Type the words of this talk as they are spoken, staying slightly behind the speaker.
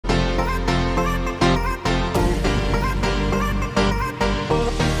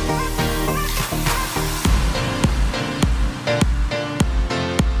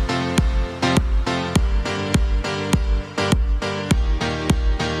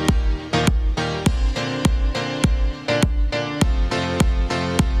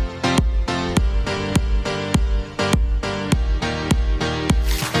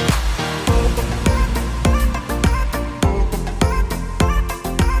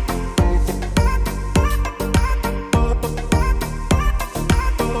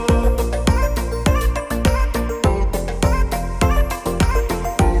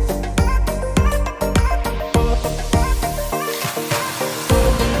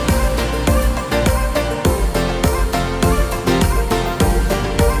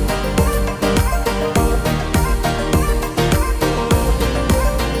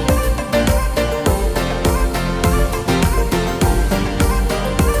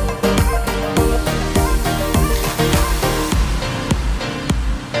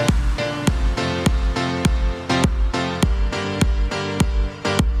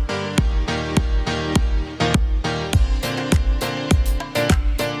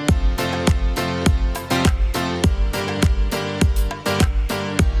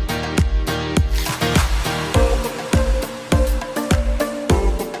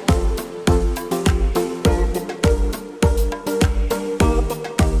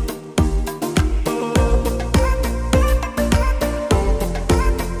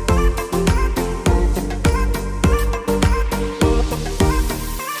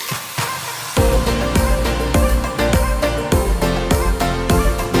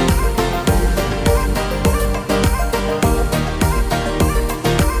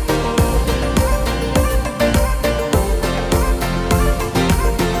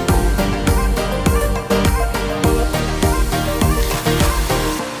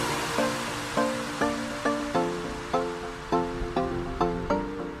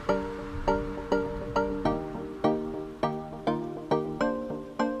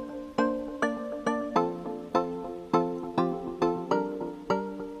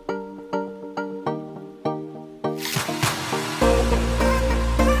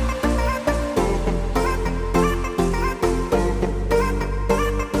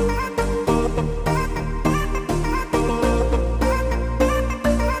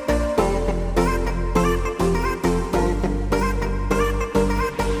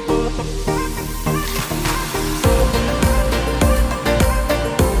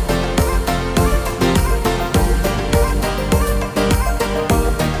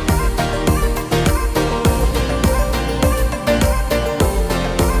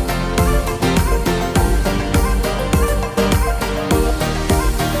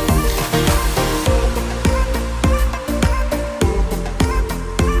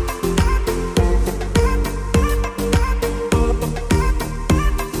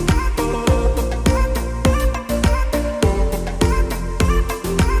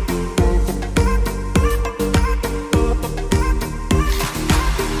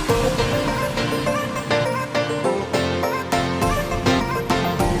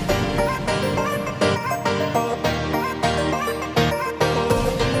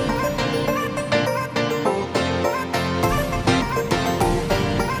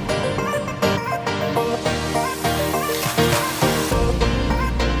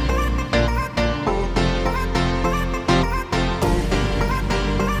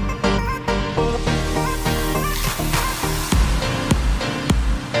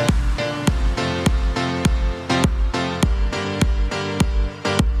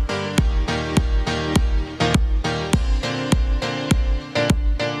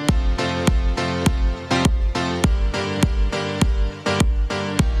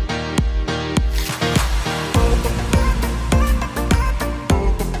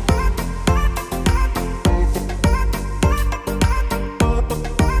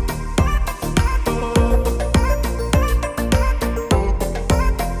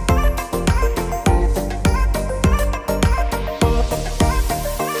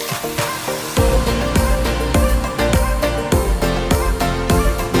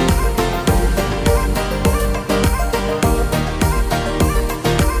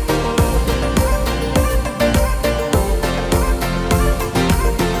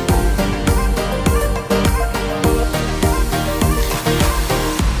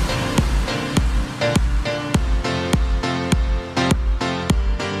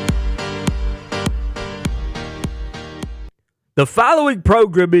The following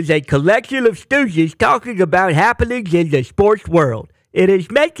program is a collection of stooges talking about happenings in the sports world. It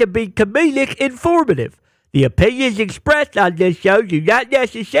is meant to be comedic informative. The opinions expressed on this show do not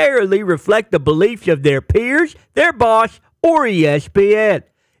necessarily reflect the beliefs of their peers, their boss, or ESPN.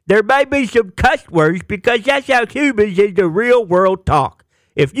 There may be some cuss words because that's how humans in the real world talk.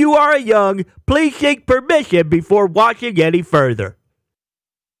 If you are young, please seek permission before watching any further.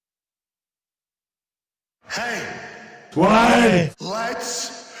 Hey. Why?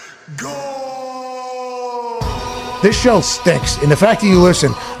 Let's go! This show stinks, and the fact that you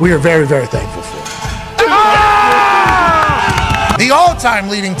listen, we are very, very thankful for. Ah! The all-time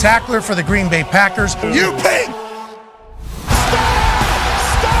leading tackler for the Green Bay Packers, You pig!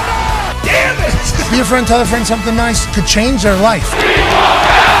 Stop! Damn it! Be a friend, tell a friend something nice could change their life.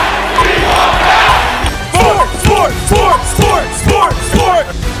 Sport!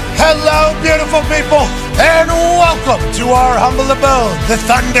 Hello, beautiful people, and welcome to our humble abode, the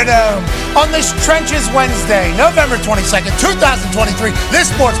Thunderdome. On this Trenches Wednesday, November 22nd, 2023,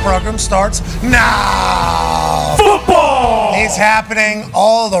 this sports program starts now. Football! It's happening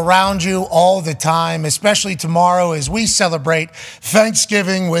all around you all the time, especially tomorrow as we celebrate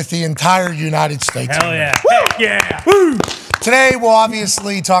Thanksgiving with the entire United States. Hell yeah. Heck yeah! Woo! Today, we'll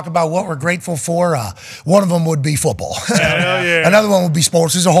obviously talk about what we're grateful for. One of them would be football. Hell yeah. Another one would be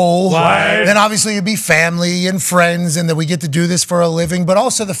sports as a whole. Right. Then obviously it'd be family and friends and that we get to do this for a living, but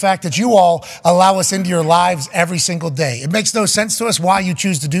also the fact that you all allow us into your lives every single day. It makes no sense to us why you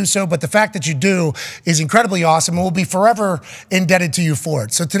choose to do so, but the fact that you do is incredibly awesome and we'll be forever indebted to you for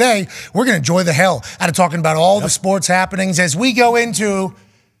it. So today, we're going to enjoy the hell out of talking about all the sports happenings as we go into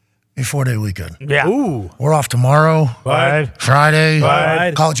a 4-day weekend. Yeah. Ooh. We're off tomorrow, Right. Friday,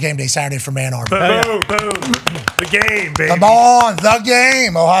 Right. college game day Saturday for Ann Arbor. Boom! The game, baby. Come on, the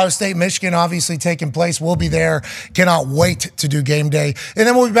game. Ohio State, Michigan, obviously taking place. We'll be there. Cannot wait to do game day. And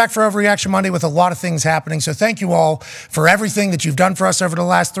then we'll be back for Overreaction Monday with a lot of things happening. So thank you all for everything that you've done for us over the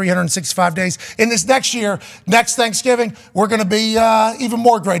last 365 days. In this next year, next Thanksgiving, we're going to be even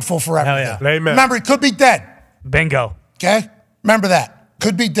more grateful for everything. yeah. Amen. Remember, it could be dead. Bingo. Okay? Remember that.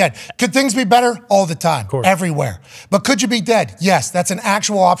 Could be dead. Could things be better? All the time. Everywhere. But could you be dead? Yes, that's an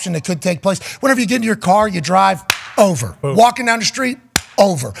actual option that could take place. Whenever you get in your car, you drive, over. Walking down the street,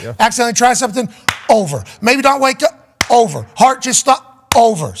 over. Accidentally try something, over. Maybe don't wake up, over. Heart just stop,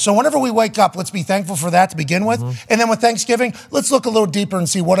 over. So whenever we wake up, let's be thankful for that to begin with. And then with Thanksgiving, let's look a little deeper and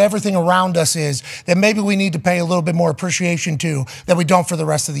see what everything around us is that maybe we need to pay a little bit more appreciation to that we don't for the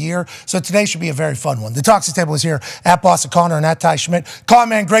rest of the year. So today should be a very fun one. The Toxic Table is here at Boss Connor and at Ty Schmidt. Con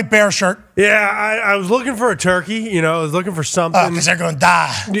man, great bear shirt. Yeah, I was looking for a turkey. You know, I was looking for something. Because they're going to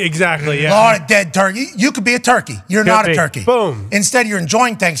die. Exactly, yeah. A lot of dead turkey. You could be a turkey. You're not a be. turkey. Boom. Instead, you're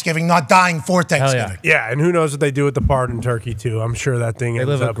enjoying Thanksgiving, not dying for Thanksgiving. Yeah, and who knows what they do with the pardoned turkey, too. I'm sure that thing They ends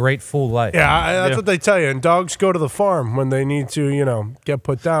live a up. great full life. Yeah, that's what they tell you. And dogs go to the farm when they need to, you know, get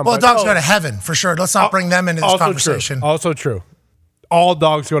put down. Well, But- dogs go to heaven, for sure. Let's not bring them into this also conversation. True. Also true. All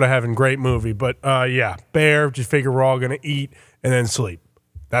dogs go to heaven. Great movie. But, yeah, bear, just figure we're all going to eat and then sleep.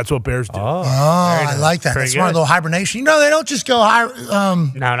 That's what bears do. Oh, I like that. Pretty That's smart, good. little hibernation. You know, they don't just go No,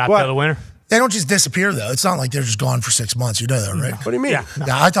 not What? till the winter. they don't just disappear, though. It's not like they're just gone for 6 months. You know that, right? What do you mean? Yeah.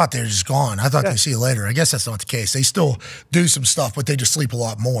 Yeah, I thought they were just gone. I thought they'd see you later. I guess that's not the case. They still do some stuff, but they just sleep a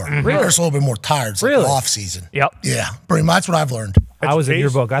lot more. They're just a little bit more tired. It's like Really? off season. Yep. Yeah, pretty much. That's what I've learned. I was in your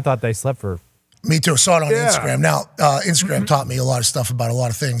Education. book. I thought they slept for. Me too. I saw it on Yeah. Instagram. Now, Instagram taught me a lot of stuff about a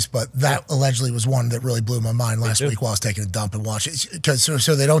lot of things, but that allegedly was one that really blew my mind last week while I was taking a dump and watching it. Because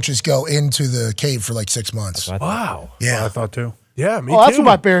so they don't just go into the cave for like 6 months. Wow. Yeah, I thought too. Yeah, me Oh, too. that's what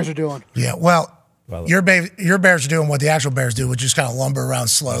my bears are doing. yeah. Well, your bears are doing what the actual bears do, which is kind of lumber around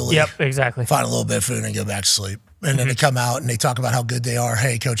slowly. Yep, exactly. Find a little bit of food and go back to sleep. And then they come out and they talk about how good they are.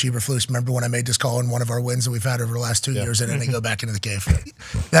 Hey, Coach Eberflus, remember when I made this call in one of our wins that we've had over the last 2 years? And then they go back into the cave.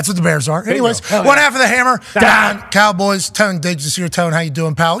 That's what the Bears are. Anyways, one half of the hammer, Dahn, Cowboys, Tone Diggs is here. Tone, how you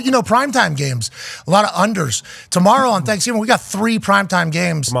doing, pal? You know, primetime games, a lot of unders. Tomorrow on Thanksgiving, we got 3 primetime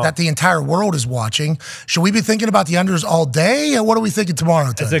games that the entire world is watching. Should we be thinking about the unders all day? Or what are we thinking tomorrow,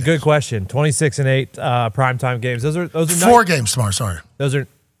 Tone? That's a good question. 26-8 primetime games. Those are 4 games tomorrow, sorry. Those are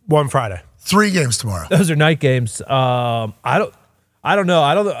One Friday. 3 games tomorrow. those are night games. I don't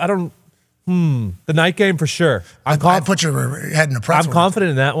know. The night game for sure. I put your head in the press. I'm confident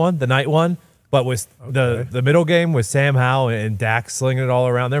in that one, the night one. But with the middle game with Sam Howell and Dak slinging it all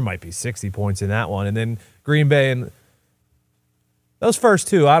around, there might be 60 points in that one. And then Green Bay and those first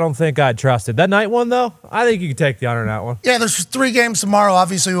 2, I don't think I'd trusted. That night one, though, I think you could take the under in that one. Yeah, there's 3 games tomorrow.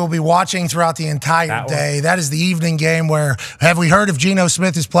 Obviously, we'll be watching throughout the entire day. That is the evening game where, have we heard if Geno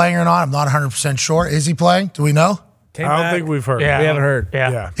Smith is playing or not? I'm not 100% sure. Is he playing? Do we know? I don't think we've heard. Yeah, we haven't heard.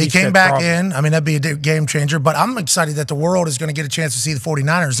 Yeah. He came back in. I mean, that'd be a game changer. But I'm excited that the world is going to get a chance to see the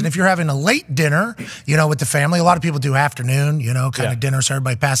 49ers. And if you're having a late dinner, with the family, a lot of people do afternoon, kind of dinner, so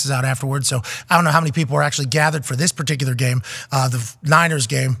everybody passes out afterwards. So I don't know how many people are actually gathered for this particular game, the Niners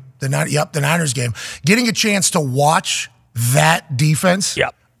game. The Niners game. Getting a chance to watch that defense.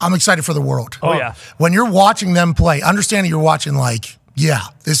 Yep. I'm excited for the world. Oh, yeah. When you're watching them play, understanding you're watching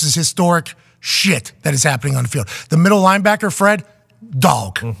this is historic shit that is happening on the field. The middle linebacker, Fred,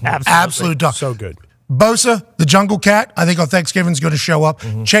 dog. Absolute dog. So good. Bosa, the jungle cat, I think on Thanksgiving is going to show up.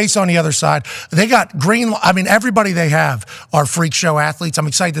 Chase on the other side. They got everybody they have are freak show athletes. I'm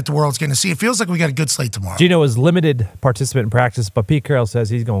excited that the world's going to see. It feels like we got a good slate tomorrow. Gino is limited participant in practice, but Pete Carroll says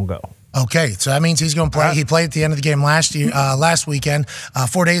he's going to go. Okay, so that means he's going to play. He played at the end of the game last weekend,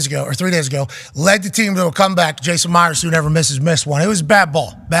 4 days ago or 3 days ago. Led the team to a comeback. Jason Myers, who never missed one. It was bad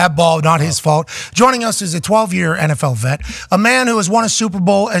ball, not his fault. Joining us is a 12-year NFL vet, a man who has won a Super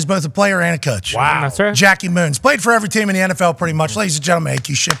Bowl as both a player and a coach. Wow, that's right. Jackie Moons played for every team in the NFL, pretty much. Ladies and gentlemen,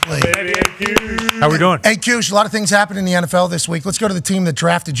 AQ Shipley. How we doing? AQ, a lot of things happened in the NFL this week. Let's go to the team that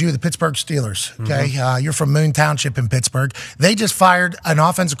drafted you, the Pittsburgh Steelers. Okay, you're from Moon Township in Pittsburgh. They just fired an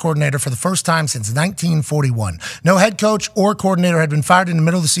offensive coordinator for the first time since 1941. No head coach or coordinator had been fired in the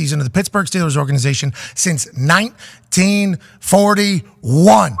middle of the season of the Pittsburgh Steelers organization since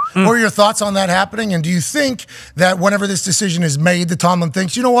 1941. What are your thoughts on that happening? And do you think that whenever this decision is made, that Tomlin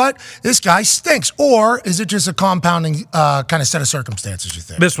thinks, you know what, this guy stinks? Or is it just a compounding kind of set of circumstances, you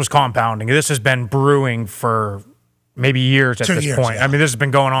think? This was compounding. This has been brewing for maybe years at this point. Yeah. I mean, this has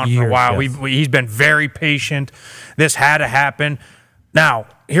been going on for a while. Yes. He's been very patient. This had to happen. Now,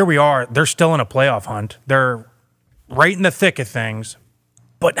 here we are. They're still in a playoff hunt. They're right in the thick of things.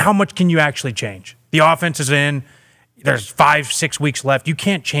 But how much can you actually change? The offense is in. There's 5-6 weeks left. You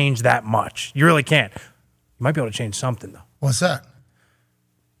can't change that much. You really can't. You might be able to change something, though. What's that?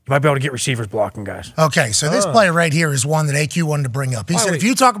 You might be able to get receivers blocking guys. Okay, so this play right here is one that AQ wanted to bring up. He said, if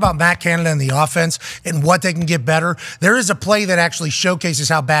you talk about Matt Canada and the offense and what they can get better, there is a play that actually showcases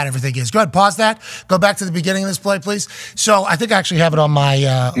how bad everything is. Go ahead, pause that. Go back to the beginning of this play, please. So I think I actually have it on my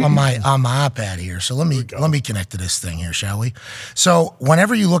on my iPad here. So let me connect to this thing here, shall we? So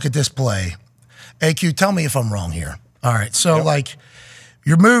whenever you look at this play, AQ, tell me if I'm wrong here. All right, so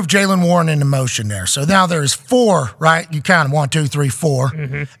you move Jaylen Warren into motion there. So now there's 4, right? You count them, 1, 2, 3, 4.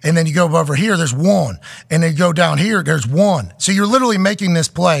 And then you go over here, there's 1. And then you go down here, there's 1. So you're literally making this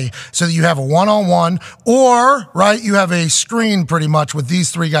play so that you have a one-on-one or, right, you have a screen pretty much with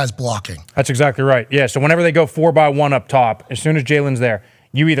these 3 guys blocking. That's exactly right. Yeah, so whenever they go 4-by-1 up top, as soon as Jalen's there,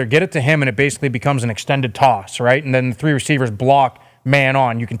 you either get it to him and it basically becomes an extended toss, right? And then the 3 receivers block man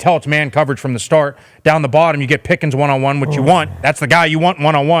on. You can tell it's man coverage from the start. Down the bottom, you get Pickens one-on-one, which you want. That's the guy you want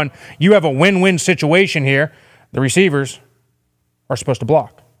one-on-one. You have a win-win situation here. The receivers are supposed to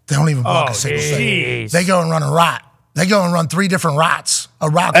block. They don't even block a single thing. They go and run a route. They go and run 3 different routes.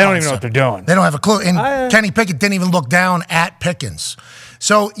 A route. They don't even know what they're doing. They don't have a clue. And Kenny Pickett didn't even look down at Pickens.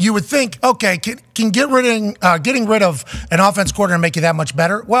 So you would think, okay, can getting rid of an offense coordinator make you that much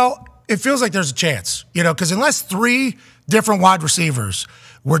better? Well, it feels like there's a chance, because unless 3 different wide receivers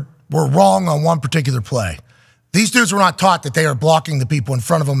were wrong on one particular play, these dudes were not taught that they are blocking the people in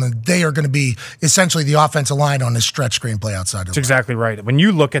front of them and they are going to be essentially the offensive line on this stretch screen play outside of That's exactly right. When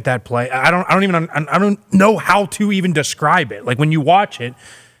you look at that play, I don't know how to even describe it. Like when you watch it,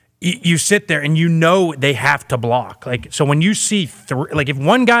 you sit there and you know they have to block. Like so when you see if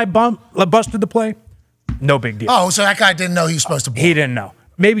one guy busted the play, no big deal. Oh, so that guy didn't know he was supposed to block. He didn't know.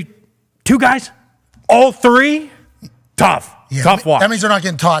 Maybe 2 guys, all 3. Tough. Yeah, Tough watch. That means they're not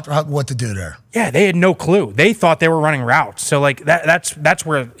getting taught what to do there. Yeah, they had no clue. They thought they were running routes. So that's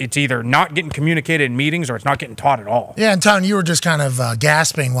where it's either not getting communicated in meetings or it's not getting taught at all. Yeah, and Tone, you were just kind of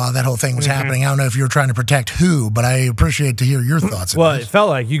gasping while that whole thing was happening. I don't know if you were trying to protect who, but I appreciate to hear your thoughts. Well, it felt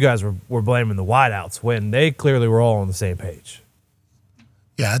like you guys were blaming the wideouts when they clearly were all on the same page.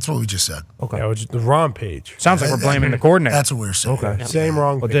 Yeah, that's what we just said. Okay. Yeah, it was the wrong page. Sounds like we're blaming the coordinator. That's what we were saying. Okay. Same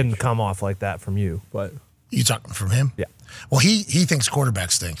wrong Well, it page. didn't come off like that from you, but You talking from him? Yeah. Well, he thinks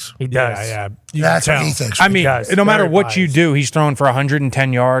quarterback stinks. He does. Yeah. You That's can what tell. he thinks. I mean, does. no matter Very what you biased. do, he's throwing for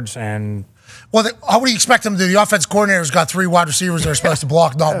 110 yards and Well, what do you expect him to do? The offense coordinator's got 3 wide receivers that are supposed to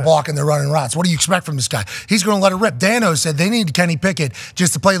block, not block, and they're running routes. What do you expect from this guy? He's going to let it rip. Dano said they need Kenny Pickett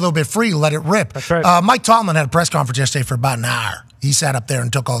just to play a little bit free, let it rip. That's right. Mike Tomlin had a press conference yesterday for about an hour. He sat up there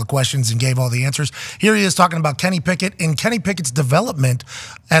and took all the questions and gave all the answers. Here he is talking about Kenny Pickett and Kenny Pickett's development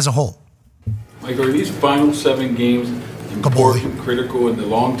as a whole. Mike, are these final 7 games important, critical in the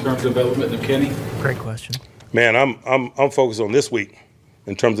long-term development of Kenny? Great question. Man, I'm focused on this week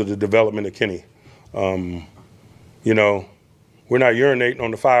in terms of the development of Kenny. you know, we're not urinating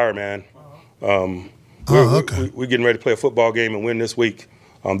on the fire, man. We're getting ready to play a football game and win this week.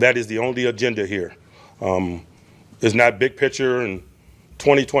 That is the only agenda here. It's not big picture and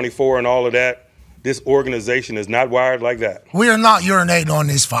 2024 and all of that. This organization is not wired like that. We are not urinating on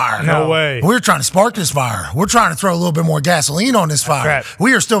this fire. No way. We're trying to spark this fire. We're trying to throw a little bit more gasoline on this fire. Right.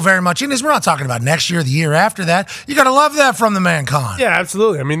 We are still very much in this. We're not talking about next year, the year after that. You got to love that from the man con. Yeah,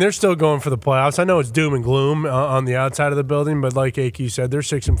 absolutely. I mean, they're still going for the playoffs. I know it's doom and gloom on the outside of the building, but like AQ said, they're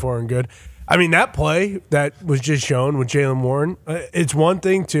 6-4 and good. I mean, that play that was just shown with Jaylen Warren, it's one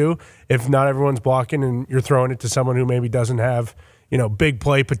thing, too, if not everyone's blocking and you're throwing it to someone who maybe doesn't have, you know, big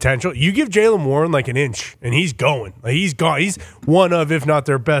play potential. You give Jaylen Warren like an inch, and he's going. Like, he's gone. He's one of, if not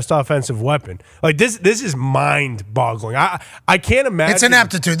their best offensive weapon. Like, this is mind-boggling. I can't imagine. It's an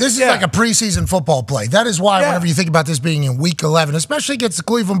aptitude. This is like a preseason football play. That is why whenever you think about this being in Week 11, especially against the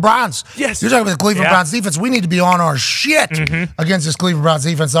Cleveland Browns. Yes. You're talking about the Cleveland Browns defense. We need to be on our shit against this Cleveland Browns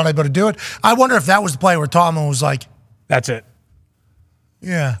defense, not able to do it. I wonder if that was the play where Tomlin was like, that's it.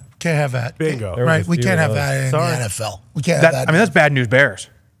 Yeah. Can't have that. Bingo. Right, we can't have that in the NFL. We can't have that. I mean, that's bad news bears.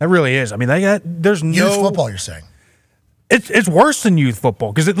 That really is. I mean, there's no youth football. You're saying it's worse than youth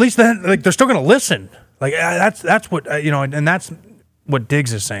football because at least then, like, they're still going to listen. Like that's what you know, and that's what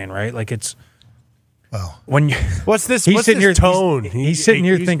Diggs is saying, right? Like it's. Well, when you what's this? He's what's sitting this here, tone? He's sitting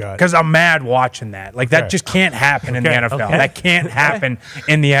here thinking because I'm mad watching that. Like that just can't happen in the NFL. That can't happen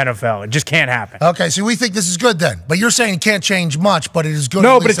in the NFL. It just can't happen. Okay, so we think this is good then, but you're saying it can't change much, but it is good.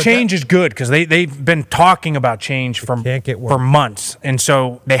 No, but a change is good because they've been talking about change for months, and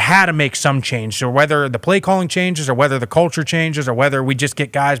so they had to make some change. So whether the play calling changes, or whether the culture changes, or whether we just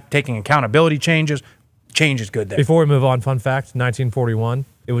get guys taking accountability changes, change is good there. Before we move on, fun fact: 1941.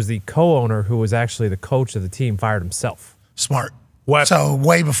 It was the co-owner who was actually the coach of the team fired himself. Smart. So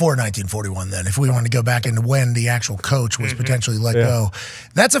way before 1941 then, if we want to go back into when the actual coach was potentially let go.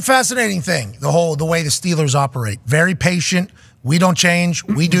 That's a fascinating thing, the way the Steelers operate. Very patient. We don't change.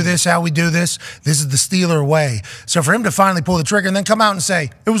 We do this how we do this. This is the Steeler way. So for him to finally pull the trigger and then come out and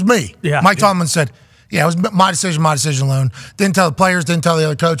say, it was me. Yeah. Mike Tomlin said, yeah, it was my decision alone. Didn't tell the players, didn't tell the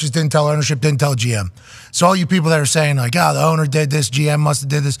other coaches, didn't tell ownership, didn't tell GM. So all you people that are saying like, oh, the owner did this, GM must have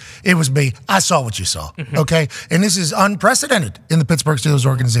did this, it was me. I saw what you saw, okay? And this is unprecedented in the Pittsburgh Steelers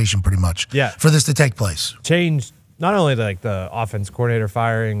organization pretty much for this to take place. Change, not only like the offense coordinator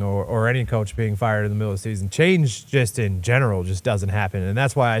firing or any coach being fired in the middle of the season, change just in general just doesn't happen. And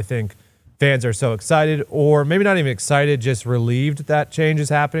that's why I think fans are so excited, or maybe not even excited, just relieved that change is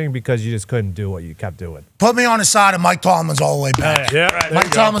happening because you just couldn't do what you kept doing. Put me on the side of Mike Tomlin's all the way back. Mike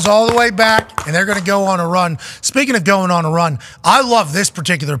Tomlin's all the way back, and they're going to go on a run. Speaking of going on a run, I love this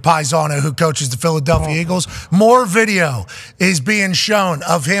particular paisano who coaches the Philadelphia Eagles. More video is being shown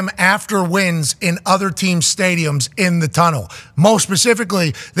of him after wins in other team stadiums in the tunnel. Most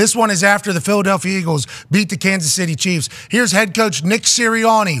specifically, this one is after the Philadelphia Eagles beat the Kansas City Chiefs. Here's head coach Nick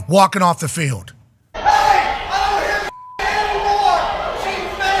Sirianni walking off the field.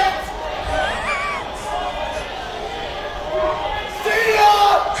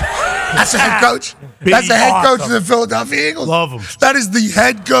 That's the head coach. That's the head coach of the Philadelphia Eagles. Love him. That is the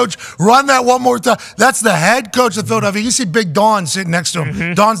head coach. Run that one more time. That's the head coach of Philadelphia. You see Big Dahn sitting next to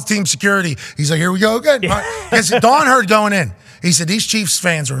him. Dahn's team security. He's like, here we go again. Dahn heard going in. He said these Chiefs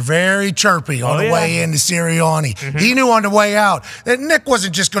fans were very chirpy on the way into Sirianni. He knew on the way out that Nick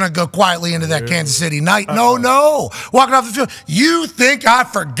wasn't just going to go quietly into that Kansas City night. No. Walking off the field. You think I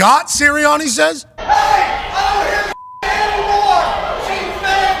forgot, Sirianni says? Hey, I don't hear anymore, Chiefs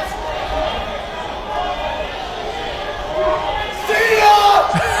fans.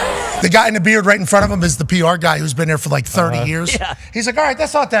 The guy in the beard right in front of him is the PR guy who's been there for like 30 years. Yeah. He's like, all right,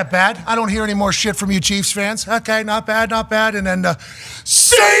 that's not that bad. I don't hear any more shit from you Chiefs fans. Okay, not bad. And then,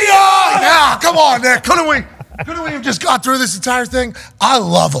 see ya! Yeah, come on, Nick. Couldn't we have just got through this entire thing? I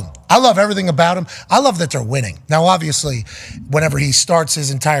love him. I love everything about him. I love that they're winning. Now, obviously, whenever he starts his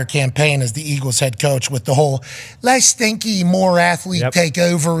entire campaign as the Eagles head coach with the whole less stinky, more athlete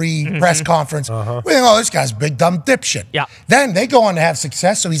takeover-y press conference, we think, oh, this guy's a big, dumb dipshit. Yeah. Then they go on to have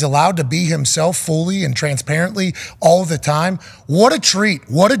success, so he's allowed to be himself fully and transparently all the time. What a treat.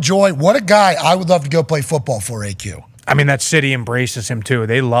 What a joy. What a guy I would love to go play football for, AQ. I mean, that city embraces him, too.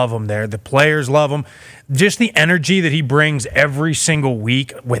 They love him there. The players love him. Just the energy that he brings every single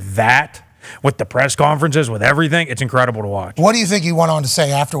week with that, with the press conferences, with everything, it's incredible to watch. What do you think he went on to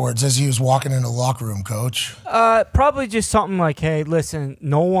say afterwards as he was walking in the locker room, Coach? Probably just something like, hey, listen,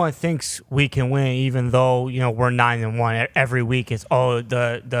 no one thinks we can win, even though, you know, we're 9-1 every week. It's,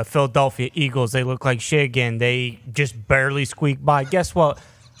 the Philadelphia Eagles, they look like shit again. They just barely squeak by. Guess what?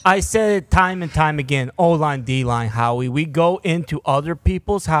 I said it time and time again, O-line, D-line, Howie. We go into other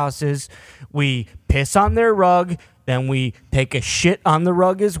people's houses, we piss on their rug, then we take a shit on the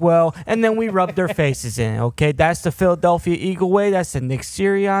rug as well, and then we rub their faces in it, okay? That's the Philadelphia Eagle way. That's the Nick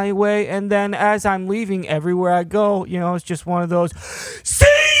Sirianni way. And then as I'm leaving, everywhere I go, it's just one of those, see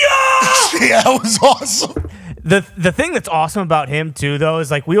ya! Yeah, that was awesome. The thing that's awesome about him too, though,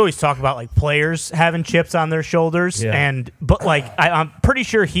 is like we always talk about like players having chips on their shoulders, but I'm pretty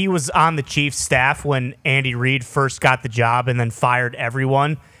sure he was on the Chiefs staff when Andy Reid first got the job and then fired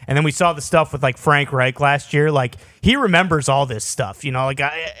everyone. And then we saw the stuff with like Frank Reich last year. Like he remembers all this stuff, Like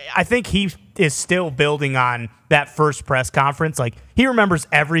I think he is still building on that first press conference. Like he remembers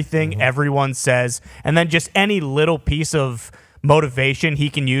everything everyone says, and then just any little piece of motivation he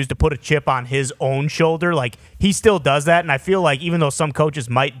can use to put a chip on his own shoulder. Like he still does that, and I feel like even though some coaches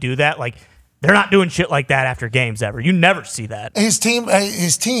might do that, like they're not doing shit like that after games ever. You never see that. His team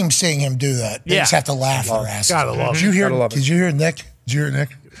seeing him do that, they just have to laugh their asses. Gotta love Did you hear Nick? Did you hear Nick?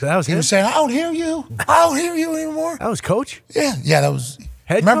 That was he was saying, "I don't hear you. I don't hear you anymore." That was Coach? Yeah, that was.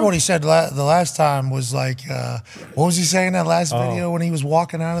 Remember what he said the last time was like, what was he saying in that last video when he was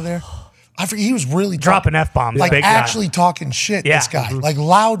walking out of there? I forget. He was really dropping F-bombs, like big actually talking shit. This guy, like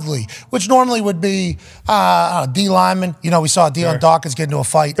loudly, which normally would be D lineman. We saw Deion Dawkins get into a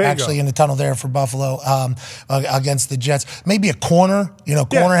fight actually in the tunnel there for Buffalo against the Jets. Maybe a corner.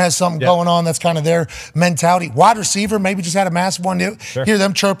 Corner has something going on. That's kind of their mentality. Wide receiver maybe just had a massive one. Hear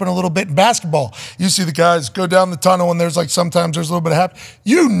them chirping a little bit in basketball. You see the guys go down the tunnel and there's like sometimes there's a little bit of happy.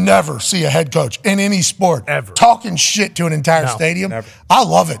 You never see a head coach in any sport ever talking shit to an entire stadium. Never. I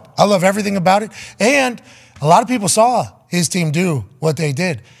love it. I love everything about it. And a lot of people saw his team do what they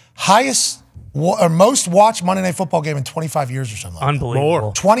did. Highest or most watched Monday Night Football game in 25 years or something.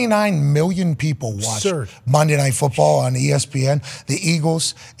 Unbelievable. 29 million people watched Monday Night Football on ESPN, the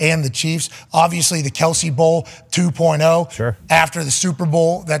Eagles and the Chiefs. Obviously, the Kelsey Bowl 2.0 after the Super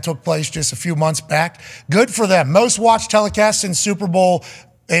Bowl that took place just a few months back. Good for them. Most watched telecasts in Super Bowl.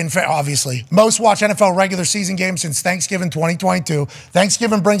 In fact, obviously, most watched NFL regular season games since Thanksgiving 2022.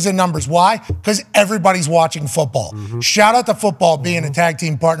 Thanksgiving brings in numbers. Why? Because everybody's watching football. Shout out to football being a tag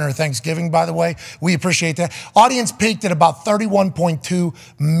team partner of Thanksgiving, by the way. We appreciate that. Audience peaked at about 31.2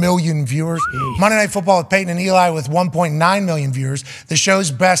 million viewers. Monday Night Football with Peyton and Eli with 1.9 million viewers. The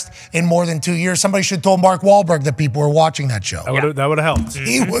show's best in more than 2 years. Somebody should have told Mark Wahlberg that people were watching that show. That would have helped.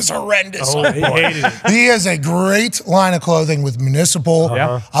 He was horrendous. He hated it. He has a great line of clothing with Municipal.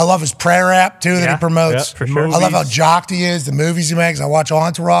 I love his prayer app, too, that he promotes. For sure. I love how jocked he is, the movies he makes. I watch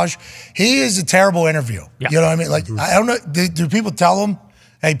Entourage. He is a terrible interview. You know what I mean? Like, I don't know. Do people tell him,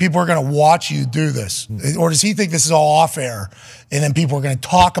 hey, people are going to watch you do this? Or does he think this is all off air, and then people are going to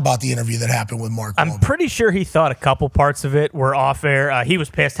talk about the interview that happened with Mark Wahlberg? I'm pretty sure he thought a couple parts of it were off air. He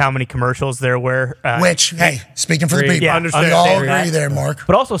was pissed how many commercials there were. Which, hey, speaking for the people, we all agree there, Mark.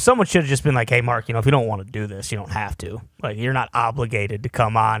 But also, someone should have just been like, hey, Mark, if you don't want to do this, you don't have to. Like, you're not obligated to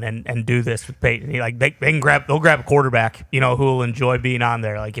come on and do this with Peyton. Like, they'll grab a quarterback, who will enjoy being on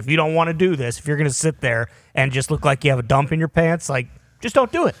there. Like, if you don't want to do this, if you're going to sit there and just look like you have a dump in your pants, like, just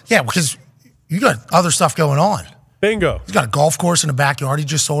don't do it. Yeah, because you got other stuff going on. Bingo. He's got a golf course in the backyard. He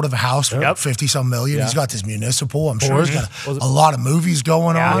just sold a house for 50-some million. He's got this Municipal. I'm sure he's got a lot of movies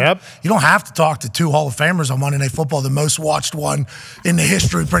going on. You don't have to talk to two Hall of Famers on Monday Night Football, the most watched one in the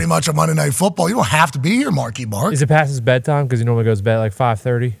history pretty much of Monday Night Football. You don't have to be here, Marky Mark. Is it past his bedtime? Because he normally goes to bed at like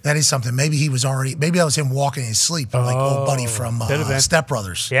 5:30. That is something. Maybe that was him walking in his sleep, like old buddy from Step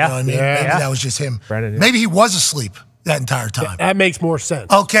Brothers. You know what I mean? Maybe that was just him. Maybe he was asleep that entire time. That makes more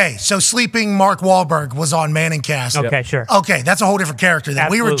sense. Okay, so sleeping Mark Wahlberg was on Manningcast. Okay, sure. Okay, that's a whole different character.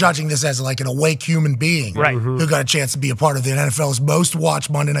 We were judging this as like an awake human being who got a chance to be a part of the NFL's most watched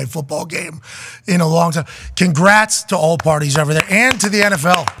Monday Night Football game in a long time. Congrats to all parties over there and to the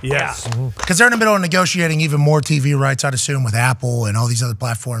NFL. Yes. Because they're in the middle of negotiating even more TV rights, I'd assume, with Apple and all these other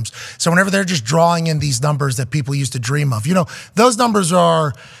platforms. So whenever they're just drawing in these numbers that people used to dream of, those numbers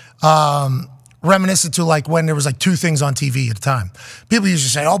are reminiscent to like when there was like two things on TV at a time. People used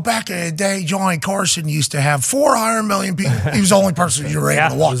to say, back in the day, Johnny Carson used to have 400 million people. He was the only person you were able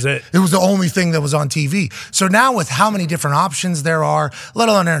to watch. It was the only thing that was on TV. So now with how many different options there are, let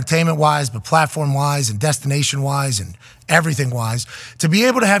alone entertainment-wise, but platform-wise and destination-wise and everything-wise, to be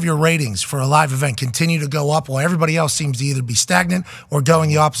able to have your ratings for a live event continue to go up while everybody else seems to either be stagnant or going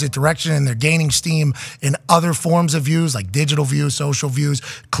the opposite direction, and they're gaining steam in other forms of views like digital views, social views,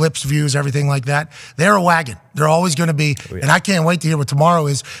 clips views, everything like that. They're a wagon. They're always going to be, and I can't wait to hear what tomorrow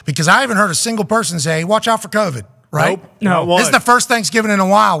is, because I haven't heard a single person say, watch out for COVID. right? No. This is the first Thanksgiving in a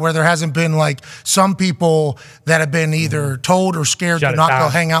while where there hasn't been like some people that have been either told or scared Shut to it not go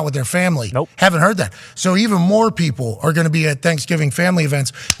down. hang out with their family. Nope. Haven't heard that. So even more people are going to be at Thanksgiving family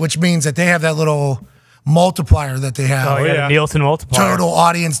events, which means that they have that little multiplier that they have. Oh, yeah. The Nielsen multiplier. Total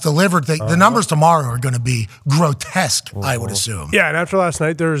audience delivered. The numbers tomorrow are going to be grotesque, I would assume. Yeah, and after last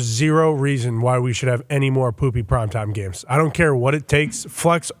night, there's zero reason why we should have any more poopy primetime games. I don't care what it takes.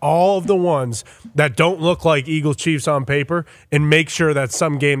 Flex all of the ones that don't look like Eagles Chiefs on paper and make sure that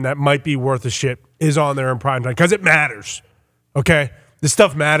some game that might be worth a shit is on there in primetime because it matters. Okay? This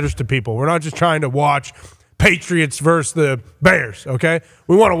stuff matters to people. We're not just trying to watch Patriots versus the Bears, okay?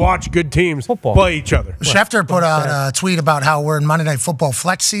 We want to watch good teams play each other. Schefter put out a tweet about how we're in Monday Night Football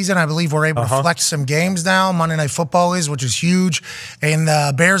flex season. I believe we're able to flex some games now. Monday Night Football is, which is huge. And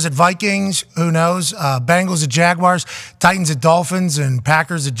Bears at Vikings, who knows? Bengals at Jaguars, Titans at Dolphins, and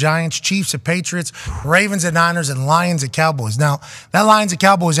Packers at Giants, Chiefs at Patriots, Ravens at Niners, and Lions at Cowboys. Now, that Lions at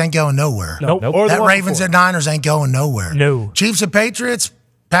Cowboys ain't going nowhere. Nope. That Ravens at Niners ain't going nowhere. No. Chiefs at Patriots,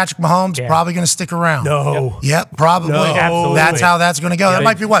 Patrick Mahomes probably going to stick around. No. Yep, probably. No. Absolutely. That's how that's going to go. That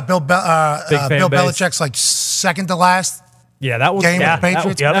might be what Bill fan Belichick's like second to last Yeah, that was game yeah, with the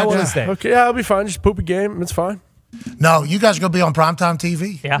Patriots. that that was was his thing. Okay, yeah, I'll be fine. Just poop a game. It's fine. No, you guys are going to be on primetime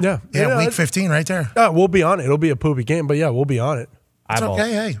TV. Yeah. Yeah. Week 15 right there. Yeah, we'll be on it. It'll be a poopy game, but yeah, we'll be on it. It's Eyeballs.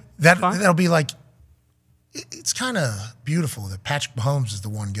 okay. Hey, that'll be like. It's kind of beautiful that Patrick Mahomes is the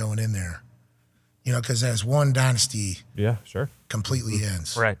one going in there. You know, because as one dynasty Yeah, sure. completely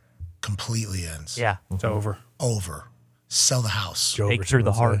ends. Right. Completely ends. Yeah. It's over. Over. Sell the house. Joe Take through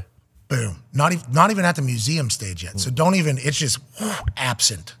the Richard would heart. say. Boom. Not even at the museum stage yet. So don't even. It's just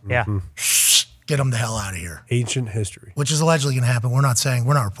absent. Yeah. Get them the hell out of here. Ancient history. Which is allegedly going to happen. We're not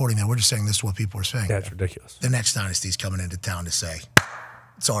reporting that. We're just saying this is what people are saying. That's ridiculous. The next dynasty's coming into town to say,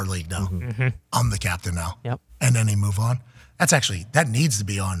 it's our league now. I'm the captain now. Yep. And then they move on. That needs to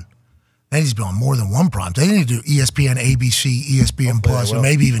be on. That needs to be on more than one prompt. They need to do ESPN, ABC, ESPN Plus, and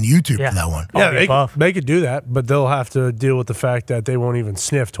maybe even YouTube for that one. All the Yeah, above. they could do that, but they'll have to deal with the fact that they won't even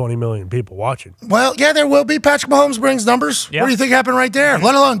sniff 20 million people watching. Well, yeah, there will be. Patrick Mahomes brings numbers. Yeah. What do you think happened right there?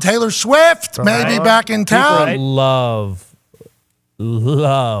 Let alone Taylor Swift, maybe back in town. Love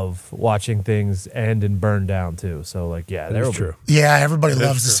watching things end and burn down too. So like, yeah, That's true. Yeah, everybody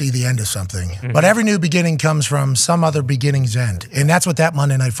loves to see the end of something. But every new beginning comes from some other beginning's end. And that's what that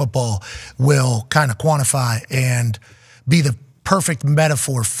Monday Night Football will kind of quantify and be the perfect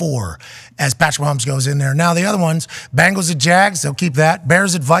metaphor for as Patrick Mahomes goes in there. Now, the other ones, Bengals at Jags, they'll keep that.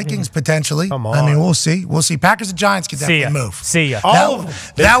 Bears at Vikings, potentially. Come on. I mean, we'll see. We'll see. Packers at Giants can See definitely ya. move. See ya.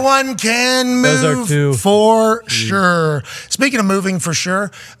 That one can Those are move two. for sure. Speaking of moving for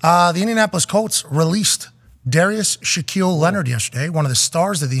sure, the Indianapolis Colts released Darius Shaquille Leonard yesterday, one of the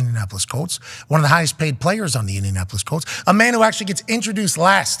stars of the Indianapolis Colts, one of the highest paid players on the Indianapolis Colts, a man who actually gets introduced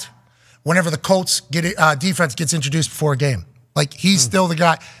last whenever the Colts defense gets introduced before a game. Like, he's still the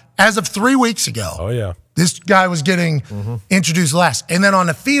guy. As of 3 weeks ago, Oh, yeah. this guy was getting introduced last. And then on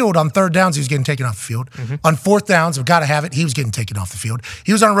the field, on third downs, he was getting taken off the field. On fourth downs, we've got to have it, he was getting taken off the field.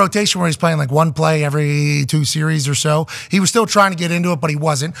 He was on a rotation where he's playing like one play every 2 series or so. He was still trying to get into it, but he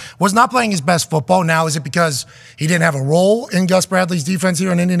wasn't. Was not playing his best football. Now, is it because he didn't have a role in Gus Bradley's defense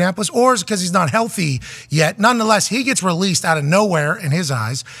here in Indianapolis, or is it because he's not healthy yet? Nonetheless, he gets released out of nowhere in his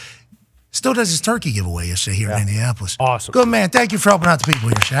eyes. Still does his turkey giveaway yesterday here in Indianapolis. Awesome. Good man. Thank you for helping out the people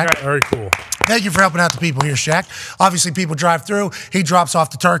here, Shaq. Very cool. Thank you for helping out the people here, Shaq. Obviously, people drive through. He drops off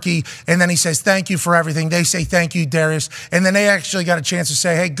the turkey, and then he says, thank you for everything. They say, thank you, Darius. And then they actually got a chance to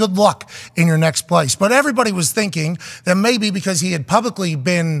say, hey, good luck in your next place. But everybody was thinking that maybe because he had publicly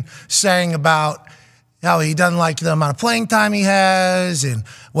been saying about how he doesn't like the amount of playing time he has and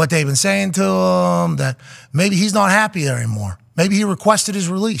what they've been saying to him, that maybe he's not happy there anymore. Maybe he requested his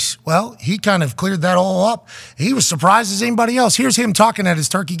release. Well, he kind of cleared that all up. He was surprised as anybody else. Here's him talking at his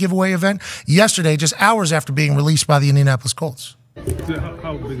turkey giveaway event yesterday, just hours after being released by the Indianapolis Colts. How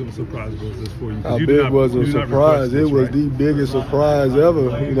big of a surprise was this for you? How big was a surprise? It was the biggest surprise ever,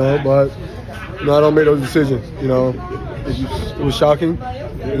 but I don't make those decisions, It was shocking.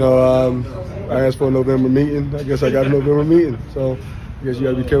 I asked for a November meeting. I guess I got a November meeting. So I guess you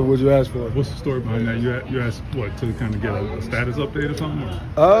got to be careful what you ask for. What's the story behind that? You asked, what, to kind of get a status update or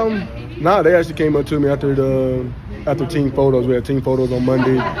something? Nah, they actually came up to me after team photos. We had team photos on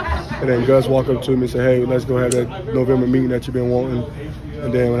Monday, and then Gus walked up to me and said, hey, let's go have that November meeting that you've been wanting.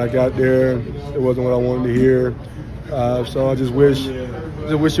 And then when I got there, it wasn't what I wanted to hear. So I just wish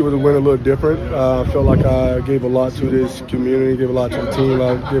it would have went a little different. I felt like I gave a lot to this community, gave a lot to the team,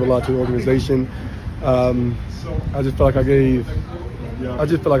 I gave a lot to the organization. I just felt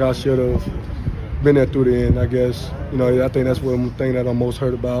like I should have been there through the end, I guess. I think that's one thing that I'm most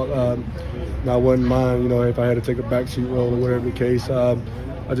hurt about. I wouldn't mind, if I had to take a backseat role or whatever the case.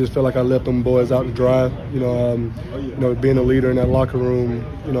 I just feel like I left them boys out to dry. Being a leader in that locker room,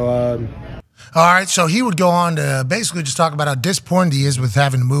 All right, so he would go on to basically just talk about how disappointed he is with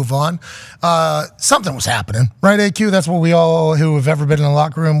having to move on. Something was happening, right, AQ? That's what we all who have ever been in the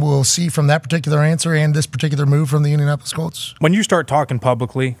locker room will see from that particular answer and this particular move from the Indianapolis Colts. When you start talking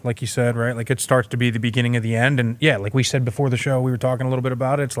publicly, like you said, right, like it starts to be the beginning of the end. And, yeah, like we said before the show, we were talking a little bit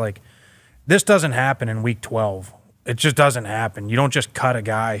about it. It's like this doesn't happen in Week 12. It just doesn't happen. You don't just cut a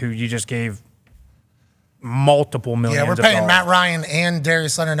guy who you just gave multiple millions. Yeah, we're paying Matt Ryan and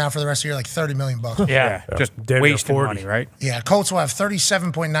Darius Leonard now for the rest of the year like $30 million. Yeah, just wasting money, right? Yeah, Colts will have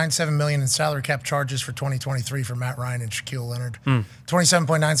 $37.97 million in salary cap charges for 2023 for Matt Ryan and Shaquille Leonard.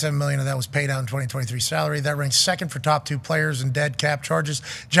 $27.97 million of that was paid out in 2023 salary. That ranks second for top two players in dead cap charges.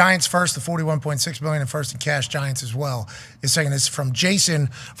 Giants first, the $41.6 million, and first in cash. Giants as well is second. This is from Jason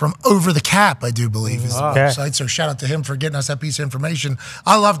from Over the Cap, I do believe, is the website. So shout out to him for getting us that piece of information.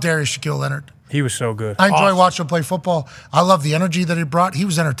 I love Darius Shaquille Leonard. He was so good. I enjoy watching him play football. I love the energy that he brought. He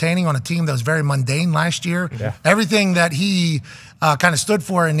was entertaining on a team that was very mundane last year. Yeah. Everything that he kind of stood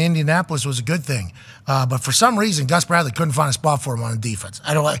for in Indianapolis was a good thing. But for some reason, Gus Bradley couldn't find a spot for him on the defense.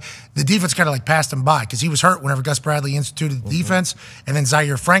 The defense kind of like passed him by because he was hurt whenever Gus Bradley instituted the defense. And then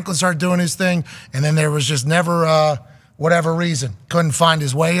Zaire Franklin started doing his thing. And then there was just never whatever reason, couldn't find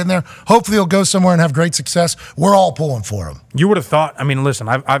his way in there. Hopefully he'll go somewhere and have great success. We're all pulling for him. You would have thought, I mean, listen,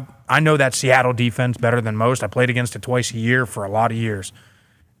 I know that Seattle defense better than most. I played against it twice a year for a lot of years.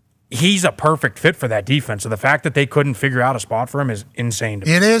 He's a perfect fit for that defense. So the fact that they couldn't figure out a spot for him is insane to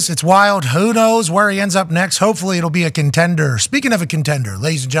me. It is. It's wild. Who knows where he ends up next? Hopefully it'll be a contender. Speaking of a contender,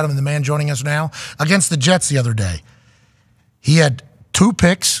 ladies and gentlemen, the man joining us now against the Jets the other day. He had 2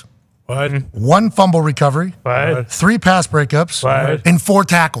 picks. What? 1 fumble recovery, What? 3 pass breakups, What? and 4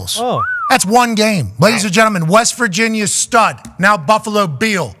 tackles. Oh. That's one game. Ladies and gentlemen, West Virginia's stud, now Buffalo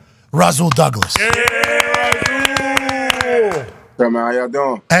Bill, Russell Douglas. So, man, how y'all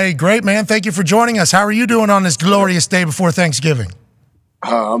doing? Hey, great, man. Thank you for joining us. How are you doing on this glorious day before Thanksgiving?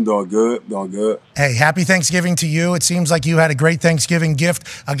 I'm doing good, doing good. Hey, happy Thanksgiving to you. It seems like you had a great Thanksgiving gift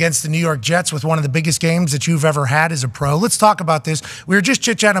against the New York Jets with one of the biggest games that you've ever had as a pro. Let's talk about this. We were just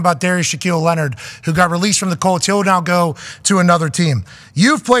chit-chatting about Darius Shaquille Leonard, who got released from the Colts. He'll now go to another team.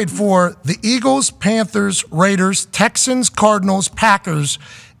 You've played for the Eagles, Panthers, Raiders, Texans, Cardinals, Packers,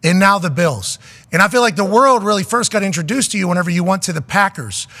 and now the Bills. And I feel like the world really first got introduced to you whenever you went to the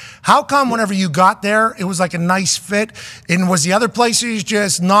Packers. How come whenever you got there, it was like a nice fit? And was the other places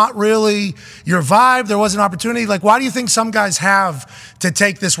just not really your vibe? There was an opportunity? Like, why do you think some guys have to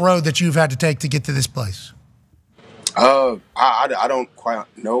take this road that you've had to take to get to this place? I don't quite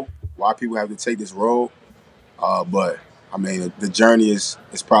know why people have to take this road. But, I mean, the journey is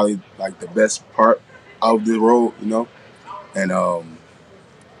probably, like, the best part of the road, you know? And,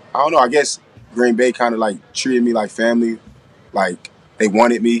 I don't know, I guess Green Bay kind of like treated me like family, like they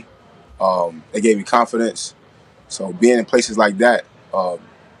wanted me. They gave me confidence. So being in places like that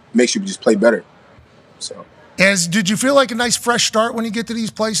makes you just play better. So, did you feel like a nice fresh start when you get to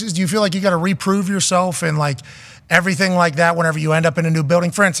these places? Do you feel like you got to reprove yourself and like everything like that whenever you end up in a new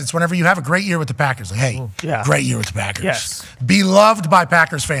building? For instance, whenever you have a great year with the Packers, like, hey, great year with the Packers. Yes. Be loved by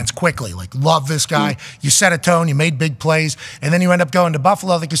Packers fans quickly. Like, love this guy. You set a tone, you made big plays, and then you end up going to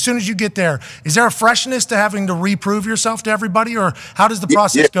Buffalo. Like, as soon as you get there, is there a freshness to having to reprove yourself to everybody, or how does the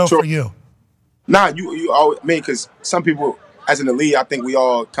process go for you? Nah, you always, I mean, because some people, as in the league, I think we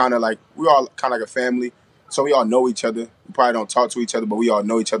all kind of like a family. So we all know each other. We probably don't talk to each other, but we all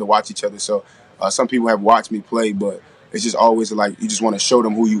know each other, watch each other. So some people have watched me play, but it's just always like you just want to show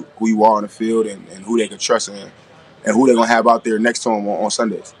them who you are on the field and who they can trust and who they're going to have out there next to them on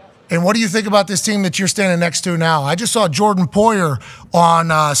Sundays. And what do you think about this team that you're standing next to now? I just saw Jordan Poyer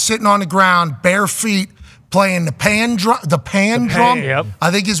on sitting on the ground, bare feet, playing the pan drum. Yep. I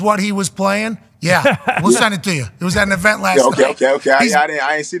think is what he was playing. Yeah, we'll send it to you. It was at an event last night. Okay.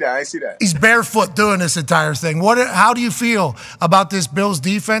 I ain't see that. He's barefoot doing this entire thing. How do you feel about this Bills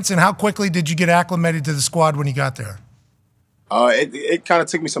defense, and how quickly did you get acclimated to the squad when you got there? It kind of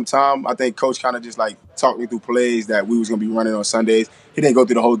took me some time. I think Coach kind of just like talked me through plays that we was going to be running on Sundays. He didn't go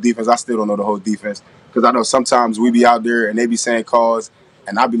through the whole defense. I still don't know the whole defense because I know sometimes we be out there and they be saying calls,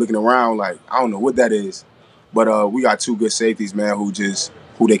 and I be looking around like, I don't know what that is. But we got 2 good safeties, man, who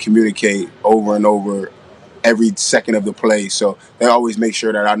they communicate over and over every second of the play. So they always make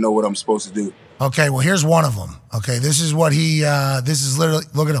sure that I know what I'm supposed to do. Okay, well, here's one of them. Okay, this is what this is literally,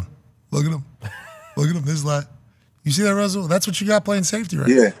 look at him. Look at him. Look at him. This is like, you see that, Russell? That's what you got playing safety right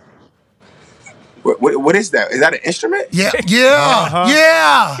Yeah. What is that? Is that an instrument? Yeah,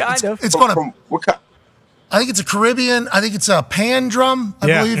 yeah. Kind of. It's called From what kind? I think it's a Caribbean. I think it's a pan drum. I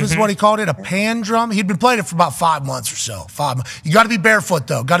believe is what he called it, a pan drum. He'd been playing it for about 5 months or so. 5 months. You got to be barefoot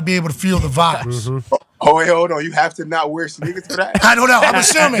though. Got to be able to feel the vibes. Oh wait, hold on. You have to not wear sneakers for that. I don't know. I'm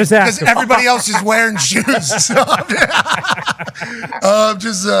assuming because everybody else is wearing shoes. So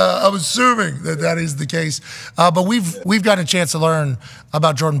I'm assuming that is the case. But we've got a chance to learn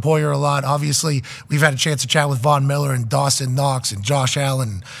about Jordan Poyer a lot. Obviously, we've had a chance to chat with Von Miller and Dawson Knox and Josh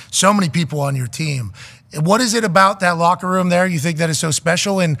Allen, so many people on your team. What is it about that locker room there you think that is so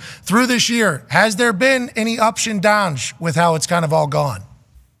special? And through this year, has there been any ups and downs with how it's kind of all gone?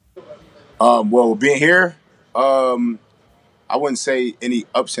 Well, being here, I wouldn't say any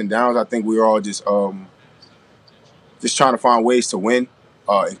ups and downs. I think we were all just trying to find ways to win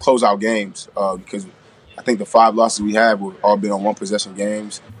and close out games because I think the 5 losses we have have all been on one-possession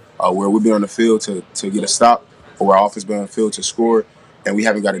games where we've been on the field to get a stop or where our offense been on the field to score. And we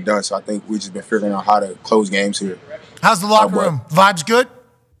haven't got it done, so I think we've just been figuring out how to close games here. How's the locker room? Vibes good?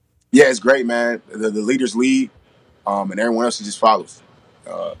 Yeah, it's great, man. The leaders lead, and everyone else just follows.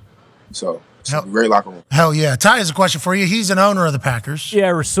 So it's a great locker room. Hell yeah. Ty has a question for you. He's an owner of the Packers. Yeah,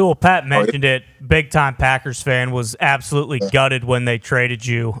 Rasul, Pat mentioned it. Big-time Packers fan, was absolutely gutted when they traded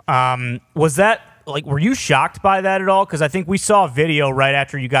you. Was that, were you shocked by that at all? Because I think we saw a video right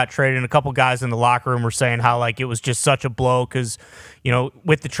after you got traded, and a couple guys in the locker room were saying how, it was just such a blow because,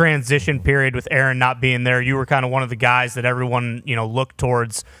 with the transition period with Aaron not being there, you were kind of one of the guys that everyone, looked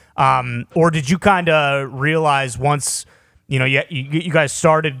towards. Or did you kind of realize once, you guys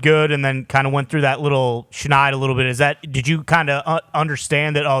started good and then kind of went through that little schneid a little bit? Did you kind of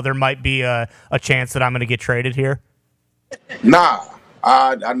understand that, there might be a chance that I'm going to get traded here? Nah,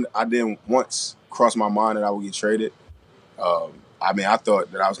 I didn't once cross my mind that I would get traded. I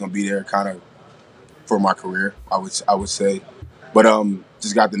thought that I was going to be there kind of for my career, I would say. But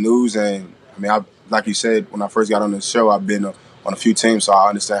just got the news, and like you said, when I first got on the show, I've been on a few teams, so I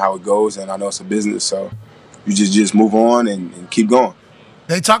understand how it goes, and I know it's a business, so you just move on and keep going.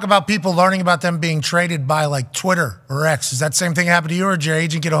 They talk about people learning about them being traded by Twitter or X. Is that the same thing happen to you, or did your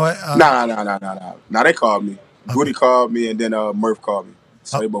agent get a... Nah, they called me. Okay. Woody called me, and then Murph called me.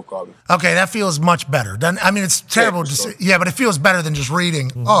 So they both called me. Okay, that feels much better. It's terrible to say. Yeah, but it feels better than just reading,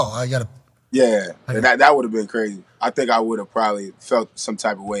 I got to... Yeah, that would have been crazy. I think I would have probably felt some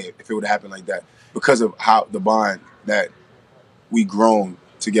type of way if it would have happened like that because of how the bond that we grown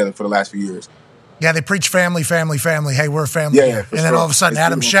together for the last few years. Yeah, they preach family, family, family. Hey, we're a family here. And then all of a sudden,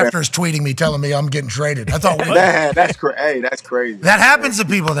 Adam Schefter is tweeting me, telling me I'm getting traded. I thought that's crazy. That happens to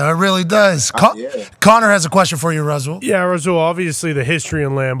people, though. It really does. Connor has a question for you, Rasul. Yeah, Rasul, obviously the history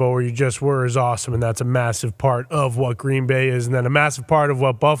in Lambeau where you just were is awesome, and that's a massive part of what Green Bay is. And then a massive part of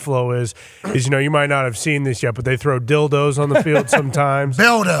what Buffalo is you might not have seen this yet, but they throw dildos on the field sometimes.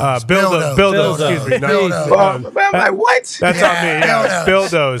 Dildos. Dildos. Excuse me. I'm like, what? That's on me. Yeah,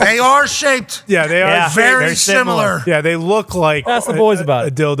 dildos. They are shaped. Yeah, they are very similar. Yeah, they look like ask the boys about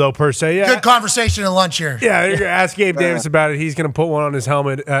a dildo per se. Yeah. Good conversation at lunch here. Yeah, ask Gabe Davis about it. He's going to put one on his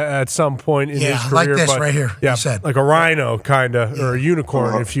helmet at some point in his career. Like this right here. Yeah, you said. Like a rhino, kind of, or a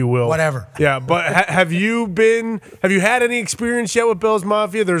unicorn, if you will. Whatever. Yeah, but have you had any experience yet with Bill's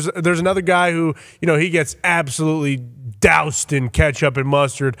Mafia? There's another guy who he gets absolutely doused in ketchup and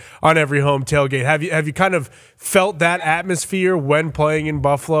mustard on every home tailgate. Have you kind of felt that atmosphere when playing in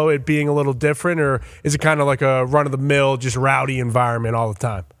Buffalo, it being a little different, or is it kind of like a run-of-the-mill, just rowdy environment all the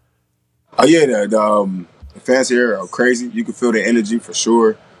time? Oh, yeah, the fans here are crazy. You can feel the energy for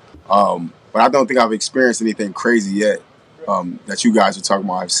sure. But I don't think I've experienced anything crazy yet that you guys are talking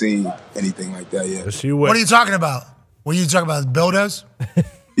about. I've seen anything like that yet. Yes, you what are you talking about? What are you talking about, Bildos?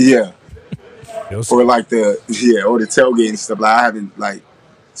 Yeah. Or or the tailgate and stuff. I haven't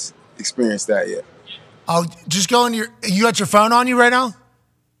experienced that yet. Oh, just go in you got your phone on you right now?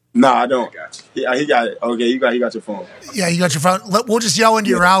 No, I don't. Yeah, he got it. Okay, he got your phone. Yeah, you got your phone. We'll just yell into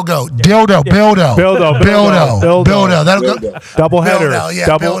your algo. Dildo. That'll go. Double header.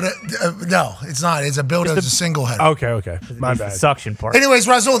 No, it's not. It's a dildo. It's a single header. Okay. My bad. The suction part. Anyways,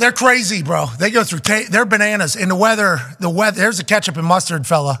 Rasul, they're crazy, bro. They go through. They're bananas in the weather. There's a ketchup and mustard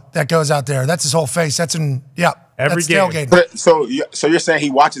fella that goes out there. That's his whole face. That's every game. Tailgating. So you're saying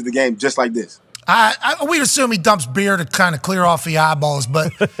he watches the game just like this? We'd assume he dumps beer to kind of clear off the eyeballs,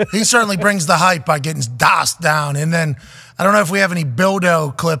 but he certainly brings the hype by getting dossed down. And then I don't know if we have any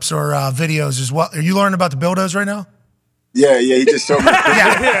Bildo clips or videos as well. Are you learning about the Bildos right now? Yeah, he just showed me.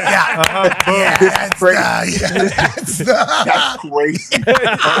 That's crazy.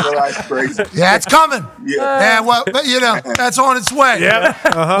 That's crazy. Yeah, it's coming. Yeah. Well, that's on its way. Yeah.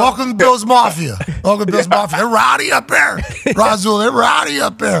 Welcome to Bills Mafia. Welcome to Bills Mafia. They're rowdy up there. Razul, they're rowdy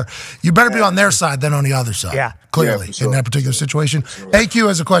up there. You better be on their side than on the other side. Yeah. Clearly, in that particular situation. AQ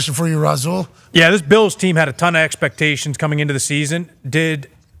has a question for you, Razul. Yeah, this Bills team had a ton of expectations coming into the season.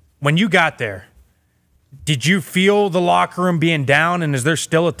 When you got there, did you feel the locker room being down, and is there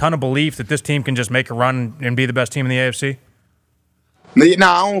still a ton of belief that this team can just make a run and be the best team in the AFC? No,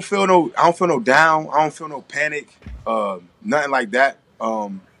 I don't feel no down. I don't feel no panic. Nothing like that. I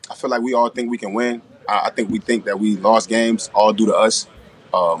feel like we all think we can win. I think we think that we lost games all due to us,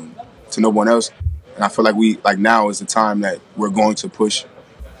 to no one else. And I feel like now is the time that we're going to push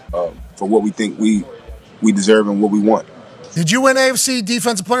for what we think we deserve and what we want. Did you win AFC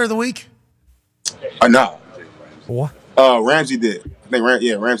Defensive Player of the Week? No. What? Ramsey did. I think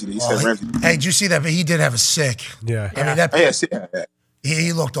Ramsey did. He said Ramsey did. Hey, did you see that? But he did have a sick. Yeah. I mean, that.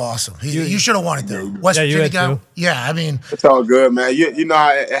 He looked awesome. You should have won it though. West Virginia guy. Yeah, I mean, it's all good, man. You know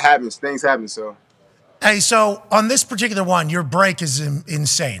how it happens. Things happen. So. Hey, so on this particular one, your break is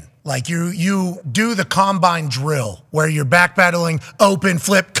insane. Like you do the combine drill where you're backpedaling, open,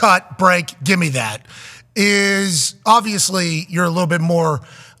 flip, cut, break. Give me that. Is obviously you're a little bit more.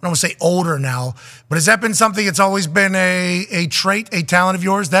 I don't want to say older now, but has that been something that's always been a trait, a talent of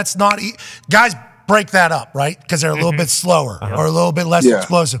yours? That's not guys break that up, right? Because they're a little bit slower or a little bit less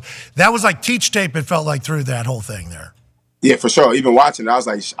explosive. That was like teach tape. It felt like through that whole thing there. Yeah, for sure. Even watching it, I was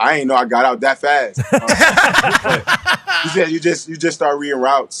like, I ain't know I got out that fast. You just start reading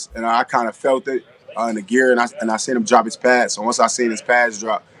routes, and I kind of felt it in the gear, and I seen him drop his pads. So once I seen his pads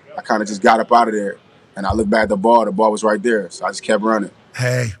drop, I kind of just got up out of there, and I looked back at the ball. The ball was right there, so I just kept running.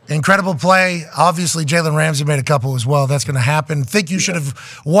 Hey, incredible play. Obviously, Jalen Ramsey made a couple as well. That's going to happen. Think you should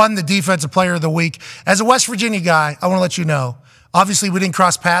have won the Defensive Player of the Week. As a West Virginia guy, I want to let you know, obviously we didn't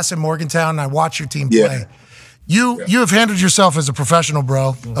cross paths in Morgantown, and I watched your team play. You have handled yourself as a professional,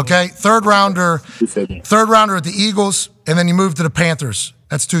 bro. Okay, third rounder at the Eagles, and then you moved to the Panthers.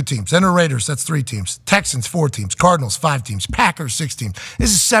 That's 2 teams. Then the Raiders. That's 3 teams. Texans 4 teams. Cardinals 5 teams. Packers 6 teams.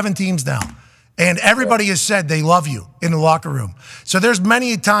 This is 7 teams now, and everybody has said they love you in the locker room. So there's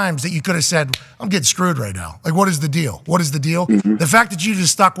many times that you could have said, "I'm getting screwed right now. Like, what is the deal? What is the deal?" The fact that you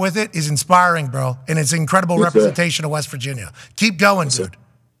just stuck with it is inspiring, bro, and it's incredible representation of West Virginia. Keep going, dude.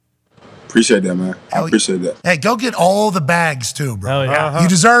 Appreciate that, man. I appreciate that. Hey, go get all the bags too, bro. Yeah. You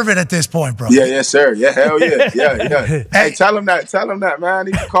deserve it at this point, bro. Yeah, yes, sir. Yeah, hell yeah. Yeah. Hey, tell him that. Tell him that, man.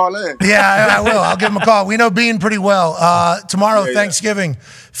 He can call in. Yeah, I will. I'll give him a call. We know Bean pretty well. Tomorrow, Thanksgiving.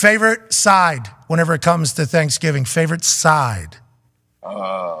 Favorite side whenever it comes to Thanksgiving? Favorite side?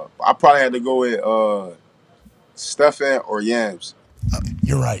 I probably had to go with stuffing or yams.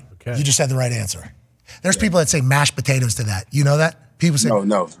 You're right. Okay. You just had the right answer. There's people that say mashed potatoes to that. You know that? People say no.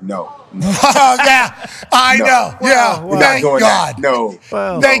 Oh, yeah, I know. Yeah, thank God.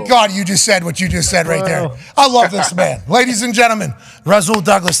 Thank God you just said what you just said right there. I love this man. Ladies and gentlemen, Razul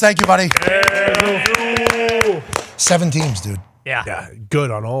Douglas, thank you, buddy. 7 teams, dude. Yeah,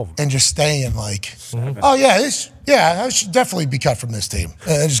 good on all of them. And just staying like, oh, I should definitely be cut from this team.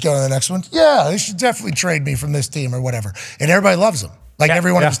 And just go to the next one. Yeah, they should definitely trade me from this team or whatever. And everybody loves him. Like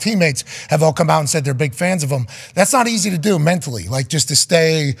every one of his teammates have all come out and said they're big fans of him. That's not easy to do mentally, like just to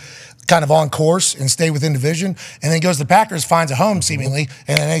stay kind of on course and stay within division. And then goes to the Packers, finds a home seemingly,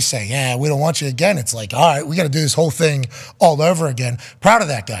 and then they say, yeah, we don't want you again. It's like, all right, we got to do this whole thing all over again. Proud of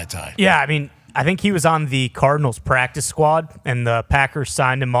that guy, Ty. Yeah, I mean, I think he was on the Cardinals practice squad, and the Packers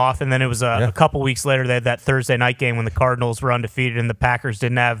signed him off. And then it was a couple weeks later, they had that Thursday night game when the Cardinals were undefeated and the Packers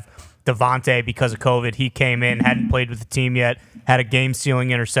didn't have Devontae because of COVID. He came in, hadn't played with the team yet, had a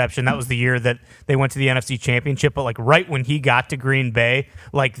game-sealing interception. That was the year that they went to the NFC Championship. But like right when he got to Green Bay,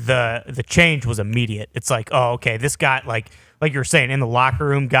 like the change was immediate. It's like, oh, okay, this guy, like you were saying, in the locker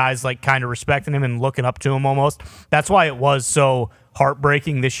room, guys like kind of respecting him and looking up to him almost. That's why it was so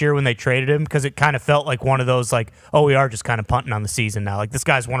heartbreaking this year when they traded him, because it kind of felt like one of those like, oh, we are just kind of punting on the season now. Like, this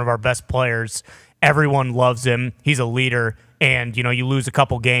guy's one of our best players. Everyone loves him. He's a leader. And, you know, you lose a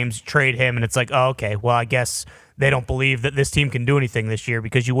couple games, trade him, and it's like, oh, okay, well, I guess they don't believe that this team can do anything this year,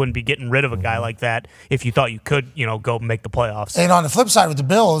 because you wouldn't be getting rid of a guy like that if you thought you could, you know, go make the playoffs. And on the flip side with the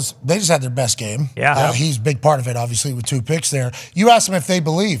Bills, they just had their best game. Yeah. He's a big part of it, obviously, with 2 picks there. You asked them if they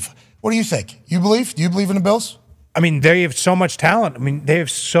believe. What do you think? You believe? Do you believe in the Bills? I mean, they have so much talent. I mean, they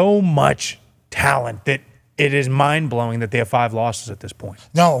have so much talent that it is mind-blowing that they have 5 losses at this point.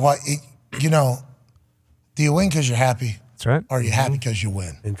 No, well, you know, do you win because you're happy? That's right. Or are you happy because you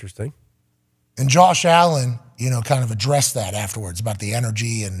win? Interesting. And Josh Allen, kind of addressed that afterwards about the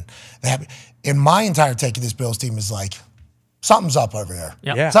energy and that. And my entire take of this Bills team is like, something's up over there.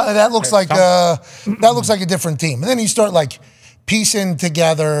 Yep. Yeah. So that looks like a different team. And then you start like piecing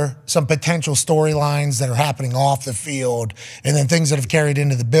together some potential storylines that are happening off the field, and then things that have carried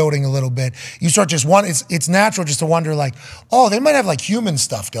into the building a little bit. You start just it's natural just to wonder like, oh, they might have like human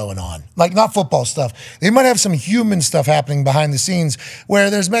stuff going on, like not football stuff. They might have some human stuff happening behind the scenes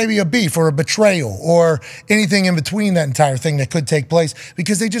where there's maybe a beef or a betrayal or anything in between that entire thing that could take place,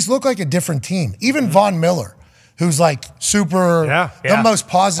 because they just look like a different team. Even Von Miller, who's like the most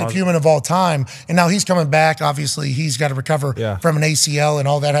positive human of all time. And now he's coming back. Obviously, he's got to recover from an ACL and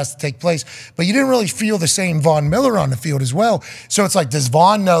all that has to take place. But you didn't really feel the same Von Miller on the field as well. So it's like, does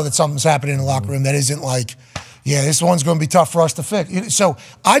Von know that something's happening in the locker room that isn't like, yeah, this one's going to be tough for us to fix? So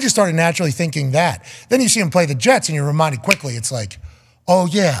I just started naturally thinking that. Then you see him play the Jets and you're reminded quickly, it's like, oh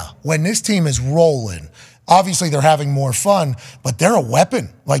yeah, when this team is rolling, obviously they're having more fun, but they're a weapon.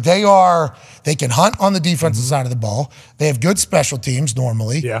 Like they can hunt on the defensive side of the ball. They have good special teams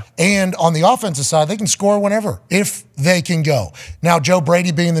normally. Yeah. And on the offensive side, they can score whenever, if they can go. Now, Joe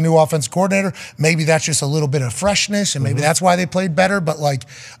Brady being the new offensive coordinator, maybe that's just a little bit of freshness, and maybe that's why they played better. But like,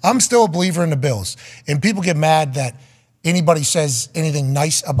 I'm still a believer in the Bills. And people get mad that anybody says anything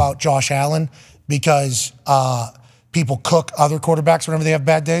nice about Josh Allen because people cook other quarterbacks whenever they have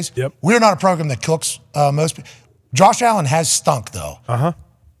bad days. Yep. We're not a program that cooks most people. Josh Allen has stunk, though.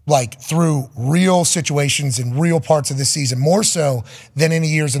 Like, through real situations in real parts of this season, more so than any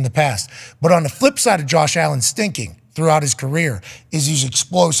years in the past. But on the flip side of Josh Allen stinking throughout his career is these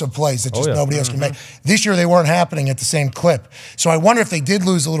explosive plays that just nobody else can make. This year, they weren't happening at the same clip. So I wonder if they did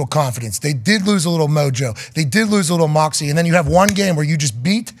lose a little confidence. They did lose a little mojo. They did lose a little moxie. And then you have one game where you just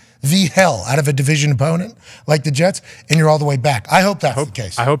beat the hell out of a division opponent like the Jets, and you're all the way back. I hope that's the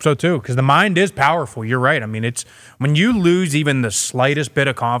case. I hope so too, because the mind is powerful. You're right. I mean, it's when you lose even the slightest bit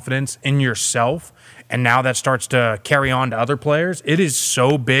of confidence in yourself, and now that starts to carry on to other players, it is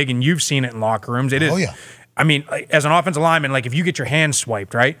so big, and you've seen it in locker rooms. It is. Oh, yeah. I mean, as an offensive lineman, like if you get your hands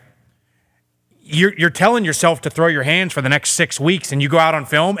swiped, right? You're telling yourself to throw your hands for the next 6 weeks, and you go out on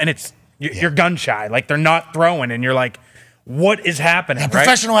film, and you're gun shy. Like they're not throwing, and you're like, what is happening? And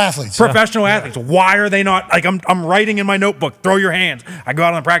professional athletes. Professional athletes. Why are they not? Like I'm writing in my notebook, throw your hands. I go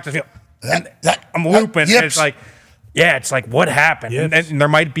out on the practice field, and I'm looping. And it's like, it's like, what happened? And there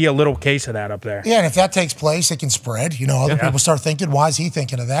might be a little case of that up there. Yeah, and if that takes place, it can spread. Other people start thinking, why is he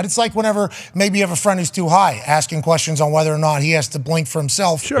thinking of that? It's like whenever maybe you have a friend who's too high, asking questions on whether or not he has to blink for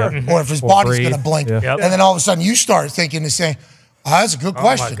himself, or if his body's going to blink. And then all of a sudden you start thinking and saying, oh, that's a good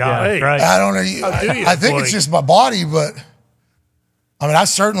question. Oh, my God. Hey, I don't know. I think it's just my body, but I mean, I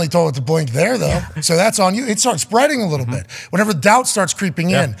certainly told it to blink there, though. So that's on you. It starts spreading a little bit. Whenever doubt starts creeping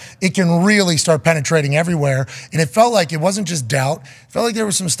in, it can really start penetrating everywhere. And it felt like it wasn't just doubt. It felt like there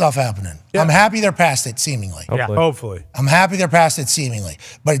was some stuff happening. I'm happy they're past it, seemingly. Hopefully. I'm happy they're past it, seemingly.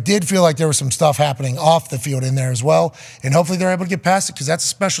 But it did feel like there was some stuff happening off the field in there as well. And hopefully they're able to get past it, because that's a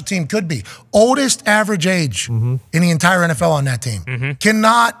special team. Could be. Oldest average age in the entire NFL on that team.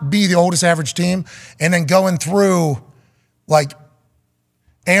 Cannot be the oldest average team and then going through, like,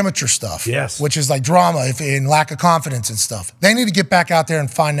 amateur stuff, which is like drama and lack of confidence and stuff. They need to get back out there and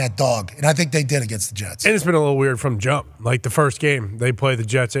find that dog, and I think they did against the Jets. And it's been a little weird from jump. Like the first game, they play the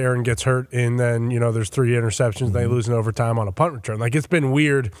Jets, Aaron gets hurt, and then there's 3 interceptions. They lose in overtime on a punt return. Like it's been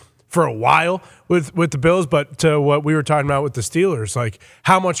weird for a while with the Bills, but to what we were talking about with the Steelers, like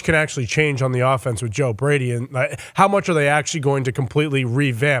how much can actually change on the offense with Joe Brady, and like, how much are they actually going to completely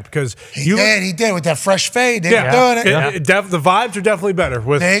revamp? Because he did with that fresh fade. Doing it. The vibes are definitely better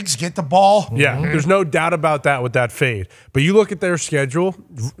with Biggs, get the ball. There's no doubt about that with that fade. But you look at their schedule,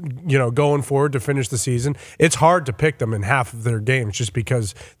 going forward to finish the season, it's hard to pick them in half of their games just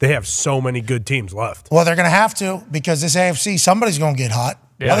because they have so many good teams left. Well, they're going to have to, because this AFC, somebody's going to get hot.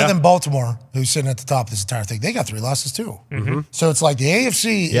 Other than Baltimore, who's sitting at the top of this entire thing, they got 3 losses too. So it's like the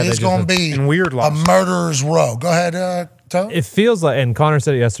AFC is going to be weird a murderer's row. Go ahead, Tone. It feels like, and Connor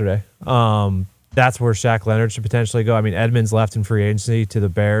said it yesterday, that's where Shaq Leonard should potentially go. I mean, Edmonds left in free agency to the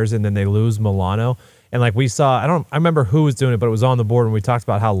Bears, and then they lose Milano. And like we saw, I remember who was doing it, but it was on the board when we talked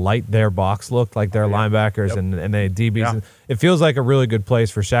about how light their box looked, like their linebackers and they had DBs. And it feels like a really good place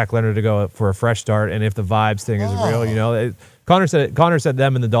for Shaq Leonard to go for a fresh start. And if the vibes thing is real, Connor said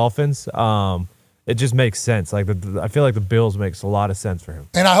them and the Dolphins. It just makes sense. Like I feel like the Bills makes a lot of sense for him.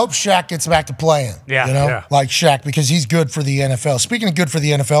 And I hope Shaq gets back to playing. Like Shaq, because he's good for the NFL. Speaking of good for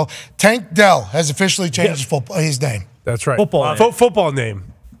the NFL, Tank Dell has officially changed his name. That's right. Football name.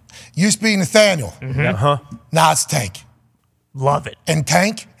 Used to be Nathaniel. Now it's Tank. Love it. And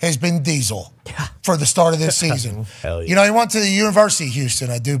Tank has been diesel for the start of this season. Hell yeah. You know, he went to the University of Houston,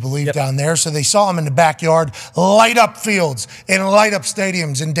 I do believe, down there. So they saw him in the backyard, light up fields and light up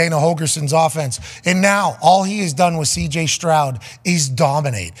stadiums in Dana Holgerson's offense. And now all he has done with C.J. Stroud is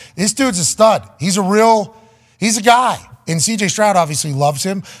dominate. This dude's a stud. He's a guy. And C.J. Stroud obviously loves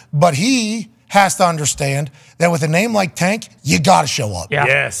him, but he has to understand that with a name like Tank, you got to show up. Yeah.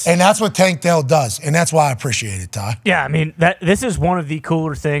 Yes. And that's what Tank Dell does. And that's why I appreciate it, Ty. Yeah, I mean, this is one of the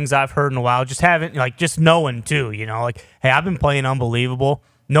cooler things I've heard in a while. Just knowing too, hey, I've been playing unbelievable.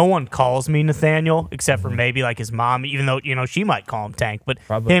 No one calls me Nathaniel except for maybe like his mom, even though, she might call him Tank. But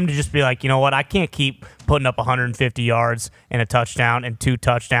him to just be like, you know what, I can't keep putting up 150 yards and a touchdown and 2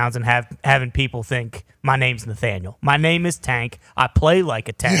 touchdowns and having people think my name's Nathaniel. My name is Tank. I play like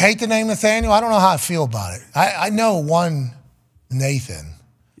a tank. You hate the name Nathaniel? I don't know how I feel about it. I know one Nathan.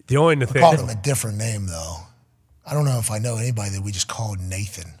 The only I Nathaniel. called him a different name, though. I don't know if I know anybody that we just call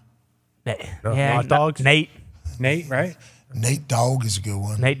Nathan. Hot dogs? Nate, right? Nate Dogg is a good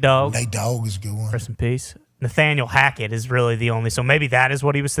one. Nate Dogg. Nate Dogg is a good one. Rest in peace. Nathaniel Hackett is really the only. So maybe that is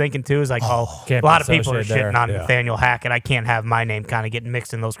what he was thinking too. Is like, a lot of people are shitting on Nathaniel Hackett. I can't have my name kind of getting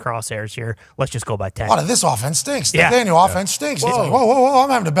mixed in those crosshairs here. Let's just go by Tank. This offense stinks. Nathaniel offense stinks. He's like, whoa, I'm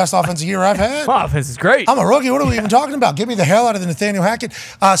having the best offensive year I've had. My offense is great. I'm a rookie. What are we even talking about? Get me the hell out of the Nathaniel Hackett.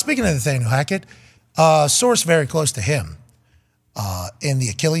 Speaking of Nathaniel Hackett, source very close to him in the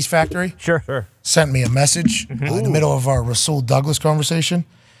Achilles factory. Sure. Sent me a message in the middle of our Rasul Douglas conversation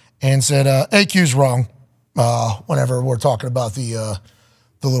and said, AQ's wrong whenever we're talking about the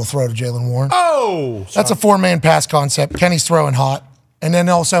little throw to Jalen Warren. Oh! That's a 4-man pass concept. Kenny's throwing hot. And then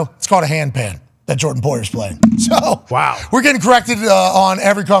also, it's called a hand pan that Jordan Poyer's playing. So, we're getting corrected on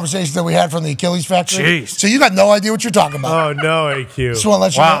every conversation that we had from the Achilles factory. Jeez. So you got no idea what you're talking about. Oh, no, AQ. Just want to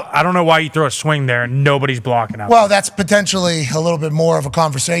let you know. I don't know why you throw a swing there and nobody's blocking out. Well, that's potentially a little bit more of a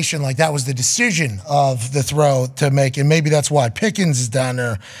conversation. Like that was the decision of the throw to make, and maybe that's why Pickens is down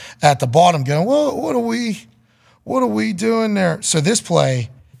there at the bottom going, well, what are we doing there? So this play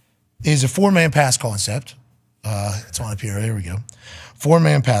is a 4-man pass concept. It's on up here. Here we go.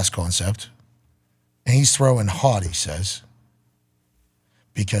 4-man pass concept. And he's throwing hot, he says.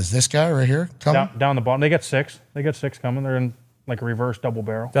 Because this guy right here coming. Down the bottom. They got 6. They got 6 coming. They're in like a reverse double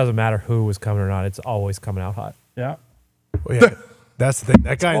barrel. Doesn't matter who was coming or not. It's always coming out hot. Yeah. Well, yeah. That's the thing.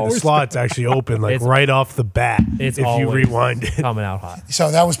 That guy in the slot's actually open, like right off the bat. It's if you always rewind it. coming out hot. So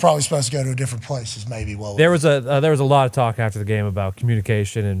that was probably supposed to go to a different place. Is maybe what There was a lot of talk after the game about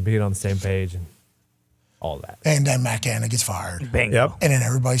communication and being on the same page and all that. And then Matt Canada gets fired. Bingo. Yep. And then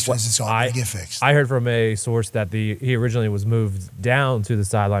everybody says it's all going to get fixed. I heard from a source that he originally was moved down to the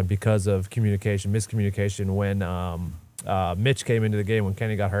sideline because of miscommunication when Mitch came into the game when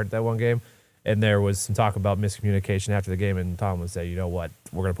Kenny got hurt that one game. And there was some talk about miscommunication after the game, and Tom would say, you know what,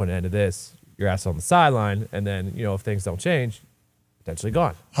 we're going to put an end to this. Your ass on the sideline, and then, if things don't change, potentially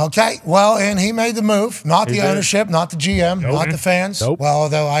gone. Okay, well, and he made the move. Not the ownership, not the GM, not the fans. Nope. Well,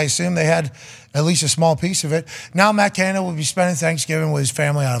 although I assume they had at least a small piece of it. Now Matt Canada will be spending Thanksgiving with his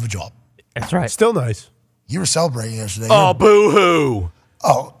family out of a job. That's right. Still nice. You were celebrating yesterday. Oh, boo-hoo.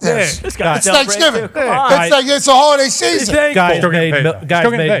 Oh, yes. This guy It's Thanksgiving. Come on. It's a holiday season. Guys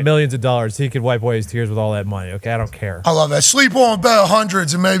made paid. millions of dollars. He could wipe away his tears with all that money. Okay, I don't care. I love that. Sleep on bet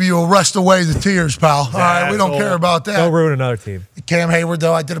hundreds and maybe you'll rest away the tears, pal. All right, we don't care about that. Don't ruin another team. Cam Hayward,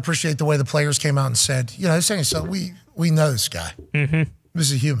 though, I did appreciate the way the players came out and said, they're saying, so we know this guy. Mm-hmm. This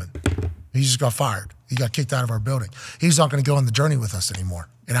is a human. He just got fired. He got kicked out of our building. He's not going to go on the journey with us anymore.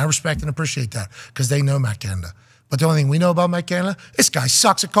 And I respect and appreciate that because they know Matt Canada. But the only thing we know about Matt Canada, this guy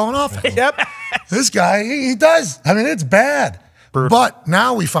sucks at calling offense. Yep. This guy, he does. I mean, it's bad. Brutal. But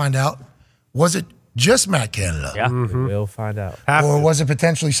now we find out, was it just Matt Canada? Yeah. We'll find out. Or was it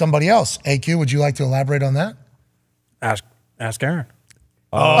potentially somebody else? AQ, would you like to elaborate on that? Ask Aaron.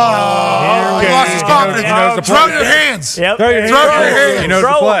 He lost his confidence. Throw your hands. Yep. Throw your hands. He knows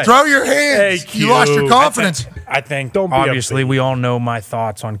the play. Throw your hands. AQ. You lost your confidence. I think Don't be obviously upbeat. we all know my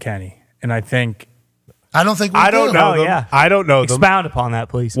thoughts on Kenny. And I think, I don't think we I don't do. know Oh, them. yeah. I don't know them. Expound upon that,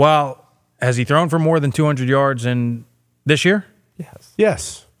 please. well, has he thrown for more than 200 yards in this year?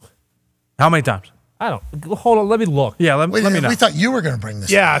 Yes. How many times? I don't. Hold on. Let me look. Yeah, let me know. We thought you were going to bring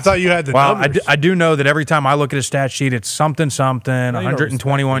this Yeah, up. I thought you had the Well, numbers. I do know that every time I look at a stat sheet, it's something,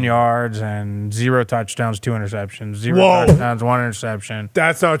 121 yards and 0 touchdowns, 2 interceptions, 0 Whoa. touchdowns, 1 interception.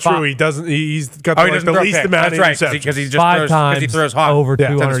 That's not true. He doesn't. He's got Oh, the, he like, doesn't the throw least picks. amount That's of right, interceptions. because he just Five throws, times he throws hot. over Yeah.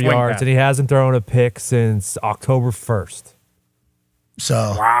 200 Swing yards, pass. and he hasn't thrown a pick since October 1st.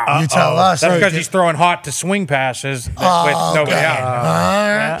 So you tell us. That's because he's throwing hot to swing passes with nobody out.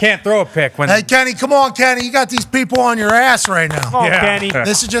 All right. can't throw a pick when. Hey, Kenny, come on, Kenny. You got these people on your ass right now. Come on, Kenny.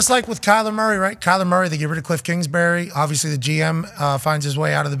 This is just like with Kyler Murray, right? Kyler Murray, they get rid of Cliff Kingsbury. Obviously, the GM finds his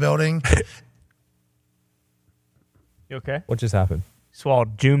way out of the building. You okay? What just happened?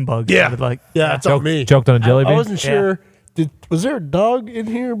 Swallowed June bug. Yeah. It's on me. Choked on a jelly bean? I wasn't sure. Was there a dog in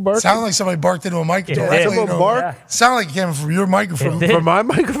here barking? Sounded like somebody barked into a microphone. Someone bark? Sounded like it came from your microphone. From my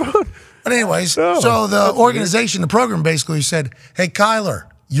microphone? But anyways, so the organization, the program basically said, hey, Kyler,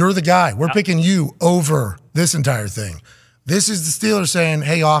 you're the guy. We're picking you over this entire thing. This is the Steelers saying,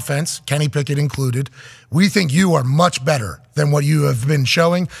 hey, offense, Kenny Pickett included, we think you are much better than what you have been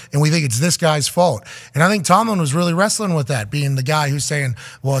showing, and we think it's this guy's fault. And I think Tomlin was really wrestling with that, being the guy who's saying,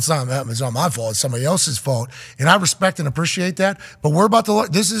 well, it's not my fault, it's somebody else's fault. And I respect and appreciate that, but we're about to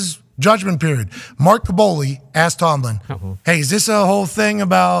look. This is judgment period. Mark Caboli asked Tomlin, hey, is this a whole thing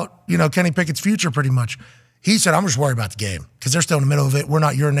about, Kenny Pickett's future pretty much? He said, I'm just worried about the game because they're still in the middle of it. We're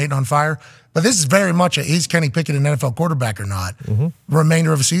not urinating on fire. But this is very much is Kenny Pickett an NFL quarterback or not?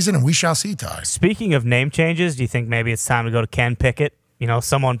 Remainder of the season, and we shall see, Ty. Speaking of name changes, do you think maybe it's time to go to Ken Pickett?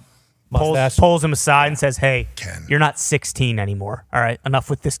 Someone pulls him aside and says, hey, you're not 16 anymore. All right, enough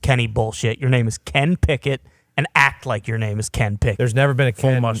with this Kenny bullshit. Your name is Ken Pickett, and act like your name is Ken Pickett. There's never been a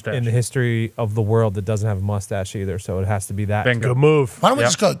Ken in the history of the world that doesn't have a mustache either, so it has to be that. Good move. Why don't we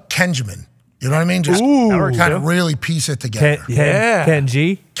just go Kenjamin? You know what I mean? Just kind of really piece it together.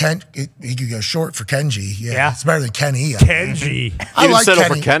 Kenji? He could go short for Kenji. Yeah. It's better than Kenny. Kenji. I like settle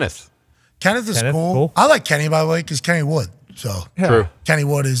Kenny. for Kenneth. Kenneth is cool. I like Kenny, by the way, because Kenny Wood. So True. Kenny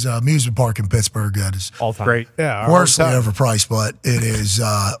Wood is amusement park in Pittsburgh. That is all time. Great. Yeah. Worsely overpriced, but it is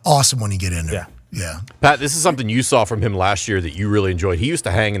awesome when you get in there. Yeah. Pat, this is something you saw from him last year that you really enjoyed. He used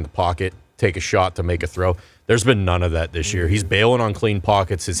to hang in the pocket, take a shot to make a throw. There's been none of that this year. He's bailing on clean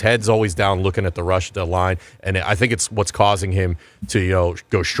pockets. His head's always down looking at the rush to the line, and I think it's what's causing him to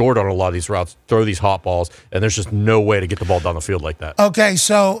go short on a lot of these routes, throw these hot balls, and there's just no way to get the ball down the field like that. Okay,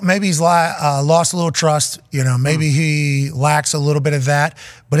 so maybe he's lost a little trust. Maybe he lacks a little bit of that,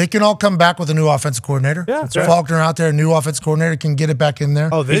 but it can all come back with a new offensive coordinator. Yeah, that's right. Faulkner out there, a new offensive coordinator can get it back in there.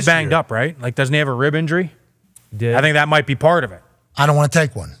 Oh, he's banged up, right? Like, doesn't he have a rib injury? I think that might be part of it. I don't want to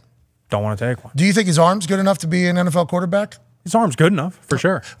take one. Don't want to take one. Do you think his arm's good enough to be an NFL quarterback? His arm's good enough, for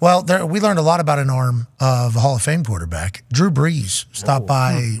sure. Well, we learned a lot about an arm of a Hall of Fame quarterback. Drew Brees stopped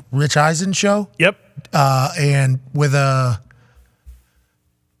by Rich Eisen's show. Yep. And with a...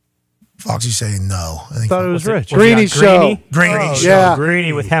 Foxy saying no. I thought it was Rich. Greeny show. Greeny show. Yeah.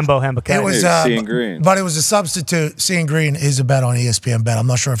 Greeny with Hembo Hembo. It was Seeing Green. But it was a substitute. Seeing Green is a bet on ESPN bet. I'm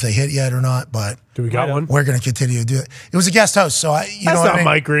not sure if they hit yet or not, but do we got one? We're going to continue to do it. It was a guest host, so that's not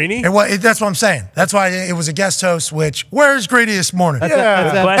Mike Greeny. That's what I'm saying. That's why it was a guest host. Which where's Greeny this morning?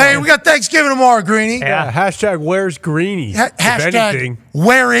 Hey, we got Thanksgiving tomorrow, Greeny. Yeah. Hashtag where's Greeny? Hashtag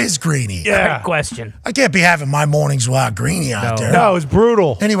where is Greeny? Yeah. Great question. I can't be having my mornings without Greeny out there. No, it's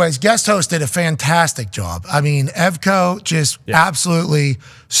brutal. Anyways, guest host did a fantastic job. I mean, Evco just absolutely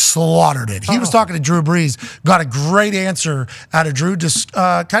slaughtered it. He was talking to Drew Brees, got a great answer out of Drew, just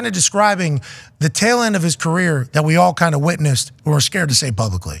kind of describing the tail end of his career that we all kind of witnessed or were scared to say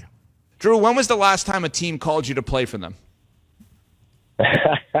publicly. Drew, when was the last time a team called you to play for them?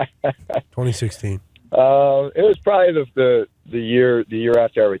 2016. It was probably the year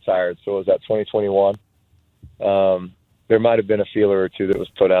after I retired, so it was at 2021. There might have been a feeler or two that was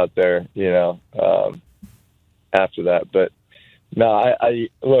put out there, after that. But no, I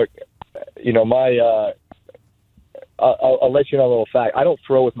look, I'll let you know a little fact. I don't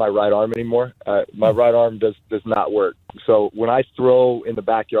throw with my right arm anymore. My right arm does not work. So when I throw in the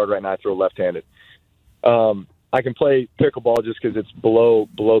backyard right now, I throw left-handed. I can play pickleball just because it's below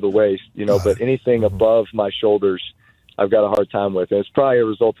the waist, but anything above my shoulders, I've got a hard time with. And it's probably a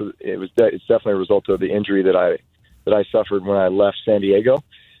result of it's definitely a result of the injury that I suffered when I left San Diego.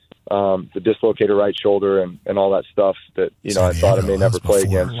 The dislocated right shoulder and all that stuff that, I thought I may never play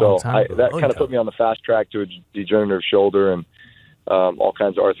again. So that kind of put me on the fast track to a degenerative shoulder and all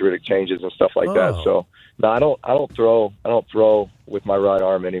kinds of arthritic changes and stuff like that. So no, I don't throw with my right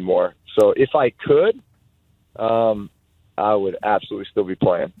arm anymore. So if I could, I would absolutely still be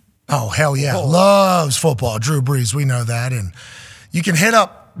playing. Oh, hell yeah. Loves football. Drew Brees, we know that. And you can hit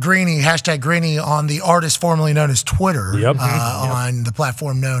up Greeny, hashtag Greeny, on the artist formerly known as Twitter, on the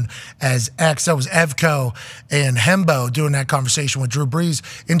platform known as X. That was Evco and Hembo doing that conversation with Drew Brees.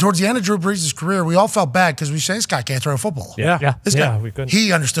 And towards the end of Drew Brees' career, we all felt bad because we say this guy can't throw a football. This guy, we couldn't.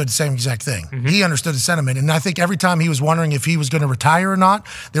 He understood the same exact thing. He understood the sentiment. And I think every time he was wondering if he was going to retire or not,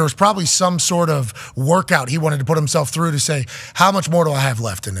 there was probably some sort of workout he wanted to put himself through to say, how much more do I have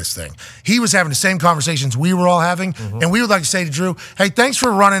left in this thing? He was having the same conversations we were all having. And we would like to say to Drew, hey, thanks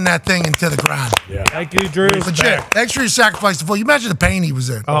for running that thing into the ground. Yeah. Thank you, Drew. Legit. Thanks for your sacrifice to football. You imagine the pain he was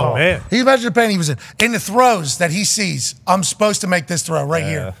in. Oh, man. You imagine the pain he was in. In the throws that he sees, I'm supposed to make this throw right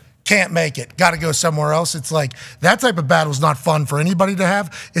here. Can't make it. Got to go somewhere else. It's like that type of battle is not fun for anybody to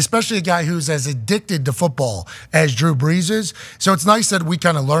have, especially a guy who's as addicted to football as Drew Brees is. So it's nice that we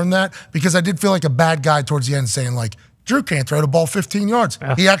kind of learned that, because I did feel like a bad guy towards the end saying, like, Drew can't throw the ball 15 yards.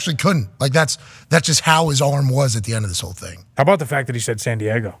 Yeah. He actually couldn't. Like, that's just how his arm was at the end of this whole thing. How about the fact that he said San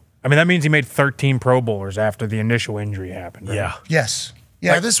Diego? I mean, that means he made 13 Pro Bowlers after the initial injury happened. Right? Yeah. Yes.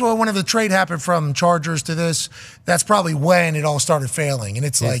 Yeah, this was whenever the trade happened from Chargers to this, that's probably when it all started failing. And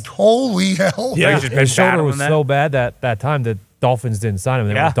it's like, holy hell. Yeah, his shoulder was so bad that time that Dolphins didn't sign him.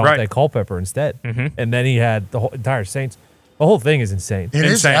 They went with Dante Culpepper instead. And then he had the whole entire Saints. The whole thing is insane. It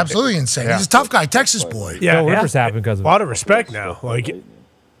is absolutely insane. Yeah. He's a tough guy, Texas boy. Yeah, Rivers happened because of a lot of respect now. Like,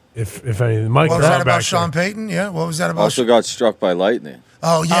 if anything, Mike. What was that about Sean Payton? Yeah, what was that about? Also got struck by lightning.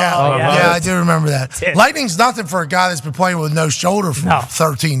 Oh, yeah. Yeah, I do remember that. Lightning's nothing for a guy that's been playing with no shoulder for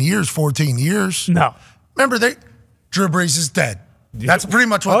 13 years, 14 years. No. Remember, Drew Brees is dead. That's pretty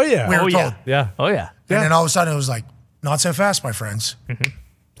much what we were told. Yeah. Oh, yeah. And then all of a sudden it was like, not so fast, my friends.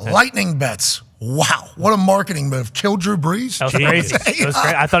 Lightning bets. Wow. What a marketing move. Kill Drew Brees? That was crazy. It was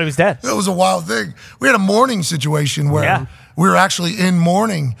great. I thought he was dead. It was a wild thing. We had a mourning situation where we were actually in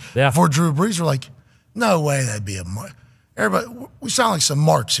mourning for Drew Brees. We're like, no way that'd be a everybody. We sound like some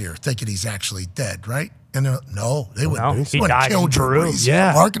marks here, thinking he's actually dead, right? And they're no, they wouldn't. He died kill in Drew Peru. Brees.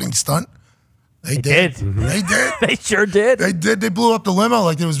 Yeah. Marketing stunt. They did. They did. They sure did. They did. They blew up the limo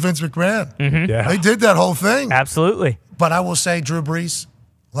like it was Vince McMahon. Yeah. They did that whole thing. Absolutely. But I will say, Drew Brees,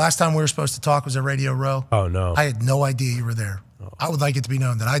 last time we were supposed to talk was at Radio Row. Oh, no. I had no idea you were there. I would like it to be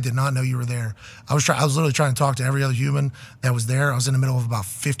known that I did not know you were there. I was literally trying to talk to every other human that was there. I was in the middle of about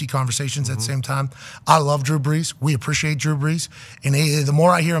 50 conversations at the same time. I love Drew Brees. We appreciate Drew Brees. And the more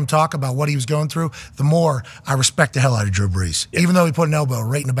I hear him talk about what he was going through, the more I respect the hell out of Drew Brees. Even though he put an elbow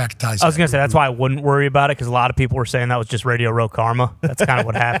right in the back of Ty's I was going to say, that's why I wouldn't worry about it, because a lot of people were saying that was just Radio Row karma. That's kind of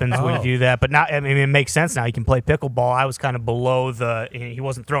what happens when you do that. But now, I mean, it makes sense now. He can play pickleball. I was kind of below he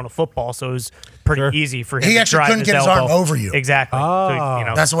wasn't throwing a football, so it was pretty easy for him He to actually drive couldn't his get his elbow. arm over you. Exactly.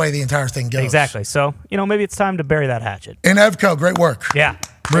 So, that's the way the entire thing goes. Exactly. So, maybe it's time to bury that hatchet. And Evco, great work. Yeah.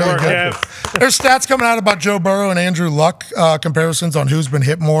 Really good. There's stats coming out about Joe Burrow and Andrew Luck comparisons on who's been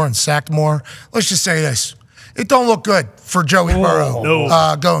hit more and sacked more. Let's just say this. It don't look good for Joey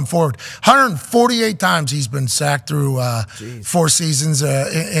Burrow going forward. 148 times he's been sacked through 4 seasons.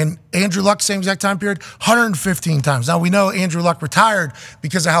 And Andrew Luck, same exact time period, 115 times. Now, we know Andrew Luck retired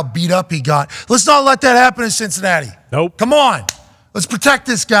because of how beat up he got. Let's not let that happen in Cincinnati. Nope. Come on. Let's protect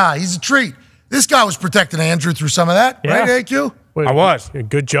this guy. He's a treat. This guy was protecting Andrew through some of that, right, AQ? I was.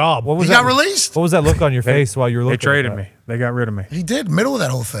 Good job. He got released. What was that look on your face while you were looking? They traded me. They got rid of me. He did, middle of that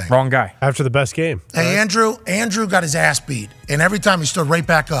whole thing. Wrong guy. After the best game. Hey, Andrew got his ass beat, and every time he stood right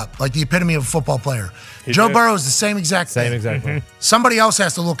back up, like the epitome of a football player. Joe Burrow is the same exact thing. Same exact thing. Somebody else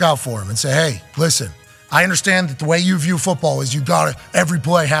has to look out for him and say, hey, listen, I understand that the way you view football is every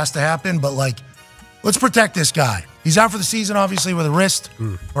play has to happen, but like, let's protect this guy. He's out for the season, obviously, with a wrist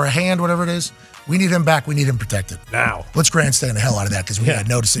or a hand, whatever it is. We need him back. We need him protected. Now. Let's grandstand the hell out of that because we had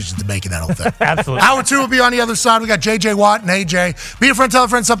no decision to make in that whole thing. Absolutely. Hour 2 will be on the other side. We got JJ Watt and AJ. Be a friend, tell a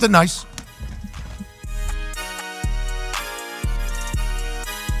friend something nice.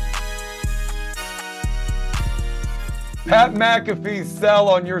 Pat McAfee sell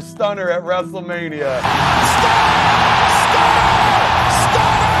on your stunner at WrestleMania.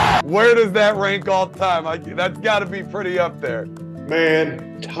 Where does that rank all time? That's got to be pretty up there.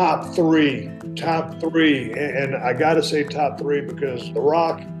 Man, top three. And I got to say top 3 because The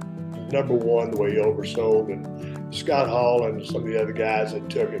Rock, number 1, the way he oversold, and Scott Hall and some of the other guys that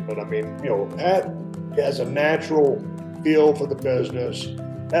took it. But I mean, Pat has a natural feel for the business,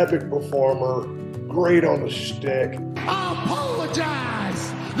 epic performer, great on the stick. I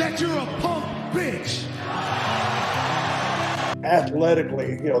apologize that you're a punk bitch.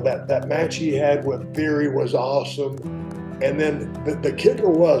 Athletically, that match he had with Theory was awesome. And then the kicker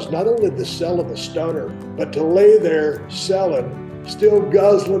was not only the sell of the stunner, but to lay there selling, still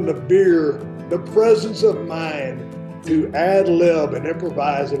guzzling the beer, the presence of mind to ad lib and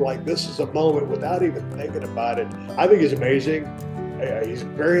improvise and like this is a moment without even thinking about it. I think he's amazing. He's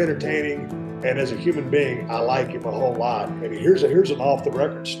very entertaining. And as a human being, I like him a whole lot. And here's an off the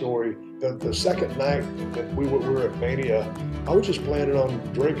record story. the second night that we were at Mania, I was just planning on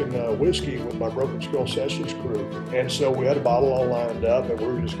drinking whiskey with my Broken Skull Sessions crew. And so we had a bottle all lined up, and we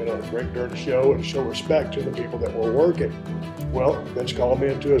were just going to drink during the show and show respect to the people that were working. Well, Vince called me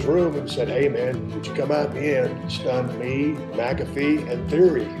into his room and said, "Hey, man, would you come out in the end, stun me, McAfee, and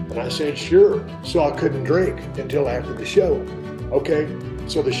Theory?" And I said, "Sure." So I couldn't drink until after the show. Okay,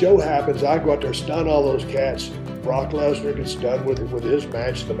 so the show happens. I go out there, stun all those cats. Brock Lesnar gets done with his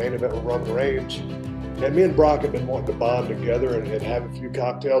match, the main event with Roman Reigns. And me and Brock have been wanting to bond together and have a few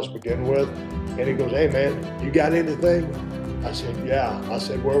cocktails to begin with. And he goes, "Hey, man, you got anything?" I said, "Yeah." I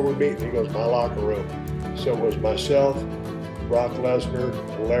said, "Where are we meeting?" He goes, "My locker room." So it was myself, Brock Lesnar,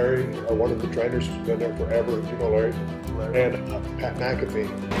 Larry, one of the trainers who's been there forever, you know Larry, and Pat McAfee.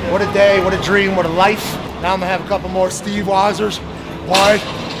 What a day, what a dream, what a life. Now I'm going to have a couple more Steve Weisers. What?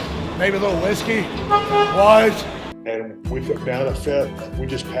 Maybe a little whiskey. What? And we took down a fifth. We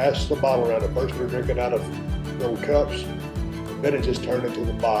just passed the bottle around. At first we were drinking out of little cups. Then it just turned into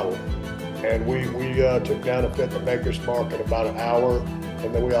the bottle. And we took down a fifth of Maker's Mark in about an hour.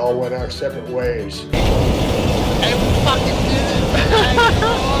 And then we all went our separate ways. And we fucking did it.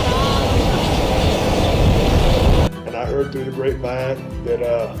 And I heard through the grapevine that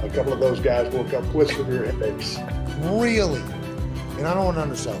a couple of those guys woke up with severe headaches. Really, and I don't want to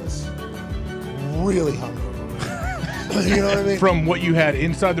undersell this, really hungover. You know what I mean? From what you had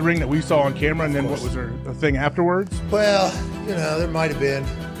inside the ring that we saw on camera, and then what was there a thing afterwards? Well, you know, there might have been,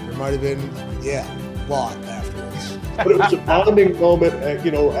 yeah, a lot afterwards. But it was a bonding moment,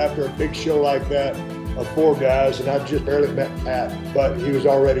 after a big show like that of four guys, and I just barely met Pat, but he was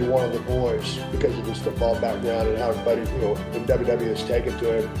already one of the boys because of his football background and how everybody, in WWE has taken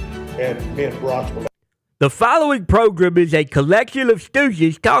to him, and me and Brock were. The following program is a collection of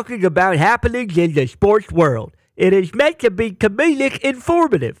stooges talking about happenings in the sports world. It is meant to be comedic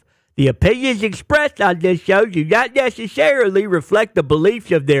informative. The opinions expressed on this show do not necessarily reflect the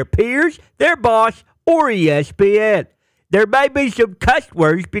beliefs of their peers, their boss, or ESPN. There may be some cuss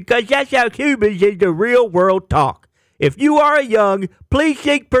words because that's how humans in the real world talk. If you are young, please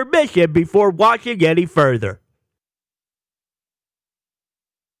seek permission before watching any further.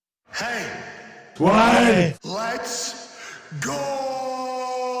 Hey, what? Let's go.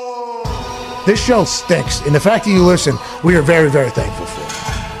 This show stinks, and the fact that you listen, we are very, very thankful for.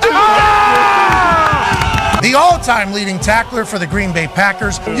 The all-time leading tackler for the Green Bay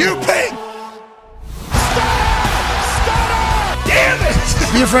Packers, you pig! Damn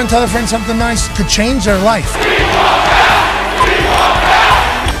it! Be a friend, tell a friend something nice could change their life.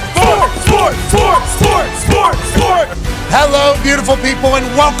 Sport! Hello, beautiful people, and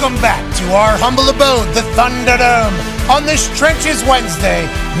welcome back to our humble abode, the Thunderdome, on this Trenches Wednesday,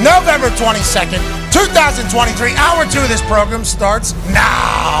 November 22nd, 2023. Hour 2 of this program starts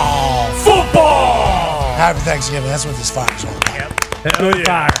now. Football! Happy Thanksgiving. That's what this fire is all about.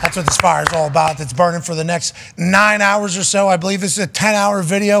 That's what this fire is all about. That's burning for the next 9 hours or so. I believe this is a 10-hour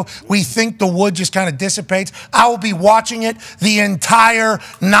video. We think the wood just kind of dissipates. I will be watching it the entire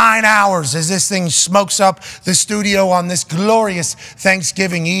 9 hours as this thing smokes up the studio on this glorious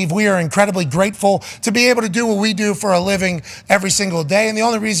Thanksgiving Eve. We are incredibly grateful to be able to do what we do for a living every single day. And the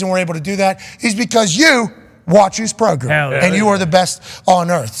only reason we're able to do that is because you watch this program, and you are the best on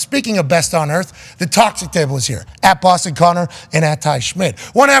earth. Speaking of best on earth, the Toxic Table is here at Boston Connor and at Ty Schmidt.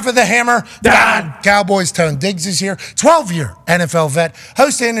 One half of the Hammer, Dahn. Cowboys Tone Diggs is here, 12-year NFL vet,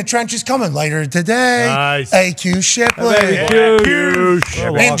 hosting in the trenches, coming later today. Nice. AQ Shipley.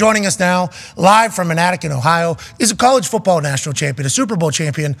 And joining us now, live from Manhattan, Ohio, is a college football national champion, a Super Bowl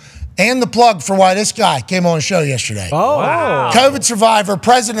champion, and the plug for why this guy came on the show yesterday. Oh, wow. COVID survivor,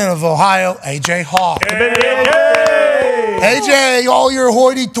 president of Ohio, AJ Hawk. AJ, all your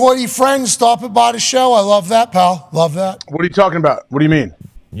hoity-toity friends stopping by the show. I love that, pal. Love that. What are you talking about? What do you mean?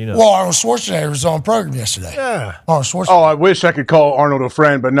 Well, Arnold Schwarzenegger was on program yesterday. Yeah. Arnold Schwarzenegger. Oh, I wish I could call Arnold a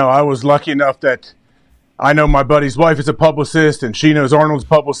friend, but no, I was lucky enough that I know my buddy's wife is a publicist, and she knows Arnold's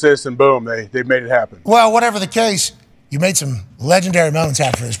publicist, and boom, they made it happen. Well, whatever the case, you made some legendary moments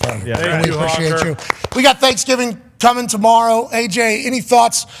after this program. Yeah, we appreciate you. We got Thanksgiving coming tomorrow. AJ, any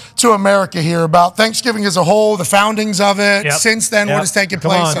thoughts to America here about Thanksgiving as a whole, the foundings of it, since then, what has taken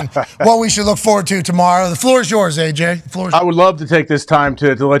place, and what we should look forward to tomorrow? The floor is yours, AJ. The floor is yours. I would love to take this time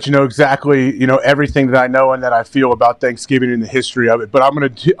to let you know exactly, everything that I know and that I feel about Thanksgiving and the history of it. But I'm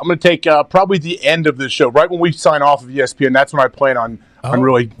gonna take probably the end of the show, right when we sign off of ESPN. That's when I plan I'm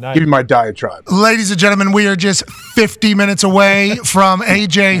really giving my diatribe. Ladies and gentlemen, we are just 50 minutes away from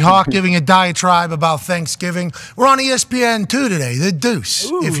A.J. Hawk giving a diatribe about Thanksgiving. We're on ESPN2 today, the Deuce,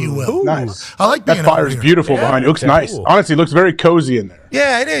 if you will. Nice. I like being that fire's over here. beautiful behind. It looks nice. Cool. Honestly, it looks very cozy in there.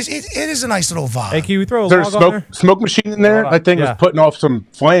 Yeah, it is. It is a nice little vibe. Hey, can we throw a Is there a log on there? smoke machine in there? I think it was putting off some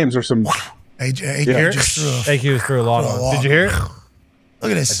flames or some. AQ just threw a, AQ just threw a log on. Did you hear it?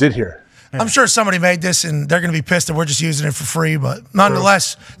 Look at this. I did hear it. I'm sure somebody made this and they're going to be pissed that we're just using it for free, but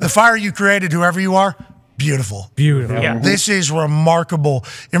nonetheless, the fire you created, whoever you are, beautiful. Beautiful. Yeah. This is remarkable.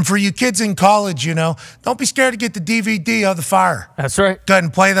 And for you kids in college, don't be scared to get the DVD of the fire. That's right. Go ahead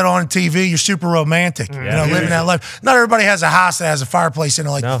and play that on TV. You're super romantic. Living that life. Not everybody has a house that has a fireplace in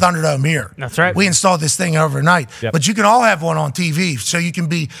it like the Thunderdome here. That's right. We installed this thing overnight. Yep. But you can all have one on TV so you can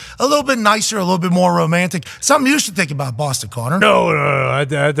be a little bit nicer, a little bit more romantic. Something you should think about, Boston Connor. No.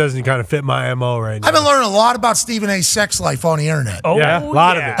 That doesn't kind of fit my MO right now. I've been learning a lot about Stephen A's sex life on the internet. Oh, yeah, a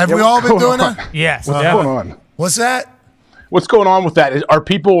lot of it. Have we all been doing that? Yes. What's going on? What's that? What's going on with that? Are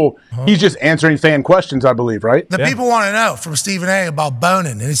people? He's just answering fan questions, I believe, right? The people want to know from Stephen A about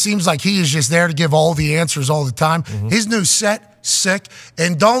boning, and it seems like he is just there to give all the answers all the time. His new set, sick,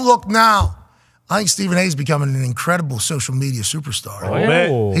 and don't look now. I think Stephen A is becoming an incredible social media superstar.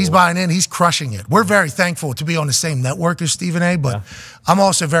 Oh. He's buying in. He's crushing it. We're very thankful to be on the same network as Stephen A, but I'm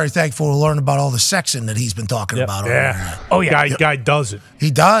also very thankful to learn about all the sexing that he's been talking about. Yeah. Oh, yeah. Guy does it.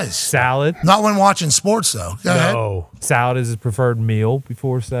 He does. Salad. Not when watching sports, though. Go ahead. No. Salad is his preferred meal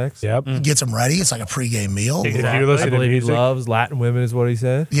before sex. Yep. He gets him ready. It's like a pregame meal. I believe he loves Latin women is what he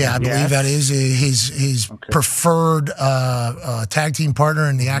said. Yeah, I believe that is his preferred tag team partner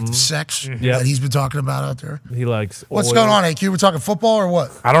in the act of sex that he's been talking about out there. He likes What's oil. going on, AQ? We're talking football or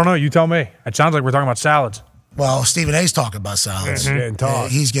what? I don't know. You tell me. It sounds like we're talking about salads. Well, Stephen A's talking about salads.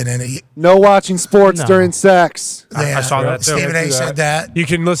 He's getting in it. No watching sports during sex. Yeah, I saw that too. Stephen A said that. You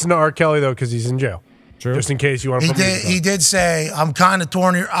can listen to R. Kelly, though, because he's in jail. True. Just in case you want to He did say, I'm kind of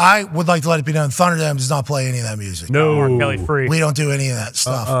torn here. I would like to let it be known, Thunderdome does not play any of that music. No. R. Kelly free. We don't do any of that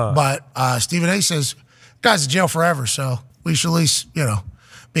stuff. But Stephen A says, guy's in jail forever, so we should at least,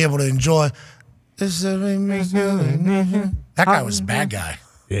 be able to enjoy. That guy was a bad guy.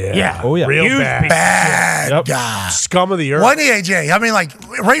 Yeah. Oh, yeah. Real bad. Bad guy. Scum of the earth. Wasn't he, AJ? I mean, like,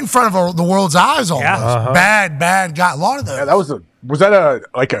 right in front of the world's eyes almost. Bad guy. A lot of those. Yeah, was that a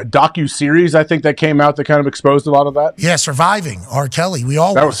docu-series, I think, that came out that kind of exposed a lot of that? Yeah, Surviving, R. Kelly. We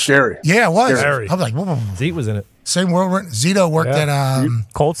all That was scary. Yeah, it was. Scary. I was like, whoa. Zeke was in it. Same world. Zito worked at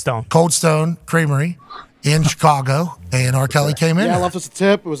Cold Stone. Cold Stone Creamery in Chicago, and R. Kelly came in. Yeah, there. left us a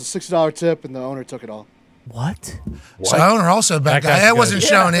tip. It was a $60 tip, and the owner took it all. What? So owner also a bad That guy. guy's That wasn't good.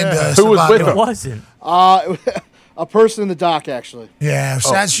 shown into Who was with Survivor. him? It wasn't. A person in the dock, actually. Yeah,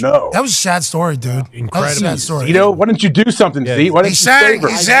 sad. no. That was a sad story, dude. That was a Incredible. sad story. Why didn't you do something, Zeke? Why He didn't you sang. save her?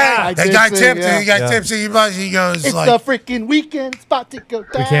 He sang. I That did guy sing, tipped. yeah. He got tipped. He goes It's like, the freaking weekend. It's about to go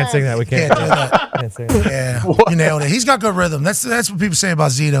down. We can't sing that. We can't. Can't do that. Can't sing that. Yeah, you nailed it. He's got good rhythm. That's what people say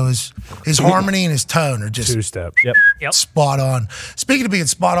about Zito. His harmony and his tone are just Two-step. Yep. spot on. Speaking of being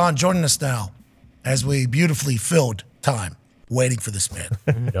spot on, joining us now as we beautifully filled time waiting for this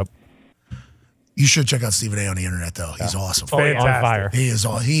man. Yep. You should check out Stephen A on the internet, though. He's awesome. On fire. He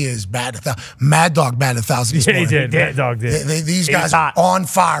is bad. Mad Dog batted 1,000 this Yeah, he morning. did. Mad Dog did. These He's guys hot. are on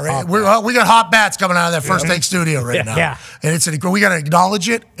fire. We got hot bats coming out of that First Take studio right now. Yeah. And we got to acknowledge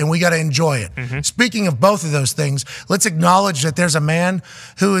it and we got to enjoy it. Speaking of both of those things, let's acknowledge that there's a man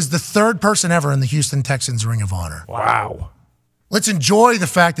who is the third person ever in the Houston Texans Ring of Honor. Wow. Let's enjoy the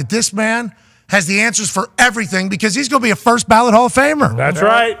fact that this man has the answers for everything because he's going to be a first ballot Hall of Famer. That's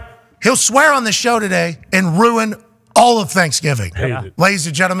right. He'll swear on the show today and ruin all of Thanksgiving. Ladies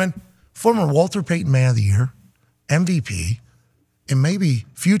and gentlemen, former Walter Payton Man of the Year, MVP, and maybe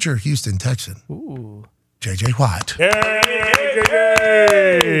future Houston Texan, J.J. Watt.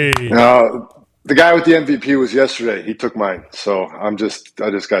 The guy with the MVP was yesterday. He took mine. So I just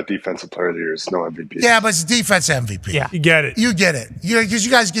got defensive player of the year. It's no MVP. Yeah, but it's defense MVP. Yeah. You get it. You get it. Because you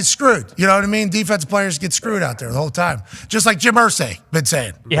guys get screwed. You know what I mean? Defensive players get screwed out there the whole time. Just like Jim Irsay been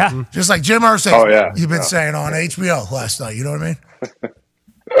saying. Yeah. Just like Jim Irsay you've been Yeah. saying on HBO last night. You know what I mean?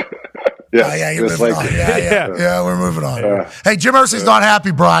 Yeah. You're just moving like on. it. Yeah, we're moving on. Hey, Jim Irsay's not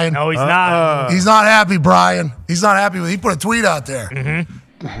happy, Brian. No, he's not. He's not happy, Brian. He's not happy with it. He put a tweet out there.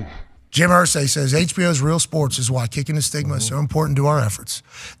 Jim Irsay says, HBO's Real Sports is why kicking the stigma is so important to our efforts.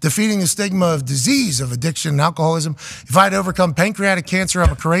 Defeating the stigma of disease, of addiction and alcoholism. If I had overcome pancreatic cancer,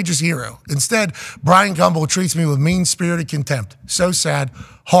 I'm a courageous hero. Instead, Brian Gumbel treats me with mean-spirited contempt. So sad.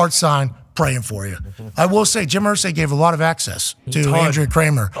 Heart sign. praying for you. I will say Jim Irsay gave a lot of access to Ton. Andrea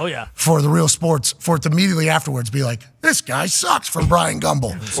Kramer Oh, yeah. for the Real Sports, for it to immediately afterwards be like, this guy sucks from Brian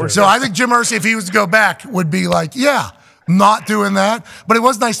Gumble. So I think Jim Irsay, if he was to go back, would be like, yeah, not doing that. But it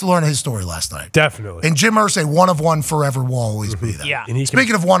was nice to learn his story last night. Definitely. And Jim Irsay, one of one forever, will always be that. Yeah.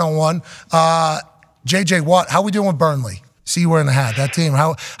 Speaking of one-on-one, JJ Watt, how we doing with Burnley? See you wearing the hat. That team,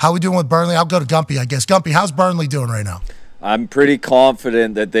 how we doing with Burnley? I'll go to Gumpy, I guess. Gumpy, how's Burnley doing right now? I'm pretty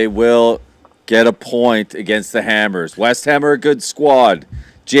confident that they will get a point against the Hammers. West Ham are a good squad.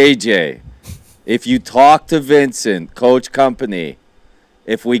 JJ, if you talk to Vincent, Coach Company,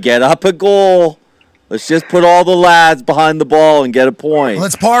 if we get up a goal, let's just put all the lads behind the ball and get a point.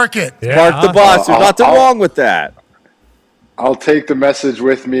 Let's park it. Park the bus. There's nothing wrong with that. I'll take the message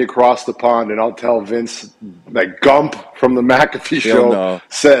with me across the pond, and I'll tell Vince that Gump from the McAfee Show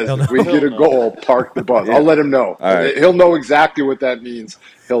says if we get a goal, park the bus. I'll let him know. All right. He'll know exactly what that means.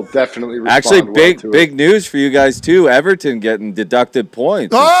 He'll definitely respond Actually, well to big news for you guys, too. Everton getting deducted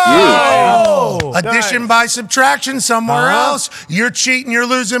points. Oh! Addition by subtraction somewhere else. You're cheating. You're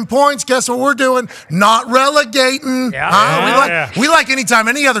losing points. Guess what we're doing? Not relegating. We like anytime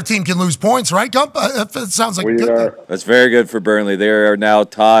any other team can lose points, right, Gump? It sounds like a good thing. That's very good for Burnley. They are now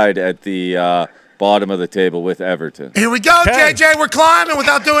tied at the bottom of the table with Everton. Here we go, JJ. We're climbing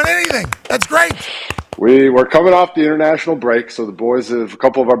without doing anything. That's great. We're coming off the international break, so a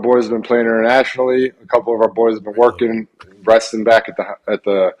couple of our boys have been playing internationally. A couple of our boys have been working, resting back at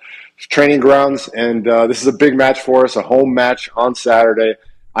the training grounds, and this is a big match for us, a home match on Saturday.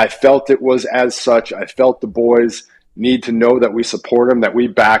 I felt it was as such. I felt the boys need to know that we support them, that we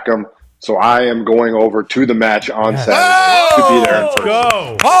back them. So I am going over to the match on Saturday to be there. Let's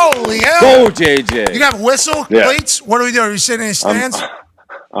go. Holy hell. Go, JJ. You got a whistle, cleats? What are we doing? Are you sitting in the stands?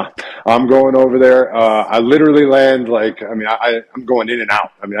 I'm going over there. I literally land I'm going in and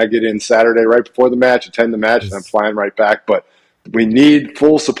out. I get in Saturday right before the match, attend the match, and I'm flying right back. But we need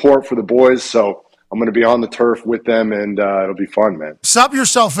full support for the boys, so I'm going to be on the turf with them, and it'll be fun, man. Sub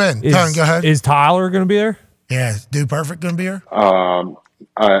yourself in. Dahn, go ahead. Is Tyler going to be there? Yeah, Dude Perfect going to be here?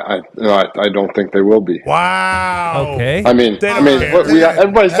 I don't think they will be. Wow. Okay.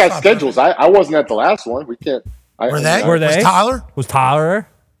 Everybody's got schedules. I wasn't at the last one. We can't. Were they? Was Tyler? Was Tyler there?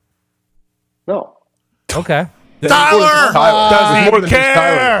 No. Okay. Tyler! Doesn't more than just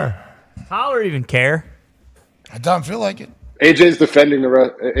care. Tyler even care? I don't feel like it. AJ's defending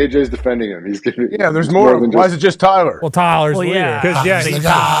AJ's defending him. He's giving. Yeah, there's more. Why is it just Tyler? Well, Tyler's Well, yeah. Because the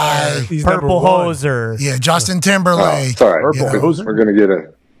guy. he's Purple number one. hoser. Yeah, Justin Timberlake. Sorry, Purple we're gonna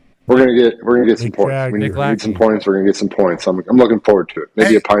get some points. We need some points. We're gonna get some points. I'm looking forward to it.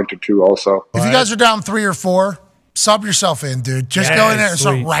 Maybe a pint or two also. If you guys are down 3 or 4, sub yourself in, dude. Just go in there and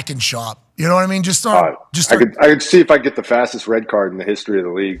start wrecking shop. You know what I mean? Just start. I could see if I get the fastest red card in the history of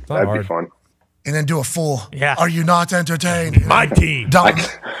the league. That'd be fun. And then do a full. Yeah. Are you not entertained? My team. Done.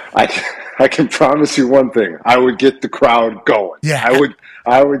 I can promise you one thing. I would get the crowd going. Yeah.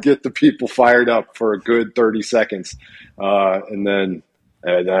 I would get the people fired up for a good 30 seconds. And then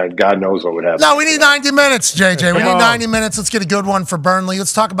God knows what would happen. No, we need 90 minutes, JJ. We need 90 minutes. Let's get a good one for Burnley.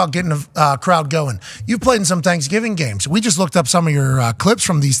 Let's talk about getting a crowd going. You've played in some Thanksgiving games. We just looked up some of your clips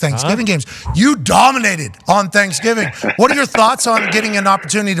from these Thanksgiving games. You dominated on Thanksgiving. What are your thoughts on getting an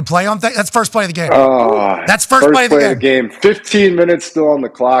opportunity to play on That's first play of the game. That's first play of the game. 15 minutes still on the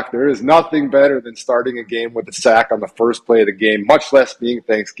clock. There is nothing better than starting a game with a sack on the first play of the game, much less being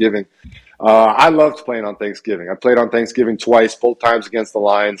Thanksgiving. I loved playing on Thanksgiving. I played on Thanksgiving twice, both times against the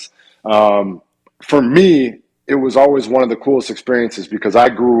Lions. For me, it was always one of the coolest experiences because I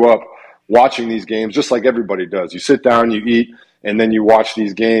grew up watching these games just like everybody does. You sit down, you eat, and then you watch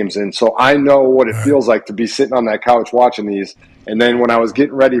these games. And so I know what it feels like to be sitting on that couch watching these. And then when I was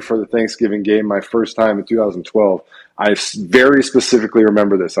getting ready for the Thanksgiving game, my first time in 2012, I very specifically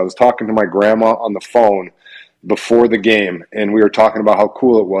remember this. I was talking to my grandma on the phone before the game, and we were talking about how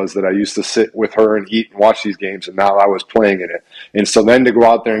cool it was that I used to sit with her and eat and watch these games, and now I was playing in it. And so then to go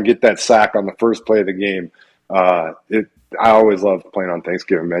out there and get that sack on the first play of the game, I always loved playing on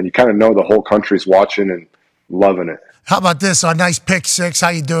Thanksgiving, man. You kind of know the whole country's watching and loving it. How about this? A nice pick six. How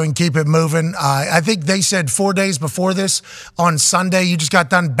you doing? Keep it moving. I think they said 4 days before this, on Sunday, you just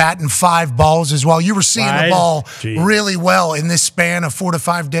got done batting 5 balls as well. You were seeing the ball really well in this span of 4 to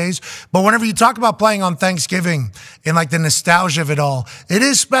 5 days. But whenever you talk about playing on Thanksgiving and like the nostalgia of it all, it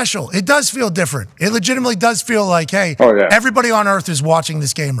is special. It does feel different. It legitimately does feel like, hey, everybody on earth is watching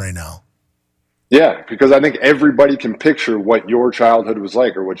this game right now. Yeah, because I think everybody can picture what your childhood was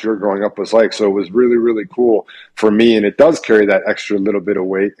like or what your growing up was like. So it was really, really cool for me. And it does carry that extra little bit of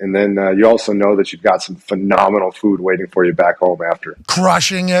weight. And then you also know that you've got some phenomenal food waiting for you back home after.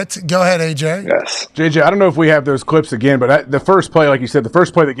 Crushing it. Go ahead, AJ. Yes. JJ, I don't know if we have those clips again, but the first play, like you said, the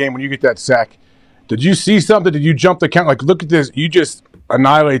first play of the game, when you get that sack, did you see something? Did you jump the count? Like, look at this. You just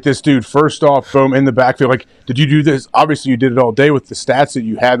annihilate this dude first off, boom, in the backfield. Like, did you do this? Obviously, you did it all day with the stats that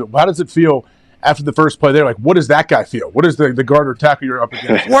you had. But how does it feel after the first play there? Like, what does that guy feel? What is the guard or tackle you're up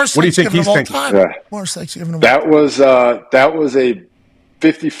against? Worst What do you think he's Thanksgiving of all thinking? time. Worst Thanksgiving of all That was a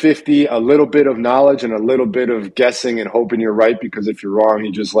 50-50, a little bit of knowledge and a little bit of guessing and hoping you're right, because if you're wrong,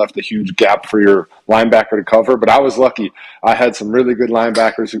 you just left a huge gap for your linebacker to cover. But I was lucky. I had some really good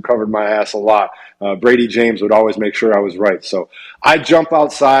linebackers who covered my ass a lot. Brady James would always make sure I was right. So I jump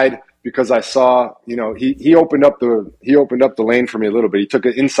outside because I saw, he opened up the lane for me a little bit. He took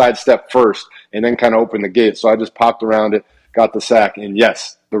an inside step first and then kind of opened the gate. So I just popped around it, got the sack, and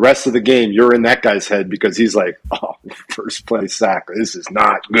yes, the rest of the game, you're in that guy's head because he's like, oh, first play sack. This is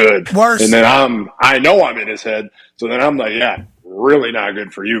not good. Worse. And then I know I'm in his head. So then I'm like, yeah, really not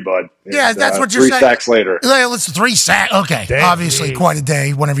good for you, bud. Yeah, And, that's what you're 3 saying. sacks later. Yeah, it's 3 sacks. Okay, obviously quite a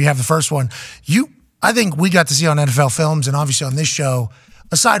day whenever you have the first one. I think we got to see on NFL Films and obviously on this show,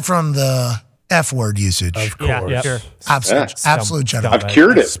 aside from the F word usage. Of course. Yeah, sure. Absolute gentleman. I've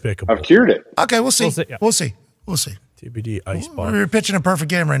cured it. Okay, we'll see. We'll see. TBD ice bar. We're pitching a perfect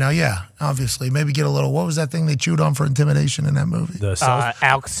game right now. Yeah, obviously. Maybe get a little, what was that thing they chewed on for intimidation in that movie?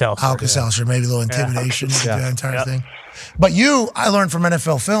 Alka-Seltzer. Alka-Seltzer, maybe a little intimidation, Yeah. the entire thing. But I learned from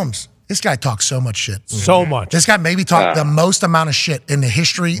NFL Films, this guy talks so much shit. So much. This guy maybe talked the most amount of shit in the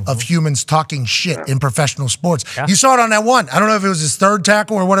history of humans talking shit in professional sports. You saw it on that one. I don't know if it was his third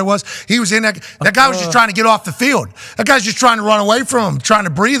tackle or what it was. He was in that. That guy was just trying to get off the field. That guy's just trying to run away from him, trying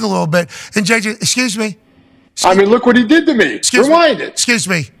to breathe a little bit. And JJ, excuse me. I mean, look what he did to me. Rewind it. Excuse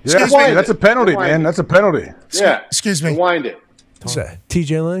me. Yeah, that's a penalty, man. That's a penalty. Yeah. Excuse me. Rewind it. What's that?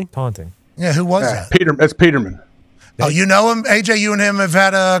 TJ Lang? Taunting. Yeah, who was that? That's Peterman. Oh, you know him? AJ, you and him have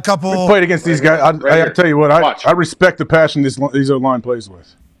had a couple. We played against these guys. I tell you what, I respect the passion these O-line plays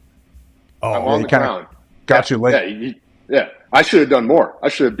with. I'm on the ground. Got you late. Yeah. I should have done more. I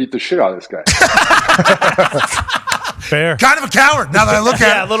should have beat the shit out of this guy. Fair. Kind of a coward now that I look at it.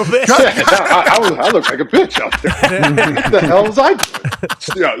 Yeah, a little bit. I look like a bitch out there. What the hell was I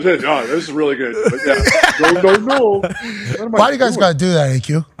doing? Yeah, this is really good. But yeah, no. Why do you guys got to do that,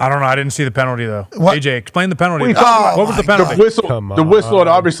 AQ? I don't know. I didn't see the penalty, though. What? AJ, explain the penalty. What was the penalty? The whistle had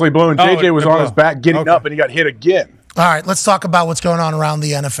obviously blown. JJ was on his back getting up, and he got hit again. All right, let's talk about what's going on around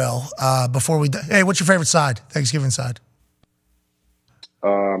the NFL before we. Hey, what's your favorite side? Thanksgiving side.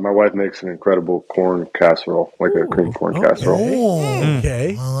 My wife makes an incredible corn casserole, like a cream corn casserole. Oh,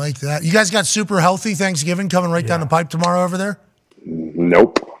 okay. I like that. You guys got super healthy Thanksgiving coming right down the pipe tomorrow over there?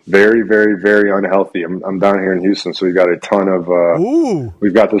 Nope. Very, very, very unhealthy. I'm down here in Houston, so we got a ton of.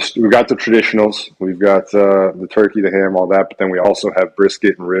 We've got the traditionals. We've got the turkey, the ham, all that. But then we also have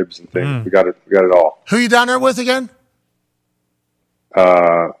brisket and ribs and things. We got it all. Who you down there with again?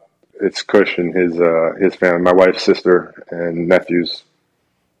 It's Kush and his family, my wife's sister and nephews.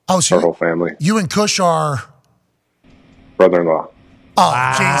 Oh, so our whole family. You and Kush are brother-in-law.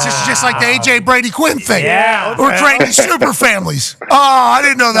 Oh, jeez. This is just like the A.J. Brady Quinn thing. Yeah. We're creating super families. Oh, I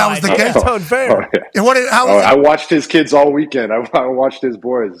didn't know that was the case. That's unfair. And I watched his kids all weekend. I watched his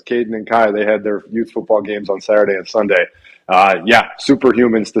boys, Caden and Kai. They had their youth football games on Saturday and Sunday.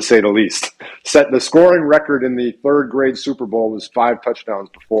 Superhumans to say the least. Set the scoring record in the third grade Super Bowl was 5 touchdowns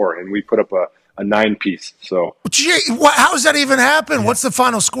before, and we put up a 9-piece. So, how does that even happen? What's the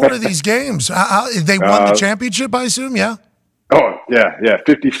final score of these games? They won the championship, I assume. Yeah. Oh yeah,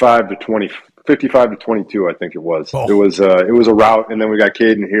 55 to 22, I think it was. It was a rout, and then we got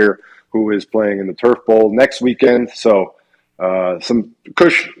Caden here, who is playing in the Turf Bowl next weekend. So,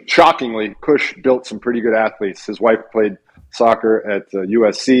 shockingly, Kush built some pretty good athletes. His wife played soccer at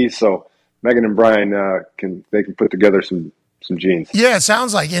USC, so Megan and Brian can put together some genes. Yeah, it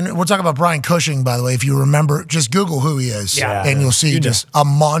sounds like, and we're talking about Brian Cushing, by the way. If you remember, just Google who he is, and you'll see just a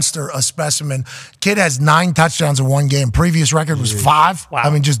monster, a specimen. Kid has 9 touchdowns in one game. Previous record was 5. Wow. I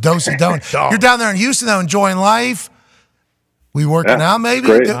mean, just do-si-don't. You're down there in Houston, though, enjoying life. We working out, maybe?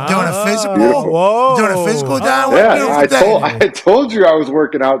 Doing a physical? Whoa. Doing a physical down? I told you I was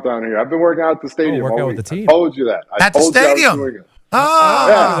working out down here. I've been working out at the stadium all week. I told you that. At the stadium?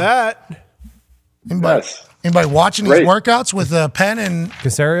 Anybody watching these workouts with a pen and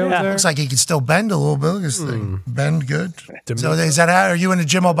Casario there? Looks like he can still bend a little bit. Look at this thing. Bend good. So is that how? Are you in the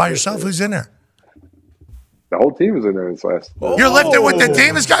gym all by yourself? Who's in there? The whole team was in there this last. You're lifting with the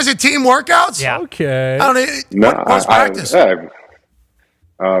team. This guy's at team workouts. Yeah. Okay. I don't know. What's practice?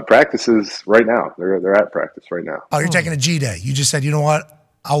 Practices right now. They're at practice right now. Oh, you're taking a G day. You just said, you know what?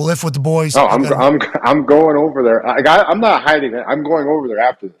 I'll lift with the boys. Oh, I'm going over there. I'm not hiding it. I'm going over there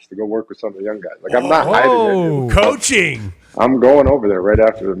after this to go work with some of the young guys. Like I'm not hiding it. Coaching. I'm going over there right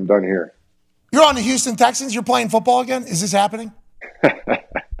after I'm done here. You're on the Houston Texans. You're playing football again. Is this happening?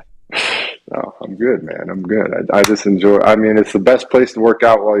 No, I'm good, man. I'm good. I just enjoy. I mean, it's the best place to work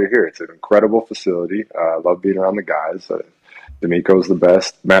out while you're here. It's an incredible facility. I love being around the guys. D'Amico's the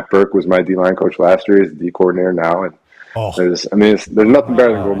best. Matt Burke was my D-line coach last year. He's the D coordinator now, and there's nothing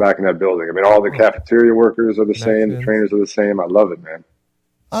better than going back in that building. I mean, all the cafeteria workers are the same. The trainers are the same. I love it, man.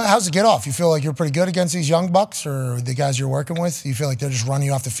 How's it get off? You feel like you're pretty good against these young bucks, or the guys you're working with? You feel like they're just running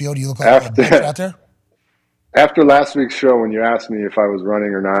you off the field? You look like a bitch out there. After last week's show, when you asked me if I was running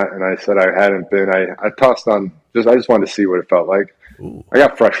or not, and I said I hadn't been, I tossed on. I just wanted to see what it felt like. Ooh. I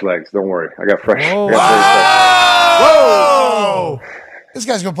got fresh legs. Don't worry. I got fresh. Whoa! This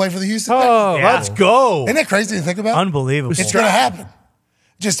guy's gonna play for the Houston Texans. Let's go! Isn't that crazy to think about? Unbelievable. It's gonna happen.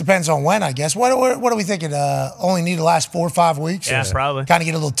 Just depends on when, I guess. What are we thinking? Only need to last 4 or 5 weeks? Yeah, probably. Kind of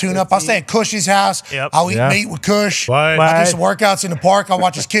get a little tune-up. I'll stay at Cush's house. Yep. I'll eat meat with Cush. Right. I'll do some workouts in the park. I'll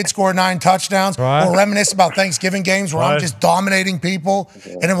watch his kid score 9 touchdowns. Right. We'll reminisce about Thanksgiving games where I'm just dominating people.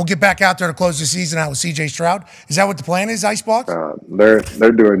 And then we'll get back out there to close the season out with C.J. Stroud. Is that what the plan is, Icebox?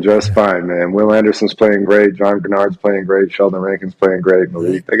 They're doing just fine, man. Will Anderson's playing great. John Gennard's playing great. Sheldon Rankin's playing great.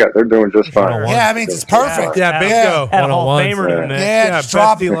 Malik, they're doing just fine. Yeah, I mean, it's perfect. Yeah, bingo. Had a Hall of Famer in the mix. Yeah, just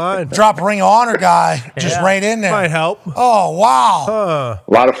drop a Ring of Honor guy just right in there. Might help. Oh, wow. A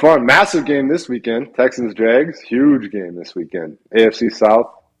lot of fun. Massive game this weekend. Texans Jags. Huge game this weekend. AFC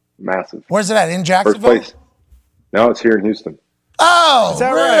South. Massive. Where's it at? In First Jacksonville? place. No, it's here in Houston. Oh, Is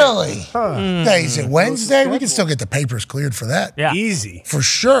that really? right? Huh. Hey, is it Wednesday? We can still get the papers cleared for that. Yeah. Easy. For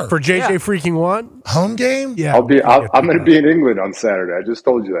sure. For JJ freaking what? Home game? Yeah. I'm going to be in England on Saturday. I just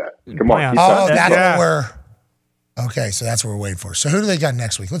told you that. Come on. Oh, that's what we're... Okay, so that's what we're waiting for. So who do they got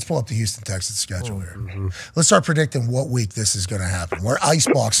next week? Let's pull up the Houston Texans schedule here. Let's start predicting what week this is going to happen. Where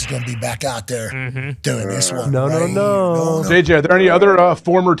Icebox is going to be back out there doing this one. No. JJ, are there any other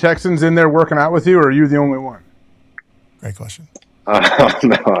former Texans in there working out with you, or are you the only one? Great question. No,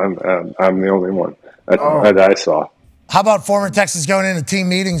 I'm the only one that I saw. How about former Texans going into team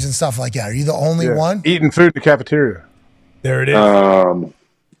meetings and stuff like that? Are you the only one? Eating food in the cafeteria. There it is.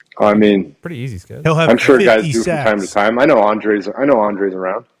 I mean, pretty easy schedule. He'll have I'm sure guys do sacks. from time to time. I know Andre's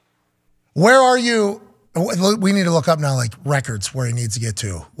around. Where are you? We need to look up now, like records where he needs to get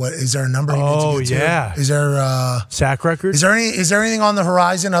to. What is there a number he needs to get to? Is there sack record? Is there anything on the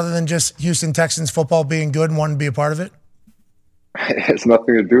horizon other than just Houston Texans football being good and wanting to be a part of it? It has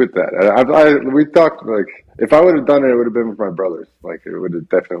nothing to do with that. We talked like if I would have done it, it would have been with my brothers. Like it would have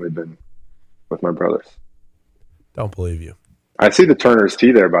definitely been with my brothers. Don't believe you. I see the Turner's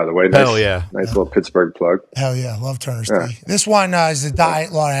Tea there, by the way. Nice, Hell yeah. Nice little Pittsburgh plug. Hell yeah. Love Turner's Tea. This one is a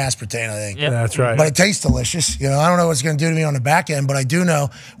diet, a lot of aspartame, I think. Yeah, that's right. But it tastes delicious. You know, I don't know what it's going to do to me on the back end, but I do know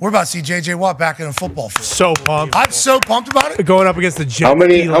we're about to see J.J. Watt back in a football field. So pumped. I'm so pumped about it. Going up against the Jets. How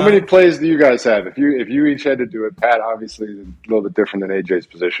many plays do you guys have? If you each had to do it, Pat, obviously a little bit different than AJ's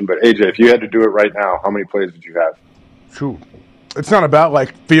position, but AJ, if you had to do it right now, how many plays would you have? Phew. It's not about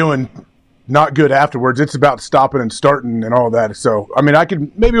like feeling not good afterwards. It's about stopping and starting and all that. So, I mean, I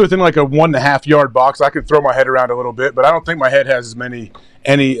could maybe within like a 1.5 yard box, I could throw my head around a little bit, but I don't think my head has as many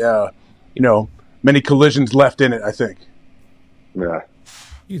collisions left in it, I think. Yeah.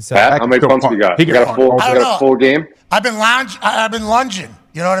 Pat, how many pumps you got? He you got a full game? I've been lunging.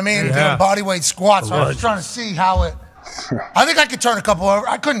 You know what I mean? Doing body weight squats. So I was trying to see how it. I think I could turn a couple over.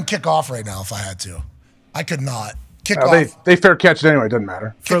 I couldn't kick off right now if I had to. I could not. They fair catch it anyway. It doesn't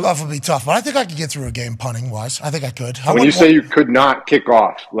matter. Kickoff would be tough, but I think I could get through a game punting wise. I think I could. When you say you could not kick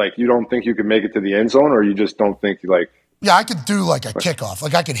off, like you don't think you could make it to the end zone, or you just don't think Yeah, I could do like a kickoff.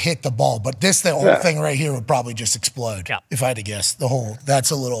 Like I could hit the ball, but the whole thing right here would probably just explode. Yeah. If I had to guess.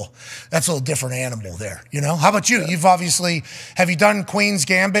 That's a little different animal there. You know? How about you? You've have you done Queen's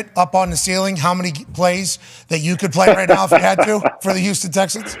Gambit up on the ceiling? How many plays that you could play right now if you had to for the Houston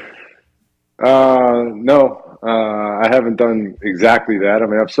Texans? No. I haven't done exactly that. I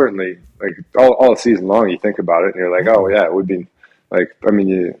mean, I've certainly like all season long. You think about it, and you're like, oh yeah, it would be like. I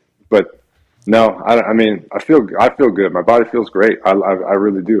mean, but no. I mean, I feel good. My body feels great. I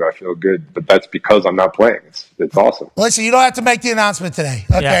really do. I feel good, but that's because I'm not playing. It's awesome. Listen, you don't have to make the announcement today.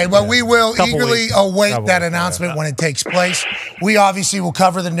 Okay, well, we will eagerly await that announcement when it takes place. We obviously will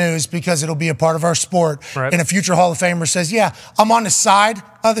cover the news because it'll be a part of our sport. Right. And a future Hall of Famer says, yeah, I'm on the side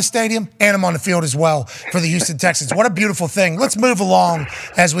of the stadium and him on the field as well for the Houston Texans. What a beautiful thing. Let's move along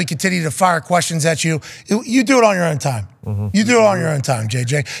as we continue to fire questions at you. You do it on your own time. You do it on your own time,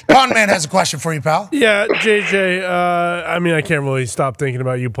 JJ. Conman has a question for you, pal. Yeah, JJ, I mean, I can't really stop thinking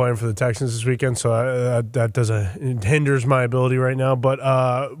about you playing for the Texans this weekend, so it hinders my ability right now.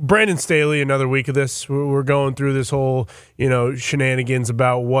 But Brandon Staley, another week of this, we're going through this whole, shenanigans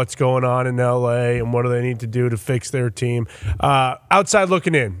about what's going on in L.A. and what do they need to do to fix their team. Outside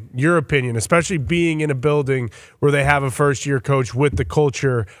looking in, your opinion, especially being in a building where they have a first-year coach with the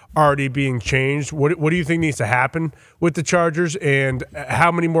culture already being changed, what do you think needs to happen with the Chargers, and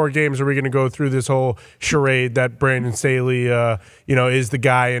how many more games are we going to go through this whole charade that Brandon Staley, is the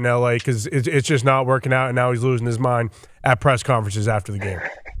guy in L.A. because it's just not working out, and now he's losing his mind at press conferences after the game?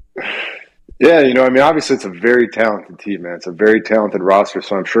 Yeah, obviously it's a very talented team, man. It's a very talented roster,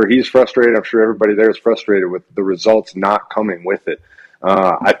 so I'm sure he's frustrated. I'm sure everybody there is frustrated with the results not coming with it.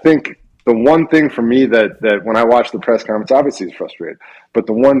 I think the one thing for me that when I watched the press conference, obviously he's frustrated, but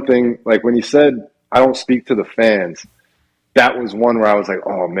the one thing, like when he said, I don't speak to the fans, that was one where I was like,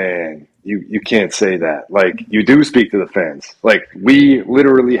 oh man, you can't say that. Like, you do speak to the fans. Like, we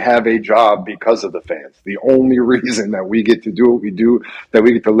literally have a job because of the fans. The only reason that we get to do what we do, that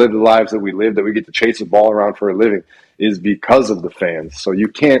we get to live the lives that we live, that we get to chase a ball around for a living, is because of the fans. So you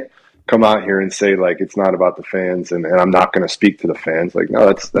can't come out here and say, like, it's not about the fans and I'm not going to speak to the fans. Like,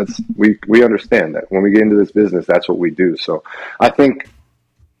 no, we understand that. When we get into this business, that's what we do. So I think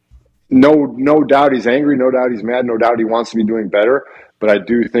no doubt he's angry, no doubt he's mad, no doubt he wants to be doing better. But I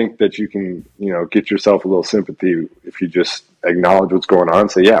do think that you can, get yourself a little sympathy if you just acknowledge what's going on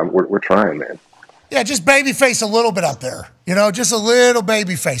and say, yeah, we're trying, man. Yeah, just baby face a little bit up there. Just a little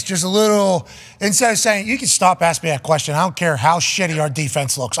baby face. Just a little, instead of saying, you can stop asking me that question. I don't care how shitty our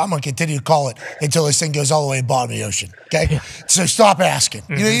defense looks. I'm going to continue to call it until this thing goes all the way to the bottom of the ocean. Okay? So stop asking.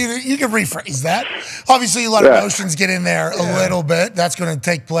 Mm-hmm. You can rephrase that. Obviously, you let emotions get in there a little bit. That's going to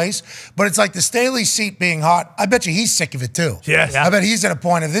take place. But it's like the Staley seat being hot. I bet you he's sick of it too. Yes. I bet he's at a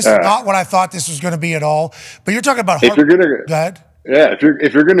point of this is not what I thought this was going to be at all. But you're talking about if you're gonna go ahead. Yeah,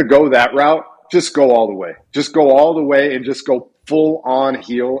 if you're going to go that route, just go all the way. Just go all the way and just go full on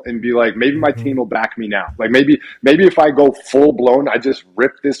heel and be like, maybe my team will back me now. Like maybe if I go full blown, I just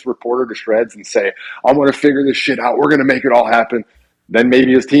rip this reporter to shreds and say, I'm going to figure this shit out. We're going to make it all happen. Then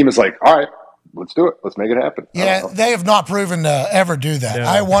maybe his team is like, all right, let's do it. Let's make it happen. Yeah, they have not proven to ever do that.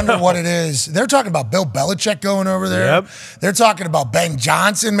 Yeah. I wonder what it is. They're talking about Bill Belichick going over there. Yep. They're talking about Ben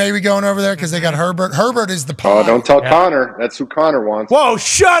Johnson maybe going over there because they got Herbert. Herbert is the Oh, don't tell Connor. That's who Connor wants. Whoa,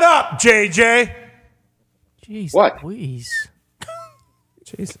 shut up, JJ. Jeez, what? Please.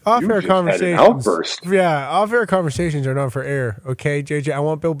 Jeez. Off-air conversations. Outburst. Yeah, off-air conversations are not for air. Okay, JJ, I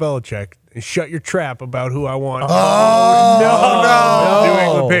want Bill Belichick. Shut your trap about who I want. No. New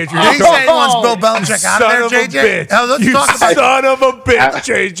England Patriots. Did he say he wants Bill Belichick out of there, JJ? You son of a bitch,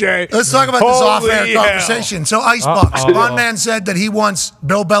 JJ. Let's talk about this off-air conversation. So, Icebox, one man said that he wants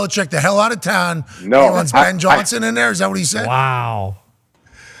Bill Belichick the hell out of town. No. He wants Ben Johnson in there. Is that what he said? Wow.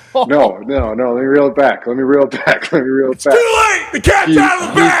 No. Let me reel it back. Too late. The cat's out of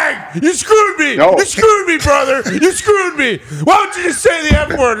the bag. You screwed me. No. You screwed me, brother. You screwed me. Why don't you just say the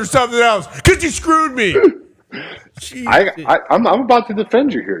F word or something else? Because you screwed me. I'm about to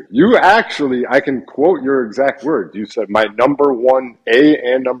defend you here. You actually, I can quote your exact words. You said my number 1A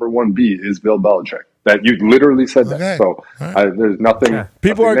and number 1B is Bill Belichick. That you literally said that. So there's nothing. Yeah.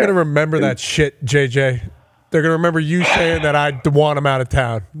 People aren't going to remember that shit, JJ. They're going to remember you saying that I want him out of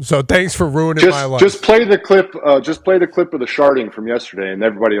town. So thanks for ruining my life. Just play the clip. Just play the clip of the sharding from yesterday, and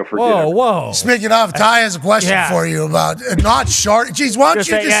everybody will forget. Whoa! Speaking of, Ty has a question for you about not sharding. Jeez, why don't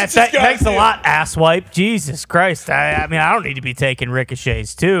you just? Thanks a lot, asswipe. Jesus Christ! I mean, I don't need to be taking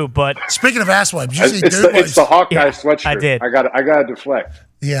ricochets too. But speaking of asswipe, it's the Hawkeye sweatshirt. I did. I got to deflect.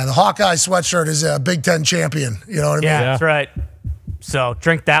 Yeah, the Hawkeye sweatshirt is a Big Ten champion. You know what I mean? Yeah, that's right. So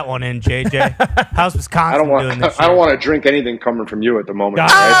drink that one in, JJ. How's Wisconsin doing this year? I don't want to drink anything coming from you at the moment.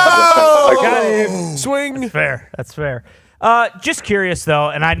 Swing. That's fair. Just curious though,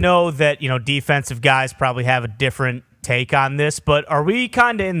 and I know that defensive guys probably have a different take on this, but are we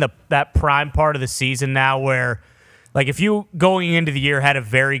kind of in that prime part of the season now where, like, if you going into the year had a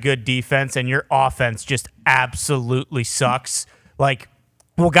very good defense and your offense just absolutely sucks, like,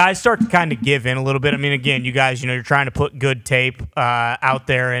 will guys start to kind of give in a little bit? I mean, again, you guys, you're trying to put good tape out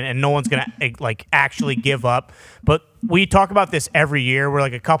there, and no one's going to actually give up. But we talk about this every year. Where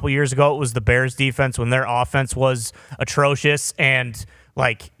like a couple years ago, it was the Bears defense when their offense was atrocious, and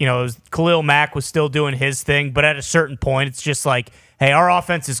Khalil Mack was still doing his thing. But at a certain point, it's just like, hey, our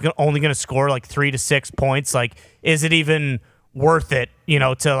offense is only going to score like 3 to 6 points. Like, is it even worth it,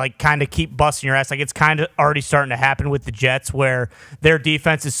 to like kind of keep busting your ass. Like it's kind of already starting to happen with the Jets where their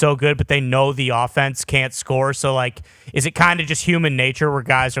defense is so good, but they know the offense can't score. So like, is it kind of just human nature where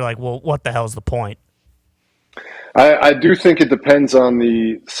guys are like, well, what the hell's the point? I do think it depends on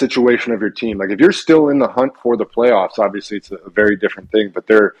the situation of your team. Like if you're still in the hunt for the playoffs, obviously it's a very different thing, but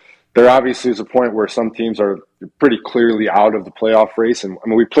there obviously is a point where some teams are pretty clearly out of the playoff race. And I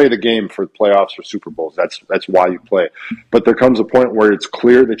mean, we play the game for the playoffs or Super Bowls. That's why you play. But there comes a point where it's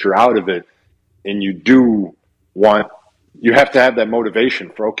clear that you're out of it, and you have to have that motivation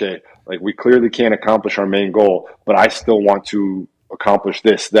for, okay, like we clearly can't accomplish our main goal, but I still want to accomplish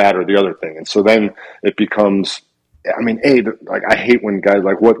this, that, or the other thing. And so then it becomes, I mean, like I hate when guys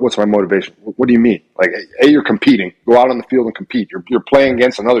like, what's my motivation? What do you mean? Like, you're competing. Go out on the field and compete. You're playing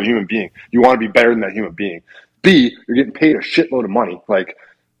against another human being. You want to be better than that human being. B, you're getting paid a shitload of money. Like,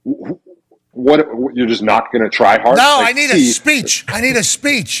 what? You're just not going to try hard? No, like, I need a speech. I need a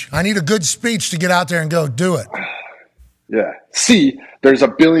speech. I need a good speech to get out there and go do it. Yeah. C, there's a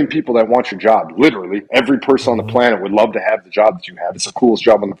billion people that want your job. Literally, every person on the planet would love to have the job that you have. It's the coolest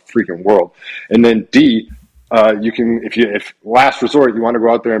job in the freaking world. And then D, you can, if last resort, you want to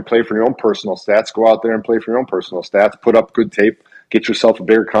go out there and play for your own personal stats, go out there and play for your own personal stats, put up good tape, get yourself a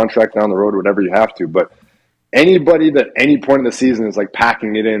bigger contract down the road, whatever you have to. But anybody that any point in the season is like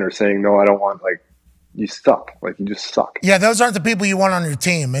packing it in or saying, no, I don't want, like, you suck. Like, you just suck. Yeah, those aren't the people you want on your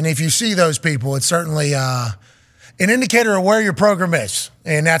team. And if you see those people, it's certainly an indicator of where your program is.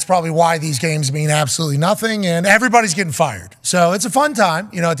 And that's probably why these games mean absolutely nothing. And everybody's getting fired. So it's a fun time,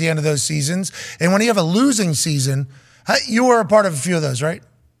 at the end of those seasons. And when you have a losing season, you were a part of a few of those, right?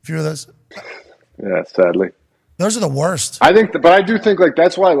 A few of those? Yeah, sadly. Those are the worst. I think, but I do think, like,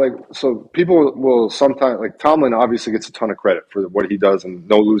 that's why, like, so people will sometimes, like, Tomlin obviously gets a ton of credit for what he does and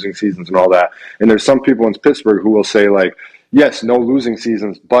no losing seasons and all that. And there's some people in Pittsburgh who will say, like, yes, no losing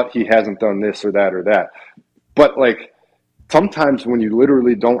seasons, but he hasn't done this or that or that. But, like, sometimes when you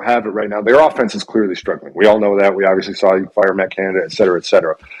literally don't have it right now, their offense is clearly struggling. We all know that. We obviously saw you fire Matt Canada, et cetera, et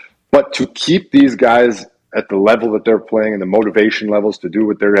cetera. But to keep these guys at the level that they're playing and the motivation levels to do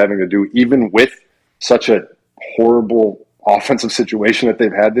what they're having to do, even with such a horrible offensive situation that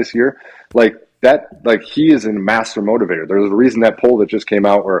they've had this year, like that, like he is a master motivator. There's a reason that poll that just came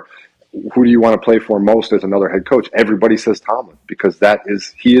out where who do you want to play for most as another head coach? Everybody says Tomlin because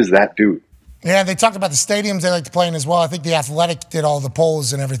he is that dude. Yeah, they talked about the stadiums they like to play in as well. I think the Athletic did all the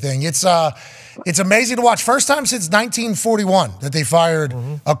polls and everything. It's amazing to watch. First time since 1941 that they fired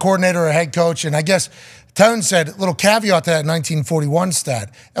a coordinator or a head coach. And I guess Tone said, little caveat to that 1941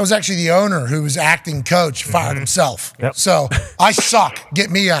 stat, that was actually the owner who was acting coach fired himself. Yep. So I suck. Get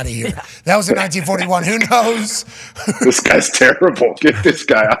me out of here. Yeah. That was in 1941. Who knows? This guy's terrible. Get this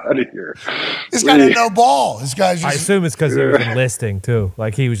guy out of here. This guy had no ball. This guy's just, I assume it's because he was enlisting too.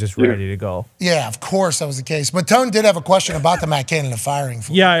 Like he was just ready to go. Yeah, of course that was the case. But Tone did have a question about the Matt Canada firing.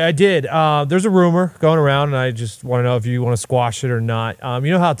 Yeah, I did. There's a rumor going around, and I just want to know if you want to squash it or not.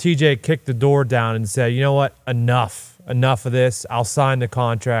 You know how TJ kicked the door down and said, you know what, enough of this. I'll sign the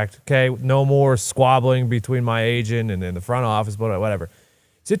contract. Okay, no more squabbling between my agent and then the front office, but whatever.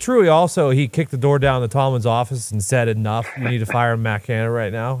 Is it true he kicked the door down to Tomlin's office and said, enough, you need to fire Matt Canada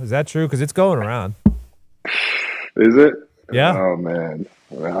right now? Is that true? Because it's going around. Is it? Yeah. Oh man,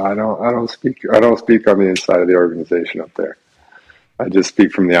 I don't speak on the inside of the organization up there. I just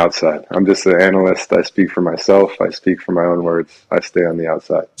speak from the outside. I'm just an analyst. I speak for myself. I speak for my own words. I stay on the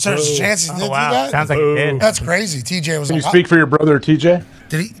outside. So there's chances he did do that? Sounds like he did. That's crazy. TJ was Can like, you speak for your brother, TJ?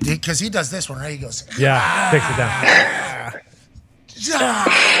 Did he? Because he does this one, right? He goes, yeah, kicks it down.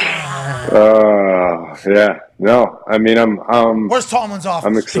 Yeah. No, I mean, I'm where's Tomlin's office?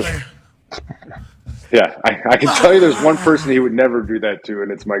 I'm excited. Yeah, I can tell you there's one person he would never do that to,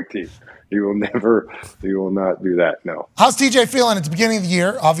 and it's Mike T. He will not do that, no. How's TJ feeling at the beginning of the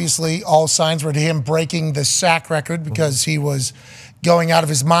year? Obviously, all signs were to him breaking the sack record because he was going out of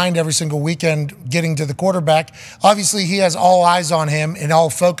his mind every single weekend getting to the quarterback. Obviously, he has all eyes on him and all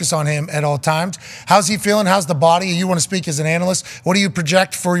focus on him at all times. How's he feeling? How's the body? You want to speak as an analyst. What do you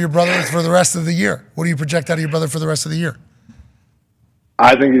project for your brother for the rest of the year? What do you project out of your brother for the rest of the year?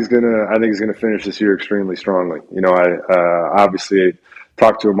 I think he's gonna finish this year extremely strongly. You know, I obviously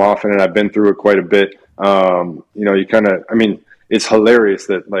talk to him often, and I've been through it quite a bit. It's hilarious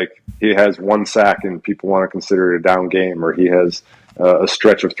that like he has one sack and people want to consider it a down game, or he has a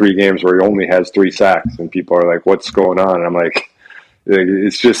stretch of 3 games where he only has 3 sacks, and people are like, "What's going on?" And I'm like,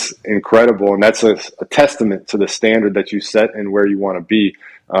 it's just incredible, and that's a testament to the standard that you set and where you want to be.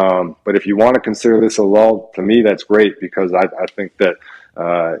 But if you want to consider this a lull, to me, that's great because I think that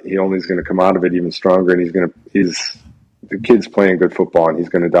he only is going to come out of it even stronger, and he's the kid's playing good football, and he's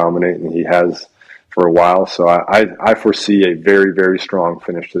going to dominate, and he has for a while. So I foresee a very, very strong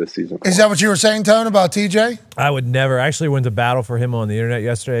finish to the season. Is that what you were saying, Tone, about TJ? I would never. I actually went to battle for him on the internet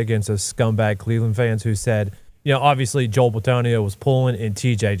yesterday against a scumbag Cleveland fans who said, obviously Joel Bitonio was pulling and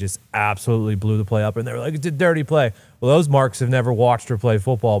TJ just absolutely blew the play up, and they were like, it's a dirty play. Well, those marks have never watched or played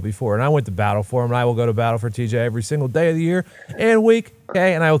football before, and I went to battle for him, and I will go to battle for TJ every single day of the year and week,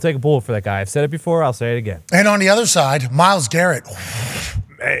 okay? And I will take a bullet for that guy. I've said it before. I'll say it again. And on the other side, Myles Garrett.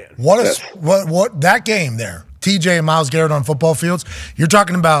 Man. What that game there, TJ and Myles Garrett on football fields, you're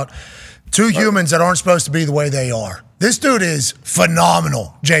talking about two humans that aren't supposed to be the way they are. This dude is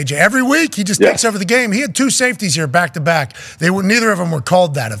phenomenal, JJ. Every week, he just takes over the game. He had 2 safeties here back-to-back. Neither of them were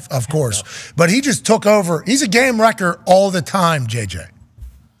called that, of course. But he just took over. He's a game wrecker all the time, JJ.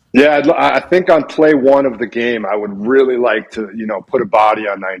 Yeah, I think on play 1 of the game, I would really like to, put a body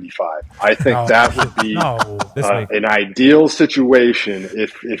on 95. I think that would be an ideal situation.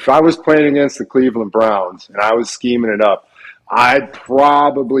 If I was playing against the Cleveland Browns and I was scheming it up, I'd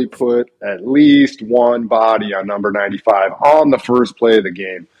probably put at least one body on number 95 on the first play of the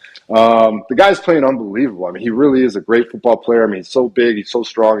game. The guy's playing unbelievable. I mean, he really is a great football player. I mean, he's so big, he's so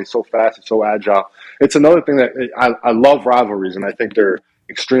strong, he's so fast, he's so agile. It's another thing that I love rivalries, and I think they're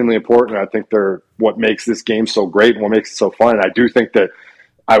extremely important. I think they're what makes this game so great and what makes it so fun. And I do think that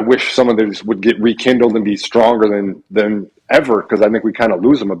I wish some of these would get rekindled and be stronger than ever, because I think we kind of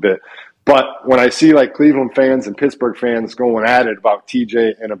lose them a bit. But when I see like Cleveland fans and Pittsburgh fans going at it about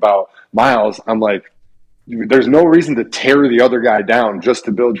TJ and about Myles, I'm like, there's no reason to tear the other guy down just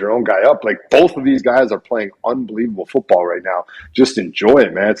to build your own guy up. Like, both of these guys are playing unbelievable football right now. Just enjoy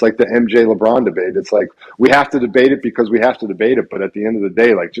it, man. It's like the MJ LeBron debate. It's like, we have to debate it because we have to debate it. But at the end of the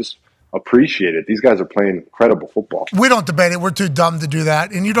day, like, just appreciate it. These guys are playing incredible football. We don't debate it. We're too dumb to do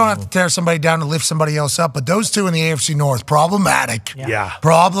that. And you don't have to tear somebody down to lift somebody else up. But those two in the AFC North, problematic. Yeah.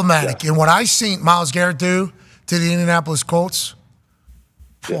 Problematic. And what I seen Myles Garrett do to the Indianapolis Colts.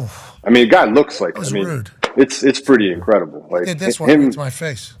 Yeah. I mean, a guy looks like, rude. It's pretty incredible. Like, did this one to my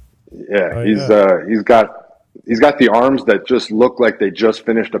face. Yeah, he's got the arms that just look like they just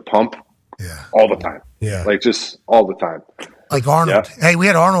finished a pump. All the time. Yeah, like just all the time. Like Arnold. Yeah. Hey, we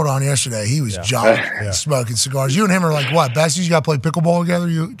had Arnold on yesterday. He was jogging, smoking cigars. You and him are like what? Besties? You got to play pickleball together,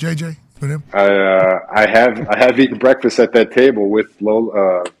 you JJ? With him? I have eaten breakfast at that table with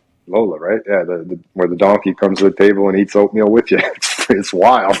Lola, right? Yeah, where the donkey comes to the table and eats oatmeal with you. It's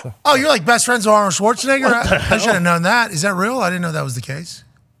wild. Oh, you're like best friends with Arnold Schwarzenegger? I should have known that. Is that real? I didn't know that was the case.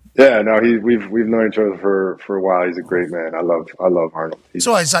 Yeah, no, we've known each other for a while. He's a great man. I love Arnold.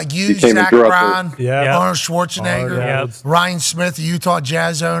 So it's like you, Zach Brown, Arnold Schwarzenegger, Ryan Smith, the Utah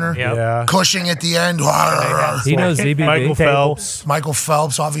Jazz owner, Cushing at the end. He knows ZBB. Michael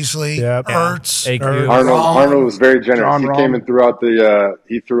Phelps, obviously. Ertz. Arnold was very generous. He came and threw out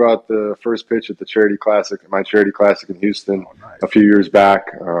the first pitch at the charity classic, my charity classic in Houston a few years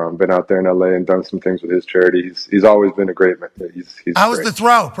back. Been out there in LA and done some things with his charity. He's always been a great man. How was the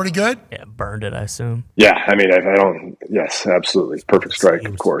throw? Pretty good? Yeah, burned it, I assume. Yeah, I mean, I don't. Yes, absolutely. Perfect strike,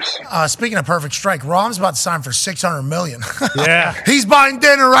 of course. Speaking of perfect strike, Rom's about to sign for $600 million. Yeah. He's buying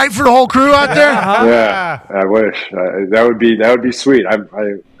dinner, right, for the whole crew out there? Yeah, I wish. That would be sweet. I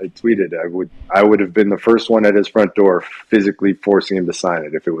tweeted I would have been the first one at his front door physically forcing him to sign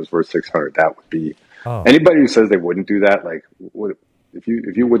it if it was worth 600. That would be anybody who says they wouldn't do that, like, if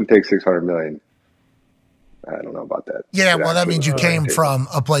you wouldn't take 600 million. I don't know about that. Yeah, well, that means you came from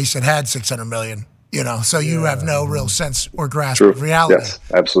a place that had 600 million, so you have no real sense or grasp of reality. Yes,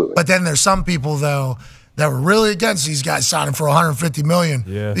 absolutely. But then there's some people, though, that were really against these guys signing for 150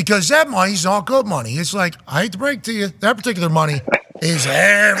 million because that money's not good money. It's like, I hate to break to you, that particular money is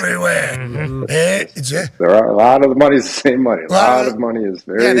everywhere. There are a lot of the money is the same money. A lot of money is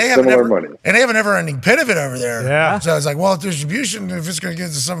very similar money. And they have a never-ending pit of it over there. Yeah. So it's like, well, distribution, if it's going to get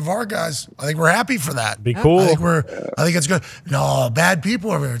to some of our guys, I think we're happy for that. Be cool. I think it's good. No, bad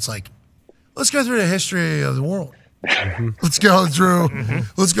people over there. It's like, let's go through the history of the world. Let's go through.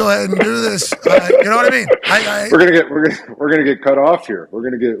 Let's go ahead and do this. You know what I mean? We're gonna get cut off here. We're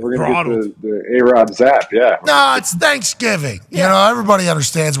gonna get the A-Rod zap. Yeah. No, it's Thanksgiving. Yeah. Everybody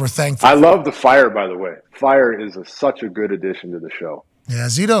understands we're thankful. I love the fire. By the way, fire is such a good addition to the show. Yeah,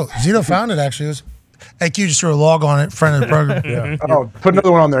 Zito found it actually. AQ just threw a log on it. Friend of the program. Yeah. Oh, put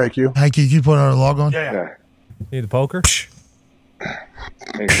another one on there, AQ. AQ, you put another log on. Yeah. Need the poker.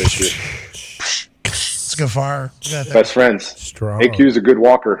 Thanks, AQ. It's a good fire. Best friends. Strong. AQ's a good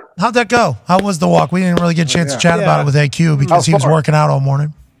walker. How'd that go? How was the walk? We didn't really get a chance to chat about it with AQ because he was working out all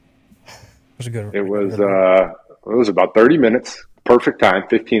morning. It was about 30 minutes. Perfect time.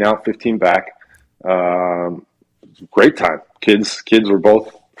 15 out, 15 back. a great time. Kids were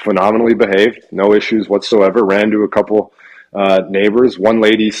both phenomenally behaved, no issues whatsoever. Ran to a couple neighbors. One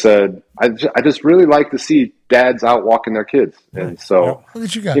lady said, I just really like to see dads out walking their kids. And so, Look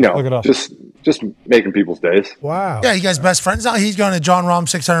at you guys. you know, just making people's days. Wow. Yeah, you guys best friends now. He's going to John Rahm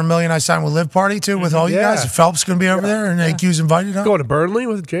 600 million I signed with Live Party too with all you guys. Phelps going to be over there and AQ's invited. Huh? Going to Burnley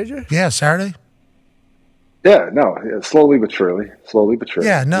with JJ? Yeah, Saturday. Yeah, no, slowly but surely.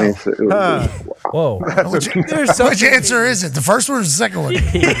 Yeah, no. I mean, Whoa. Which answer is it? The first one or the second one?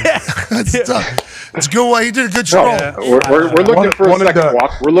 That's tough. It's a good way. You did a good stroll. We're looking for a second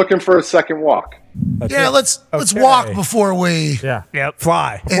walk. We're looking for a second walk. Let's walk before we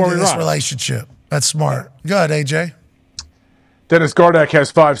fly into this relationship. That's smart. Go ahead, AJ. Dennis Gardeck has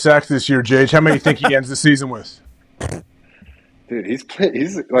 5 sacks this year, Jage. How many do you think he ends the season with? Dude, he's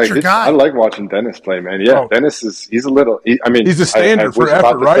like I like watching Dennis play, man. Yeah, Dennis he's a little. He's a standard for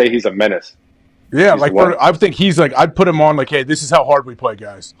effort, right? Say he's a menace. Yeah, I think he's like I'd put him on like, hey, this is how hard we play,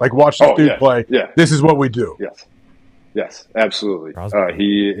 guys. Like watch this dude play. Yeah, this is what we do. Yes, absolutely.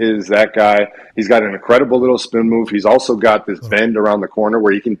 He is that guy. He's got an incredible little spin move. He's also got this bend around the corner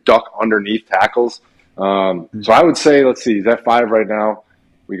where he can duck underneath tackles. So I would say, let's see, he's at 5 right now.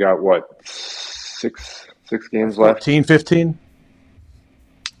 We got what, six games left? 15.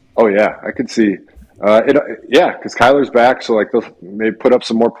 Oh yeah, I could see. Because Kyler's back, so like they'll maybe put up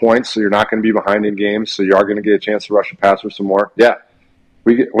some more points, so you're not going to be behind in games, so you are going to get a chance to rush a passer some more. Yeah,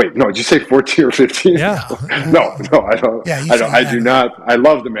 wait, no, did you say 14 or 15? Yeah. no, I don't. Yeah, I do not. I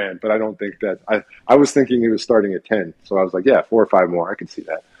love the man, but I don't think that. I was thinking he was starting at 10, so I was like, yeah, 4 or 5 more. I could see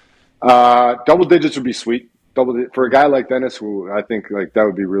that. Double digits would be sweet. For a guy like Dennis, who I think like that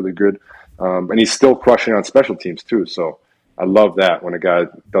would be really good, and he's still crushing on special teams too. So. I love that when a guy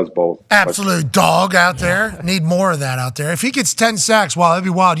does both. Absolute dog out there. Need more of that out there. If he gets 10 sacks, wow, that'd be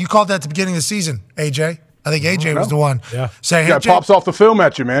wild. You called that at the beginning of the season, AJ. I think AJ was the one. Yeah. Say, He pops off the film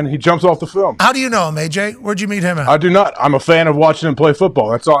at you, man. He jumps off the film. How do you know him, AJ? Where'd you meet him at? I do not. I'm a fan of watching him play football.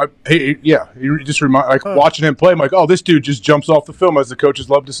 That's all. He just watching him play. I'm like, oh, this dude just jumps off the film, as the coaches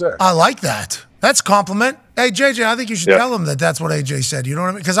love to say. I like that. That's a compliment. Hey, JJ, I think you should tell him that that's what AJ said. You know what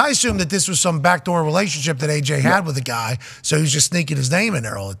I mean? Because I assumed that this was some backdoor relationship that AJ had with a guy, so he was just sneaking his name in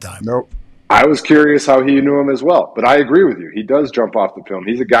there all the time. Nope. I was curious how he knew him as well, but I agree with you. He does jump off the film.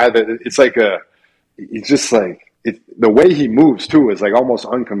 He's a guy that it's like he's just like the way he moves too is like almost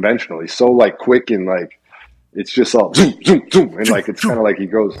unconventional. He's so like quick and like it's just all zoom, zoom, zoom, and like it's kind of like he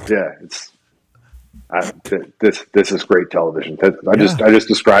goes, this is great television. I just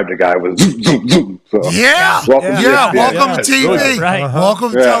described a guy with zoom, zoom, zoom. So, welcome to TV. Right.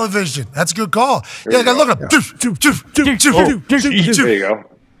 Welcome to television. That's a good call. Look at him. There you go.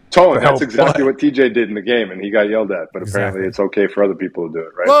 Tone, that's exactly what TJ did in the game, and he got yelled at. But apparently it's okay for other people to do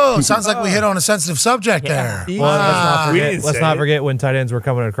it, right? Whoa, sounds like we hit on a sensitive subject there. Well, let's not forget when tight ends were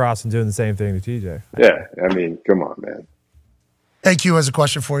coming across and doing the same thing to TJ. Yeah, I mean, come on, man. AQ has a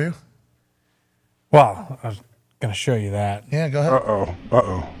question for you. Well, I was going to show you that. Yeah, go ahead.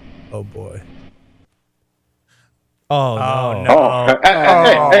 Oh, boy. Oh, no.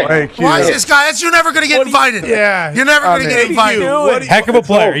 Hey, why is this guy? You're never going to get invited. You're never going to get invited. Heck of a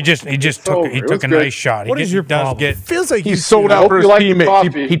player. He took a nice shot. What is your problem? Feels like he sold out for his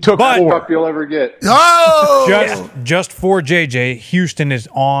teammates. He took 4. You'll ever get. Just for JJ, Houston is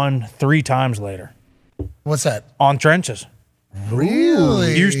on 3 times later. What's that? On trenches.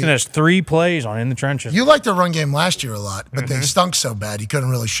 Really? Houston has 3 plays on in the trenches. You liked the run game last year a lot, but they stunk so bad you couldn't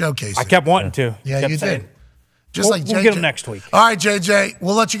really showcase it. I kept wanting to. Yeah, you did. Just we'll get them next week. All right, JJ,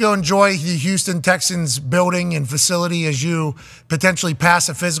 we'll let you go enjoy the Houston Texans building and facility as you potentially pass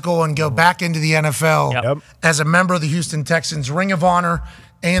a physical and go back into the NFL as a member of the Houston Texans Ring of Honor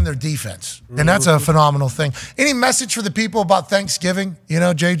and their defense. And that's a phenomenal thing. Any message for the people about Thanksgiving? You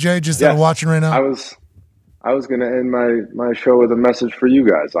know, JJ, just that are watching right now? I was going to end my show with a message for you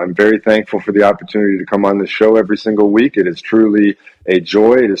guys. I'm very thankful for the opportunity to come on this show every single week. It is truly a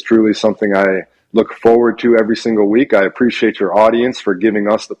joy. It is truly something I look forward to every single week. I appreciate your audience for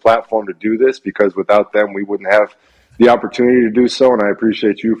giving us the platform to do this, because without them, we wouldn't have the opportunity to do so. And I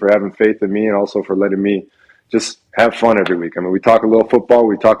appreciate you for having faith in me and also for letting me just have fun every week. I mean, we talk a little football,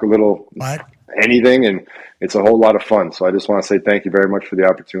 we talk a little anything, and it's a whole lot of fun. So I just want to say thank you very much for the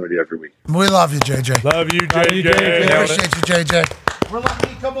opportunity every week. We love you, JJ. Love you, JJ. Appreciate you, JJ.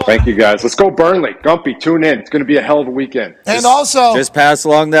 Thank you, guys. Let's go Burnley. Gumpy, tune in. It's going to be a hell of a weekend. And also, just pass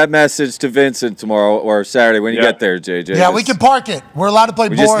along that message to Vincent tomorrow or Saturday when you get there, JJ. Yeah, we can park it. We're allowed to play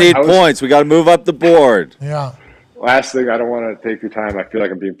board. We just need points. We got to move up the board. Yeah. last thing, I don't want to take your time. I feel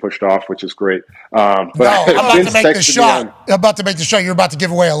like I'm being pushed off, which is great. But No, I'm about Vince to make the texted me shot. I'm about to make the shot. You're about to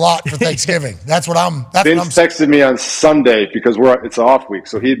give away a lot for Thanksgiving. That's what I'm. That's Vince what I'm saying. texted me on Sunday because it's an off week,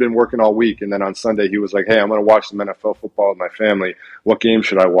 so he'd been working all week, and then on Sunday he was like, "Hey, I'm going to watch some NFL football with my family. What game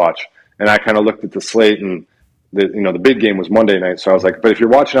should I watch?" And I kind of looked at the slate, and the big game was Monday night. So I was like, "But if you're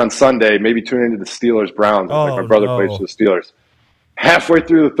watching on Sunday, maybe tune into the Steelers Browns." Like my brother plays for the Steelers. Halfway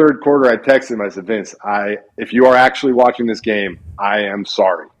through the third quarter, I texted him. I said, "Vince, if you are actually watching this game, I am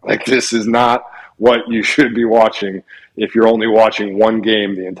sorry. Like, this is not what you should be watching if you're only watching one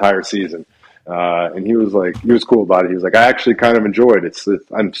game the entire season." And he was cool about it. He was like, "I actually kind of enjoyed it.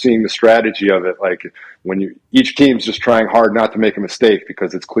 I'm seeing the strategy of it. Like, when each team's just trying hard not to make a mistake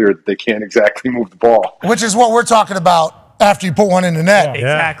because it's clear that they can't exactly move the ball." Which is what we're talking about after you put one in the net. Yeah,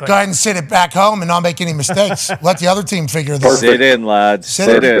 exactly. Go ahead and sit it back home and not make any mistakes. Let the other team figure this out. Sit in, lads.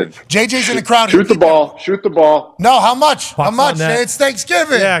 Sit in. JJ's in the crowd. Shoot the ball. Shoot the ball. No, how much? How Puck's much? on net. It's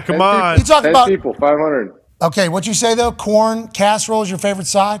Thanksgiving. Yeah, come on. You talk 10 about people, 500. Okay, what'd you say though? Corn casserole is your favorite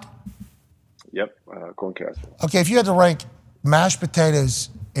side? Yep, corn casserole. Okay, if you had to rank mashed potatoes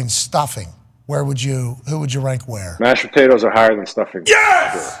and stuffing, who would you rank where? Mashed potatoes are higher than stuffing.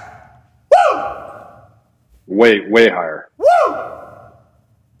 Yes! Woo! Way higher.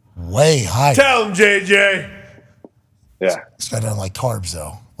 Way higher. Tell him, JJ. Yeah. This guy doesn't like carbs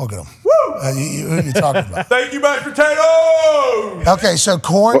though. Look at him. Woo! Who are you talking about? Thank you, mashed potatoes. Okay, so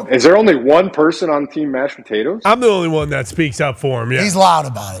corn. Is there only one person on team mashed potatoes? I'm the only one that speaks up for him. Yeah. He's loud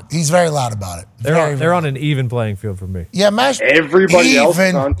about it. He's very loud about it. They're on an even playing field for me. Yeah, mashed. Everybody else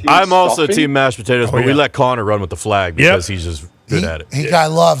is on team I'm also stuffing? team mashed potatoes, but we let Connor run with the flag because he's just good at it. He guy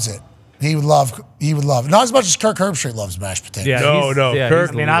loves it. He would love it. Not as much as Kirk Herbstreit loves mashed potatoes. Yeah,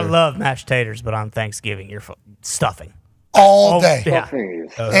 Kirk. I mean, I love mashed taters, but on Thanksgiving, you're stuffing. All day. Yeah.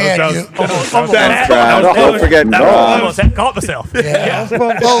 And you. Don't forget almost caught myself. Yeah. A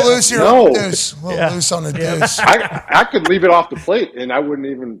little loose here on the deuce. A little loose on the deuce. I could leave it off the plate and I wouldn't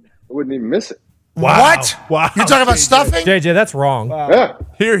even miss it. What? Wow. You're talking about stuffing? JJ, that's wrong. Yeah.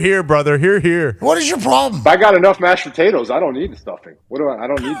 Here, brother. Here. What is your problem? If I got enough mashed potatoes, I don't need the stuffing. I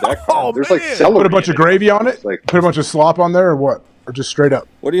don't need that. There's like celery. Put a bunch of gravy on it? Put a bunch of slop on there or what? Or just straight up?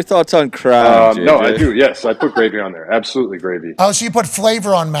 What are your thoughts on crown? No, I do. Yes, I put gravy on there. Absolutely gravy. Oh, so you put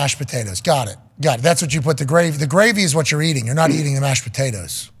flavor on mashed potatoes. Got it. That's what you put the gravy. The gravy is what you're eating. You're not eating the mashed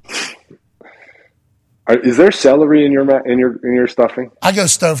potatoes. Is there celery in your stuffing? I go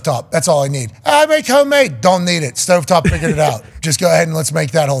stovetop. That's all I need. I make homemade. Don't need it. Stovetop figured it out. Just go ahead and let's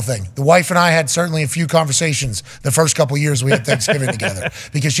make that whole thing. The wife and I had certainly a few conversations the first couple of years we had Thanksgiving together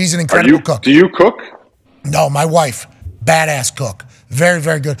because she's an incredible cook. Do you cook? No, my wife, badass cook. Very,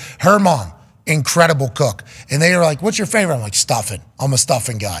 very good. Her mom, incredible cook. And they were like, "What's your favorite?" I'm like, "Stuffing." I'm a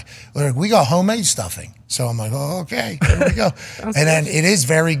stuffing guy. They're like, "We got homemade stuffing." So I'm like, "Oh, okay, here we go." And then it is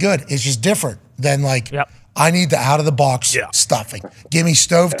very good. It's just different than like, I need the out-of-the-box stuffing. Give me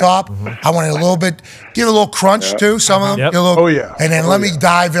stovetop. I want it a little bit, give it a little crunch too, some of them. Yep. Get a little, Oh, yeah. And then let me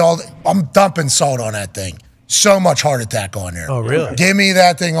dive I'm dumping salt on that thing. So much heart attack on there. Oh, really? Give me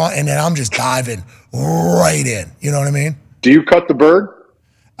that thing on, and then I'm just diving right in. You know what I mean? Do you cut the bird?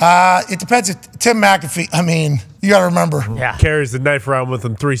 It depends. Tim McAfee, I mean, you got to remember. Yeah. Carries the knife around with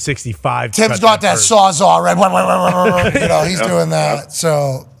him 365. Tim's got that sawzall, right? You know, he's doing that.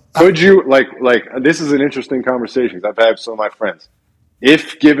 So could you like this is an interesting conversation because I've had some of my friends.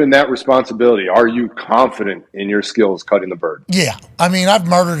 If given that responsibility, are you confident in your skills cutting the bird? Yeah. I mean, I've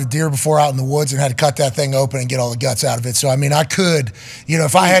murdered a deer before out in the woods and had to cut that thing open and get all the guts out of it. So, I mean, I could,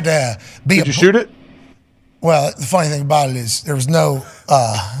 if I had to be Did you shoot it? Well, the funny thing about it is there was no.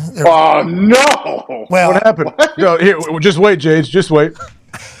 Oh, no. Well, What happened? No, here, just wait, Jades. Just wait.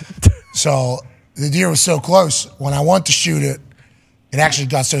 So the deer was so close. When I went to shoot it, it actually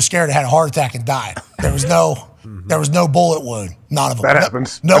got so scared it had a heart attack and died. There was no bullet wound. None of them. That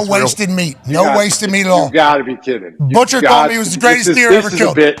happens. No That's real. wasted meat. No wasted meat at all. You got to be kidding. Butcher told me it was the greatest deer ever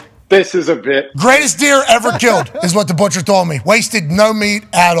killed. This is a bit. Greatest deer ever killed is what the butcher told me. Wasted no meat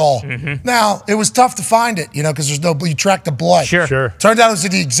at all. Now, it was tough to find it, because there's no, you track the blood. Sure. Turned out it was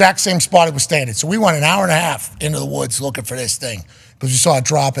at the exact same spot it was standing. So we went an hour and a half into the woods looking for this thing because we saw it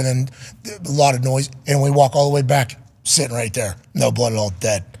drop and then a lot of noise. And we walk all the way back, sitting right there. No blood at all,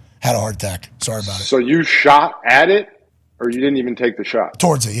 dead. Had a heart attack. Sorry about it. So you shot at it or you didn't even take the shot?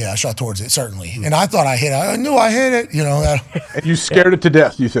 Towards it, yeah. I shot towards it, certainly. And I thought I hit it. I knew I hit it, And you scared it to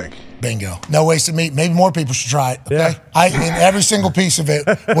death, you think? Bingo. No wasted meat. Maybe more people should try it. Okay. And every single piece of it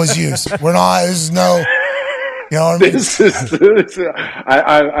was used. This is no You know what I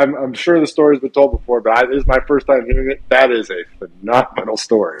mean? I'm sure the story's been told before, but this is my first time hearing it. That is a phenomenal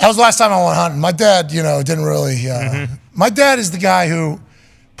story. That was the last time I went hunting. My dad, didn't really. My dad is the guy who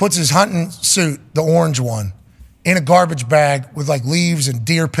puts his hunting suit, the orange one, in a garbage bag with like leaves and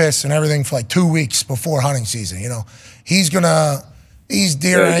deer piss and everything for like 2 weeks before hunting season. These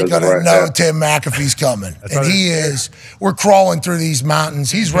deer ain't gonna know Tim McAfee's coming. And he is. We're crawling through these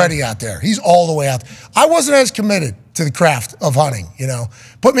mountains. He's ready out there. He's all the way out. I wasn't as committed to the craft of hunting,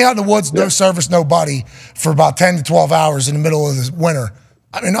 Put me out in the woods, no service, no buddy, for about 10 to 12 hours in the middle of the winter.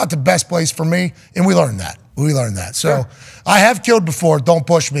 I mean, not the best place for me, and we learned that. So I have killed before. Don't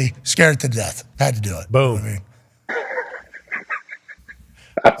push me. Scared to death. Had to do it. Boom.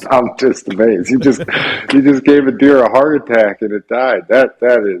 I'm just amazed. You just gave a deer a heart attack and it died. That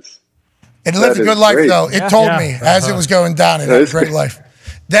is. It lived a good life, though. It told me as it was going down. It had a great life.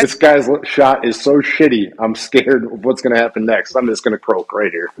 This guy's shot is so shitty. I'm scared of what's going to happen next. I'm just going to croak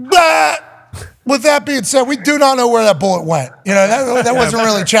right here. With that being said, we do not know where that bullet went. That wasn't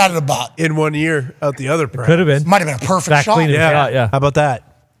really chatted about. In 1 year, out the other. Could have been. Might have been a perfect shot. Yeah. How about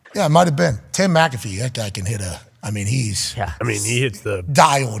that? Yeah, it might have been. Tim McAfee, that guy can hit he hits the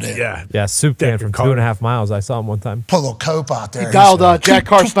dialed it. Yeah, soup can from 2.5 miles. I saw him one time. Put a little cope out there. He dialed Jack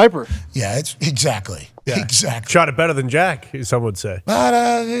Carr sniper. Yeah, it's exactly. Shot it better than Jack, some would say.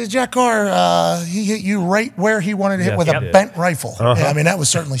 But Jack Carr, he hit you right where he wanted to hit with a bent rifle. Yeah, that was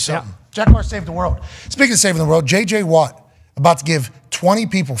certainly something. Jack Carr saved the world. Speaking of saving the world, J.J. Watt about to give 20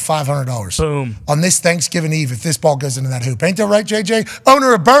 people $500. Boom. On this Thanksgiving Eve if this ball goes into that hoop. Ain't that right, J.J.?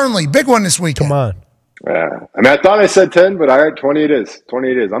 Owner of Burnley. Big one this weekend. Come on. Yeah. I thought I said 10, but 20 it is.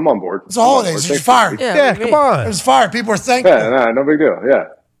 20 it is. I'm on board. It's the holidays. It's fire. Yeah, come on. There's fire. People are thankful. Yeah, no big deal. Yeah.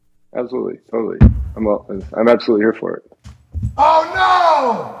 Absolutely. Totally. I'm absolutely here for it. Oh,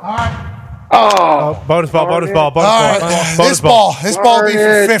 no! All right. Oh. Bonus ball. All right. This ball will be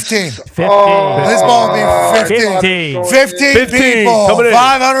for 15. 15. This ball will be for 15. 15 people. Coming in.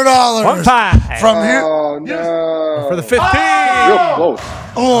 $500. One time. From here. Oh, no. For the 15. Real close.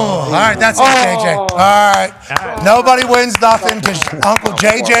 Oh, all right, that's it, JJ. All right. Nobody wins nothing because Uncle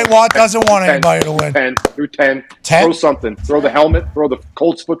JJ Watt doesn't want anybody to win. 10. Do 10. 10? Throw something. Throw the helmet. Throw the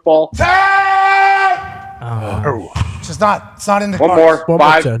Colts football. 10! It's not in the One cards. more.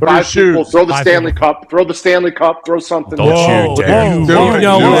 Five people. Throw the Stanley Cup. Throw the Stanley Cup. Throw something. Don't you dare. I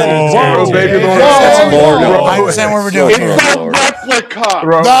understand what we're doing. It's a replica.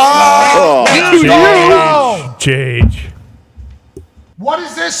 No! Jage. What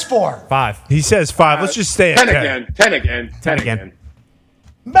is this for? 5. He says 5. Let's just stay at 10 10. again. 10 again. 10 again.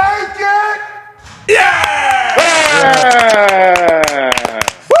 Make it! Yeah!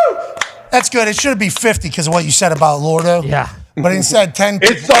 Woo! That's good. It should be 50 because of what you said about Lordo. Yeah. But instead, 10.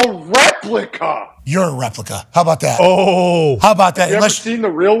 It's a replica. You're a replica. How about that? Oh. How about that? Have you ever seen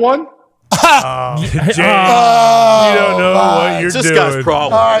the real one? Jay, you don't know what you're This doing. guy's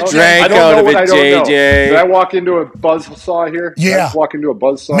problem. All right, Drank out of it, JJ. Did I walk into a buzzsaw here? Yeah. Did I just walk into a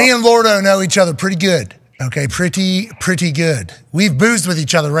buzzsaw? Me and Lordo know each other pretty good. Okay, pretty good. We've boozed with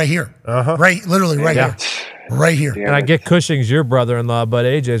each other right here. Right, literally right here. Right here. And I get Cushing's your brother-in-law, but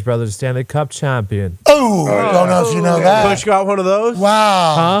AJ's brother's a Stanley Cup champion. Oh, don't know if you know that. Push got one of those?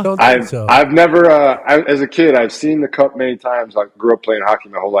 Wow. Don't think so. I've never, as a kid, I've seen the cup many times. I grew up playing hockey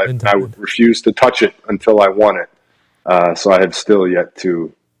my whole life, and I refused to touch it until I won it. So I have still yet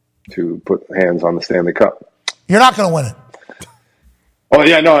to put hands on the Stanley Cup. You're not going to win it. Oh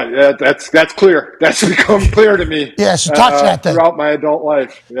yeah, no, that's clear. That's become clear to me. Yeah, so touch that thing. Throughout my adult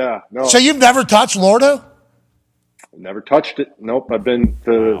life. Yeah, no. So you've never touched Lordo? Never touched it. Nope. I've been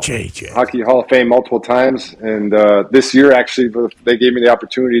to Hockey Hall of Fame multiple times, and this year actually they gave me the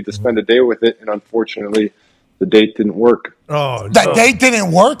opportunity to spend a day with it, and unfortunately, the date didn't work. Oh, that date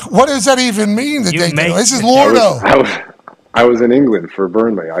didn't work? What does that even mean? The date didn't? This is Lordo. I was in England for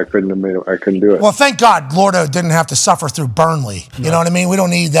Burnley. I couldn't do it. Well, thank God Lordo didn't have to suffer through Burnley. You know what I mean? We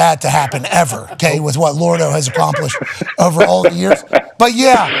don't need that to happen ever, okay, with what Lordo has accomplished over all the years. But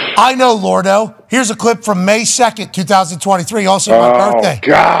yeah, I know Lordo. Here's a clip from May 2nd, 2023, also my birthday. Oh,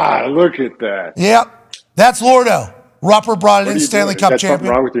 God, look at that. Yep, that's Lordo. Rupper brought it in, Stanley Cup Is that something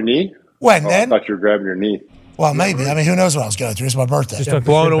champion. wrong with your knee? When, I then? thought you were grabbing your knee. Well, maybe. I mean, who knows what I was going through? It's my birthday. Just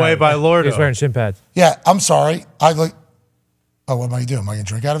blown away by Lordo. He's wearing shin pads. Yeah, I'm sorry. Oh, what am I going to do? Am I going to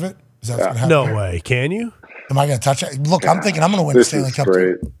drink out of it? Is that what's going to happen? No way. Can you? Am I going to touch it? Look, I'm thinking I'm going to win the Stanley Cup.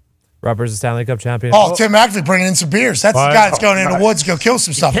 Great. Rupper's a Stanley Cup champion. Oh, Tim McAfee bringing in some beers. That's the guy that's going in the woods to go kill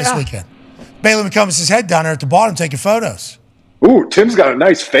some stuff this weekend. Bailey McCombs' his head down there at the bottom taking photos. Ooh, Tim's got a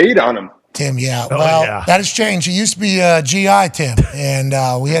nice fade on him. Tim, yeah. That has changed. He used to be GI Tim, and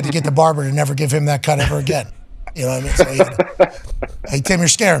we had to get the barber to never give him that cut ever again. You know what I mean? So hey, Tim, you're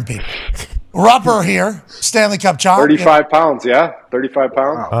scaring people. Rupper here, Stanley Cup champ. 35 pounds, yeah? 35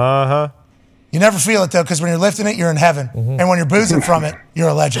 pounds? Uh-huh. You never feel it, though, because when you're lifting it, you're in heaven. And when you're boozing from it, you're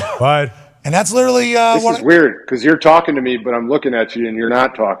a legend. Right. And that's literally This is weird, because you're talking to me, but I'm looking at you, and you're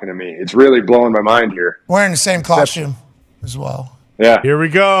not talking to me. It's really blowing my mind here. wearing the same costume as well. Yeah. Here we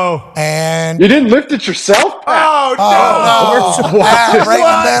go. And you didn't lift it yourself, Pat? Oh, no. Right in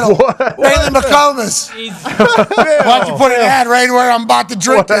the middle. Raylan McComas. Why'd you put an ad right where I'm about to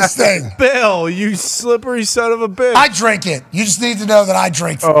drink this thing? Bill, you slippery son of a bitch. I drink it. You just need to know that I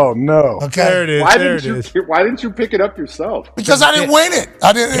drink from Oh, no. Okay. There it is. Why there didn't it you? is. Why didn't you pick it up yourself? Because I didn't win it.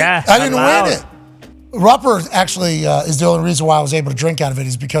 I didn't win it. Rupper actually is the only reason why I was able to drink out of it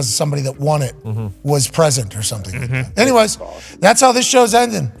is because somebody that won it was present or something. Anyways, that's how this show's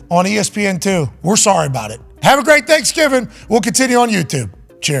ending on ESPN2. We're sorry about it. Have a great Thanksgiving. We'll continue on YouTube.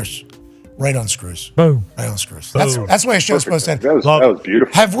 Cheers. Right on screws. Boom. Right on screws. That's the way a show's supposed to end. That was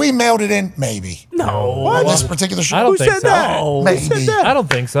beautiful. Have we mailed it in? Maybe. No. On this particular show? I don't think so. that? Maybe. I don't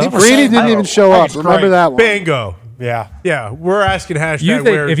think so. Greeny didn't even show up. Remember that one? Bingo. Yeah. We're asking hashtag You think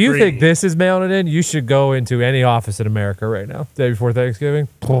where's if you Greeny? think this is mailing it in, you should go into any office in America right now, day before Thanksgiving.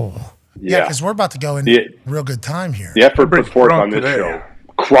 Yeah, because we're about to go in Yeah. real good time here. The effort put forth drunk on this today. show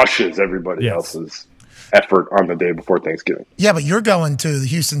crushes everybody Yes. else's effort on the day before Thanksgiving. Yeah, but you're going to the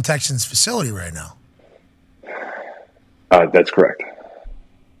Houston Texans facility right now. That's correct.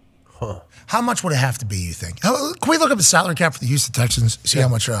 How much would it have to be, you think? Can we look up the salary cap for the Houston Texans? See how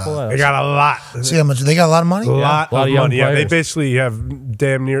much. They got a lot. See how much they got. A lot of money. A lot of young money. Yeah, they players. basically have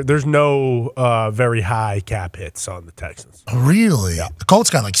damn near. There's no very high cap hits on the Texans. Really? The Colts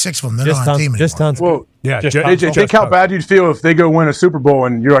got like 6 of them. They're Just not on tons. the team Just anymore. tons. Well, Yeah, AJ, think how bad you'd feel if they go win a Super Bowl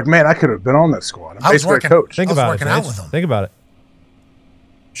and you're like, man, I could have been on that squad. I'm I was basically working- a coach. Think I was about it. working out Paige. with them. Think about it.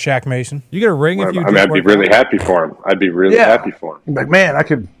 Shaq Mason. You get a ring if you. I mean, just I'd be work really out? happy for him. I'd be really happy for him. Like, man, I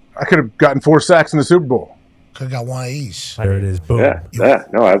could have gotten 4 sacks in the Super Bowl. Could have got one of these. There it is. Boom. Yeah,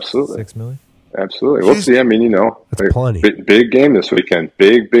 no, absolutely. 6 million. Absolutely. We'll see. I mean, That's plenty. Big game this weekend.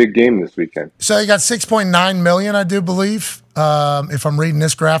 Big game this weekend. So you got 6.9 million, I do believe, if I'm reading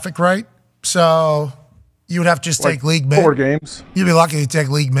this graphic right. So you would have to just take league men. 4 games. You'd be lucky to take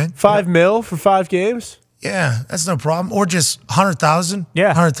league men. $5 million for 5 games. Yeah, that's no problem. Or just 100,000. Yeah.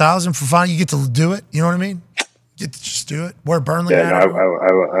 100,000 for fun. You get to do it. You know what I mean? You get to just do it. Where Burnley Yeah, at.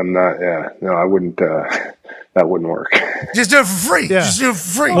 no, I'm not. Yeah, no, I wouldn't. That wouldn't work. Just do it for free. Yeah. Just do it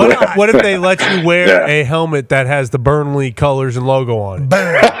for free. What if they let you wear Yeah. a helmet that has the Burnley colors and logo on it? Boom.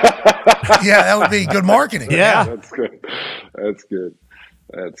 Yeah, that would be good marketing. Yeah. That's good. That's good.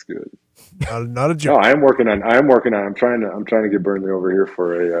 That's good. Not a No, joke. I am working on. I'm trying to get Burnley over here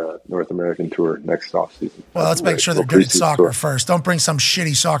for a North American tour next offseason. Well, let's make sure they're good at soccer first. Don't bring some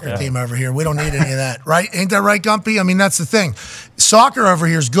shitty soccer team over here. We don't need any of that, right? Ain't that right, Gumpy? I mean, that's the thing. Soccer over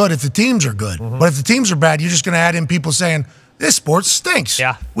here is good if the teams are good. But if the teams are bad, you're just going to add in people saying, this sport stinks.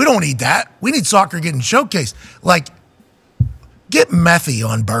 Yeah. We don't need that. We need soccer getting showcased. Like, get Methy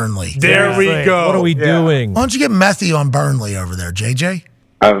on Burnley. There we go. What are we doing? Why don't you get Methy on Burnley over there, JJ?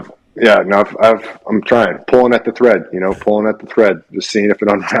 I'm trying, pulling at the thread, just seeing if it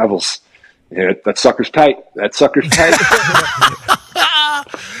unravels. Yeah, that sucker's tight.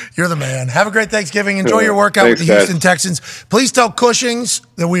 You're the man. Have a great Thanksgiving. Enjoy your workout Thanks, with the guys. Houston Texans. Please tell Cushings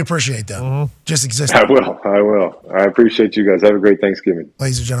that we appreciate them. Just existing. I will. I appreciate you guys. Have a great Thanksgiving.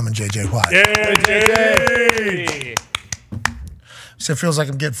 Ladies and gentlemen, JJ White. So it feels like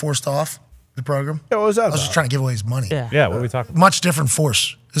I'm getting forced off the program. Yeah, what was that I was just trying to give away his money. Yeah, what are we talking about? Much different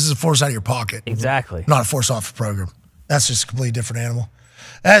force. This is a force out of your pocket. Exactly. Not a force off the program. That's just a completely different animal.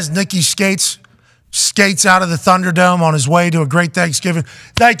 As Nicky skates out of the Thunderdome on his way to a great Thanksgiving.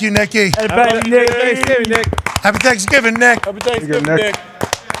 Thank you, Nicky. Happy Thanksgiving, Nick. Happy Thanksgiving, Nick. Happy Thanksgiving, Nick.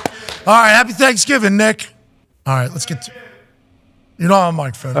 All right, happy Thanksgiving, Nick. All right, let's get to... You're not on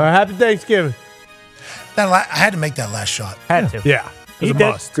microphone. All right, happy Thanksgiving. I had to make that last shot. Had to. Yeah. It was You a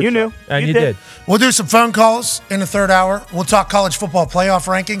did. must. You knew. And you did. We'll do some phone calls in the third hour. We'll talk college football playoff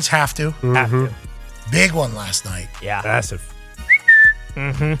rankings. Have to. Have to. Big one last night. Yeah. Massive.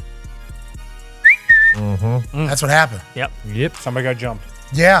 That's what happened. Yep. Somebody got jumped.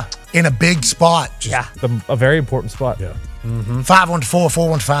 Yeah, in a big spot. Yeah. A very important spot. Yeah. 5-1 to 4,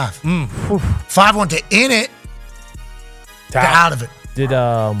 4-1 to 5. 5-1 to in it, to out of it. Did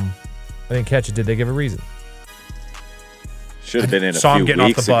I didn't catch it. Did they give a reason? Should have been in a Saw him few getting off the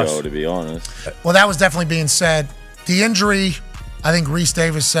weeks bus. ago, to be honest. Well, that was definitely being said. The injury, I think Reese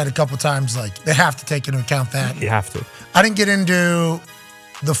Davis said a couple times, like, they have to take into account that. You have to. I didn't get into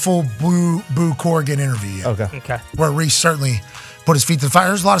the full Boo Corrigan interview yet, Okay. where Reese certainly put his feet to the fire.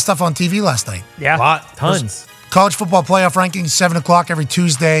 There's a lot of stuff on TV last night. Yeah. Lot. Tons. College football playoff rankings, 7 o'clock every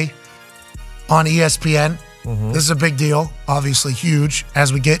Tuesday on ESPN. This is a big deal, obviously huge,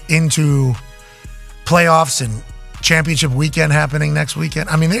 as we get into playoffs and championship weekend happening next weekend.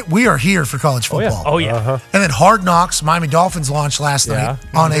 I mean, we are here for college football. Oh, yeah. And then Hard Knocks, Miami Dolphins launched last night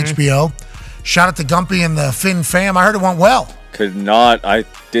on HBO. Shout out to Gumpy and the Finn fam. I heard it went well. I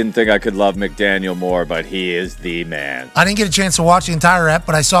didn't think I could love McDaniel more, but he is the man. I didn't get a chance to watch the entire ep,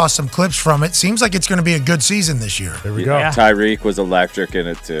 but I saw some clips from it. Seems like it's going to be a good season this year. There we go. Tyreek was electric in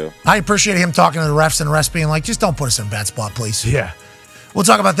it, too. I appreciate him talking to the refs and refs being like, just don't put us in a bad spot, please. Yeah. We'll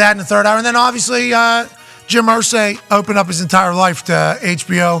talk about that in the third hour. And then obviously, Jim Irsay opened up his entire life to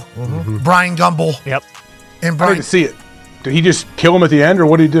HBO. Brian Gumbel. Yep. And I Brian. didn't see it. Did he just kill him at the end, or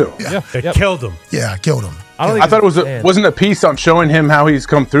what did he do? Yeah. It killed him. Yeah, killed him. I thought it wasn't a piece on showing him how he's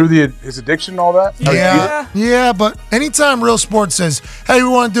come through his addiction and all that. Yeah, but anytime Real Sports says, hey, we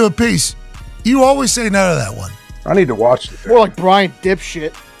want to do a piece, you always say no to that one. I need to watch it. More like Brian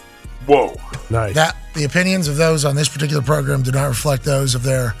Dipshit. Whoa. Nice. The opinions of those on this particular program do not reflect those of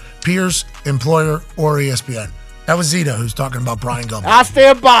their peers, employer, or ESPN. That was Zito who's talking about Brian Gumbel. I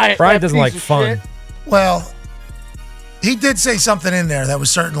stand by it. Brian that doesn't piece like of fun. shit. Well, he did say something in there that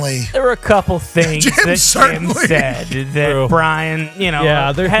was certainly... There were a couple things Jim that Jim certainly- said that Brian,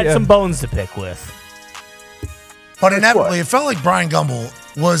 had some bones to pick with. But inevitably, it felt like Brian Gumbel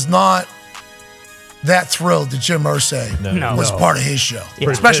was not that thrilled that Jim Irsay was part of his show,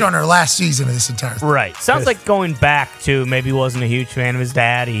 especially on our last season of this entire thing. Right. Sounds like going back to maybe wasn't a huge fan of his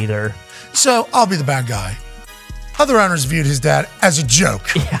dad either. So I'll be the bad guy. Other owners viewed his dad as a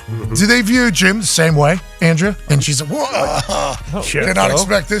joke. Yeah. Do they view Jim the same way, Andrea? And she's like, whoa, did not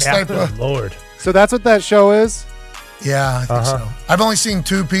expect this type of... Lord. So that's what that show is? Yeah, I think so. I've only seen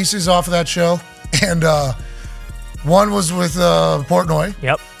 2 pieces off of that show, and one was with Portnoy.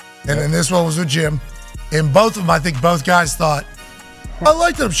 Yep. And then this one was with Jim. And both of them, I think both guys thought, I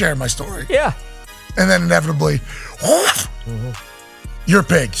like that I'm sharing my story. Yeah. And then inevitably, you're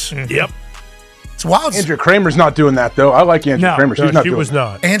pigs. Yep. It's wild. Andrea Kramer's not doing that, though. I like Andrea Kramer. She's not she doing was that.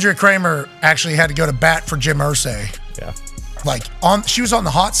 not. Andrea Kramer actually had to go to bat for Jim Irsay. Yeah. Like, she was on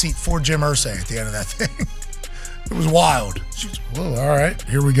the hot seat for Jim Irsay at the end of that thing. It was wild. She was, whoa, all right,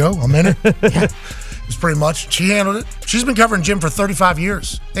 here we go. I'm in it. It was pretty much, she handled it. She's been covering Jim for 35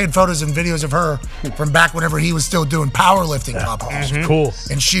 years. They had photos and videos of her from back whenever he was still doing powerlifting competitions. Cool.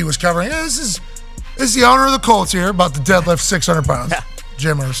 And she was covering, this is the owner of the Colts here, about to deadlift 600 pounds,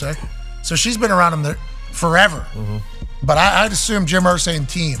 Jim Irsay. So she's been around him there forever. But I'd assume Jim Irsay and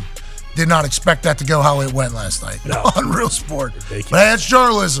team did not expect that to go how it went last night on Real Sport. But that's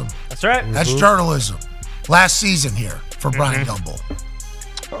journalism. That's right. That's journalism. Last season here for Brian Gumbel.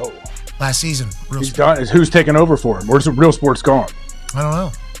 Oh. Last season, Real He's Sport. done. Who's taking over for him? Where's the Real Sports gone? I don't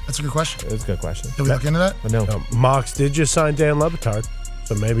know. That's a good question. It's a good question. Did we look into that? But no. Mox did just sign Dan Lebitard,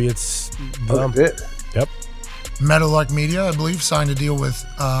 so maybe it's Oh, they did. Yep. Meadowlark Media, I believe, signed a deal with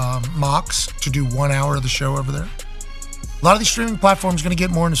Mox to do 1 hour of the show over there. A lot of these streaming platforms are going to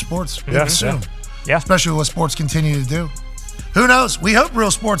get more into sports soon. Yeah. Especially what sports continue to do. Who knows? We hope Real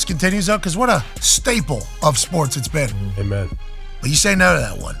Sports continues, though, because what a staple of sports it's been. Amen. But you say no to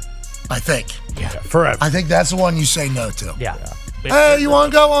that one, I think. Yeah, forever. I think that's the one you say no to. Yeah. Hey, you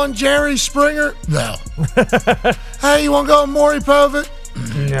want to go on Jerry Springer? No. Hey, you want to go on Maury Povich?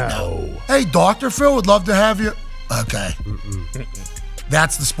 No. Hey, Dr. Phil would love to have you. Okay.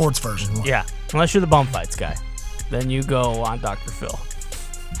 That's the sports version. Yeah. Unless you're the bum fights guy. Then you go on Dr. Phil.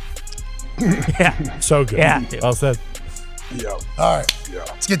 Yeah. So good. Yeah. Dude. Well said. Yeah. All right.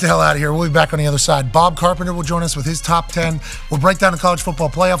 Let's get the hell out of here. We'll be back on the other side. Bob Carpenter will join us with his top 10. We'll break down the college football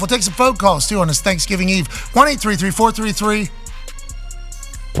playoff. We'll take some phone calls, too, on this Thanksgiving Eve. 1-833-433-4633.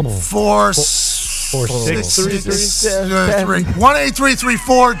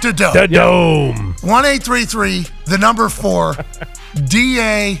 1-833-4 The Dome. 1-833, the number 4,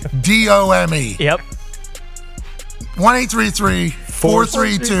 DADOME. Yep.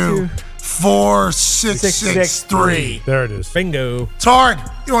 1-833-432-4663. There it is. Bingo. It's hard.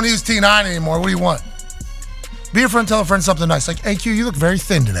 You don't use T9 anymore. What do you want? Be a friend, tell a friend something nice. Like, AQ, you look very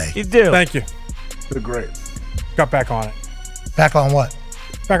thin today. You do. Thank you. They're great. Got back on it. Back on what?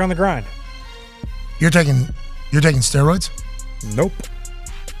 Back on the grind. You're taking steroids? Nope.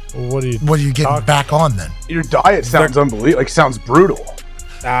 What are you getting back on then? Your diet sounds unbelievable. Like, sounds brutal.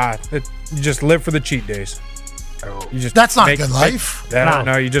 You just live for the cheat days. You just That's not a good life.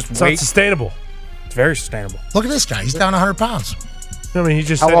 No, you just It's wait. not sustainable. It's very sustainable. Look at this guy. He's down 100 pounds. I mean, he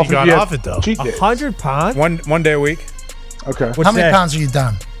just How said he often got do you have off it, though. cheat days? 100 pounds? One day a week. Okay. What's How many that? pounds are you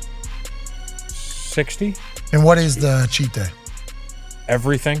down? 60. And what is the cheat day?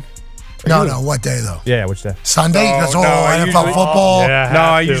 Everything. No, what day though? Yeah, which day? Sunday? That's all NFL usually, football. No,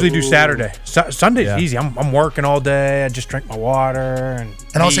 I usually do Saturday. Sunday's Yeah. easy. I'm working all day. I just drink my water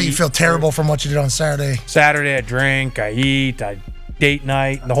And also, you feel terrible from what you did on Saturday. Saturday, I drink, I eat, I date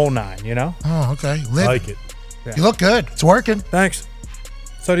night, the whole 9. You know. Oh, okay. Live. Like it. Yeah. You look good. It's working. Thanks.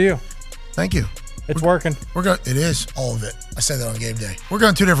 So do you. Thank you. It's working. We're going. It is all of it. I said that on game day. We're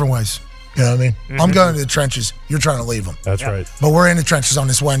going 2 different ways. You know what I mean? I'm going to the trenches. You're trying to leave them. That's right. But we're in the trenches on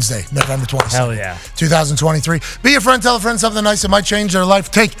this Wednesday, November 27th. Hell yeah. 2023. Be a friend. Tell a friend something nice that might change their life.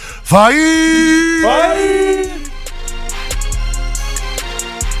 Take 5.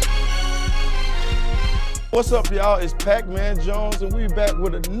 What's up, y'all? It's Pac-Man Jones, and we back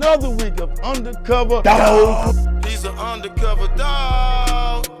with another week of Undercover Dog. He's an undercover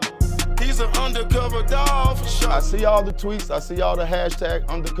dog. He's an undercover dog for sure. I see all the tweets. I see all the hashtag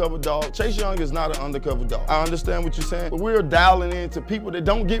undercover dog. Chase Young is not an undercover dog. I understand what you're saying, but we're dialing into people that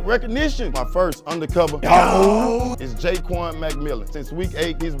don't get recognition. My first undercover dog is Jaquan McMillan. Since week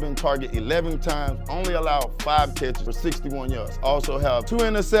 8, he's been targeted 11 times, only allowed 5 catches for 61 yards. Also have 2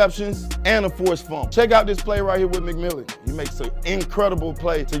 interceptions and a forced fumble. Check out this play right here with McMillan. He makes an incredible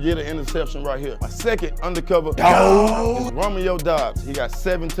play to get an interception right here. My second undercover dog is Romeo Dobbs. He got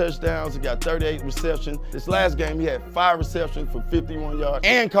 7 touchdowns. He got 38 receptions. This last game, he had 5 receptions for 51 yards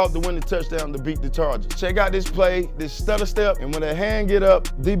and caught the winning touchdown to beat the Chargers. Check out this play, this stutter step, and when that hand get up,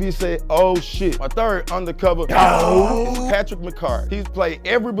 DB said, oh shit. My third undercover is Patrick McCarty. He's played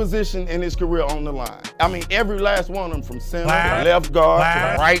every position in his career on the line. I mean, every last one of them, from center to left guard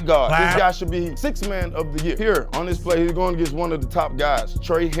to right guard. This guy should be 6th man of the year. Here, on this play, he's going against one of the top guys,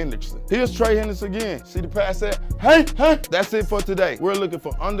 Trey Hendrickson. Here's Trey Hendrickson again. See the pass there? Hey. That's it for today. We're looking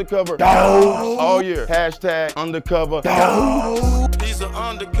for undercover all year. Hashtag undercover dog. He's an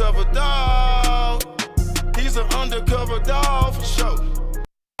undercover dog. He's an undercover dog for sure.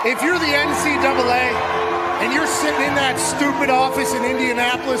 If you're the NCAA and you're sitting in that stupid office in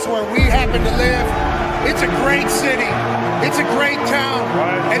Indianapolis where we happen to live, it's a great city. It's a great town.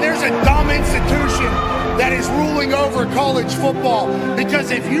 And there's a dumb institution that is ruling over college football.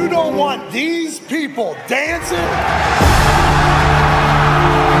 Because if you don't want these people dancing,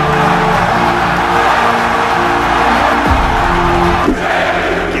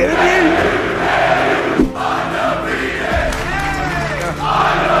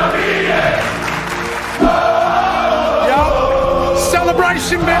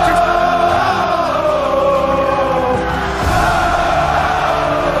 celebration, bitches.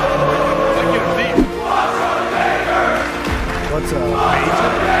 What's up?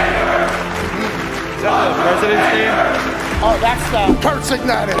 Is that the president's name? Oh, that's Kurt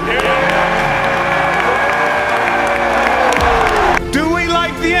Signatic. Do we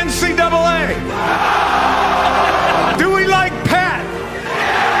like the NCAA? Do we like Pat?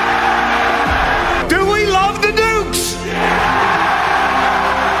 Do we love the Dukes?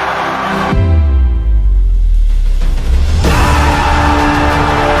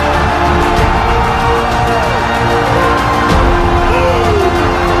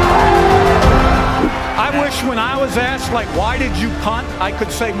 I wish when I was asked, like, why did you punt? I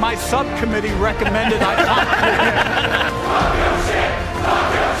could say my subcommittee recommended I punt.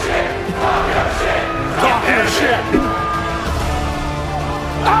 Talk your shit.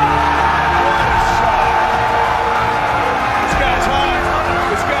 This guy's hot.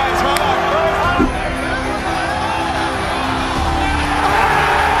 This guy's hot.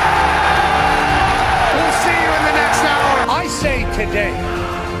 We'll see you in the next hour. I say today,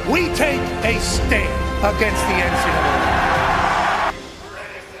 we take a stand against the NCAA.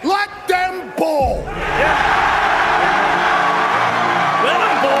 Let them bull. Let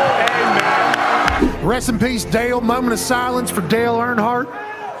him bull. Amen. Rest in peace, Dale. Moment of silence for Dale Earnhardt.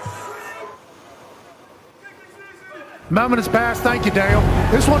 Moment has passed. Thank you, Dale.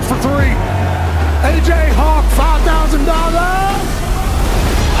 This one's for 3. AJ Hawk, $5,000.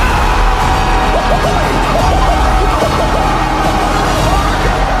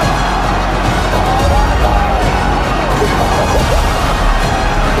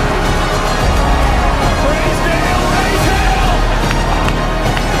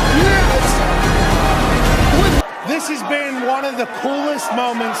 This has been one of the coolest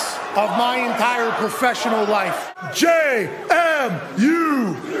moments of my entire professional life. JMU!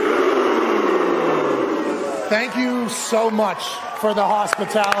 Thank you so much for the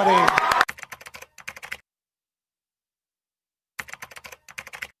hospitality.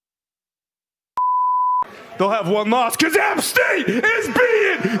 They'll have one loss because App State is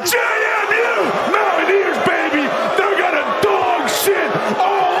beating JMU Mountaineers, baby. They're gonna dog shit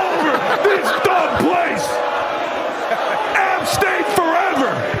all over this dumb place. App State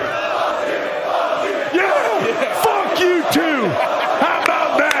forever.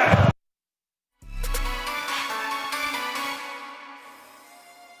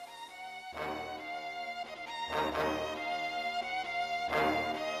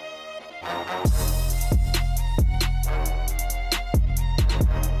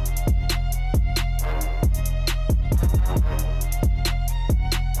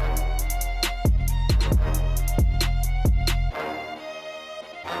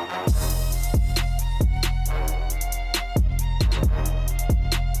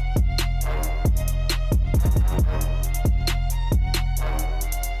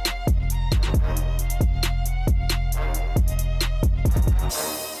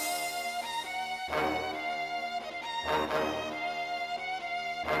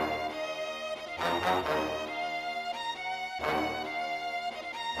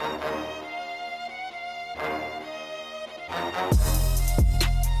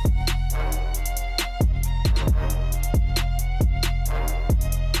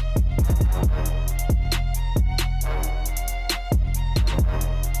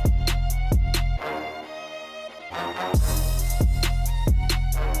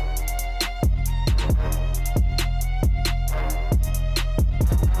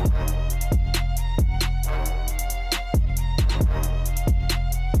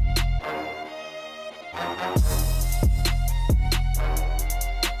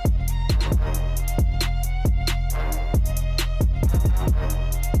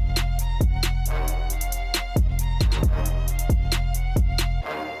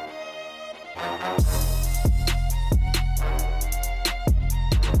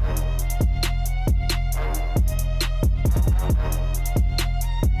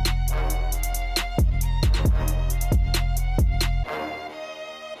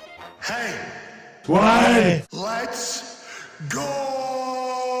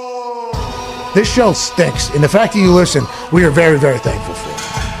 This show sticks, and the fact that you listen, we are very, very thankful for.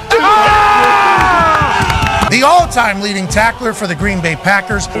 The all-time leading tackler for the Green Bay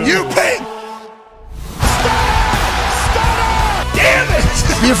Packers, you pig! Damn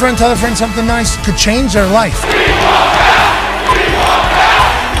it! Be a friend, tell a friend something nice could change their life.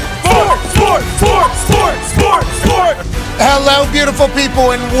 Sport! Hello, beautiful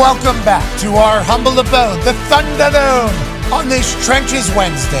people, and welcome back to our humble abode, the Thunderdome, on this Trenches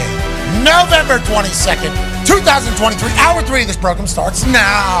Wednesday, November 22nd, 2023. Hour 3 of this program starts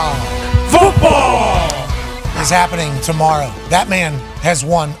now. Football is happening tomorrow. That man has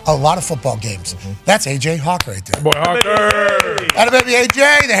won a lot of football games. That's AJ Hawk right there. Boy, Hawker. Atta baby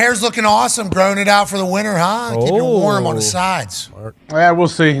AJ, the hair's looking awesome. Growing it out for the winter, huh? Keep you warm on the sides. Yeah, we'll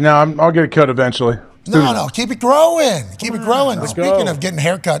see. No, I'll get it cut eventually. No, keep it growing. Keep it growing. Speaking of getting a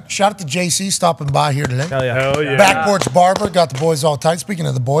haircut, shout out to JC stopping by here today. Hell yeah. Back Porch Barber, got the boys all tight. Speaking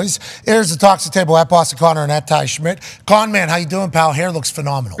of the boys, here's the Talks the Table at Boston Connor and at Ty Schmidt. Con man, how you doing, pal? Hair looks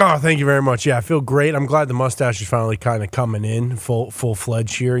phenomenal. Oh, thank you very much. Yeah, I feel great. I'm glad the mustache is finally kind of coming in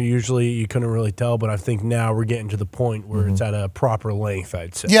full-fledged here. Usually you couldn't really tell, but I think now we're getting to the point where it's at a proper length,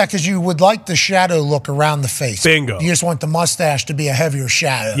 I'd say. Yeah, because you would like the shadow look around the face. Bingo. You just want the mustache to be a heavier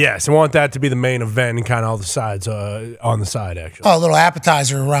shadow. Yes, I want that to be the main event and kind of all the sides on the side, actually. Oh, a little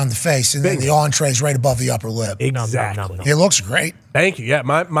appetizer around the face, and then the entree's right above the upper lip. Exactly. It looks great. Thank you. Yeah,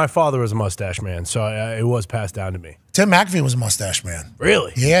 my father was a mustache man, so it was passed down to me. Tim McAfee was a mustache man.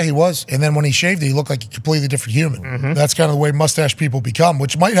 Really? Yeah, he was. And then when he shaved it, he looked like a completely different human. That's kind of the way mustache people become,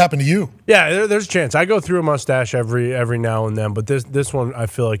 which might happen to you. Yeah, there's a chance. I go through a mustache every now and then, but this one I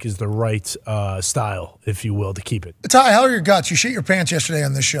feel like is the right style, if you will, to keep it. Ty, how are your guts? You shit your pants yesterday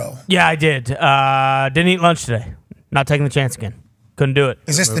on this show. Yeah, I did. Didn't eat lunch today. Not taking the chance again. Couldn't do it.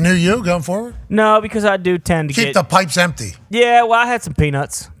 Is this the new you going forward? No, because I do tend to keep the pipes empty. Yeah, well, I had some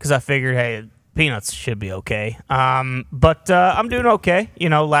peanuts because I figured, hey, peanuts should be okay. But I'm doing okay. You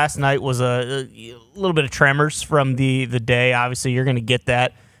know, last night was a little bit of tremors from the day. Obviously, you're going to get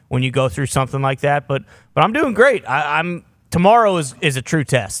that when you go through something like that. But I'm doing great. Tomorrow is a true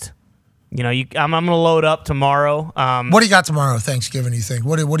test. You know, I'm going to load up tomorrow. What do you got tomorrow, Thanksgiving, you think?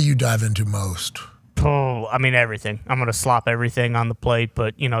 What do you dive into most? Oh, I mean, everything. I'm going to slop everything on the plate.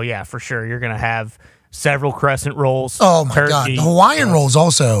 But, you know, yeah, for sure. You're going to have several crescent rolls. Oh, my God. The Hawaiian rolls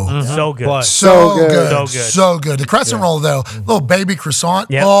also. So good. So good. The crescent roll, though, little baby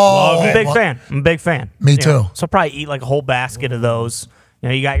croissant. Yeah. Oh, I'm a big fan. Me too. So I'll probably eat like a whole basket of those. You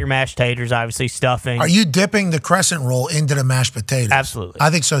know, you got your mashed taters, obviously, stuffing. Are you dipping the crescent roll into the mashed potatoes? Absolutely.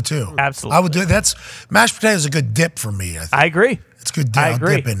 I think so, too. Absolutely. I would do that's mashed potatoes is a good dip for me, I think. I agree. It's good I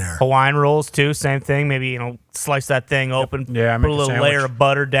agree. dip in there. Hawaiian rolls, too, same thing. Maybe, you know, slice that thing open, put a little layer of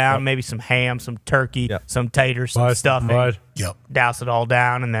butter down, maybe some ham, some turkey, some taters, some stuffing. Yep. Douse it all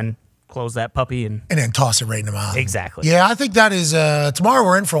down, and then close that puppy and then toss it right in the mouth. Exactly. Yeah, I think that is tomorrow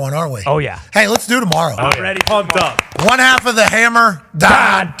we're in for one, aren't we? Oh, yeah. Hey, let's do tomorrow. I'm ready. Pumped up. One half of the hammer,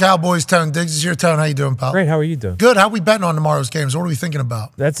 Dahn. Cowboys tone. Diggs is your tone. How you doing, pal? Great. How are you doing? Good. How we betting on tomorrow's games? What are we thinking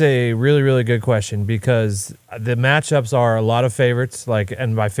about? That's a really, really good question because the matchups are a lot of favorites.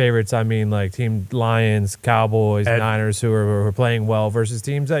 And by favorites, I mean like Team Lions, Cowboys, Niners, who are playing well versus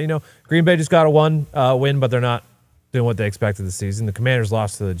teams that, you know, Green Bay just got a win, but they're not doing what they expected this season. The Commanders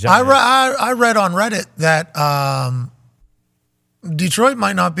lost to the Giants. I read on Reddit that Detroit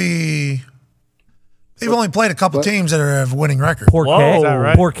might not be. They've only played a couple teams that have a winning record. Poor K. Is that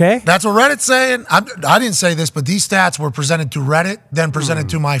right? Poor K? That's what Reddit's saying. I didn't say this, but these stats were presented to Reddit, then presented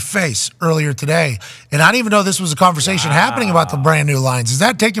to my face earlier today. And I didn't even know this was a conversation happening about the brand new lines. Is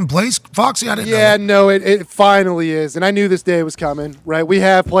that taking place, Foxy? I didn't know. Yeah, no, it finally is. And I knew this day was coming, right? We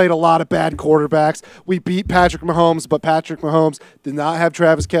have played a lot of bad quarterbacks. We beat Patrick Mahomes, but Patrick Mahomes did not have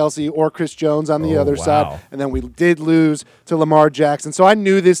Travis Kelce or Chris Jones on the other side. And then we did lose to Lamar Jackson. So I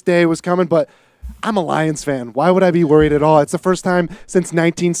knew this day was coming, but I'm a Lions fan. Why would I be worried at all? It's the first time since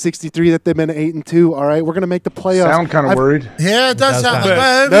 1963 that they've been 8-2. All right, we're going to make the playoffs. Sound kind of worried. Yeah, it does sound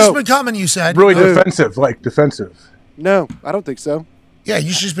like this has been coming, you said. Really defensive, defensive. No, I don't think so. Yeah,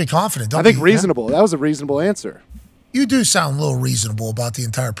 you should just be confident. I think reasonable. That was a reasonable answer. You do sound a little reasonable about the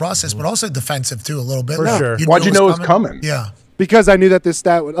entire process, but also defensive, too, a little bit. For sure. Why'd you know it was coming? Yeah. Because I knew that this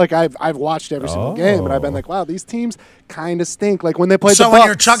stat would, I've watched every single game, and I've been like, wow, these teams kind of stink. Like when they played the Bucs. So when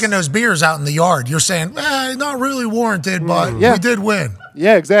you're chugging those beers out in the yard, you're saying, not really warranted, but we did win.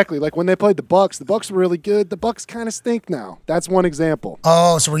 Yeah, exactly. Like when they played the Bucks were really good. The Bucks kind of stink now. That's one example.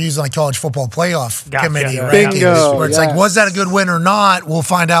 Oh, so we're using like college football playoff committee Yeah. rankings, Bingo, where it's like, was that a good win or not? We'll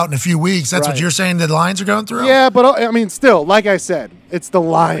find out in a few weeks. That's what Right. you're saying the Lions are going through? Yeah, but I mean, still, like I said, it's the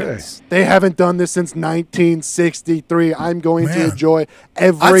Lions. They haven't done this since 1963. I'm going to enjoy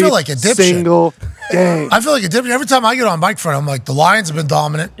every I feel like a dipshit. single game. I feel like a dipshit. Every time I get on Mike front, I'm like, the Lions have been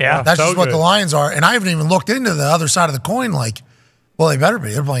dominant. Yeah, That's so just what good. the Lions are. And I haven't even looked into the other side of the coin. Like, well, they better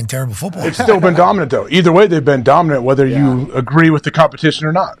be. They're playing terrible football. It's still been dominant, though. Either way, they've been dominant, whether you agree with the competition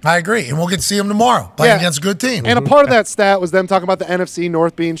or not. I agree. And we'll get to see them tomorrow playing against a good team. And a part of that stat was them talking about the NFC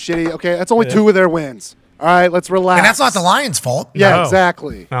North being shitty. Okay, that's only 2 of their wins. All right, let's relax. And that's not the Lions' fault. Yeah,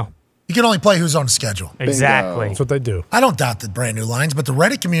 exactly. No. You can only play who's on the schedule. Exactly. That's what they do. I don't doubt the brand new Lions, but the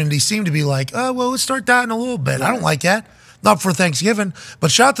Reddit community seemed to be like, oh, well, let's start doubting a little bit. I don't like that. Not for Thanksgiving,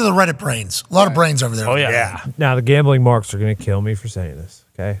 but shout out to the Reddit brains. A lot of brains over there. Oh, yeah. Now, the gambling marks are going to kill me for saying this,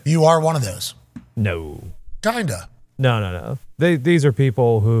 okay? You are one of those. No. Kinda. No. These are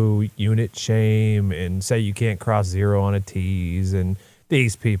people who unit shame and say you can't cross 0 on a tease, and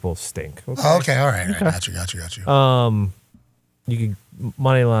these people stink. Okay, all right. Got you. You can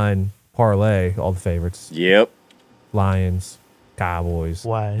money line parlay all the favorites. Yep. Lions, Cowboys,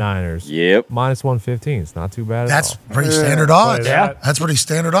 Niners. Yep. Minus 115. It's not too bad That's at all. pretty standard odds. Yeah. That's pretty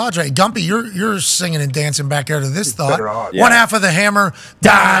standard odds, right? Gumpy, you're singing and dancing back there to this thought. better odds. One Yeah. half of the Hammer,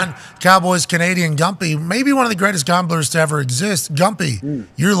 Dahn, Cowboys, Canadian Gumpy, maybe one of the greatest gamblers to ever exist. Gumpy,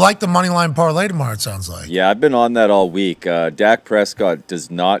 you're like the money line parlay tomorrow, it sounds like. Yeah, I've been on that all week. Dak Prescott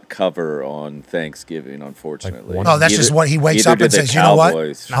does not cover on Thanksgiving, unfortunately. Oh, that's just what he wakes neither up and do the says, you know what?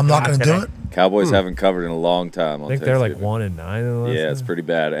 Cowboys. I'm not going to do it. Cowboys haven't covered in a long time. I think they're like 1-9 in the last Yeah, it's pretty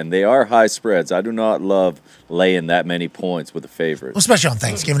bad. And they are high spreads. I do not love laying that many points with a favorite. Well, especially on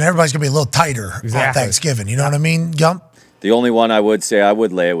Thanksgiving. Everybody's going to be a little tighter on Thanksgiving. You know what I mean, Gump? The only one I would say I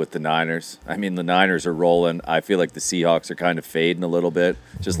would lay it with the Niners. I mean, the Niners are rolling. I feel like the Seahawks are kind of fading a little bit.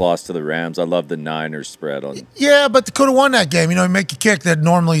 Just lost to the Rams. I love the Niners spread on. Yeah, but they could have won that game. You know, you make a kick that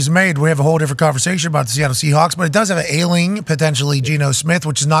normally is made. We have a whole different conversation about the Seattle Seahawks, but it does have an ailing, potentially, Geno Smith,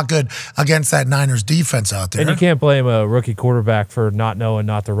 which is not good against that Niners defense out there. And you can't blame a rookie quarterback for not knowing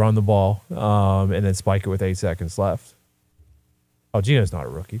not to run the ball and then spike it with 8 seconds left. Oh, Geno's not a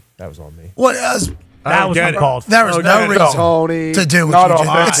rookie. That was on me. What? That was uncalled. There was no reason to do what you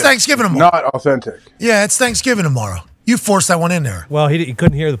did. It's Thanksgiving tomorrow. Not authentic. Yeah, it's Thanksgiving tomorrow. You forced that one in there. Well, he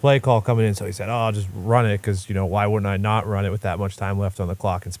couldn't hear the play call coming in, so he said, oh, I'll just run it because, you know, why wouldn't I not run it with that much time left on the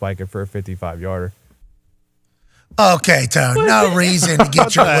clock and spike it for a 55-yarder? Okay, Tone. No reason to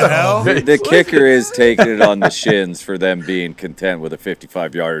get your little. The kicker is taking it on the shins for them being content with a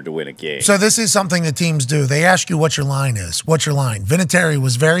 55-yarder to win a game. So this is something that teams do. They ask you what your line is. What's your line? Vinatieri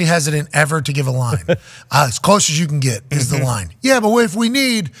was very hesitant ever to give a line. As close as you can get is the line. Yeah, but if we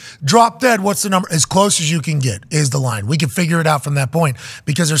need drop dead, what's the number? As close as you can get is the line. We can figure it out from that point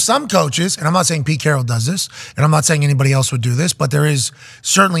because there's some coaches, and I'm not saying Pete Carroll does this, and I'm not saying anybody else would do this, but there is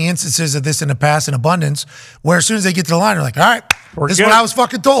certainly instances of this in the past in abundance where as soon as they get to the line, they're like, all right, this is what I was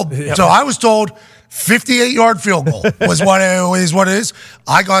fucking told. Yep. So I was told 58-yard field goal was what it is.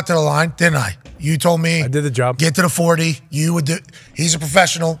 I got to the line, didn't I? You told me I did the job. Get to the 40. You would do. He's a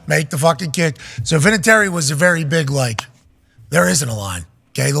professional. Make the fucking kick. So Vinatieri was a very big there isn't a line.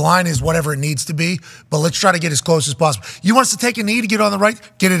 Okay, the line is whatever it needs to be, but let's try to get as close as possible. You want us to take a knee to get on the right?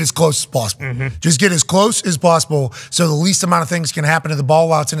 Get it as close as possible. Just get as close as possible so the least amount of things can happen to the ball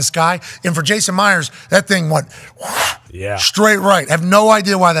while it's in the sky. And for Jason Myers, that thing went straight right. I have no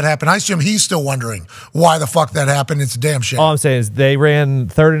idea why that happened. I assume he's still wondering why the fuck that happened. It's a damn shame. All I'm saying is they ran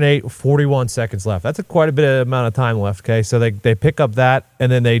 3rd and 8, 41 seconds left. That's quite a bit of amount of time left, okay? So they pick up that, and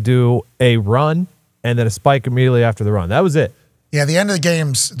then they do a run and then a spike immediately after the run. That was it. Yeah, the end of the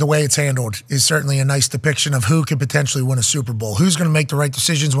games, the way it's handled, is certainly a nice depiction of who could potentially win a Super Bowl. Who's going to make the right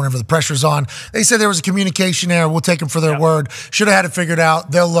decisions whenever the pressure's on. They said there was a communication error. We'll take them for their word. Should have had it figured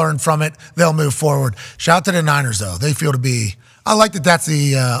out. They'll learn from it. They'll move forward. Shout out to the Niners, though. They feel to be... I like that that's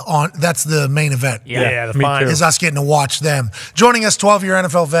the main event. Yeah, the fine. Is us getting to watch them. Joining us, 12-year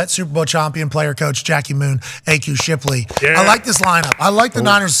NFL vet, Super Bowl champion, player coach Jackie Moon, AQ Shipley. Yeah. I like this lineup. I like the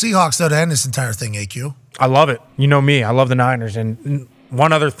Niners Seahawks, though, to end this entire thing, AQ. I love it. You know me. I love the Niners. And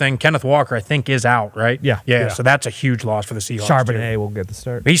one other thing, Kenneth Walker, I think, is out, right? Yeah. So that's a huge loss for the Seahawks. Charbonnet will get the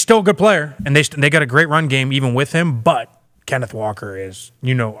start. He's still a good player, and they got a great run game even with him, but Kenneth Walker is,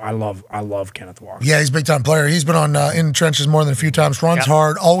 I love Kenneth Walker. Yeah, he's a big-time player. He's been on in the trenches more than a few times. Runs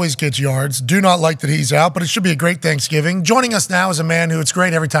hard, always gets yards. Do not like that he's out, but it should be a great Thanksgiving. Joining us now is a man who it's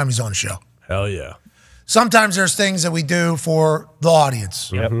great every time he's on the show. Hell yeah. Sometimes there's things that we do for the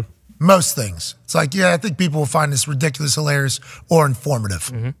audience. Yep. most things. It's like, yeah, I think people will find this ridiculous, hilarious, or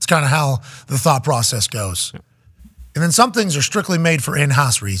informative. It's kind of how the thought process goes. And then some things are strictly made for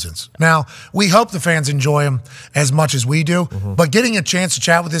in-house reasons. Now, we hope the fans enjoy them as much as we do, but getting a chance to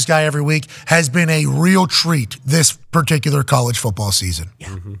chat with this guy every week has been a real treat this particular college football season.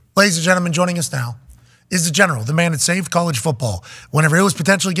 Ladies and gentlemen, joining us now is the general, the man that saved college football whenever it was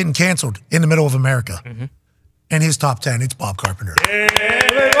potentially getting canceled in the middle of America. And his top 10, it's Bob Carpenter.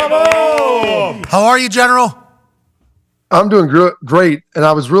 How are you, General? I'm doing great, and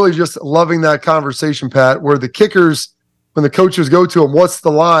I was really just loving that conversation, Pat, where the kickers, when the coaches go to them, what's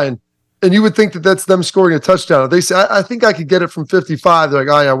the line? And you would think that that's them scoring a touchdown. They say, I think I could get it from 55. They're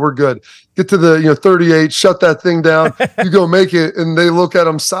like, oh, yeah, we're good. Get to the 38, shut that thing down. You go make it, and they look at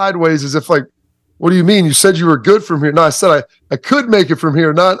them sideways as if like, what do you mean? You said you were good from here. No, I said I could make it from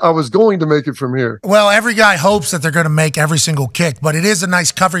here, not I was going to make it from here. Well, every guy hopes that they're going to make every single kick, but it is a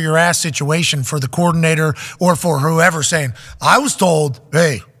nice cover your ass situation for the coordinator or for whoever saying, I was told,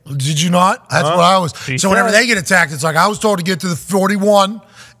 hey, did you not? That's what I was. So whenever they get attacked, it's like, I was told to get to the 41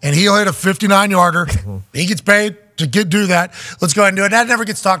 and he'll hit a 59-yarder. He gets paid to do that. Let's go ahead and do it. That never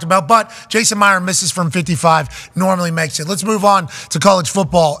gets talked about, but Jason Meyer misses from 55, normally makes it. Let's move on to college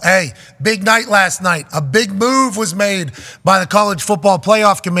football. Hey, big night last night. A big move was made by the College Football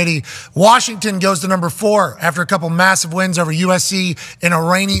Playoff Committee. Washington goes to number 4 after a couple massive wins over USC in a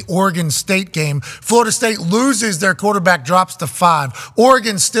rainy Oregon State game. Florida State loses. Their quarterback drops to 5.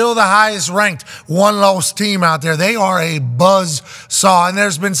 Oregon still the highest ranked one-loss team out there. They are a buzz saw, and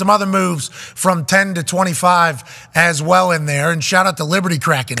there's been some other moves from 10 to 25 as well in there. And shout out to Liberty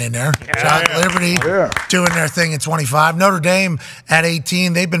cracking in there. Shout out to Liberty doing their thing at 25. Notre Dame at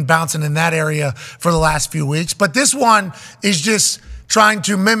 18. They've been bouncing in that area for the last few weeks. But this one is just trying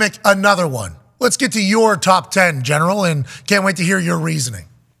to mimic another one. Let's get to your top 10, General, and can't wait to hear your reasoning.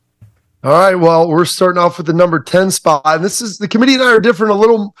 All right, well, we're starting off with the number 10 spot. And this is the committee and I are different a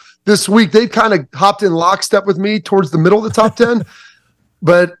little this week. They've kind of hopped in lockstep with me towards the middle of the top 10.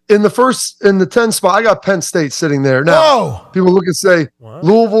 But in the 10 spot, I got Penn State sitting there. Now, people look and say,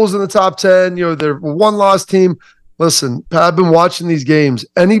 Louisville's in the top 10. They're a one-loss team. Listen, Pat, I've been watching these games.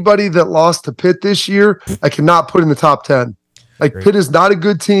 Anybody that lost to Pitt this year, I cannot put in the top 10. Like, Pitt is not a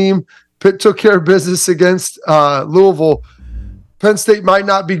good team. Pitt took care of business against Louisville. Penn State might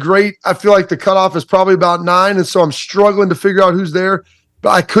not be great. I feel like the cutoff is probably about 9, and so I'm struggling to figure out who's there.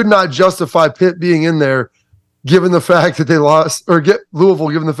 But I could not justify Pitt being in there given the fact that they lost, or get Louisville,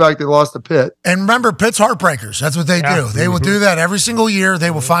 given the fact they lost to Pitt. And remember, Pitt's heartbreakers. That's what they do. They will do that every single year. They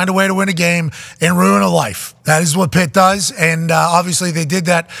will find a way to win a game and ruin a life. That is what Pitt does. And obviously, they did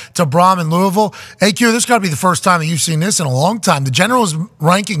that to Braum and Louisville. AQ, this got to be the first time that you've seen this in a long time. The General's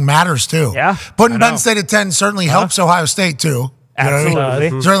ranking matters, too. Yeah. Putting Penn State at 10 certainly helps Ohio State, too.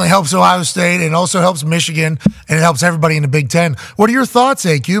 Absolutely. Certainly helps Ohio State and also helps Michigan, and it helps everybody in the Big Ten. What are your thoughts,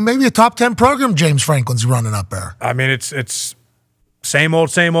 AQ? Maybe a top 10 program James Franklin's running up there. I mean, it's same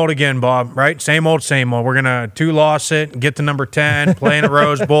old again, Bob, right? Same old. We're going to 2-loss it, get to number 10, play in a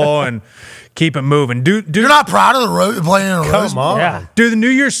Rose Bowl, and keep it moving. You're not proud of the playing in a Rose Bowl? Yeah. Do the New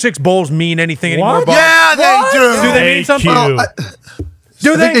Year's 6 bowls mean anything anymore, Bob? Yeah, they do. Do they mean something?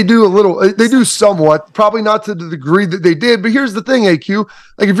 I think they do a little. They do somewhat, probably not to the degree that they did. But here's the thing, AQ.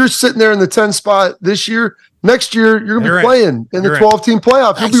 Like, if you're sitting there in the 10 spot this year, next year you're going to be playing in the 12-team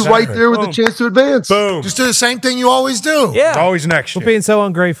playoff. You'll be right there with a chance to advance. Boom. Just do the same thing you always do. Yeah. It's always next year. We're being so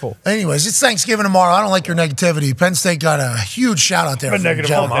ungrateful. Anyways, it's Thanksgiving tomorrow. I don't like your negativity. Penn State got a huge shout out there. Been negative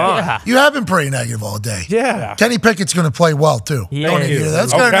all day. Yeah. You have been pretty negative all day. Yeah. Kenny Pickett's going to play well, too. Yeah.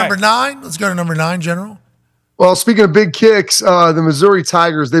 Let's go to number 9. Let's go to number 9, General. Well, speaking of big kicks, the Missouri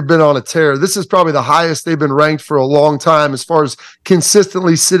Tigers, they've been on a tear. This is probably the highest they've been ranked for a long time as far as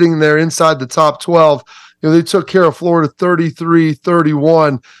consistently sitting there inside the top 12. They took care of Florida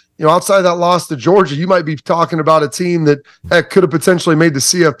 33-31. Outside that loss to Georgia, you might be talking about a team that could have potentially made the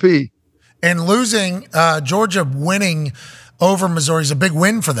CFP. And losing, Georgia winning over Missouri is a big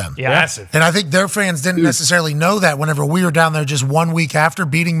win for them. Yeah. Massive. And I think their fans didn't necessarily know that whenever we were down there just 1 week after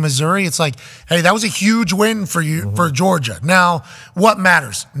beating Missouri. It's like, hey, that was a huge win for you, for Georgia. Now, what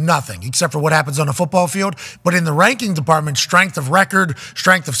matters? Nothing, except for what happens on the football field. But in the ranking department, strength of record,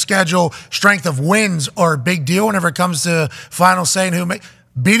 strength of schedule, strength of wins are a big deal whenever it comes to final say and who make.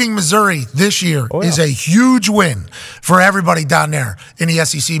 Beating Missouri this year is a huge win for everybody down there in the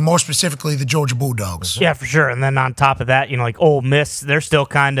SEC, more specifically the Georgia Bulldogs. Yeah, for sure. And then on top of that, like Ole Miss, they're still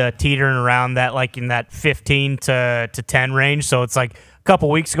kind of teetering around that, like in that 15 to 10 range. So it's like a couple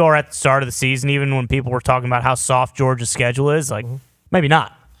weeks ago or at the start of the season, even when people were talking about how soft Georgia's schedule is, like maybe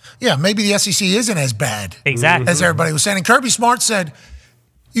not. Yeah, maybe the SEC isn't as bad as everybody was saying. And Kirby Smart said,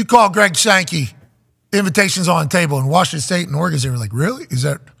 You call Greg Sankey, invitations on the table in Washington State and Oregon. They were like, really? Is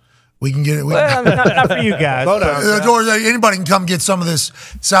that we can get it? Not for you guys. Or anybody can come get some of this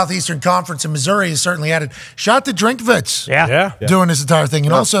Southeastern Conference, and Missouri has certainly added. Shout out to Drinkovitz. Yeah. Doing this entire thing.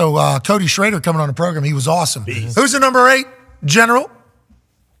 And also Cody Schrader coming on the program. He was awesome. Who's the number 8, General?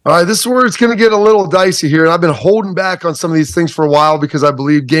 All right, this is where it's going to get a little dicey here. And I've been holding back on some of these things for a while because I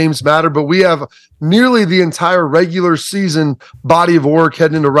believe games matter. But we have nearly the entire regular season body of work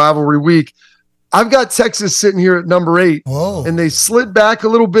heading into rivalry week. I've got Texas sitting here at number 8. Whoa. And they slid back a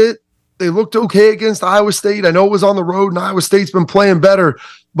little bit. They looked okay against Iowa State. I know it was on the road, and Iowa State's been playing better.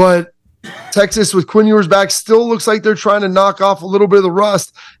 But Texas with Quinn Ewers back still looks like they're trying to knock off a little bit of the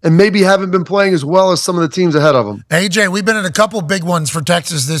rust and maybe haven't been playing as well as some of the teams ahead of them. AJ, we've been in a couple big ones for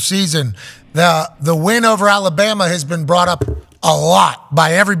Texas this season. The win over Alabama has been brought up a lot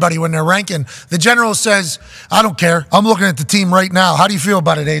by everybody when they're ranking. The General says, I don't care. I'm looking at the team right now. How do you feel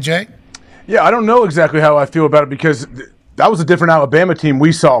about it, AJ? Yeah, I don't know exactly how I feel about it because that was a different Alabama team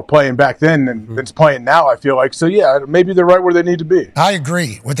we saw playing back then than it's playing now, I feel like. So, yeah, maybe they're right where they need to be. I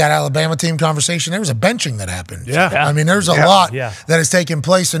agree with that Alabama team conversation. There was a benching that happened. Yeah. I mean, there's a lot that has taken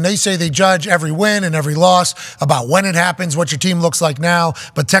place, and they say they judge every win and every loss about when it happens, what your team looks like now.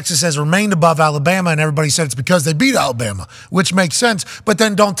 But Texas has remained above Alabama, and everybody said it's because they beat Alabama, which makes sense. But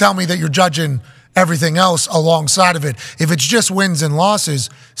then don't tell me that you're judging everything else alongside of it. If it's just wins and losses,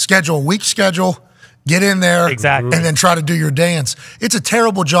 schedule a week schedule, get in there, exactly, and then try to do your dance. It's a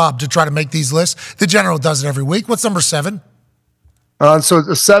terrible job to try to make these lists. The General does it every week. What's number 7? So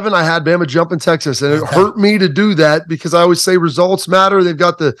the 7, I had Bama jumping Texas, and it hurt me to do that because I always say results matter. They've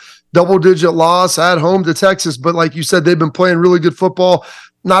got the double-digit loss at home to Texas, but like you said, they've been playing really good football.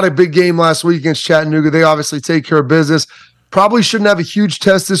 Not a big game last week against Chattanooga. They obviously take care of business. Probably shouldn't have a huge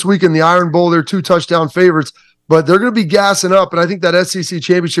test this week in the Iron Bowl. They're 2 touchdown favorites. But they're going to be gassing up, and I think that SEC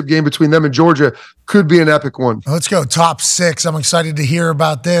championship game between them and Georgia could be an epic one. Let's go top 6. I'm excited to hear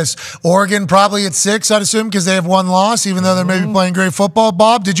about this. Oregon probably at 6, I'd assume, because they have 1 loss, even though they're maybe playing great football.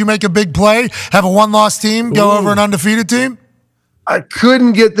 Bob, did you make a big play? Have a 1-loss team go over an undefeated team? I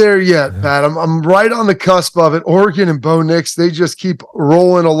couldn't get there yet, Pat. I'm right on the cusp of it. Oregon and Bo Nix, they just keep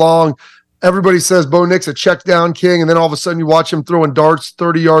rolling along. Everybody says Bo Nix a check down king, and then all of a sudden you watch him throwing darts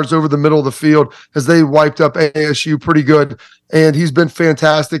 30 yards over the middle of the field as they wiped up ASU pretty good, and he's been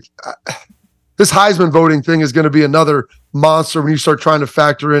fantastic. This Heisman voting thing is going to be another monster when you start trying to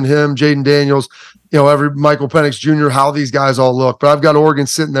factor in him, Jaden Daniels, every Michael Penix Jr., how these guys all look. But I've got Oregon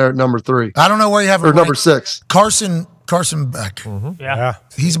sitting there at number 3. I don't know where you have or number 6. Carson Beck. Yeah.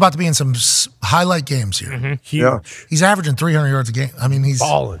 He's about to be in some highlight games here. Huge. Yeah. He's averaging 300 yards a game. I mean, he's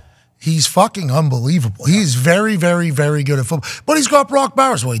balling. He's fucking unbelievable. He's very, very, very good at football. But he's got Brock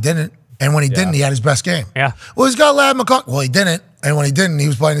Bowers. Well, he didn't. And when he didn't, he had his best game. Yeah. Well, he's got Ladd McConkey. Well, he didn't. And when he didn't, he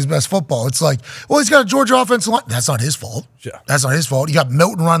was playing his best football. It's like, well, he's got a Georgia offensive line. That's not his fault. Yeah. That's not his fault. You got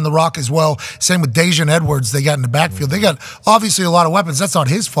Milton running the rock as well. Same with Dejan Edwards they got in the backfield. They got obviously a lot of weapons. That's not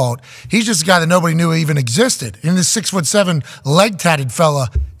his fault. He's just a guy that nobody knew even existed. And this 6'7" leg-tatted fella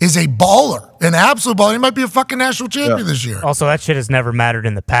is a baller, an absolute baller. He might be a fucking national champion this year. Also, that shit has never mattered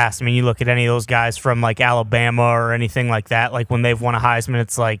in the past. I mean, you look at any of those guys from like Alabama or anything like that, like when they've won a Heisman,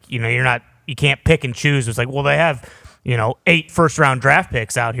 it's like, you can't pick and choose. It's like, well, they have 8 first-round draft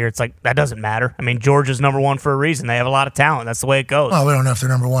picks out here. It's like, that doesn't matter. I mean, Georgia's number 1 for a reason. They have a lot of talent. That's the way it goes. Well, we don't know if they're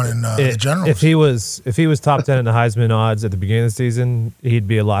number 1 in the generals. If he was top 10 in the Heisman odds at the beginning of the season, he'd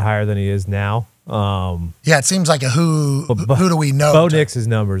be a lot higher than he is now. Yeah, it seems like who do we know? Bo Nix's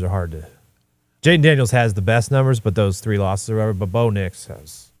numbers are hard to. Jaden Daniels has the best numbers, but those 3 losses or whatever. But Bo Nix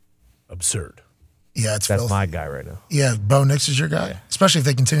has absurd. Yeah, that's filthy. My guy right now. Yeah, Bo Nix is your guy, especially if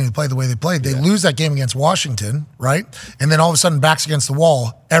they continue to play the way they played. They lose that game against Washington, right? And then all of a sudden, backs against the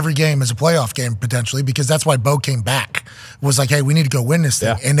wall. Every game is a playoff game potentially because that's why Bo came back. Was like, hey, we need to go win this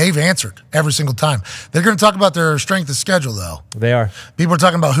thing, and they've answered every single time. They're going to talk about their strength of schedule, though. They are. People are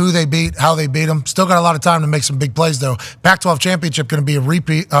talking about who they beat, how they beat them. Still got a lot of time to make some big plays, though. Pac-12 championship going to be a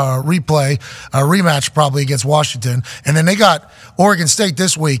rematch probably against Washington, and then they got Oregon State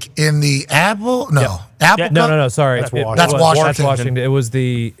this week in the Apple. No. Apple Cup? No. Sorry, That's Washington. It was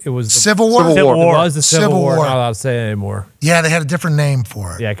the Civil War. It was the Civil War. Not allowed to say it anymore. Yeah, they had a different name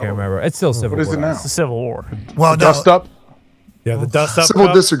for it. Yeah, I can't remember. It's still Civil War. What is it now? It's the Civil War. Well, Dust Up. Yeah, the Dust Up.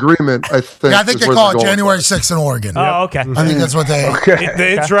 Civil disagreement, I think. Yeah, I think they call it January 6th in Oregon. Oh, okay. I think that's what they.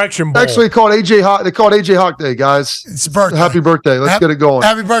 The Insurrection Bowl. Actually, called AJ Hawk. They called AJ Hawk Day, guys. It's a birthday. Happy birthday! Let's get it going.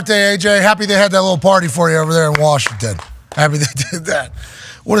 Happy birthday, AJ! Happy they had that little party for you over there in Washington. Happy they did that.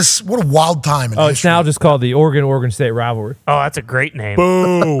 What a wild time! It's now just called the Oregon State rivalry. Oh, that's a great name.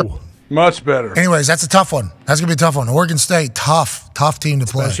 Boo! Much better. Anyways, that's a tough one. That's going to be a tough one. Oregon State, tough team to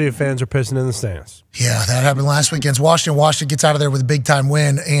play. Especially if fans are pissing in the stands. Yeah, that happened last week against Washington. Washington gets out of there with a big-time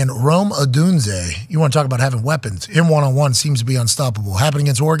win. And Rome Odunze, you want to talk about having weapons. Him one-on-one seems to be unstoppable. Happened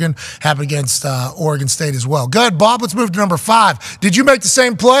against Oregon, happened against Oregon State as well. Good, Bob, let's move to number 5. Did you make the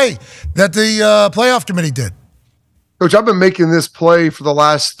same play that the playoff committee did? Coach, I've been making this play for the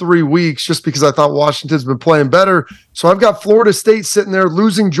last 3 weeks just because I thought Washington's been playing better. So I've got Florida State sitting there.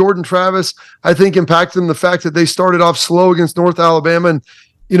 Losing Jordan Travis, I think, impacted them. The fact that they started off slow against North Alabama. And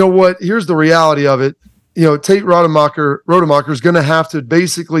you know what? Here's the reality of it. You know, Tate Rodemacher is going to have to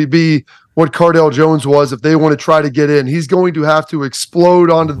basically be what Cardale Jones was if they want to try to get in. He's going to have to explode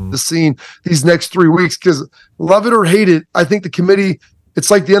onto the scene these next 3 weeks because, love it or hate it, I think the committee – it's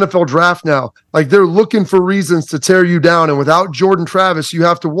like the NFL draft now. Like they're looking for reasons to tear you down. And without Jordan Travis, you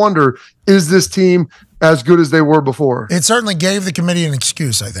have to wonder, is this team as good as they were before? It certainly gave the committee an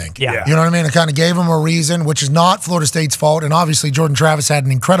excuse, I think. Yeah. You know what I mean? It kind of gave them a reason, which is not Florida State's fault. And obviously Jordan Travis had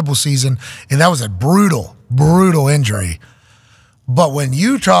an incredible season, and that was a brutal, brutal injury. But when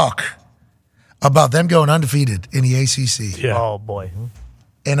you talk about them going undefeated in the ACC. Yeah. Oh, boy.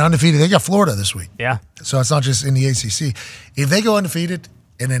 And undefeated, they got Florida this week. Yeah. So it's not just in the ACC. If they go undefeated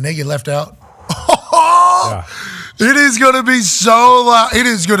and then they get left out, it is going to be so loud. It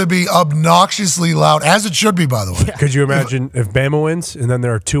is going to be obnoxiously loud, as it should be, by the way. Yeah. Could you imagine if Bama wins and then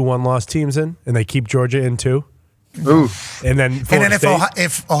there are 2 one-loss teams in and they keep Georgia in too? Ooh. And then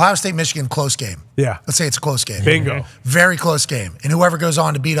if Ohio State, Michigan, close game. Yeah. Let's say it's a close game. Bingo. Very close game. And whoever goes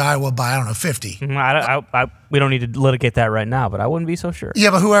on to beat Iowa by, 50. We don't need to litigate that right now, but I wouldn't be so sure.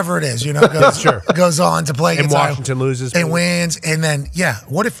 Yeah, but whoever it is, goes on to play and against Washington Iowa loses. And wins. And then,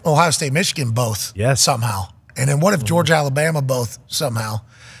 what if Ohio State, Michigan both somehow? And then what if Georgia, Alabama both somehow?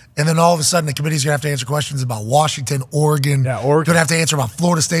 And then all of a sudden, the committee's going to have to answer questions about Washington, Oregon. Yeah, Oregon. Going to have to answer about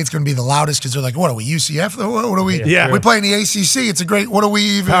Florida State's going to be the loudest because they're like, what are we, UCF? What are we? Yeah. We play in the ACC. It's a great, what are we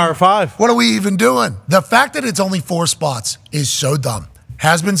even? Power 5. What are we even doing? The fact that it's only 4 spots is so dumb.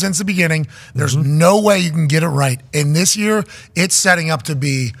 Has been since the beginning. There's no way you can get it right. And this year, it's setting up to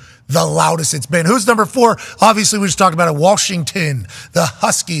be the loudest it's been. Who's number 4? Obviously, we just talked about it. Washington, the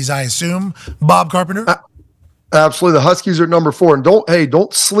Huskies, I assume. Bob Carpenter? Absolutely. The Huskies are at number 4. And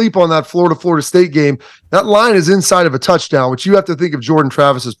don't sleep on that Florida State game. That line is inside of a touchdown, which you have to think if Jordan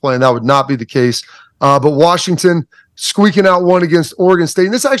Travis is playing. That would not be the case. But Washington squeaking out one against Oregon State.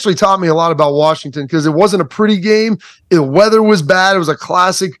 And this actually taught me a lot about Washington because it wasn't a pretty game. The weather was bad. It was a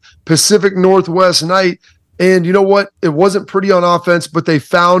classic Pacific Northwest night. And you know what? It wasn't pretty on offense, but they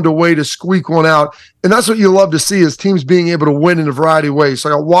found a way to squeak one out. And that's what you love to see is teams being able to win in a variety of ways. So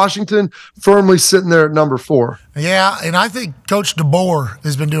I got Washington firmly sitting there at number 4. Yeah, and I think Coach DeBoer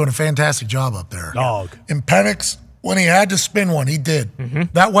has been doing a fantastic job up there. Dog. And Penix, when he had to spin one, he did.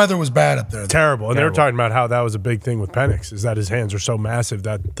 That weather was bad up there. Terrible. And they were talking about how that was a big thing with Penix, is that his hands are so massive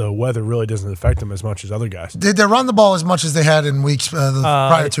that the weather really doesn't affect him as much as other guys. Did they run the ball as much as they had in weeks the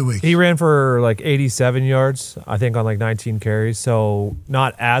prior 2 weeks? He ran for like 87 yards, I think, on like 19 carries. So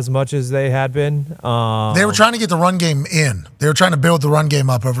not as much as they had been. They were trying to get the run game in. They were trying to build the run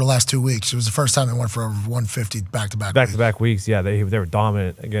game up over the last 2 weeks. It was the first time they went for over 150 back-to-back Back-to-back weeks, yeah. They were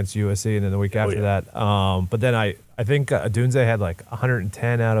dominant against USC, and then the week after that. But then I think Dunze had like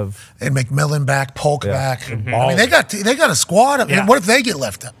 110 out of. And McMillan back, Polk back. I mean, they got a squad. I mean, what if they get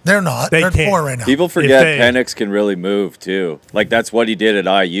left out? They're not. They're at 4 right now. People forget Penix can really move too. Like that's what he did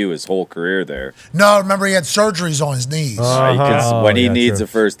at IU his whole career there. No, remember he had surgeries on his knees. When he needs a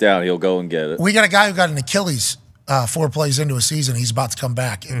first down, he'll go and get it. We got a guy who got an Achilles 4 plays into a season. He's about to come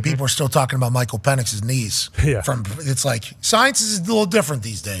back, and people are still talking about Michael Penix's knees. Yeah. It's like science is a little different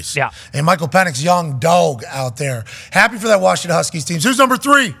these days. Yeah. And Michael Penix, young dog out there. Happy for that Washington Huskies team. Who's number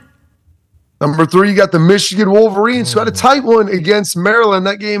 3? Number 3, you got the Michigan Wolverines, who had a tight one against Maryland.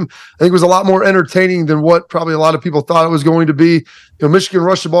 That game, I think, was a lot more entertaining than what probably a lot of people thought it was going to be. You know, Michigan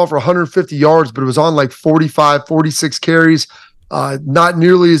rushed the ball for 150 yards, but it was on like 45, 46 carries. Not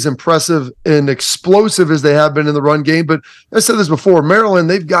nearly as impressive and explosive as they have been in the run game. But I said this before, Maryland,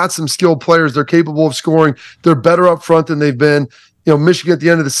 they've got some skilled players. They're capable of scoring. They're better up front than they've been. You know, Michigan at the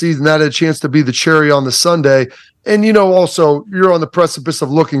end of the season, that had a chance to be the cherry on the sundae. And, you know, also, you're on the precipice of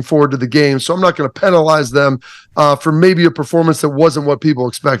looking forward to the game. So I'm not going to penalize them for maybe a performance that wasn't what people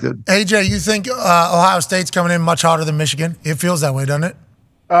expected. AJ, you think Ohio State's coming in much hotter than Michigan? It feels that way, doesn't it?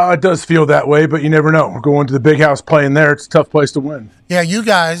 It does feel that way, but you never know. We're going to the big house playing there. It's a tough place to win. Yeah, you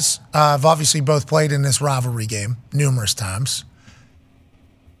guys have obviously both played in this rivalry game numerous times.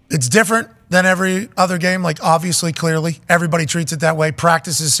 It's different than every other game? Like, obviously, clearly, everybody treats it that way.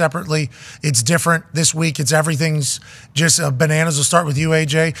 Practices separately. It's different this week. Everything's just bananas. We'll start with you,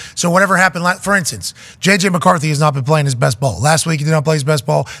 AJ. So whatever happened, for instance, J.J. McCarthy has not been playing his best ball. Last week, he did not play his best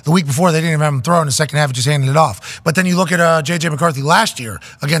ball. The week before, they didn't even have him throw in the second half. He just handed it off. But then you look at J.J. McCarthy last year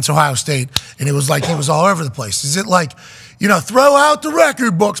against Ohio State, and it was like he was all over the place. Is it like, throw out the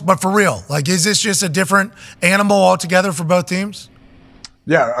record books, but for real? Like, is this just a different animal altogether for both teams?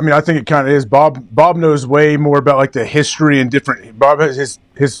 Yeah, I mean, I think it kind of is. Bob knows way more about like the history and different. Bob has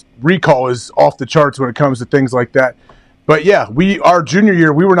his recall is off the charts when it comes to things like that. But yeah, our junior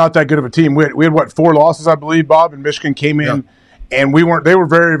year we were not that good of a team. We had what, 4 losses, I believe. Bob, and Michigan came in, and we weren't. They were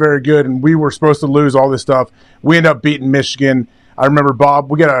very, very good, and we were supposed to lose all this stuff. We ended up beating Michigan. I remember Bob.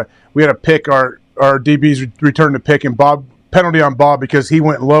 We had a pick. Our DBs returned the pick, and Bob penalty on Bob because he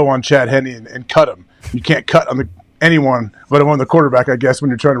went low on Chad Henne and cut him. You can't cut on anyone, let alone the quarterback, I guess, when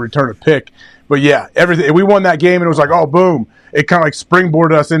you're trying to return a pick. But yeah, everything. We won that game, and it was like, oh, boom. It kind of like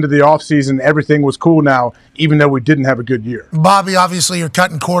springboarded us into the offseason. Everything was cool now, even though we didn't have a good year. Bobby, obviously, you're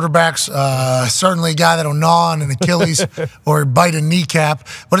cutting quarterbacks. Certainly a guy that'll gnaw on an Achilles or bite a kneecap.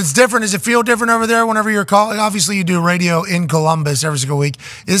 But it's different. Does it feel different over there whenever you're calling? Obviously, you do radio in Columbus every single week.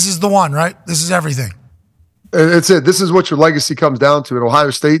 This is the one, right? This is everything. It's it. This is what your legacy comes down to. At Ohio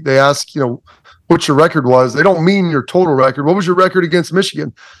State, they ask, what your record was. They don't mean your total record. What was your record against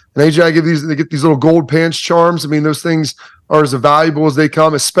Michigan? And AJ, they get these little gold pants charms. I mean, those things are as valuable as they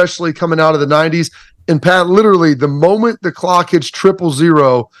come, especially coming out of the 90s. And Pat, literally, the moment the clock hits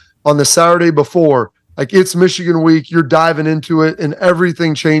 000 on the Saturday before, like it's Michigan week, you're diving into it and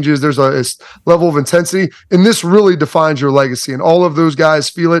everything changes. There's a level of intensity. And this really defines your legacy. And all of those guys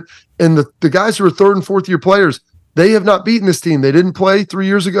feel it. And the guys who are 3rd and 4th year players, they have not beaten this team. They didn't play 3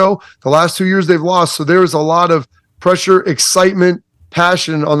 years ago. The last 2 years they've lost. So there is a lot of pressure, excitement,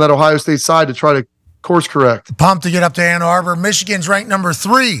 passion on that Ohio State side to try to course correct. Pumped to get up to Ann Arbor. Michigan's ranked number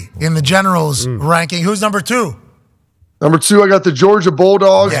 3 in the Generals ranking. Who's number 2? Number 2, I got the Georgia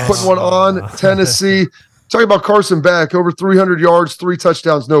Bulldogs putting one on. Tennessee. Talking about Carson Beck, over 300 yards, 3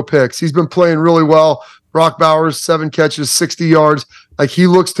 touchdowns, no picks. He's been playing really well. Brock Bowers, 7 catches, 60 yards. Like he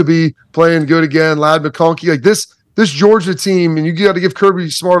looks to be playing good again. Ladd McConkey, like this Georgia team, and you got to give Kirby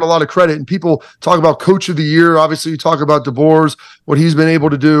Smart a lot of credit. And people talk about Coach of the Year. Obviously, you talk about DeBoers, what he's been able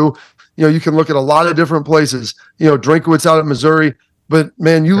to do. You can look at a lot of different places. Drinkowitz out at Missouri. But,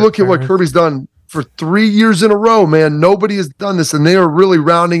 man, you look at what Kirby's done for 3 years in a row, man. Nobody has done this, and they are really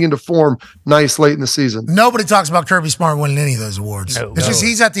rounding into form nice late in the season. Nobody talks about Kirby Smart winning any of those awards. It's just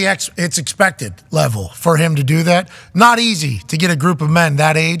he's at the it's expected level for him to do that. Not easy to get a group of men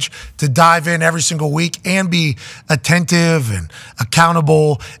that age to dive in every single week and be attentive and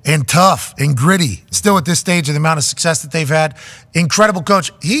accountable and tough and gritty. Still at this stage of the amount of success that they've had. Incredible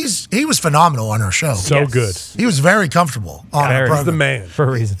coach. He was phenomenal on our show. So good. He was very comfortable on our program. He's the man. For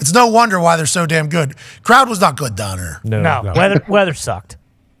a reason. It's no wonder why they're so damn good. Crowd was not good down there. No. Weather sucked.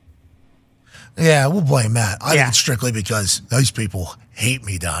 Yeah, we'll blame that. I think it's strictly because those people hate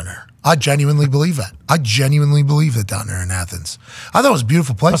me down there. I genuinely believe that. I genuinely believe that down there in Athens. I thought it was a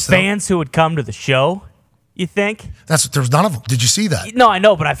beautiful place. Fans who would come to the show, you think? There was none of them. Did you see that? No, I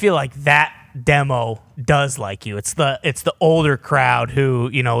know, but I feel like that demo does like you. It's the older crowd who,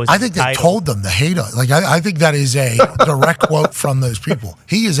 is I think they told them to hate us. Like I think that is a direct quote from those people.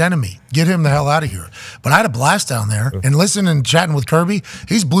 He is enemy. Get him the hell out of here. But I had a blast down there and listening and chatting with Kirby.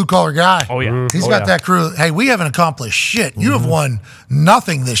 He's a blue collar guy. Oh yeah. He's got that crew. Hey, we haven't accomplished shit. You have won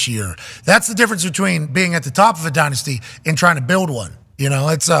nothing this year. That's the difference between being at the top of a dynasty and trying to build one.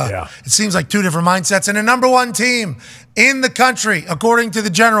 It seems like 2 different mindsets. And the number 1 team in the country, according to the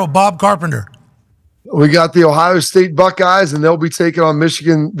general, Bob Carpenter. We got the Ohio State Buckeyes, and they'll be taking on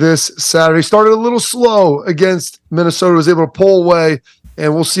Michigan this Saturday. Started a little slow against Minnesota, was able to pull away,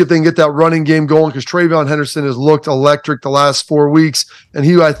 and we'll see if they can get that running game going because Travion Henderson has looked electric the last 4 weeks, and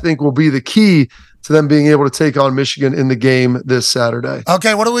he, I think, will be the key to them being able to take on Michigan in the game this Saturday.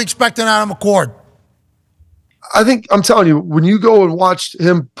 Okay, what are we expecting out of McCord? I think, I'm telling you, when you go and watch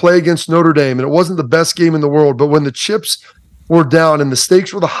him play against Notre Dame, and it wasn't the best game in the world, but when the chips were down and the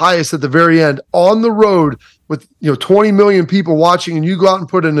stakes were the highest at the very end, on the road with 20 million people watching, and you go out and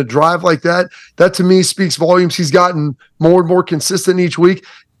put in a drive like that, that to me speaks volumes. He's gotten more and more consistent each week.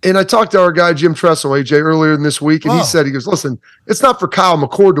 And I talked to our guy, Jim Tressel, AJ, earlier in this week, and he said, listen, it's not for Kyle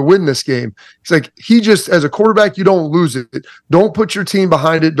McCord to win this game. He's like, as a quarterback, you don't lose it. Don't put your team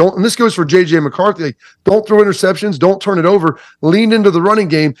behind it. And this goes for J.J. McCarthy. Like, don't throw interceptions. Don't turn it over. Lean into the running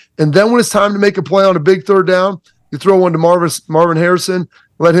game. And then when it's time to make a play on a big 3rd down, you throw one to Marvin Harrison.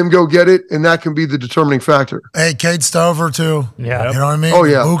 let him go get it, and that can be the determining factor. Hey, Cade Stover too. Yeah. You know what I mean? Oh,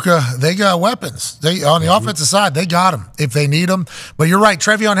 yeah. Luka, they got weapons. They on the offensive side, they got them if they need them. But you're right,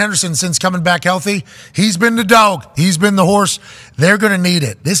 Trevion Henderson, since coming back healthy, he's been the dog. He's been the horse. They're going to need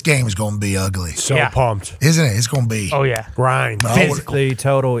it. This game is going to be ugly. So pumped. Isn't it? It's going to be. Oh, yeah. Grind. The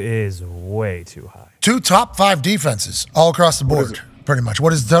total is way too high. 2 top 5 defenses all across the board, pretty much.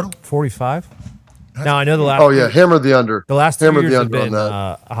 What is the total? 45. Now, I know the last. Oh, yeah. Hammer the under. The last 2 Hammer years the have under on been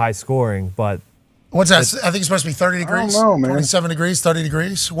that. high scoring, but What's that? I think it's supposed to be 30 degrees. I don't know, man. 27 degrees, 30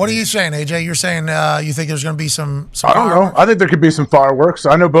 degrees. What are you saying, AJ? You're saying you think there's going to be some I don't know. fireworks? I think there could be some fireworks.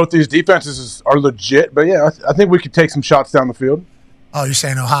 I know both these defenses are legit, but yeah, I think we could take some shots down the field. Oh, you're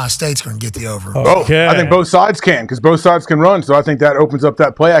saying Ohio State's going to get the over. Okay. I think both sides can because both sides can run. So I think that opens up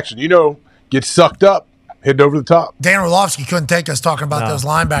that play action. Get sucked up, hit over the top. Dan Orlovsky couldn't take us talking about those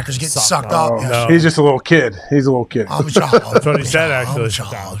linebackers getting sucked up. No. He's just a little kid. He's a little kid. I'm a child. That's what he said, actually.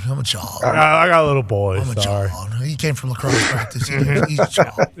 I'm a child. I got a little boy. I'm a Sorry. child. He came from lacrosse practice. He's a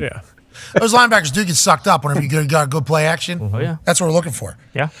child. Yeah. Those linebackers do get sucked up whenever you got a good play action. Oh, yeah. That's what we're looking for.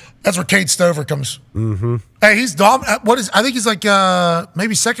 Yeah. That's where Cade Stover comes. Mm-hmm. Hey, he's Dom. I think he's like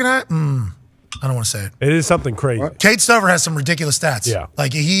maybe second at. I don't want to say it. It is something crazy. Cade Stover has some ridiculous stats. Yeah.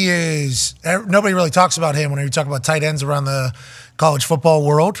 Like he is, nobody really talks about him whenever you talk about tight ends around the college football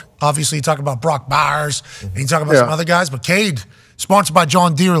world. Obviously, you talk about Brock Byers and you talk about some other guys, but Cade, sponsored by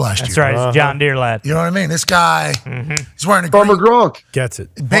John Deere last year. That's right. It's John Deere lad. You know what I mean? This guy, he's wearing a Farmer Gronk. Gets it.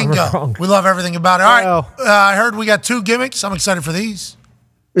 Bingo. We love everything about it. All right. I heard we got 2 gimmicks. I'm excited for these.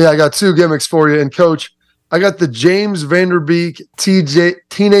 Yeah, I got 2 gimmicks for you. And, Coach, I got the James Vanderbeek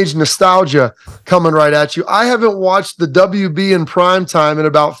Teenage Nostalgia coming right at you. I haven't watched the WB in prime time in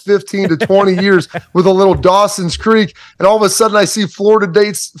about 15 to 20 years with a little Dawson's Creek, and all of a sudden I see Florida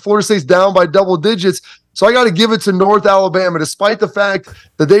State's down by double digits. So I got to give it to North Alabama. Despite the fact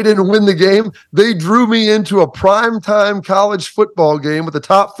that they didn't win the game, they drew me into a primetime college football game with the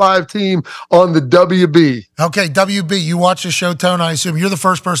top 5 team on the WB. Okay, WB, you watch the show, Tone, I assume. You're the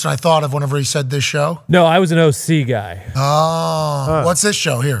first person I thought of whenever he said this show. no, I was an OC guy. Oh, what's this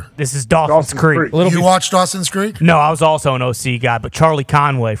show here? This is Dawson's Creek. You watched Dawson's Creek? No, I was also an OC guy, but Charlie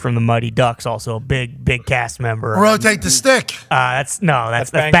Conway from the Mighty Ducks, also a big cast member. Rotate the stick. That's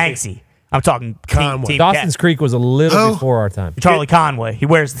Banksy. I'm talking Conway. Team Dawson's Creek was a little before our time. Charlie Conway. He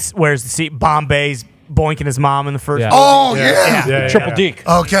wears the seat. Bombay's boinking his mom in the first. Yeah. Oh, yeah. Triple Deke.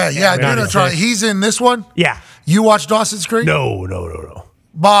 Okay, yeah, I do know Charlie. He's in this one? Yeah. You watched Dawson's Creek? No.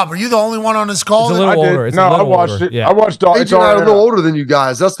 Bob, are you the only one on this call? It's a little older. It's a little I watched older. it. Yeah. I watched Dawson. AJ and I are a little older than you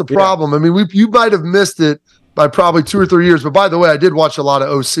guys. That's the problem. I mean, you might have missed it by probably 2 or 3 years. But by the way, I did watch a lot of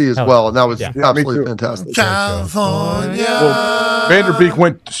OC as well, and that was absolutely fantastic. California. Well, Vanderbeek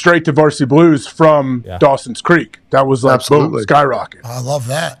went straight to Varsity Blues from Dawson's Creek. That was like boom, skyrocket. I love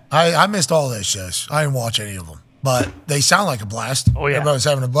that. I missed all those shows. I didn't watch any of them. But they sound like a blast. Oh, yeah. Everybody was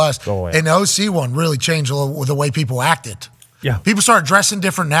having a blast. Oh, yeah. And the OC one really changed a little with the way people acted. Yeah. People started dressing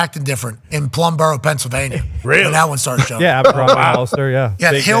different and acting different in Plumboro, Pennsylvania. Really? When that one started showing. Yeah, Hollister, yeah. Yeah,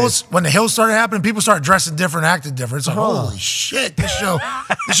 the Big hills, when the hills started happening, people started dressing different, acting different. It's like, holy shit, this show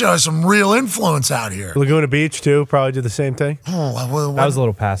has some real influence out here. Laguna Beach, too, probably did the same thing. Oh, That was a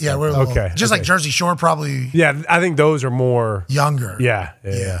little past. yeah, that. we're a little, Okay, just like Jersey Shore, probably Yeah, I think those are more. younger. Yeah.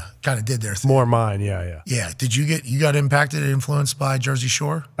 Kind of did their thing. More mine, yeah. Yeah, did you got impacted, influenced by Jersey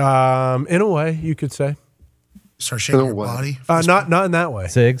Shore? In a way, you could say. Start shaking your body. Not in that way.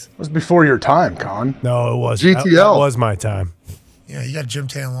 Sigs. It was before your time, Con. No, it was GTL. That was my time. Yeah, you got Jim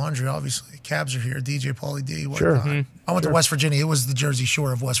Tan Laundry, obviously. Cabs are here. DJ Pauly D. Sure. whatnot. I went to West Virginia. It was the Jersey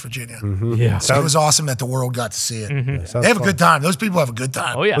Shore of West Virginia. Yeah. So it was awesome that the world got to see it. Sounds They have a fun. good time. Those people have a good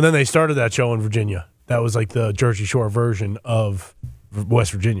time. Oh yeah. And then they started that show in Virginia. That was like the Jersey Shore version of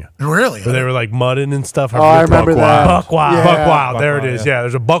West Virginia. Really? Where they were like mudding and stuff. Oh, I remember that. Buck Wild. Yeah. Buck Wild. There it Wild, is. yeah. Yeah,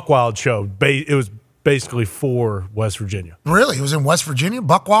 there's a Buck Wild show. It was basically for West Virginia. Really? It was in West Virginia?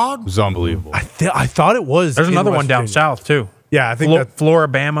 Buckwild? It was unbelievable. I thought it was. There's in another West one down Virginia. south too. Yeah, I think that.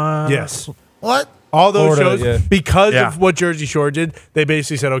 Floribama. Yes. What? All those Florida, shows, yeah. because Yeah. of what Jersey Shore did, they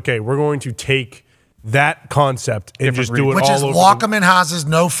basically said, okay, we're going to take that concept and just do it Which all is over. lock them in houses,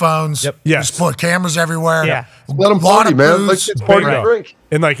 no phones. Yep. Yes. Just put cameras everywhere. Yeah. Let them Lot party, of man. booze. Like, it's party Right. to drink.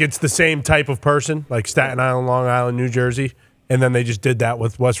 And like it's the same type of person, like Staten Island, Long Island, New Jersey. And then they just did that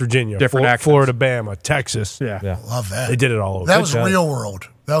with West Virginia, Different accents. Florida, Bama, Texas. Yeah. Love that. They did it all over. That Good was job. real world.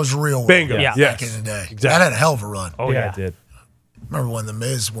 That was real world. Bingo. Yeah. Yes. Back in the day. Exactly. That had a hell of a run. Oh Yeah, yeah. it did. Remember when the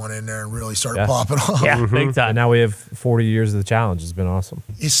Miz went in there and really started Yeah. popping off? Yeah. Big And time. now we have 40 years of the challenge. It's been awesome.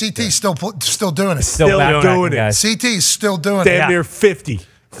 CT's still doing it. Still back doing it. guys. CT's still doing Damn it. near 50.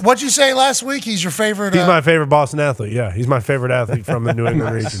 What'd you say last week? He's your favorite? He's my favorite Boston athlete. Yeah, he's my favorite athlete from the New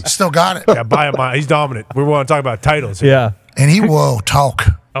England region. Still got it. Yeah, by a mile. He's dominant. We want to talk about titles here. Yeah. And he will talk.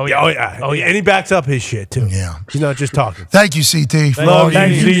 Oh yeah. And he backs up his shit too. Yeah. He's not just talking. Thank you, CT. Love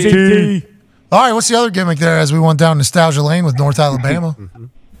you, CT. All right, what's the other gimmick there as we went down nostalgia lane with North Alabama?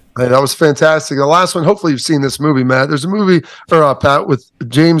 Hey, that was fantastic. The last one, hopefully you've seen this movie, Matt. There's a movie, or Pat, with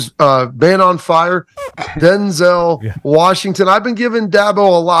James Man on Fire, Denzel Washington. I've been giving Dabo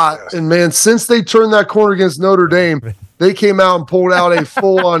a lot. And, man, since they turned that corner against Notre Dame, they came out and pulled out a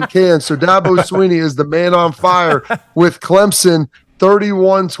full-on can. So Dabo Sweeney is the man on fire with Clemson,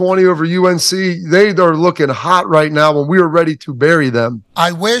 31-20 over UNC. They are looking hot right now when we are ready to bury them.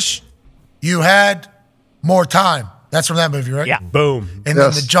 I wish you had more time. That's from that movie, right? Yeah. Boom. And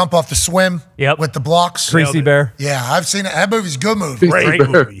then the jump off the swim with the blocks. Greasy Bear. Yeah, I've seen it. That movie's a good movie. Great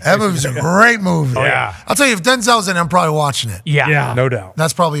movie. That movie's a great movie. Oh, yeah. I'll tell you, if Denzel's in it, I'm probably watching it. Yeah. No doubt.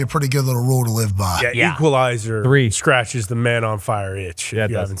 That's probably a pretty good little rule to live by. Yeah, Equalizer 3 scratches the Man on Fire itch. Yeah,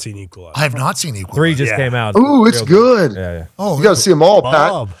 If you it haven't seen Equalizer. I have not seen Equalizer. 3 just came out. Ooh, it's Real good. Yeah. Oh, You got to see them all,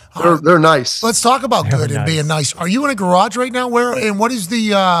 Bob. Pat. They're nice. Let's talk about good and being nice. Are you in a garage right now? Where and what is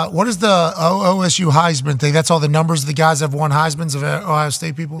the OSU Heisman thing? That's all the numbers of the guys that have won Heismans of Ohio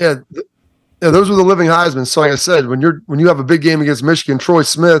State people. Yeah, those were the living Heisman. So, like I said, when you have a big game against Michigan, Troy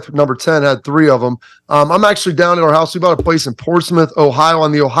Smith, number 10, had 3 of them. I'm actually down at our house. We bought a place in Portsmouth, Ohio,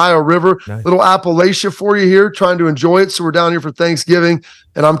 on the Ohio River. Nice. Little Appalachia for you here, trying to enjoy it. So we're down here for Thanksgiving,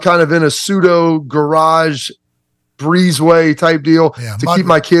 and I'm kind of in a pseudo garage breezeway type deal to keep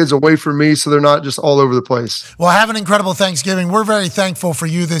my kids away from me so they're not just all over the place. Well, have an incredible Thanksgiving. We're very thankful for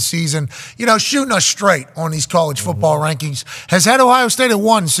you this season. You know, shooting us straight on these college football rankings. Has had Ohio State at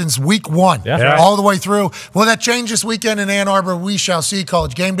 1 since week 1, all the way through. Will that change this weekend in Ann Arbor? We shall see.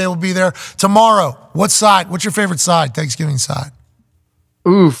 College Game Day will be there tomorrow. What side? What's your favorite side? Thanksgiving side?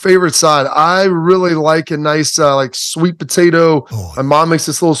 Ooh, favorite side. I really like a nice like sweet potato. My mom makes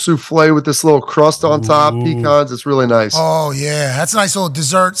this little souffle with this little crust on top, pecans. It's really nice. Oh, yeah. That's a nice little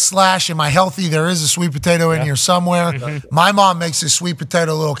dessert slash. Am I healthy? There is a sweet potato in here somewhere. My mom makes this sweet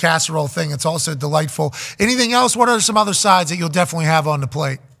potato little casserole thing. It's also delightful. Anything else? What are some other sides that you'll definitely have on the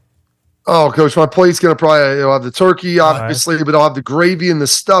plate? Oh, Coach, my plate's going to probably have the turkey, obviously, but I'll have the gravy and the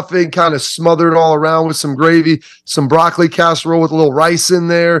stuffing kind of smothered all around with some gravy, some broccoli casserole with a little rice in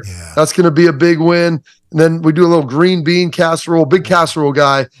there. Yeah. That's going to be a big win. And then we do a little green bean casserole, big casserole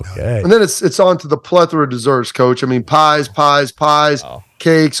guy. Okay. And then it's on to the plethora of desserts, Coach. I mean, pies,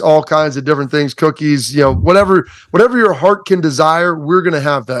 cakes, all kinds of different things, cookies, whatever your heart can desire, we're going to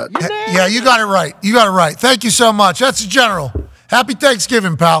have that. Yeah, you got it right. Thank you so much. That's the General. Happy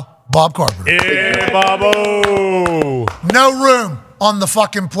Thanksgiving, pal. Bob Carpenter. Yeah, Bobo. No room on the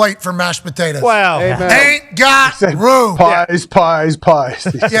fucking plate for mashed potatoes. Wow. Ain't got room. Pies.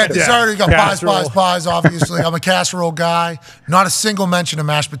 Yeah, dessert. You got pies, obviously. I'm a casserole guy. Not a single mention of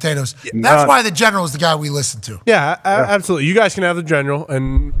mashed potatoes. That's why the General is the guy we listen to. Yeah, absolutely. You guys can have the General,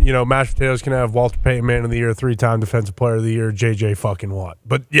 and, mashed potatoes can have Walter Payton Man of the Year, 3-time Defensive Player of the Year, JJ fucking Watt.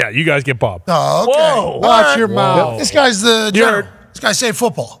 But, yeah, you guys get Bob. Oh, okay. Whoa. Watch your mouth. This guy's the General. This guy saved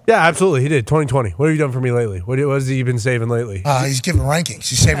football. Yeah, absolutely. He did. 2020. What have you done for me lately? What has he been saving lately? He's giving rankings.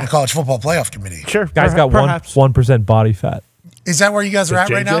 He's saving the college football playoff committee. Sure. Guy's got 1% body fat. Is that where you guys are at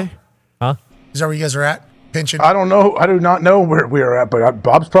right now? Huh? Is that where you guys are at? Pinching? I don't know. I do not know where we are at, but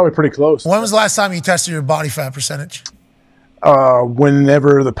Bob's probably pretty close. When was the last time you tested your body fat percentage?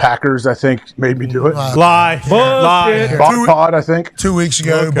 Whenever the Packers, I think, made me do it. Lie. Pod, I think. 2 weeks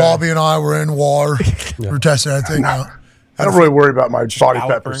ago, Bobby and I were in WAR. We're testing that thing out. I don't really worry about my body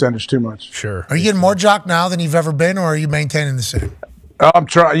fat percentage too much. Sure. Are you getting more jock now than you've ever been, or are you maintaining the same? I'm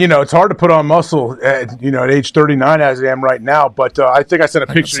trying. It's hard to put on muscle at age 39 as I am right now. But I think I sent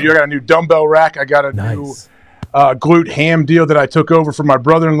a picture. I got a new dumbbell rack. I got a new glute ham deal that I took over from my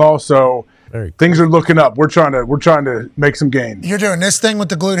brother-in-law. So things are looking up. We're trying to make some gains. You're doing this thing with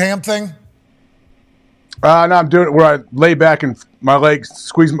the glute ham thing? No, I'm doing it where I lay back and my legs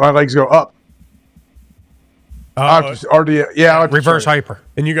squeeze. My legs go up. Reverse hyper.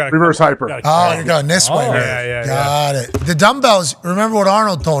 And you got reverse hyper. You're going this way. Yeah. Got it. The dumbbells, remember what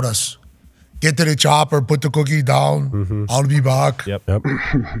Arnold told us. Get to the chopper, put the cookie down. I'll be back. Yep.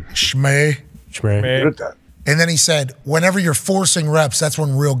 Schmay. And then he said, whenever you're forcing reps, that's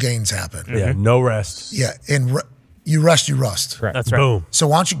when real gains happen. Yeah, no rest. Yeah, and you rest, you rust. Correct. That's right. Boom. So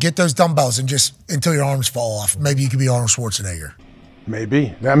why don't you get those dumbbells and just until your arms fall off? Maybe you could be Arnold Schwarzenegger.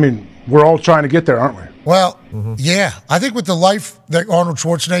 Maybe. I mean, we're all trying to get there, aren't we? Well, yeah. I think with the life that Arnold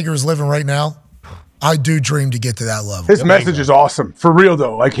Schwarzenegger is living right now, I do dream to get to that level. His message is awesome. For real,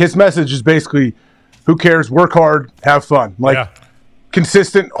 though. Like, his message is basically, who cares? Work hard, have fun. Like,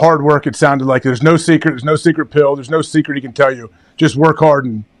 consistent hard work. It sounded like there's no secret. There's no secret pill. There's no secret he can tell you. Just work hard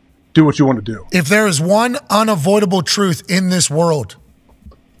and do what you want to do. If there is one unavoidable truth in this world,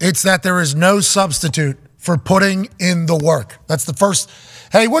 it's that there is no substitute for putting in the work. That's the first.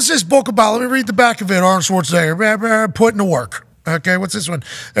 Hey, what's this book about? Let me read the back of it. Arnold Schwarzenegger, putting to work. Okay, what's this one?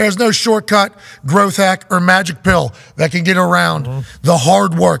 There's no shortcut, growth hack, or magic pill that can get around the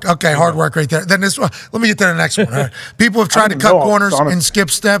hard work. Okay, hard work right there. Then this one, let me get to the next one. All right. People have tried to cut corners and skip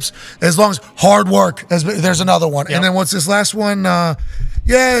steps as long as hard work. There's another one. Yep. And then what's this last one?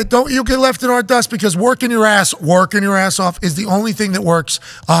 Don't you get left in our dust because working your ass off is the only thing that works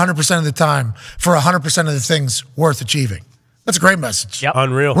 100% of the time for 100% of the things worth achieving. That's a great message. Yep.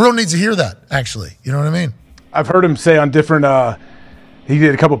 Unreal. The world needs to hear that, actually. You know what I mean? I've heard him say on different. He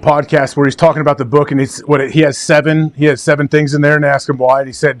did a couple podcasts where he's talking about the book, and he has 7 things in there, and asked him why, and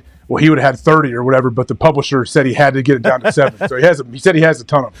he said, well, he would have had 30 or whatever, but the publisher said he had to get it down to 7. So he said he has a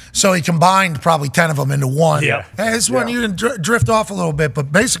ton of them. So he combined probably 10 of them into one. Yeah. Hey, this one you can drift off a little bit,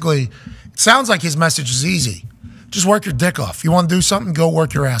 but basically, it sounds like his message is easy. Just work your dick off. You want to do something, go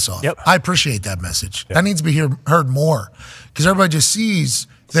work your ass off. Yep. I appreciate that message. Yep. That needs to be heard more because everybody just sees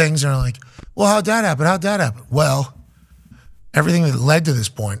things and are like, well, how'd that happen? How'd that happen? Well, everything that led to this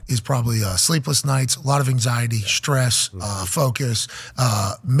point is probably sleepless nights, a lot of anxiety, stress, focus,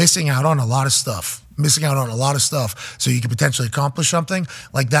 missing out on a lot of stuff so you could potentially accomplish something.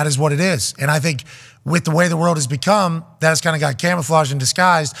 Like that is what it is. And I think with the way the world has become, that has kind of got camouflaged and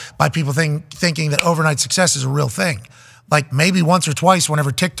disguised by people thinking that overnight success is a real thing. Like maybe once or twice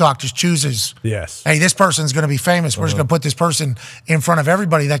whenever TikTok just chooses, hey, this person's going to be famous. We're just going to put this person in front of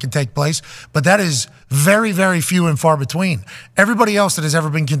everybody. That can take place. But that is very, very few and far between. Everybody else that has ever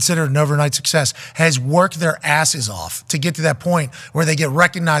been considered an overnight success has worked their asses off to get to that point where they get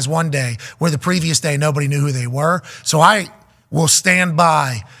recognized one day where the previous day nobody knew who they were. So I will stand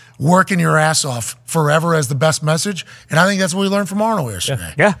by working your ass off forever as the best message. And I think that's what we learned from Arnold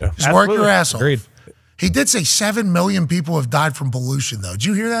yesterday. Yeah. Just work your ass off. Agreed. He did say 7 million people have died from pollution, though. Did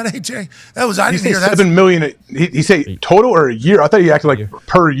you hear that, AJ? I didn't hear that. 7 million. He say total or a year? I thought he acted like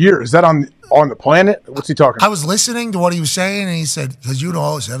per year. Is that on the planet? What's he talking about? I was listening to what he was saying, and he said, because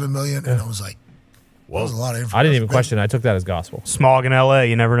 7 million. And I was like, that was a lot of information. I didn't even question it. I took that as gospel. Smog in L.A.,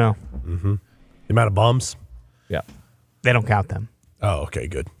 you never know. Mm-hmm. The amount of bums? Yeah. They don't count them. Oh, okay,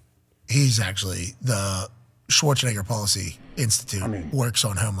 good. He's actually the Schwarzenegger Policy Institute works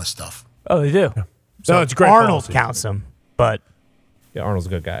on homeless stuff. Oh, they do? Yeah. So it's great. Arnold counts them, but yeah, Arnold's a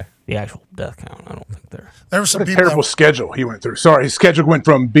good guy. The actual death count, I don't think there were some people terrible schedule he went through. Sorry, his schedule went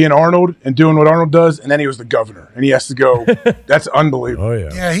from being Arnold and doing what Arnold does, and then he was the governor, and he has to go. That's unbelievable. Oh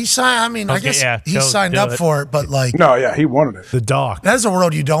yeah. Yeah, he signed. I mean, I guess he signed up for it, but like, no, yeah, he wanted it. The doc. That is a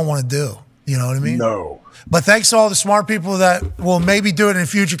world you don't want to do. You know what I mean? No. But thanks to all the smart people that will maybe do it in the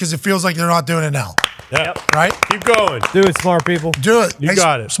future because it feels like they're not doing it now. Yep. Right? Keep going. Do it, smart people. Do it. You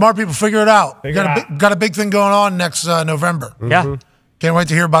got it. Smart people, figure it out. Got a big thing going on next November. Mm-hmm. Yeah. Can't wait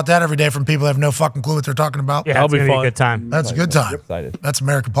to hear about that every day from people that have no fucking clue what they're talking about. Yeah, that'll be fun. A good time. That's a good time. Excited. That's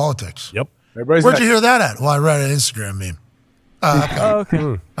American politics. Yep. Where'd you hear that at? Well, I read an Instagram meme. Okay.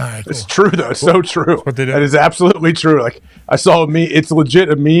 All right, cool. It's true though. It's so true. what they do. That is absolutely true. Like I saw a meme. It's legit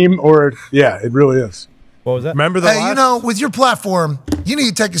a meme, or yeah, it really is. What was that? Remember the last? With your platform, you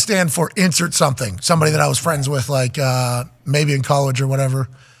need to take a stand for insert something. Somebody that I was friends with, like maybe in college or whatever.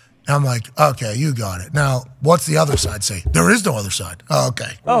 And I'm like, okay, you got it. Now, what's the other side say? There is no other side. Oh,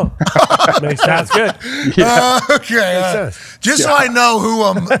 okay. Oh, makes sense. Good. Okay. Just so I know who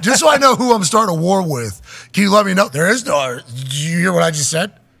I'm starting a war with. Can you let me know? There is no other. Did you hear what I just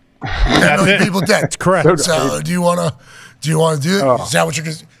said? 10 million people dead. That's correct. So do you want to do it? Oh. Is that what you're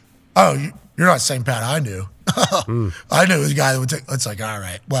going to? Oh, you're not the same Pat I knew. I knew the guy that would take. It's like, all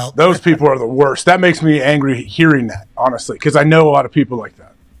right, well, those people are the worst. That makes me angry hearing that, honestly, because I know a lot of people like that.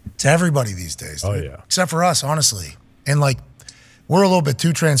 To everybody these days, dude. Oh yeah, except for us, honestly. And like, we're a little bit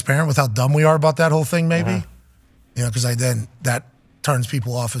too transparent with how dumb we are about that whole thing. Maybe, because then that turns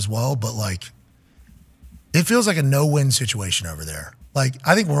people off as well. But like, it feels like a no-win situation over there. Like,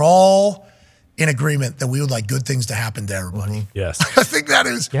 I think we're all in agreement that we would like good things to happen to everybody. Yes. I think that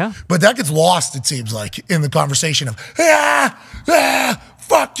is. Yeah. But that gets lost, it seems like, in the conversation of,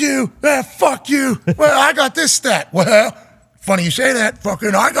 fuck you, fuck you. Well, I got this stat. Well, funny you say that.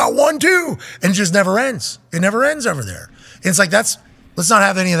 Fucking, I got one too. And it just never ends. It never ends over there. And it's like, let's not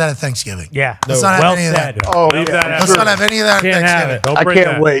have any of that at Thanksgiving. Yeah. Let's not have any of that. Oh, yeah. Let's not have any of that at Thanksgiving. I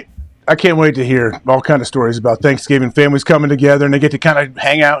can't wait. I can't wait to hear all kind of stories about Thanksgiving, families coming together, and they get to kind of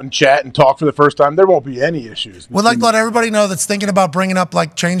hang out and chat and talk for the first time. There won't be any issues. We'd like to let everybody know that's thinking about bringing up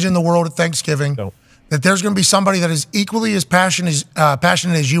like changing the world at Thanksgiving. that there's going to be somebody that is equally as passionate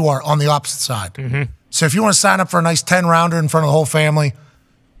as you are on the opposite side. Mm-hmm. So if you want to sign up for a nice 10-rounder in front of the whole family,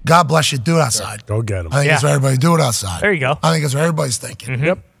 God bless you. Do it outside. Go get them. I think that's what everybody do it outside. There you go. I think that's what everybody's thinking.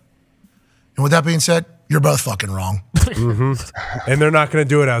 Yep. And with that being said, you're both fucking wrong. And they're not going to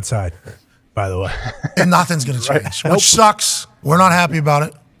do it outside, by the way. And nothing's going to change, which sucks. We're not happy about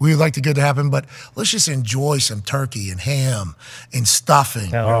it. We would like the good to happen, but let's just enjoy some turkey and ham and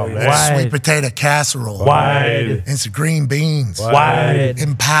stuffing. man. Sweet potato casserole. Wide. And some green beans. Wide.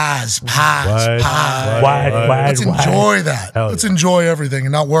 And pies. Wide. Let's enjoy that. Hell Let's yeah. enjoy everything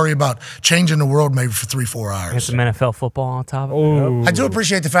and not worry about changing the world maybe for 3-4 And hours. some NFL football on top of it. I do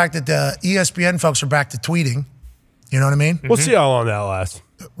appreciate the fact that the ESPN folks are back to tweeting. You know what I mean? We'll see how long that lasts.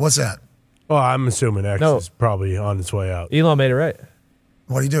 What's that? Well, I'm assuming X No. is probably on its way out. Elon made it right.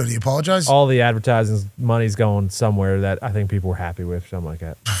 What do you do? Do you apologize? All the advertising money's going somewhere that I think people were happy with, something like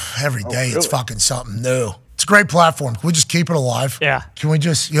that. Every day it's fucking something new. It's a great platform. Can we just keep it alive? Yeah. Can we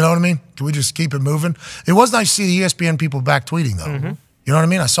just, you know what I mean? Can we just keep it moving? It was nice to see the ESPN people back tweeting, though. Mm-hmm. You know what I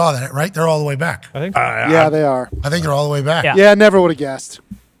mean? I saw that, right? They're all the way back. I think. Yeah, they are. I think they're all the way back. Yeah, never would have guessed.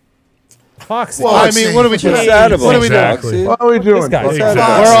 Foxy. Well, I mean, what are we doing? What's that about? What are we Exactly. doing? What are we doing? This guy's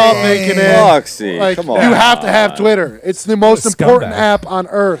We're all making it. Foxy, Like, come on. you have to have Twitter. It's the most What a important scumbag. app on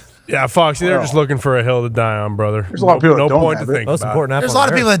earth. Yeah, Foxy, they're just looking for a hill to die on, brother. There's a lot of people that no don't point have to it. think Most about. important app There's a on lot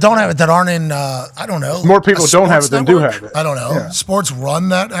of earth. people that don't have it that aren't in, I don't know. More people a don't have sports it than do network? have it. I don't know. Yeah. Sports run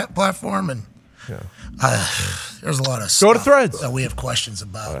that platform, and there's a lot of Go stuff to Threads. that we have questions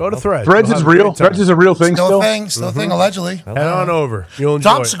about. Go to Threads. Threads You'll is have a real. great time. Threads is a real thing Still still. a thing, still a thing, allegedly. Head on over. You'll enjoy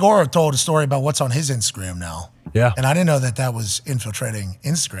Tom it. Segura told a story about what's on his Instagram now. Yeah. And I didn't know that was infiltrating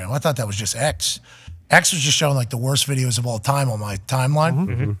Instagram. I thought that was just X. X was just showing like the worst videos of all time on my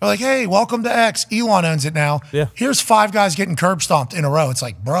timeline. They're like, hey, welcome to X. Elon owns it now. Yeah. Here's 5 guys getting curb stomped in a row. It's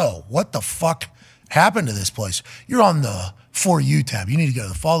like, bro, what the fuck happened to this place? You're on the For You tab. You need to go to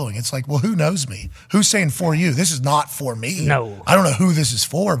the following. It's like, well, who knows me? Who's saying For You? This is not for me. No. I don't know who this is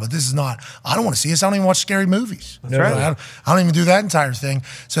for, but this is not. I don't want to see this. I don't even watch scary movies. That's right. I don't even do that entire thing.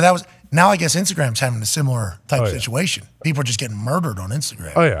 So that was. Now I guess Instagram's having a similar type situation. People are just getting murdered on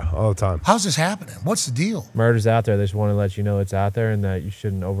Instagram. Oh, yeah, all the time. How's this happening? What's the deal? Murder's out there. They just want to let you know it's out there and that you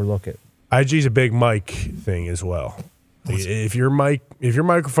shouldn't overlook it. IG's a big mic thing as well. If your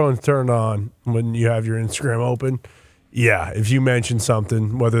microphone's turned on when you have your Instagram open, yeah, if you mention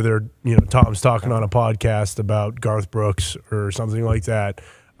something, whether they're Tom's talking on a podcast about Garth Brooks or something like that,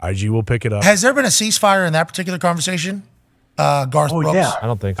 IG will pick it up. Has there been a ceasefire in that particular conversation? Garth Brooks? Yeah. I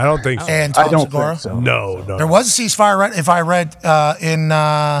don't think so. I don't think so. And Tom I don't Segura? think so. No. There was a ceasefire, right? If I read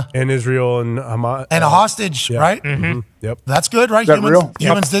In Israel and Hamas. and a hostage, yeah. right? Mm-hmm. Yep. That's good, right? Is that real?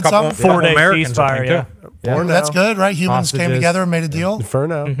 Humans did Couple- something. 4-day Americans, I ceasefire, think, yeah. too. Yeah. For That's now. good, right? Humans came Hostages. together and made a deal. For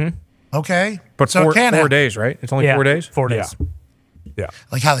now. Okay. But so it can 4 happen. days, right? It's only Yeah, 4 days? 4 days. Yeah.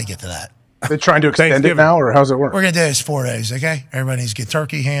 Like how they get to that. They're trying to extend it Thanksgiving. now, or how's it work? We're going to do this 4 days, okay? Everybody needs to get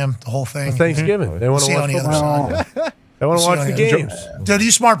turkey, ham, the whole thing. Thanksgiving. They want See to you on watch the other football. side. They want to See you watch on the other games. Dude,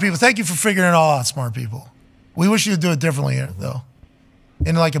 you smart people. Thank you for figuring it all out, smart people. We wish you'd do it differently, though.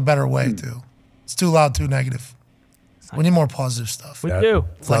 In like a better way, too. It's too loud, too negative. We need more positive stuff. We do.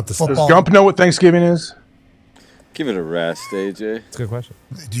 It's like Does football. Gump know what Thanksgiving is? Give it a rest, AJ. It's a good question.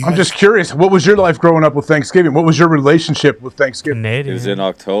 I'm just curious. What was your life growing up with Thanksgiving? What was your relationship with Thanksgiving? It was in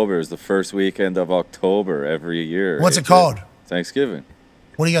October. It was the first weekend of October every year. What's it AJ. called? Thanksgiving.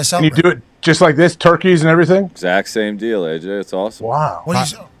 What do you guys Can you celebrate? do it just like this, turkeys and everything? Exact same deal, AJ. It's awesome. Wow.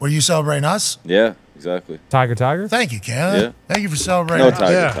 Were you celebrating us? Yeah, exactly. Tiger? Thank you, Canada. Yeah. Thank you for celebrating No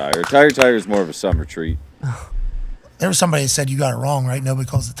us. Tiger is more of a summer treat. There was somebody that said you got it wrong, right? Nobody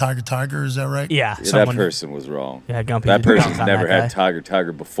calls it Tiger. Is that right? Yeah. That person was wrong. Yeah, Gumpy That did person's bounce on never that had guy.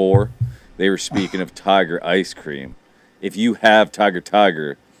 Tiger before. They were speaking of Tiger ice cream. If you have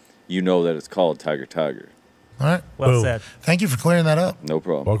Tiger, you know that it's called Tiger. All right. Well said. Thank you for clearing that up. No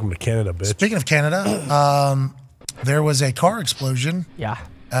problem. Welcome to Canada, bitch. Speaking of Canada, there was a car explosion. Yeah.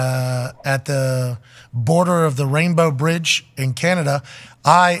 At the border of the Rainbow Bridge in Canada.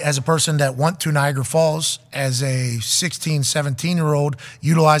 I, as a person that went to Niagara Falls as a 16, 17-year-old,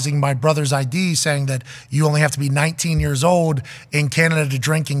 utilizing my brother's ID, saying that you only have to be 19 years old in Canada to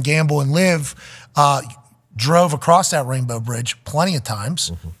drink and gamble and live, drove across that Rainbow Bridge plenty of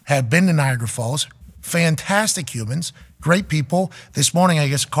times, had been to Niagara Falls. Fantastic humans, great people. This morning, I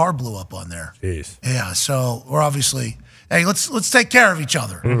guess a car blew up on there. Jeez. Yeah, so we're obviously, hey, let's take care of each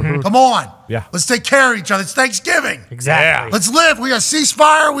other. Come on. Yeah. Let's take care of each other. It's Thanksgiving. Exactly. Let's live. We got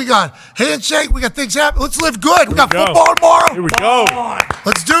ceasefire. We got handshake. We got things happen. Let's live good. We got go. football tomorrow. Here we go.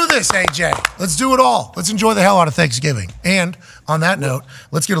 Let's do this. this, AJ. Let's do it all. Let's enjoy the hell out of Thanksgiving. And on that note,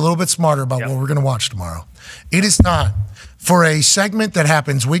 let's get a little bit smarter about what we're going to watch tomorrow. It is time for a segment that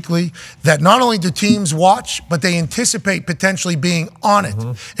happens weekly that not only do teams watch, but they anticipate potentially being on it.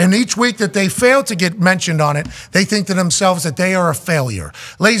 And each week that they fail to get mentioned on it, they think to themselves that they are a failure.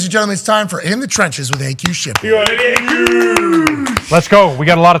 Ladies and gentlemen, it's time for In the Trenches with AQ Shipping. Let's go. We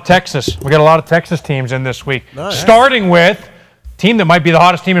got a lot of Texas. We got a lot of Texas teams in this week. Nice. Starting with team that might be the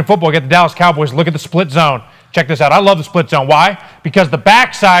hottest team in football. We got the Dallas Cowboys. Look at the split zone. Check this out. I love the split zone. Why? Because the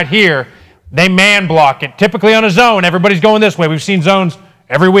backside here, they man block it. Typically on a zone, everybody's going this way. We've seen zones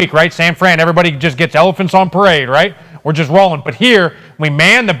every week, right? San Fran, everybody just gets elephants on parade, right? We're just rolling. But here, we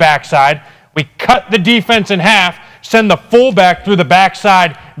man the backside. We cut the defense in half, send the fullback through the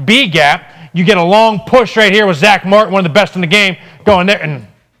backside B gap. You get a long push right here with Zach Martin, one of the best in the game, going there, and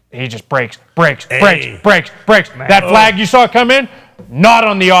he just breaks. That flag you saw come in, not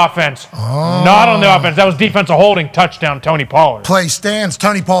on the offense. Not on the offense. That was defensive holding, touchdown, Tony Pollard. Play stands.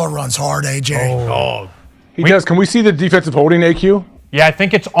 Tony Pollard runs hard, AJ. He does. Can we see the defensive holding, AQ? Yeah, I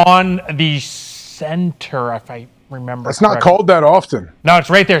think it's on the center, if I remember. It's not called that often. No, it's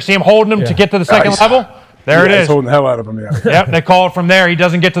right there. See him holding him to get to the second level? There it is. He's holding the hell out of him, yeah. Yep, they call it from there. He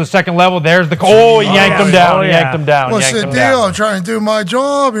doesn't get to the second level. There's the he yanked him down. He yanked him down. What's the deal? I'm trying to do my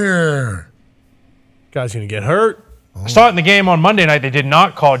job here. Guy's going to get hurt. I saw it in the game on Monday night. They did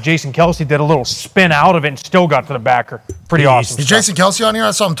not call it. Jason Kelsey did a little spin out of it and still got to the backer. Pretty awesome. Is Jason Kelsey on here? I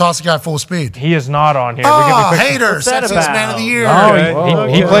saw him toss the guy full speed. He is not on here. Haters. That's man of the year. No,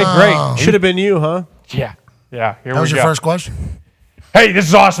 he played great. Should have been you, huh? Yeah. Here we go. That was your first question? Hey, this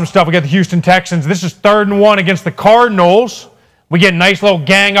is awesome stuff. We got the Houston Texans. This is 3rd and 1 against the Cardinals. We get a nice little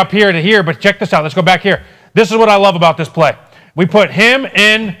gang up here to here, but check this out. Let's go back here. This is what I love about this play. We put him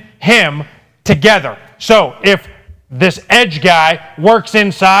together. So if this edge guy works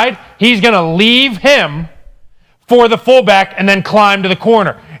inside, he's going to leave him for the fullback and then climb to the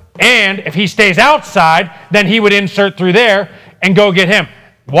corner. And if he stays outside, then he would insert through there and go get him.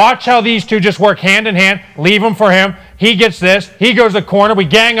 Watch how these two just work hand in hand. Leave him for him. He gets this. He goes to the corner. We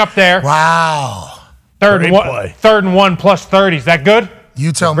gang up there. Wow. 3rd and 1 plus 30. Is that good?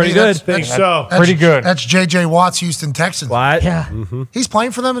 You tell me. That's pretty good. That's J.J. Watt's Houston Texans. What? Yeah. He's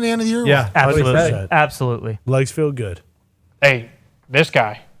playing for them at the end of the year? Yeah, Absolutely. Legs feel good. Hey, this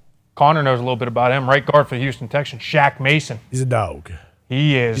guy, Connor knows a little bit about him. Right guard for the Houston Texans, Shaq Mason. He's a dog.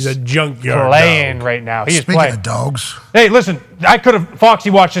 He's a junkyard playing dog. right now. He is Speaking playing. of dogs. Hey, listen, I could have, Foxy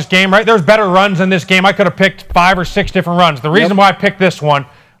watched this game, right? There's better runs in this game. I could have picked 5 or 6 different runs. The reason why I picked this one,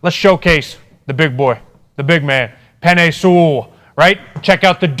 let's showcase the big boy, the big man, Penei Sewell, right? Check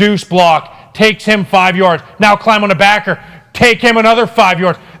out the deuce block. Takes him 5 yards. Now climb on the backer. Take him another 5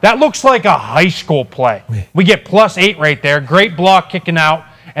 yards. That looks like a high school play. We get +8 right there. Great block kicking out.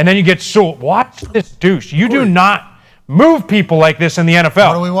 And then you get Sewell. Watch this deuce. You do not move people like this in the NFL.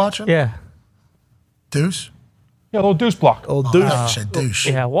 What are we watching? Yeah. Deuce? Yeah, a little deuce block. Old deuce. I said douche.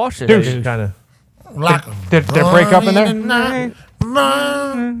 Yeah, watch it. Deuce. Kind of. Like Did it break up in there?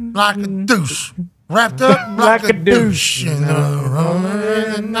 Like a deuce. Wrapped up like a douche.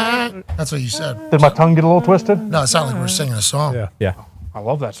 That's what you said. Did my tongue get a little twisted? No, it sounded like we were singing a song. Yeah. I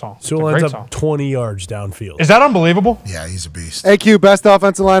love that song. It's a Sewell great ends song. up 20 yards downfield. Is that unbelievable? Yeah, he's a beast. AQ, best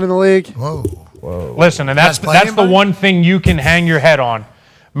offensive line in the league. Whoa. Listen, and that's the one thing you can hang your head on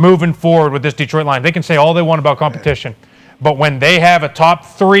moving forward with this Detroit line. They can say all they want about competition, but when they have a top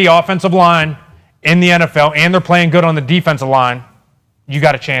 3 offensive line in the NFL and they're playing good on the defensive line, you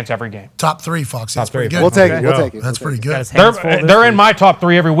got a chance every game. Top 3, Fox. That's pretty good. We'll take it. We'll take it. That's pretty good. They're in my top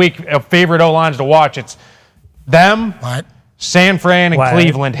 3 every week of favorite O-lines to watch. It's them, San Fran, and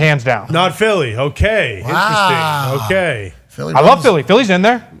Cleveland, hands down. Not Philly. Okay. Wow. Interesting. Okay. Philly I love Philly. Philly's in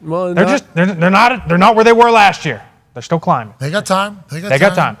there. Well, they're not where they were last year. They're still climbing. They got time. They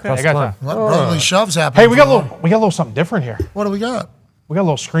got time. What brotherly shoves happening? Hey, we got a little something different here. What do we got? We got a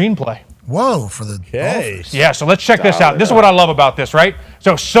little screenplay. Whoa, for the Dolphins. Yeah, so let's check this out. This is what I love about this, right?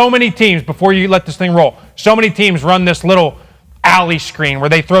 So many teams, before you let this thing roll, so many teams run this little alley screen where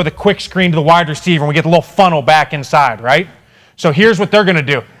they throw the quick screen to the wide receiver and we get the little funnel back inside, right? So here's what they're going to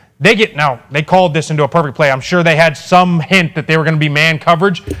do. They called this into a perfect play. I'm sure they had some hint that they were going to be man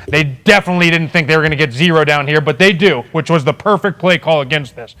coverage. They definitely didn't think they were going to get 0 down here, but they do, which was the perfect play call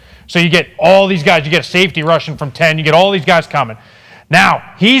against this. So you get all these guys. You get a safety rushing from 10. You get all these guys coming.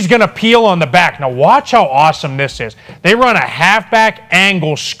 Now, he's going to peel on the back. Now, watch how awesome this is. They run a halfback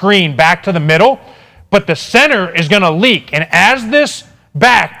angle screen back to the middle, but the center is going to leak. And as this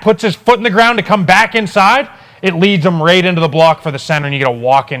back puts his foot in the ground to come back inside, it leads him right into the block for the center, and you get a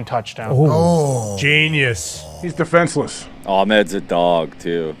walk-in touchdown. Genius. He's defenseless. Ahmed's a dog,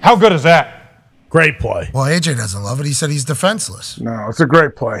 too. How good is that? Great play. Well, AJ doesn't love it. He said he's defenseless. No, it's a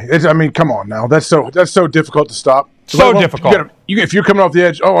great play. I mean, come on now. That's so difficult to stop. So difficult. If you're coming off the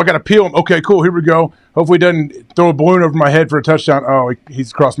edge, I got to peel him. Okay, cool. Here we go. Hopefully, he doesn't throw a balloon over my head for a touchdown. Oh,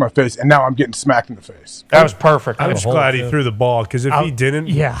 he's across my face, and now I'm getting smacked in the face. That was perfect. I'm just glad he threw the ball because if he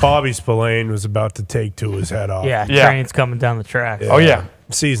didn't, Bobby Spillane was about to take to his head off. Yeah, train's coming down the track. Oh, yeah.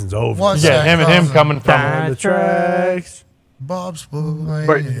 Season's over. Him coming from the tracks. Bob's But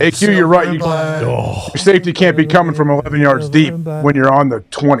AQ, you're right. Your safety can't be coming from 11 yards deep when you're on the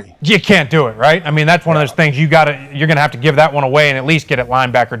 20. You can't do it, right? I mean, that's one of those things you're gonna have to give that one away and at least get it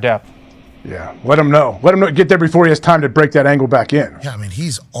linebacker depth. Yeah, let him know. Let him know. Get there before he has time to break that angle back in. Yeah, I mean,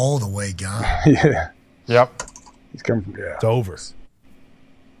 he's all the way gone. Yeah. Yep. He's coming from, It's over.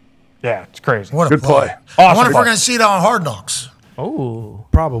 Yeah, it's crazy. What a Good play. I wonder if we're going to see it on Hard Knocks. Oh,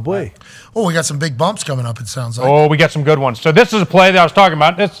 probably. Oh, we got some big bumps coming up, it sounds like. Oh, we got some good ones. So this is a play that I was talking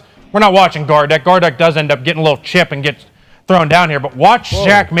about. We're not watching Gardeck. Gardeck does end up getting a little chip and gets thrown down here. But watch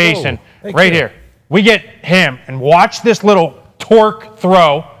Shaq Mason right here. We get him, and watch this little torque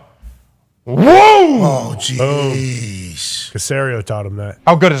throw. Woo! Oh, jeez. Casario taught him that.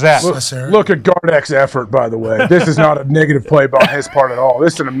 How good is that? Look at Gardeck's effort, by the way. This is not a negative play by his part at all.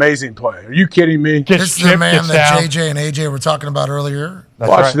 This is an amazing play. Are you kidding me? This is the man that JJ and AJ were talking about earlier.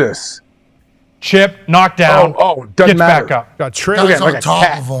 Watch this. Chip, knocked down. Doesn't gets matter. back up. Got tripped. Guys like on a top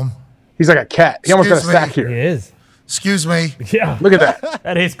cat. of him. He's like a cat. He almost got a sack here. He is. Excuse me. Yeah. Look at that.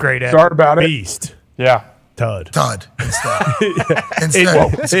 That is great. Ed. Sorry about it. Beast. Yeah. Tud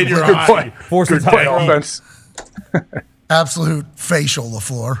instead. In your Good eye. play. Good play time. offense. Absolute facial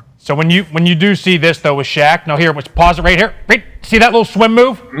LaFleur. So when you do see this though with Shaq, now here, let's pause it right here. Right, see that little swim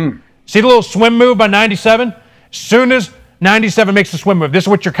move? See the little swim move by 97? As soon as 97 makes the swim move, this is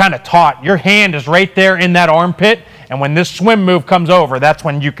what you're kind of taught. Your hand is right there in that armpit, and when this swim move comes over, that's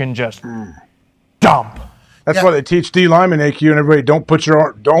when you can just dump. That's why they teach D lineman AQ and everybody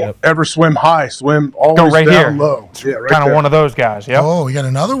don't ever swim high. Swim always Go right down here. low. Yeah, right Kind of there. one of those guys. Yep. Oh, we got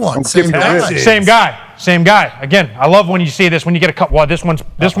another one. Don't Same give him guy. the rib. Same guy. Again, I love when you see this. When you get a couple. Well, this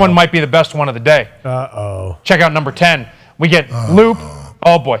one might be the best one of the day. Check out number 10. We get Loop.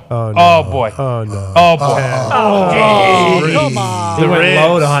 Oh boy. Oh, no. Oh boy. Oh, no. Oh boy. Come on. He went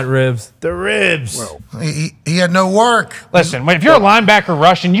low to hunt ribs. The ribs. He had no work. Listen, if you're a linebacker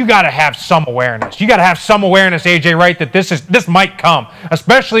rushing, you got to have some awareness. You got to have some awareness, AJ, right, that this might come,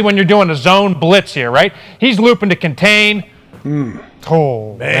 especially when you're doing a zone blitz here, right? He's looping to contain.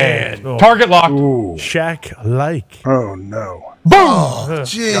 Oh, man. Target Target locked. Shaq like. Oh, no. Boom. Oh,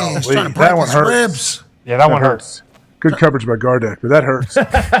 jeez. Trying to break That one his hurts. ribs. Yeah, that one hurts. Good coverage by Gardeck, but that hurts.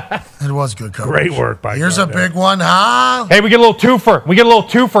 It was good coverage. Great work by Here's Gardeck. a big one, huh? Hey, we get a little twofer. We get a little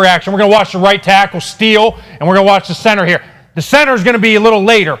twofer action. We're going to watch the right tackle steal, and we're going to watch the center here. The center is going to be a little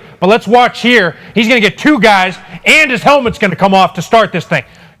later, but let's watch here. He's going to get two guys, and his helmet's going to come off to start this thing.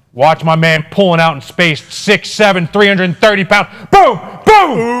 Watch my man pulling out in space, 6'7", 330 pounds. Boom,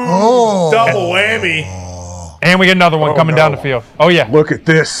 boom. Oh. Double whammy. And we get another one coming down the field. Oh, yeah. Look at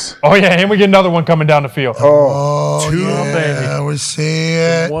this. Oh, yeah, and we get another one coming down the field. Oh, Two, yeah, baby. we see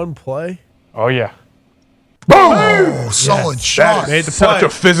it. One play. Oh, yeah. Oh, solid shot. Made the Such play.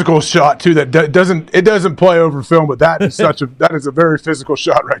 a physical shot too. That doesn't play over film, but that is a very physical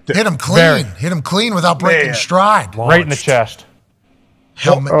shot right there. Hit him clean. Hit him clean without breaking Man. stride. Right in the chest.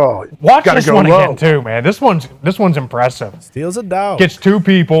 Helmet. Oh, Watch gotta this go one low. again, too, man. This one's impressive. Steals a dog. Gets two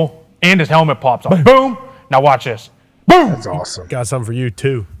people, and his helmet pops off. Boom. Now watch this. Boom. That's awesome. Got something for you,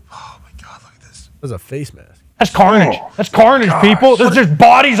 too. Oh, my God. Look at this. That's a face mask. That's carnage. Oh, That's carnage, people. There's just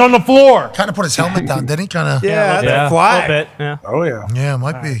bodies on the floor. Kind of put his helmet down, didn't he? Kind of. Yeah, that A flag. little bit. Yeah. Oh yeah. Yeah,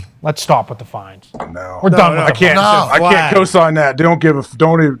 might be. Let's stop with the fines. No, We're done with I the can't. No. I can't co-sign that. Don't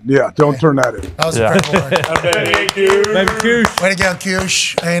turn that in. That was a great work. Baby Goosh. Way to go,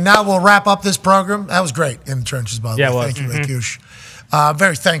 Kush. And now we'll wrap up this program. That was great in the trenches, by the Yeah, way. it was. Thank you, Kush.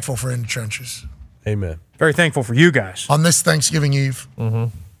 Very thankful for in the trenches Amen. Very thankful for you guys. on this Thanksgiving Eve. Are you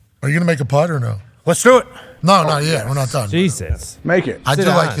going to make a putt or no? Let's do it. No, not yet. We're not done. Jesus. Make it. I do Sit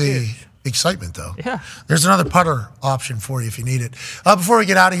like down. the excitement, though. Yeah. There's another putter option for you if you need it. Before we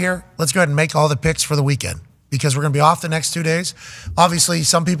get out of here, let's go ahead and make all the picks for the weekend because we're going to be off the next 2 days. Obviously,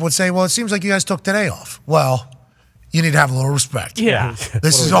 some people would say, well, it seems like you guys took today off. Well, you need to have a little respect. Yeah.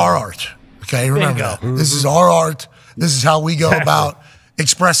 This is our art. Okay, remember that. This is our art. This is how we go about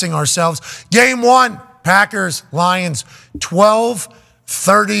expressing ourselves. Game 1, Packers, Lions,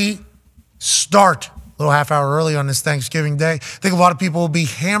 12:30 start. A little half hour early on this Thanksgiving Day. I think a lot of people will be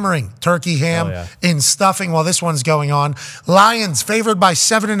hammering turkey ham in stuffing while this one's going on. Lions favored by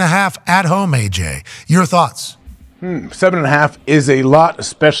 7.5 at home, AJ. Your thoughts? 7.5 is a lot,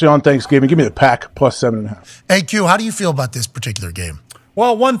 especially on Thanksgiving. Give me the Pack plus 7.5. AQ, how do you feel about this particular game?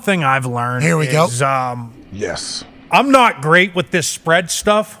 Well, one thing I've learned Here we go. Yes. I'm not great with this spread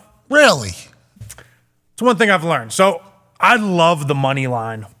stuff. Really? It's one thing I've learned. So I love the money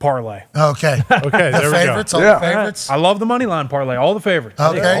line parlay. Okay. Okay, The favorites, all the favorites? I love the money line parlay, all the favorites.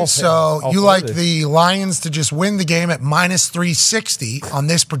 Okay, so you like the Lions to just win the game at minus 360 on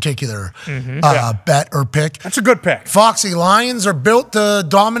this particular bet or pick. That's a good pick. Foxy, Lions are built to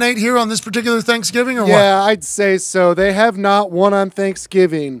dominate here on this particular Thanksgiving or what? Yeah, I'd say so. They have not won on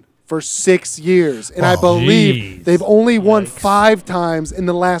Thanksgiving for 6 years. And I believe they've only won 5 times in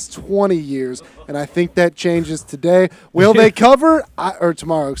the last 20 years. And I think that changes today. Will they cover? Or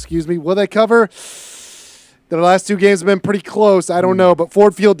tomorrow, excuse me. Will they cover? The last 2 games have been pretty close. I don't know, but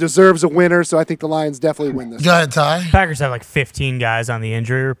Ford Field deserves a winner, so I think the Lions definitely win this. Go ahead, Ty. Packers have like 15 guys on the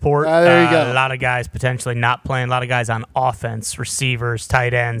injury report. There you go. A lot of guys potentially not playing. A lot of guys on offense, receivers,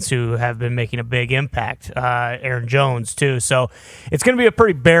 tight ends who have been making a big impact. Aaron Jones, too. So it's going to be a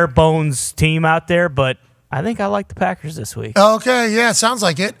pretty bare bones team out there, but I think I like the Packers this week. Okay, yeah, sounds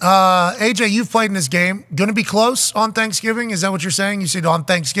like it. AJ, you've played in this game. Going to be close on Thanksgiving? Is that what you're saying? You said on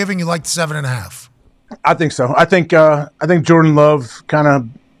Thanksgiving you like the 7.5. I think so. I think Jordan Love kind of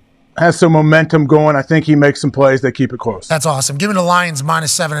has some momentum going. I think he makes some plays. They keep it close. That's awesome. Give me the Lions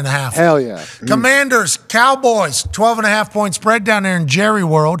minus 7.5. Hell yeah. Commanders, Cowboys, 12.5 point spread down there in Jerry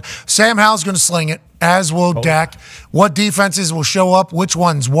World. Sam Howell's going to sling it, as will Dak. What defenses will show up? Which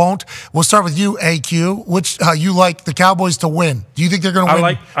ones won't? We'll start with you, AQ. Which you like the Cowboys to win? Do you think they're going to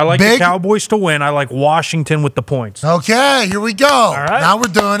win? I like big? the Cowboys to win. I like Washington with the points. Okay, here we go. All right. Now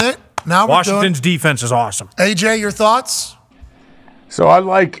we're doing it. Now Washington's defense is awesome. AJ, your thoughts? So I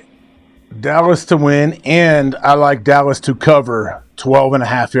like Dallas to win, and I like Dallas to cover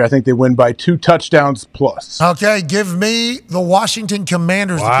 12.5 here. I think they win by 2 touchdowns plus. Okay, give me the Washington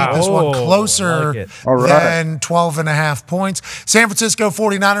Commanders to keep this one closer than 12.5 points. San Francisco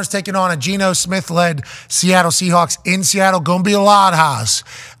 49ers taking on a Geno Smith-led Seattle Seahawks in Seattle. Going to be a loud house.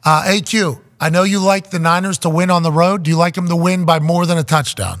 AQ, I know you like the Niners to win on the road. Do you like them to win by more than a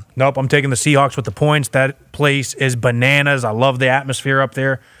touchdown? Nope, I'm taking the Seahawks with the points. That place is bananas. I love the atmosphere up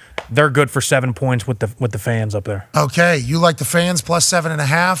there. They're good for 7 points with the fans up there. Okay, you like the fans plus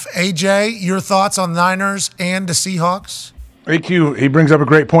 7.5. AJ, your thoughts on Niners and the Seahawks? AQ, he brings up a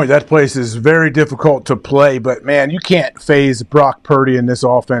great point. That place is very difficult to play, but, man, you can't phase Brock Purdy in this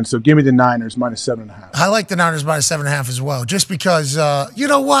offense, so give me the Niners minus 7.5. I like the Niners minus 7.5 as well, just because, you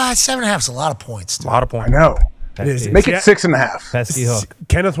know what? 7.5 is a lot of points. A lot of points. I know. Make it 6.5. Pesky hook.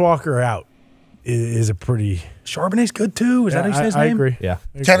 Kenneth Walker out is a pretty... Charbonnet's good, too. Is that how you say his name? I agree. Yeah.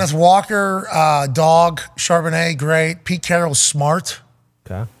 Kenneth Walker, dog, Charbonnet, great. Pete Carroll's smart.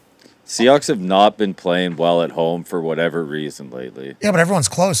 Okay. Seahawks have not been playing well at home for whatever reason lately. Yeah, but everyone's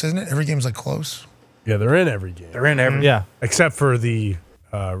close, isn't it? Every game's like close. Yeah, they're in every game. They're in every Yeah. Except for the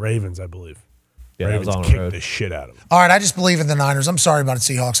Ravens, I believe. Yeah, that was Ravens on the kicked road. the shit out of them. All right, I just believe in the Niners. I'm sorry about the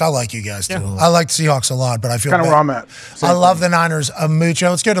Seahawks. I like you guys, too. I like the Seahawks a lot, but I feel Kind of bad. where I'm at. I love the Niners a mucho.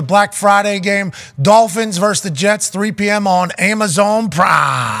 Let's go to Black Friday game. Dolphins versus the Jets, 3 p.m. on Amazon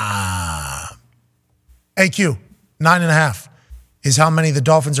Prime. AQ, 9.5 is how many the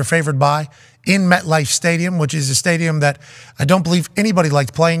Dolphins are favored by in MetLife Stadium, which is a stadium that I don't believe anybody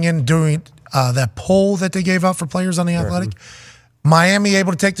liked playing in during that poll that they gave out for players on The Athletic. Miami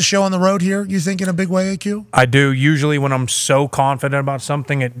able to take the show on the road here, you think, in a big way, AQ? I do. Usually when I'm so confident about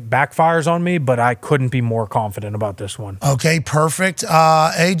something, it backfires on me, but I couldn't be more confident about this one. Okay, perfect.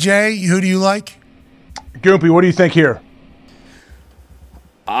 AJ, who do you like? Goompy, what do you think here?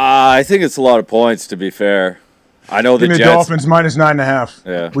 I think it's a lot of points, to be fair. I know the Give me Jets. the Dolphins minus 9.5.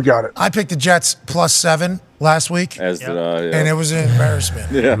 Yeah. We got it. I picked the Jets plus 7 last week. As did I, yeah. And it was an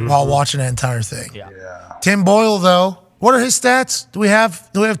embarrassment Yeah. while watching that entire thing. Yeah. Tim Boyle, though, what are his stats? Do we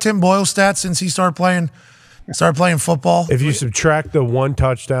have Tim Boyle stats since he started playing football? If you subtract the 1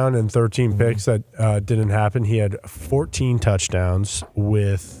 touchdown and 13 picks that didn't happen, he had 14 touchdowns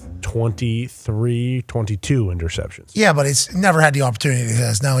with 22 interceptions. Yeah, but he's never had the opportunity he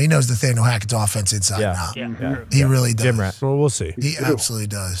has now. He knows Nathaniel Hackett's offense inside and out. He really does. Well, we'll see. He absolutely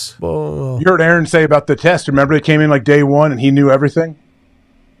does. Well, You heard Aaron say about the test. Remember, they came in like day 1 and he knew everything?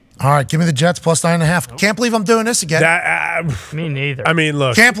 All right, give me the Jets plus 9.5. Can't believe I'm doing this again. Me neither. I mean,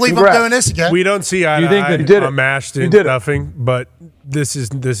 look. Can't believe I'm doing this again. We don't see eye You to think eye that- You on mashed You and did it. stuffing, but this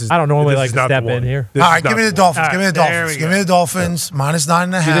is. I don't normally this like is to not step the one. in here. This All is right, give not me the one. Dolphins. Give me the there Dolphins. we Give go. me the Dolphins minus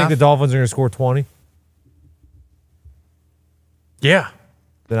 9.5. Do you think the Dolphins are going to score 20? Yeah.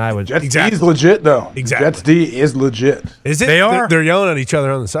 then I would. Jets D is legit, though. Exactly. Jets D is legit. Is it? They are. They're yelling at each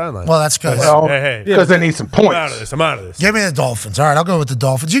other on the sideline. Well, that's good. Well, hey. because they need some points. I'm out of this. Give me the Dolphins. All right, I'll go with the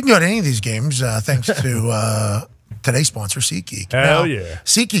Dolphins. You can go to any of these games thanks to today's sponsor, SeatGeek. Hell yeah.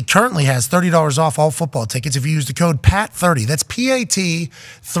 SeatGeek currently has $30 off all football tickets if you use the code PAT30. That's PAT30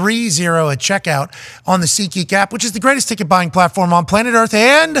 at checkout on the SeatGeek app, which is the greatest ticket buying platform on planet Earth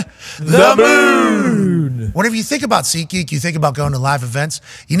and the moon. Whenever you think about SeatGeek, you think about going to live events.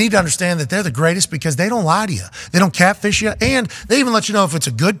 You need to understand that they're the greatest because they don't lie to you. They don't catfish you, and they even let you know if it's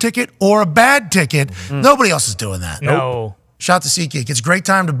a good ticket or a bad ticket. Nobody else is doing that. No. Shout out to SeatGeek. It's a great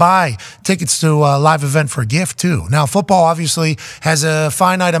time to buy tickets to a live event for a gift, too. Now, football obviously has a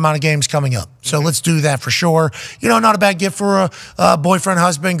finite amount of games coming up. So let's do that for sure. You know, not a bad gift for a boyfriend,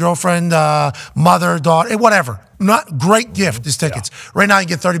 husband, girlfriend, mother, daughter, whatever. Not great gift is tickets. Right now, you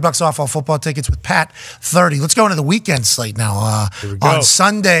get $30 off all football tickets with Pat 30. Let's go into the weekend slate now. On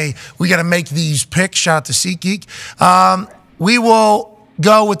Sunday, we got to make these picks. Shout out to SeatGeek. We will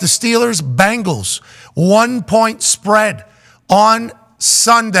go with the Steelers, Bengals, 1 point spread on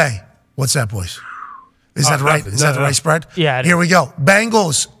Sunday. What's that, boys? Is that right? Is that the right spread? Yeah. Here we go.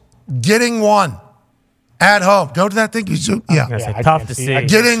 Bengals getting one at home. Go to that thing. Yeah. Tough to see.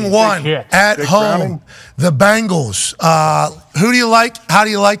 Getting one at home. The Bengals. Who do you like? How do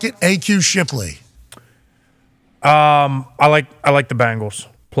you like it? AQ Shipley. I like the Bengals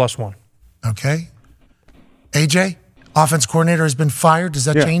 +1. Okay. AJ, offense coordinator has been fired. Does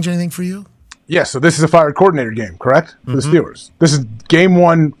that change anything for you? Yeah, so this is a fired coordinator game, correct? For the Steelers. This is game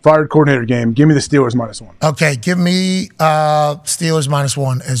 1 fired coordinator game. Give me the Steelers -1. Okay, give me Steelers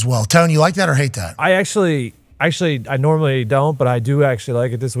 -1 as well. Tony, you like that or hate that? I normally don't, but I do actually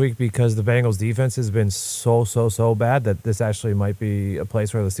like it this week because the Bengals defense has been so bad that this actually might be a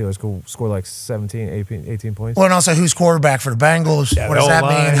place where the Steelers could score like 17, 18 points. Well, and also who's quarterback for the Bengals? What does that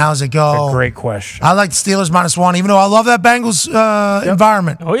mean? How's it go? Great question. I like the Steelers -1, even though I love that Bengals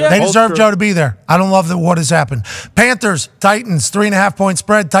environment. Oh, yeah. They deserve Joe to be there. I don't love what has happened. Panthers, Titans, 3.5 point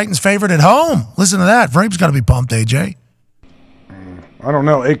spread. Titans favored at home. Listen to that. Frame's got to be pumped, AJ. I don't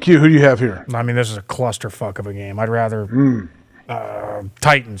know. AQ, who do you have here? I mean, this is a clusterfuck of a game. I'd rather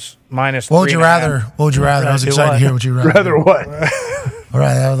Titans -3.5. What would you rather? What would you rather? I was excited to hear what you rather. Rather what? All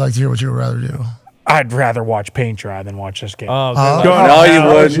right, I would like to hear what you would rather do. I'd rather watch paint dry than watch this game. No, you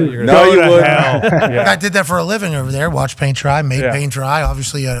wouldn't. No, you wouldn't. I did that for a living over there. Watch paint dry, made paint dry.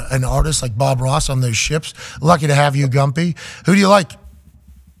 Obviously, an artist like Bob Ross on those ships. Lucky to have you, Gumpy. Who do you like?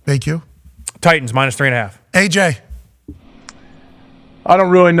 AQ? Titans -3.5. AJ? I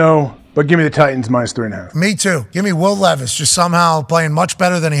don't really know, but give me the Titans -3.5. Me too. Give me Will Levis, just somehow playing much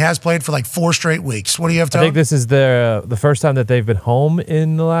better than he has played for like 4 straight weeks. What do you have to I think this is the first time that they've been home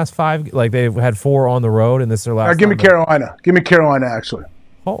in the last 5. Like they've had 4 on the road, and this is their last. Give me Carolina. Give me Carolina, actually.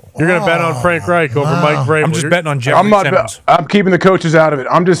 Oh. You're going to bet on Frank Reich over Mike Vrabel. I'm just betting on Jeffrey Simmons. I'm keeping the coaches out of it.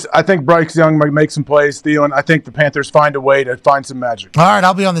 I think Bryce Young might make some plays, Thielen. I think the Panthers find a way to find some magic. All right,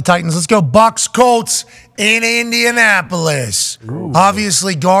 I'll be on the Titans. Let's go Bucks Colts in Indianapolis.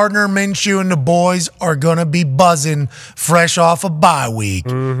 Obviously, Gardner Minshew and the boys are going to be buzzing fresh off a bye week.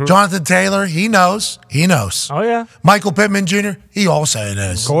 Jonathan Taylor, he knows. He knows. Oh, yeah. Michael Pittman Jr., he also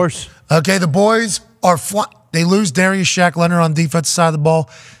knows. Of course. Okay, the boys are they lose Darius Shaq Leonard on the defensive side of the ball.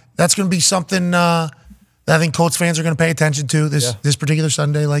 That's going to be something that I think Colts fans are going to pay attention to this particular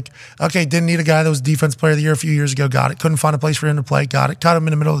Sunday. Like, okay, didn't need a guy that was Defense Player of the Year a few years ago. Got it. Couldn't find a place for him to play. Got it. Cut him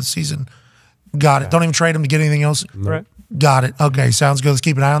in the middle of the season. Got it. Don't even trade him to get anything else. Right. Got it. Okay, sounds good. Let's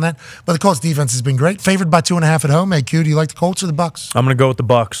keep an eye on that. But the Colts defense has been great. Favored by 2.5 at home. Hey, Q, do you like the Colts or the Bucks? I'm going to go with the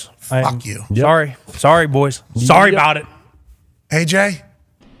Bucks. Fuck you. Sorry, boys. Sorry about it. AJ?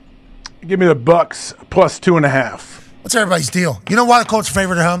 Give me the Bucks +2.5. What's everybody's deal? You know why the Colts are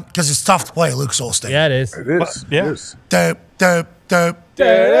favored at home? Because it's tough to play at Lucas Oil Stadium. Yeah, it is. It is. Yeah. It is. Dope.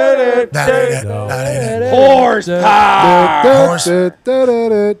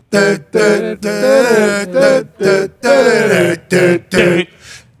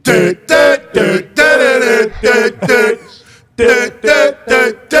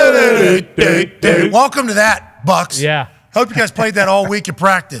 Welcome to that, Bucks. Yeah. Hope you guys played that all week at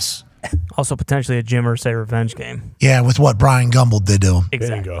practice. Also, potentially a Jim Irsay revenge game. Yeah, with what Brian Gumble did to him.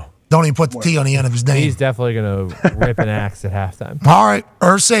 Exactly. There you go. Don't even put the T on the end of his name. He's definitely going to rip an axe at halftime. All right,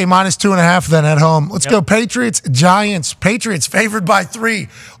 Irsay -2.5 then at home. Let's go Patriots, Giants. Patriots favored by 3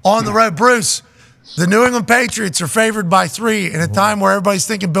 on the road. Bruce, the New England Patriots are favored by 3 in a time where everybody's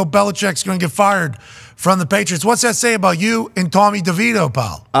thinking Bill Belichick's going to get fired from the Patriots. What's that say about you and Tommy DeVito,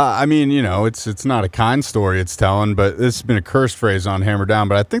 pal? I mean, you know, it's not a kind story it's telling, but this has been a curse phrase on Hammer Down,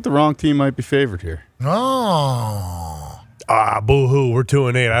 but I think the wrong team might be favored here. Oh. Boo-hoo. We're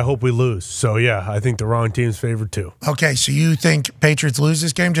 2-8. I hope we lose. So, yeah, I think the wrong team's favored too. Okay, so you think Patriots lose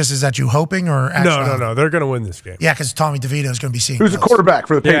this game? Just is that you hoping or actually? No. They're going to win this game. Yeah, because Tommy DeVito is going to be seeing. Who's the quarterback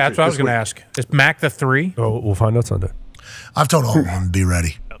for the Patriots? Yeah, that's what I was going to ask. Is Mac the 3? Oh, we'll find out Sunday. I've told all of them to be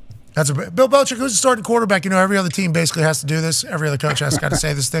ready. That's Bill Belichick, who's the starting quarterback. You know, every other team basically has to do this. Every other coach has got to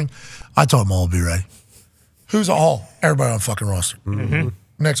say this thing. I told them all to be ready. Who's all? Everybody on the fucking roster. Mm-hmm.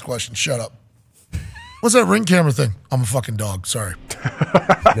 Next question. Shut up. What's that ring camera thing? I'm a fucking dog. Sorry.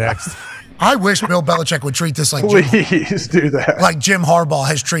 Next. I wish Bill Belichick would treat this like Please do that. Like Jim Harbaugh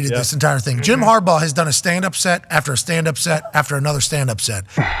has treated this entire thing. Jim Harbaugh has done a stand-up set after a stand-up set after another stand-up set.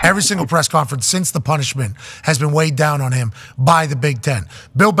 Every single press conference since the punishment has been weighed down on him by the Big Ten.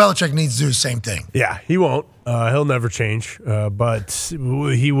 Bill Belichick needs to do the same thing. Yeah, he won't. He'll never change. But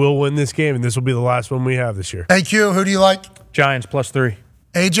he will win this game, and this will be the last one we have this year. AQ, who do you like? Giants +3.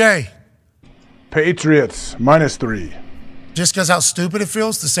 AJ. Patriots -3. Just because how stupid it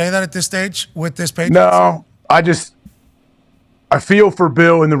feels to say that at this stage with this Patriots? No, I feel for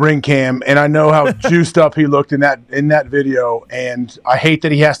Bill in the ring cam, and I know how juiced up he looked in that video, and I hate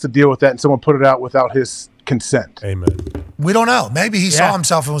that he has to deal with that and someone put it out without his consent. Amen. We don't know. Maybe he saw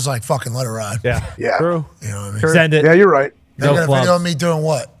himself and was like, fucking let it ride. Yeah. True. You know what I mean? True. Send it. Yeah, you're right. They got a video of me doing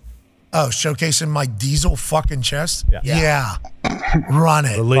what? Oh, showcasing my diesel fucking chest? Yeah. Run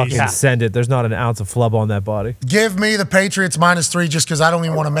it. Fucking send it. There's not an ounce of flub on that body. Give me the Patriots -3 just because I don't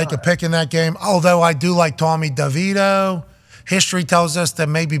even want to make a pick in that game. Although I do like Tommy DeVito. History tells us that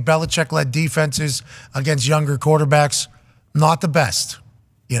maybe Belichick-led defenses against younger quarterbacks, not the best.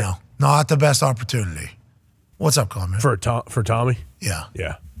 You know, not the best opportunity. What's up, Conman? For Tommy? Yeah.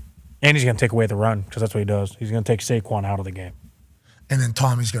 Yeah. And he's going to take away the run because that's what he does. He's going to take Saquon out of the game. And then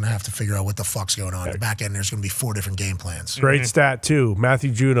Tommy's going to have to figure out what the fuck's going on. At the back end, there's going to be 4 different game plans. Great stat, too.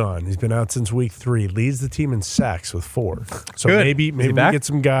 Matthew Judon. He's been out since week 3. Leads the team in sacks with 4. So Good. maybe we get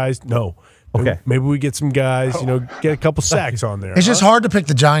some guys. No. Okay. Maybe we get some guys, get a couple sacks on there. It's just hard to pick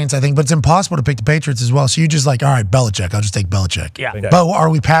the Giants, I think, but it's impossible to pick the Patriots as well. So you just like, all right, Belichick. I'll just take Belichick. Yeah. But are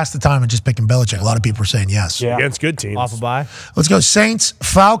we past the time of just picking Belichick? A lot of people are saying yes. Yeah. Against good teams. Off a bye. Let's go Saints,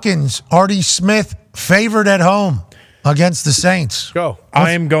 Falcons. Artie Smith favored at home against the Saints. Go.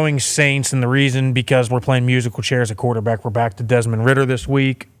 I am going Saints, and the reason because we're playing musical chairs at quarterback. We're back to Desmond Ridder this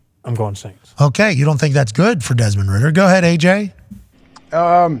week. I'm going Saints. Okay, you don't think that's good for Desmond Ridder. Go ahead, AJ.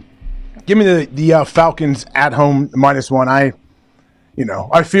 Give me the Falcons at home -1.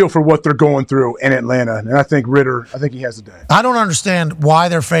 I feel for what they're going through in Atlanta, and I think Ridder. I think he has a day. I don't understand why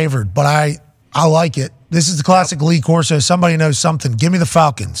they're favored, but I like it. This is the classic Lee Corso. Somebody knows something. Give me the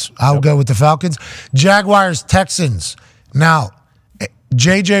Falcons. I'll go with the Falcons. Jaguars, Texans. Now,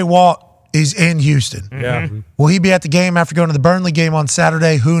 J.J. Watt is in Houston. Yeah. Will he be at the game after going to the Burnley game on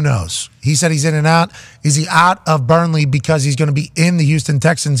Saturday? Who knows? He said he's in and out. Is he out of Burnley because he's going to be in the Houston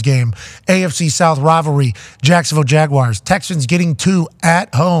Texans game? AFC South rivalry, Jacksonville Jaguars. Texans getting 2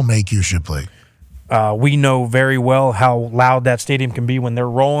 at home, AQ Shipley. We know very well how loud that stadium can be when they're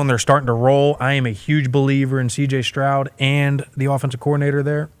rolling. They're starting to roll. I am a huge believer in C.J. Stroud and the offensive coordinator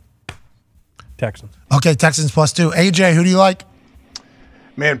there. Texans. Okay, Texans +2. AJ, who do you like?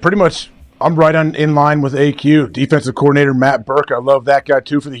 Man, pretty much I'm right in line with AQ. Defensive coordinator Matt Burke. I love that guy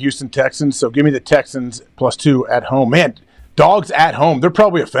too for the Houston Texans. So give me the Texans +2 at home. Man, dogs at home. They're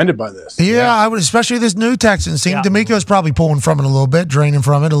probably offended by this. Yeah, I would, especially this new Texans team. D'Amico's probably pulling from it a little bit, draining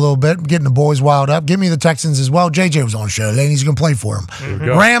from it a little bit, getting the boys wild up. Give me the Texans as well. JJ was on the show today, and he's going to play for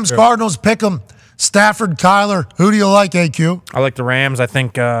them. Rams, Cardinals, pick them. Stafford, Kyler. Who do you like, AQ? I like the Rams. I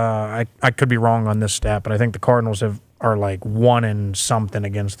think I could be wrong on this stat, but I think the Cardinals are like 1 and something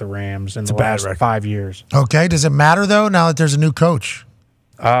against the Rams in the last 5 years. Okay, does it matter though now that there's a new coach?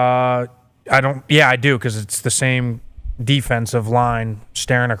 I don't. Yeah, I do because it's the same defensive line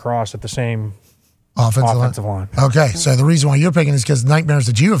staring across at the same offensive line. Okay, so the reason why you're picking is because nightmares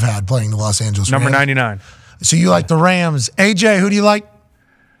that you have had playing the Los Angeles Number Rams. 99. So you like the Rams. AJ, who do you like?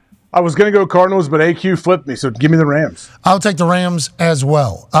 I was going to go Cardinals, but AQ flipped me, so give me the Rams. I'll take the Rams as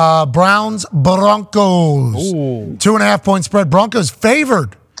well. Browns, Broncos. 2.5 point spread. Broncos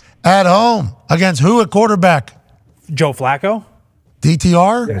favored at home against who at quarterback? Joe Flacco.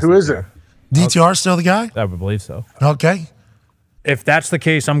 DTR? Yeah, who is it? DTR still the guy? I would believe so. Okay. If that's the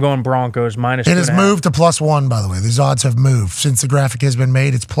case, I'm going Broncos -2.5. It has moved to +1, by the way. These odds have moved. Since the graphic has been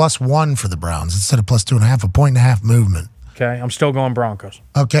made, it's +1 for the Browns instead of +2.5, a 1.5 movement. Okay, I'm still going Broncos.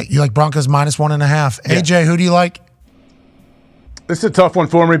 Okay, you like Broncos -1.5. AJ, who do you like? This is a tough one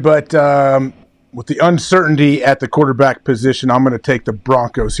for me, but with the uncertainty at the quarterback position, I'm going to take the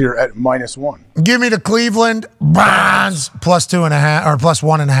Broncos here at -1. Give me the Cleveland Browns +2.5 or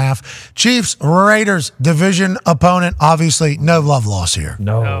 +1.5. Chiefs, Raiders, division opponent. Obviously, no love loss here.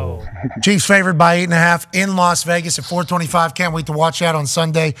 No. Chiefs favored by 8.5 in Las Vegas at 425. Can't wait to watch that on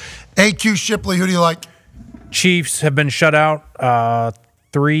Sunday. AQ Shipley, who do you like? Chiefs have been shut out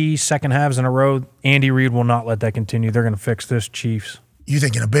 3 second halves in a row. Andy Reid will not let that continue. They're going to fix this, Chiefs. You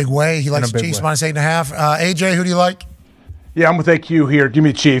think in a big way? He likes the Chiefs -8.5. AJ, who do you like? Yeah, I'm with AQ here. Give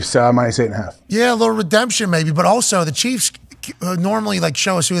me Chiefs -8.5. Yeah, a little redemption maybe, but also the Chiefs normally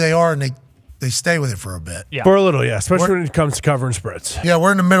show us who they are and they stay with it for a bit. For a little, yeah, especially when it comes to covering spreads. Yeah,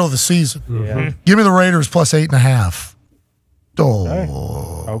 we're in the middle of the season. Yeah. Give me the Raiders +8.5.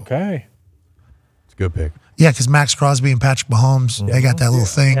 Okay. It's a good pick. Yeah, because Max Crosby and Patrick Mahomes, they got that little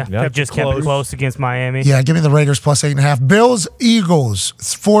thing. Yeah, just kept it close against Miami. Yeah, give me the Raiders +8.5. Bills, Eagles,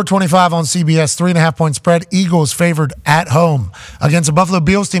 425 on CBS, 3.5 point spread. Eagles favored at home against a Buffalo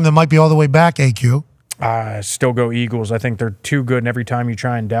Bills team that might be all the way back, AQ. I still go Eagles. I think they're too good, and every time you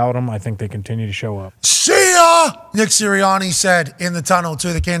try and doubt them, I think they continue to show up. See ya! Nick Sirianni said in the tunnel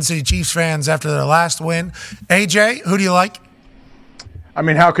to the Kansas City Chiefs fans after their last win. AJ, who do you like? I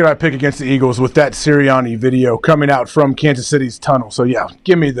mean, how could I pick against the Eagles with that Sirianni video coming out from Kansas City's tunnel? So, yeah,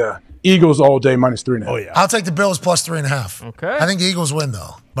 give me the Eagles all day -3.5. Oh, yeah. I'll take the Bills +3.5. Okay. I think the Eagles win,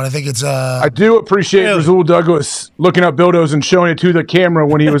 though. But I think it's... I do appreciate Rasul Douglas looking up Bildos and showing it to the camera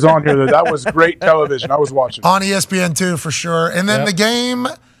when he was on here. That was great television. I was watching. On ESPN2 for sure. And then the game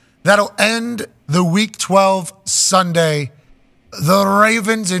that'll end the Week 12 Sunday, the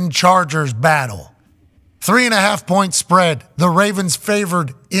Ravens and Chargers battle. 3.5 point spread. The Ravens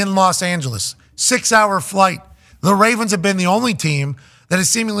favored in Los Angeles. 6-hour flight. The Ravens have been the only team that has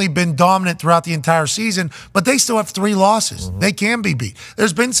seemingly been dominant throughout the entire season, but they still have 3 losses. They can be beat.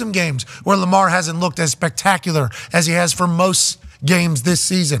 There's been some games where Lamar hasn't looked as spectacular as he has for most games this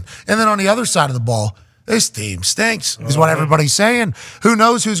season. And then on the other side of the ball, this team stinks, is what everybody's saying. Who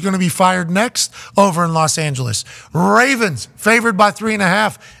knows who's going to be fired next over in Los Angeles? Ravens favored by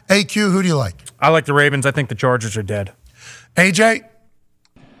 3.5. AQ, who do you like? I like the Ravens. I think the Chargers are dead. AJ?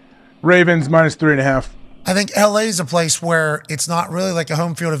 Ravens -3.5. I think LA is a place where it's not really like a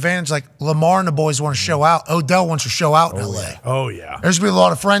home field advantage. Like Lamar and the boys want to show out. Odell wants to show out in LA. Oh, yeah. There's going to be a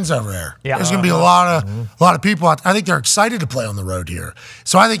lot of friends over there. Yeah. There's going to be a lot of people out. I think they're excited to play on the road here.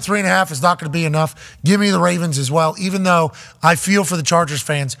 So I think 3.5 is not going to be enough. Give me the Ravens as well, even though I feel for the Chargers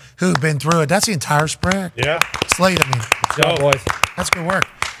fans who've been through it. That's the entire spread. Yeah. Slate, I mean. Good job, boys. That's good work.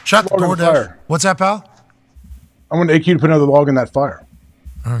 Shut the Log door in the down. fire. What's that, pal? I want AQ to put another log in that fire.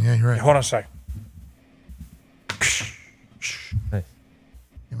 Oh, yeah, you're right. Hold on a sec.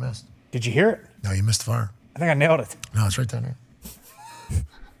 You missed. Did you hear it? No, you missed the fire. I think I nailed it. No, it's right down there.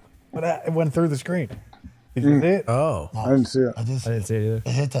 But it went through the screen. Did you see it? Oh. I didn't see it. I didn't see it either.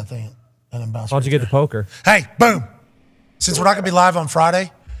 It hit that thing and then bounced. Why don't you get the poker? Hey, boom. Since we're not going to be live on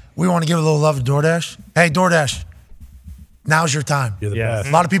Friday, we want to give a little love to DoorDash. Hey, DoorDash, now's your time. You're the best.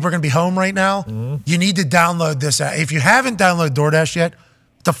 A lot of people are going to be home right now. You need to download this app. If you haven't downloaded DoorDash yet,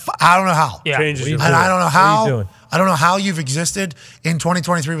 I don't know how. Yeah. Changes your And I don't know What are you how. doing? I don't know how you've existed in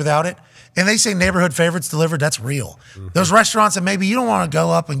 2023 without it. And they say neighborhood favorites delivered. That's real. Those restaurants that maybe you don't want to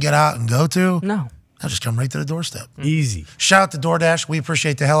go up and get out and go to. No. They'll just come right to the doorstep. Easy. Shout out to DoorDash. We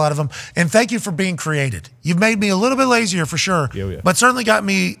appreciate the hell out of them. And thank you for being created. You've made me a little bit lazier for sure, but certainly got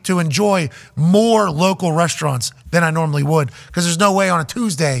me to enjoy more local restaurants than I normally would, because there's no way on a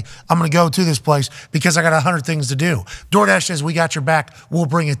Tuesday I'm going to go to this place because I got 100 things to do. DoorDash says, we got your back. We'll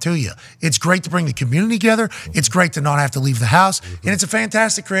bring it to you. It's great to bring the community together. It's great to not have to leave the house. And it's a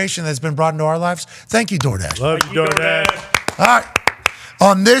fantastic creation that's been brought into our lives. Thank you, DoorDash. Love you, DoorDash. All right.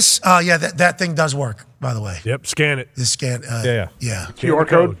 On this, that thing does work, by the way. Yep, scan it. This scan. Yeah. QR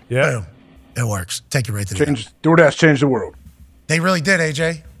code. Yeah. Boom. It works. Take you right to the DoorDash changed the world. They really did,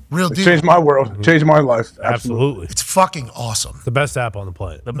 AJ. Real It deal. changed my world. Changed my life. Absolutely. It's fucking awesome. The best app on the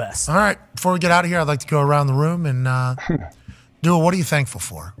planet. The best. All right. Before we get out of here, I'd like to go around the room and do a what are you thankful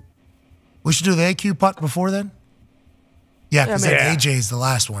for? We should do the AQ putt before then? Yeah, because then AJ is the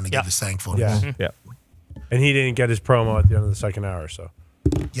last one to give his thankfulness. Yeah. And he didn't get his promo at the end of the second hour, so.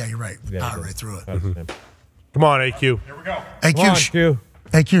 Yeah, you're right. Power right through it. Come on, AQ. Here we go.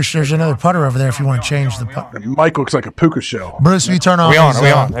 AQ, there's another putter over there if you want to change the putter. Mike looks like a puka show. Bruce, will you turn on? Are we on? his, Are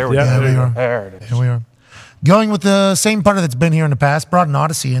we on? There we go. Yeah, we are. There it is. Here we are. Going with the same putter that's been here in the past. Brought an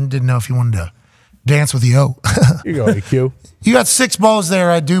Odyssey in. Didn't know if you wanted to dance with the O. You go, AQ. You got 6 balls there,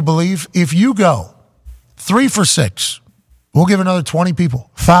 I do believe. If you go 3 for 6, we'll give another 20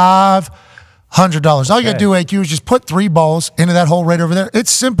 people $500. $100. All you got to do, AQ, is just put 3 balls into that hole right over there.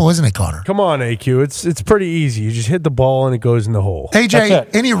 It's simple, isn't it, Connor? Come on, AQ. It's pretty easy. You just hit the ball and it goes in the hole.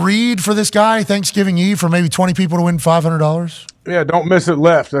 AJ, any read for this guy Thanksgiving Eve for maybe 20 people to win $500? Yeah, don't miss it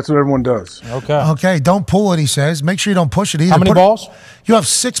left. That's what everyone does. Okay, don't pull it, he says. Make sure you don't push it either. How many balls? You have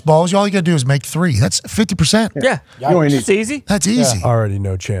 6 balls. All you got to do is make 3. That's 50%. Yeah. You only need, It's easy. That's easy. Already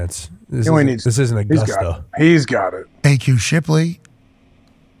no chance. This You only isn't, this isn't Augusta. He's got it. AQ Shipley.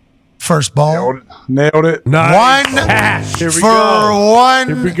 First ball. Nailed it. Nice. One Here we for go. one.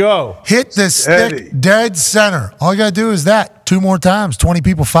 Here we go. Hit the stick Eddie. dead center. All you got to do is that 2 more times. 20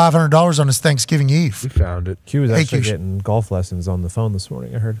 people, $500 on this Thanksgiving Eve. We found it. Q was actually AQ. getting golf lessons on the phone this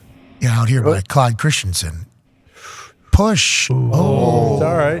morning, I heard. Yeah, out here by Clyde Christensen. Push. Oh. It's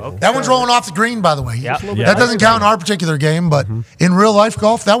all right. That one's rolling off the green, by the way. Yeah. That doesn't count in our particular game, but in real life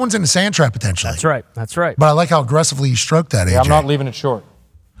golf, that one's in the sand trap potentially. That's right. That's right. But I like how aggressively you stroked that, AJ. Yeah, I'm not leaving it short.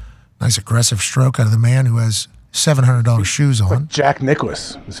 Nice aggressive stroke out of the man who has $700 shoes on. Jack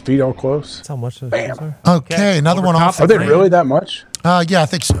Nicklaus. His feet all close. That's how much those shoes are. Okay, another one off. Are they really that much? Yeah, I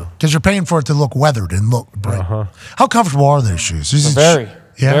think so. Because you're paying for it to look weathered and look bright. How comfortable are those shoes? Is it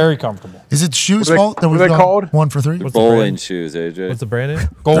Very comfortable. Is it shoes What are they- fault that what we've are they gone called? 1 for 3? Bowling shoes, AJ. What's the brand name?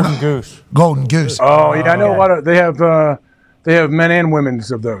 Golden Goose. Golden Goose. Oh, yeah, I know a lot of they have men and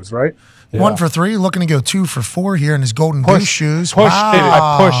women's of those, right? 1 for 3, looking to go 2 for 4 here in his Golden Goose shoes. Pushed it.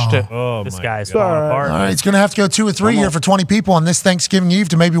 I pushed it. Oh, This my guy's God. falling apart. All right, he's going to have to go 2 or 3 here for 20 people on this Thanksgiving Eve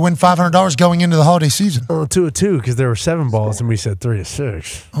to maybe win $500 going into the holiday season. Oh, 2 of 2 because there were 7 balls and we said 3 of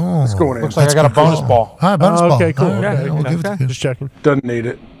 6. Oh, It's going in. Looks like I got a bonus ball. All right, bonus Oh, ball. okay, cool. All right, Okay, we'll give it to you. Just checking. Doesn't need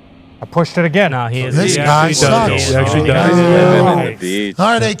it. I pushed it again. No, he is. This he guy actually sucks. He actually Oh, does. yeah. The beach. All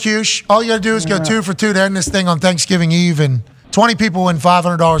right, AQ, all you got to do is go 2 for 2 to end this thing on Thanksgiving Eve, and 20 people win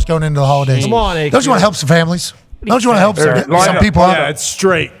 $500 going into the holidays. Come on, AQ. Don't you want to help some families? Don't you want to help some people Yeah, out? it's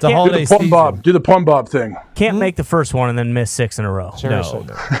straight. The Do holiday the plum season. bob. Do the plum bob thing. Can't make the first one and then miss 6 in a row. Seriously.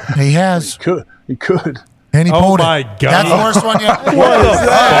 He has, He could. and he Oh pulled my it. God. That's the worst one yet.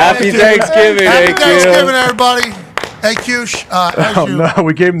 Happy Thanksgiving, Happy AQ. Thanksgiving, everybody. AQ, Oh no,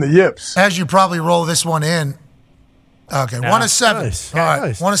 we gave him the yips. as you probably roll this one in. Okay, 1 of 7. Nice. All right,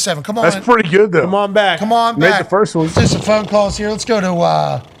 Nice. 1 of 7. Come on, That's pretty good though. Come on back. come on Made back. the first one. Let's do some phone calls here. Let's go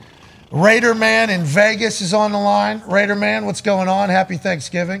to Raider Man in Vegas is on the line. Raider Man, what's going on? Happy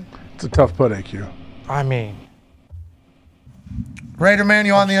Thanksgiving. It's a tough putt, AQ. I mean, Raider Man,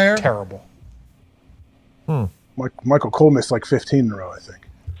 you on the air? terrible. Michael Cole missed like 15 in a row, I think.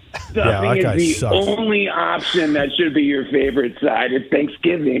 Yeah, that guy Stuffing is the sucks. only option that should be your favorite side at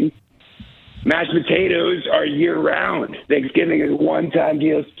Thanksgiving. Mashed potatoes are year-round. Thanksgiving is a one-time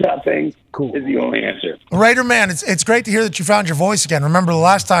deal. Stuffing is the only answer. Raider Man, it's great to hear that you found your voice again. Remember the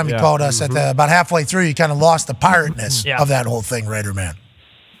last time you called us at about halfway through, you kind of lost the pirateness of that whole thing, Raider Man.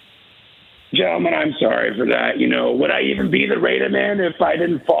 Gentlemen, I'm sorry for that. You know, would I even be the Raider Man if I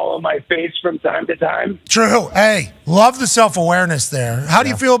didn't follow my face from time to time? True. Hey, love the self-awareness there. How do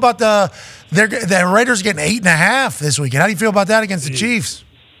you feel about the Raiders getting 8.5 this weekend? How do you feel about that against the Chiefs?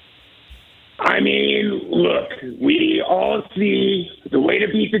 I mean, look, we all see the way to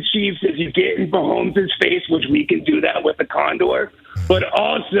beat the Chiefs is you get in Mahomes' face, which we can do that with the Condor, but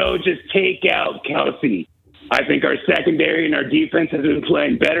also just take out Kelsey. I think our secondary and our defense has been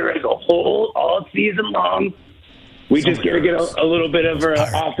playing better as a whole all season long. We just got to get a little bit of an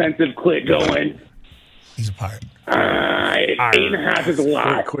offensive click going. He's a pirate. 8.5 is a lot.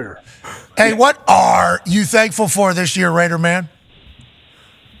 Very clear. Hey, what are you thankful for this year, Raider Man?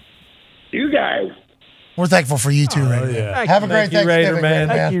 You guys. We're thankful for you too, Raider Man. yeah. Have a great Thank you, Thanksgiving, Raider Man. Raider Man.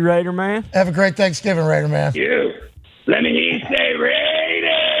 Thank you, Raider Man. Have a great Thanksgiving, Raider Man. You. Let me hear you say Raiders.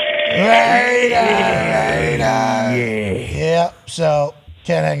 Raider. Yeah. So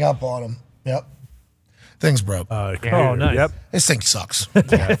can't hang up on him. Yep. Things broke. Oh, nice. Yep. This thing sucks.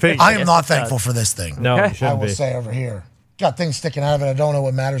 I I am not thankful for this thing. No, you I shouldn't will be. say over here. Got things sticking out of it. I don't know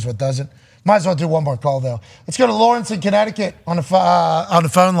what matters, what doesn't. Might as well do one more call though. Let's go to Lawrence in Connecticut on the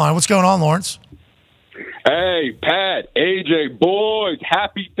phone line. What's going on, Lawrence? Hey, Pat, AJ, boys,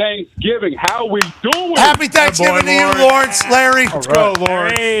 happy Thanksgiving. How we doing? Happy Thanksgiving to you, Lawrence. Larry. Let's go,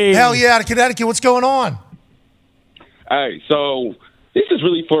 Lawrence. Hell yeah, out of Connecticut. What's going on? Hey, so this is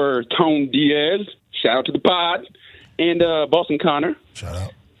really for Tone Diaz. Shout out to the pod. And Boston Connor. Shout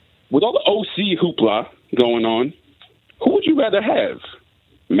out. With all the OC hoopla going on, who would you rather have?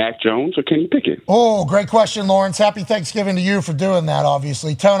 Mac Jones or Kenny Pickett? Oh, great question, Lawrence. Happy Thanksgiving to you for doing that,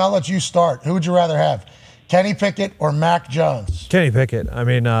 obviously. Tone, I'll let you start. Who would you rather have? Kenny Pickett or Mac Jones? Kenny Pickett. I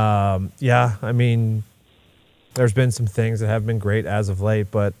mean, yeah. I mean, There's been some things that have been great as of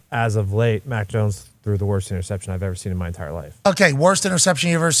late, but as of late, Mac Jones threw the worst interception I've ever seen in my entire life. Okay, worst interception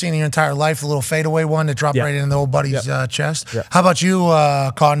you've ever seen in your entire life, the little fadeaway one that dropped right in the old buddy's chest. How about you,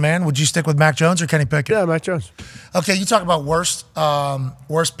 Con Man? Would you stick with Mac Jones or Kenny Pickett? Yeah, Mac Jones. Okay, you talk about worst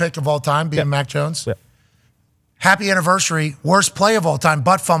pick of all time being Mac Jones. Happy anniversary, worst play of all time,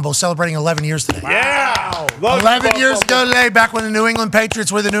 butt fumble, celebrating 11 years today. Yeah! 11 years ago today, back when the New England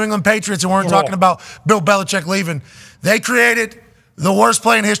Patriots were the New England Patriots and weren't talking about Bill Belichick leaving. They created the worst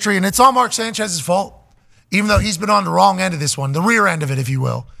play in history, and it's all Mark Sanchez's fault, even though he's been on the wrong end of this one, the rear end of it, if you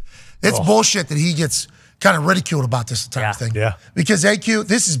will. It's bullshit that he gets kind of ridiculed about this entire thing. Yeah. Because, AQ,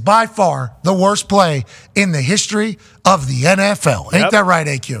 this is by far the worst play in the history of the NFL. Ain't that right,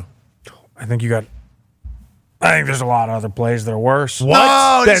 AQ? I think there's a lot of other plays that are worse.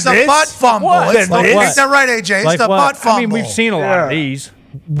 No, it's a butt fumble. Ain't that right, AJ? It's the butt fumble. I mean, we've seen a lot of these.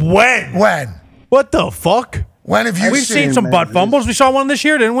 When? What the fuck? When have you We've seen some butt fumbles. We saw one this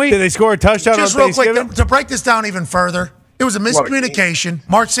year, didn't we? Did they score a touchdown Just on real quick, Thanksgiving? to break this down even further, it was a miscommunication.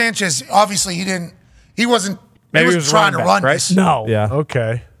 Mark Sanchez, obviously, he wasn't trying to run this. No. Yeah.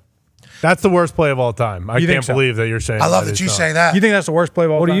 Okay. That's the worst play of all time. I can't believe that you're saying I love that you say that. You think that's the worst play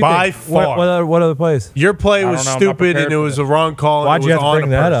of all time? By far. What other plays? Your play was don't know, I'm not stupid prepared and it for was this. a wrong call. Why'd and it you was have to on bring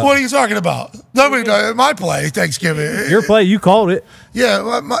a that person. up? What are you talking about? My play, Thanksgiving. Your play, you called it.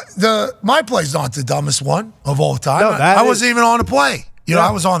 Yeah, my play's not the dumbest one of all time. No, I wasn't even on the play.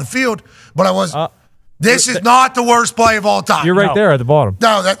 I was on the field, but I was. This is not the worst play of all time. You're right there at the bottom.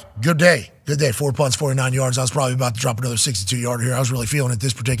 No, that's good day. Good day. 4 punts, 49 yards. I was probably about to drop another 62-yarder here. I was really feeling it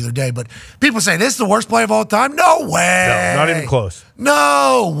this particular day. But people say this is the worst play of all time. No way. No, not even close.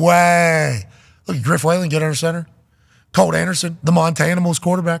 No way. Look at Griff Whalen get under center. Colt Anderson, the Montana most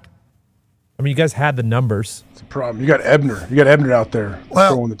quarterback. I mean, you guys had the numbers. It's a problem. You got Ebner. You got Ebner out there.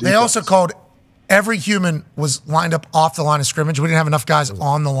 Well, they also called every human was lined up off the line of scrimmage. We didn't have enough guys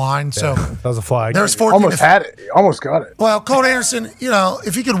on the line, so that was a flag. There's 14. Almost had it. Almost got it. Well, Colt Anderson,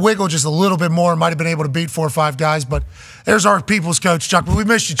 if he could wiggle just a little bit more, might have been able to beat 4 or 5 guys. But there's our people's coach, Chuck. But we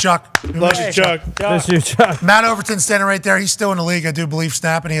missed you, Chuck. Love you, Chuck. Miss you, Chuck. Matt Overton standing right there. He's still in the league, I do believe,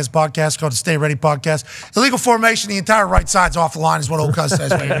 snapping. He has a podcast called the Stay Ready Podcast. Illegal formation, the entire right side's off the line is what old Cuz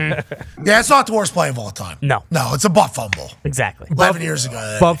says. Yeah, it's not the worst play of all time. No. No, it's a butt fumble. Exactly. 11 years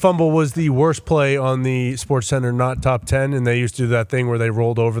ago. Butt fumble was the worst play on the Sports Center not top 10, and they used to do that thing where they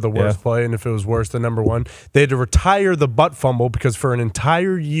rolled over the worst play, and if it was worse than number one, they had to retire the butt fumble because for an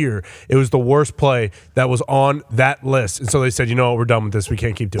entire year, it was the worst play that was on that list. And so they said, you know what, we're done with this. We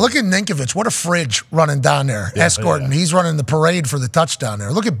can't keep doing it. Look at Ninkovich. What a fridge running down there, escorting. He's running the parade for the touchdown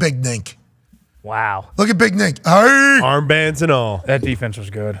there. Look at Big Nink. Wow. Look at Big Nink. Hey! Armbands and all. That defense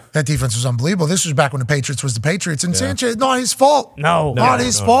was good. That defense was unbelievable. This was back when the Patriots was the Patriots, and Sanchez, not his fault. Not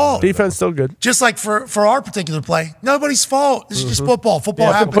his fault. Defense still good. Just like for our particular play, nobody's fault. This is just football.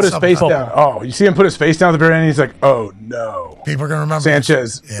 Football happens. Put his face down. Oh, you see him put his face down at the very end. He's like, oh no. People are gonna remember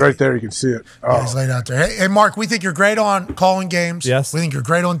Sanchez right there. You can see it. Oh. Yeah, he's laid out there. Hey, Mark, we think you're great on calling games. Yes. We think you're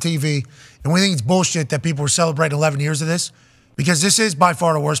great on TV, and we think it's bullshit that people were celebrating 11 years of this, because this is by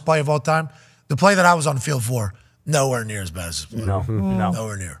far the worst play of all time. The play that I was on the field for, nowhere near as bad as this. No.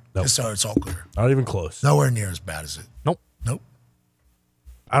 Nowhere near. Nope. Just so it's all clear. Not even close. Nowhere near as bad as it. Nope.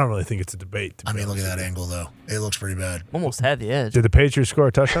 I don't really think it's a debate. I mean, look at that angle, though. It looks pretty bad. Almost had the edge. Did the Patriots score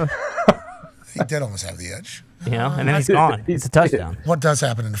a touchdown? He did almost have the edge. And then he's gone. It's a touchdown. What does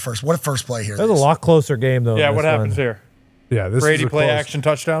happen in the first? What a first play here? That was a lot closer game, though. Yeah, than what this happens one. here? Yeah, this Brady is a play close. action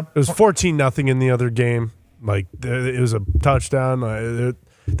touchdown. It was 14-0 in the other game. Like it was a touchdown.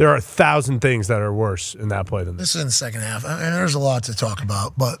 There are 1,000 things that are worse in that play than this. This is in the second half. I mean, there's a lot to talk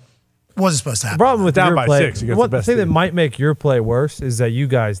about, but it wasn't supposed to happen. The problem with Down your by play, 6, you got the one best thing that team. might make your play worse is that you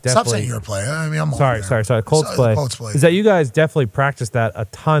guys definitely. Stop saying your play. I mean, I'm Sorry. Colts play. Colts play. Is that you guys definitely practice that a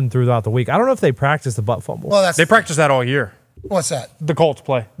ton throughout the week. I don't know if they practice the butt fumble. Well, They practice that all year. What's that? The Colts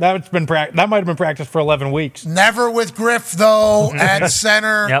play. That might have been practiced for 11 weeks. Never with Griff, though, at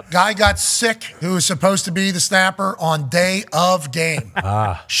center. Yep. Guy got sick who was supposed to be the snapper on day of game.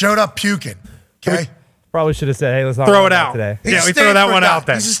 Showed up puking. Okay? Probably should have said, hey, let's not Throw run it that out. today. He's Yeah, a we throw that Stanford one guy. out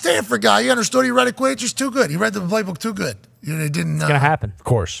there. He's a Stanford guy. He understood. He read it quick. Just too good. He read the playbook too good. It didn't. It's going to happen. Of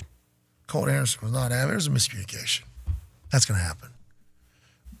course. Colt Anderson was not having. There's a miscommunication. That's going to happen.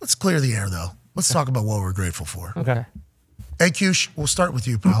 Let's clear the air, though. Let's talk about what we're grateful for. Okay. AQ, we'll start with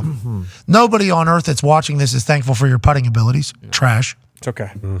you, pal. Nobody on earth that's watching this is thankful for your putting abilities. Trash. It's okay.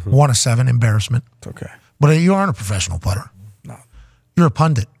 1 of 7, embarrassment. It's okay. But you aren't a professional putter. No. You're a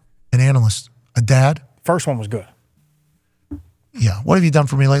pundit, an analyst, a dad. First one was good. Yeah. What have you done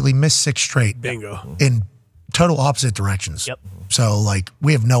for me lately? Missed 6 straight. Bingo. In total opposite directions. Yep. So, like,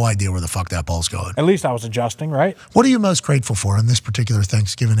 we have no idea where the fuck that ball's going. At least I was adjusting, right? What are you most grateful for on this particular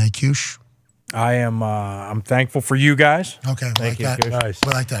Thanksgiving, Kush? I'm thankful for you guys. Okay, Thank you. that. Nice.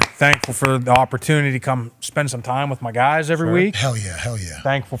 We like that. Thankful for the opportunity to come spend some time with my guys every week. Hell yeah, hell yeah.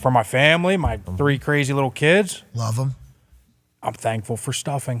 Thankful for my family, my 3 crazy little kids. Love them. I'm thankful for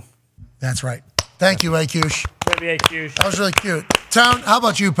stuffing. That's right. Thank you, Kush. Maybe Kush. That was really cute. Tone, how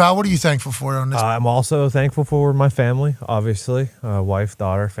about you, pal? What are you thankful for on this? I'm also thankful for my family, obviously, wife,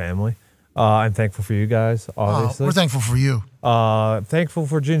 daughter, family. I'm thankful for you guys, obviously. We're thankful for you. Thankful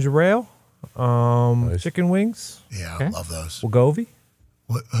for ginger ale, chicken wings. Yeah, I love those. Wagovi.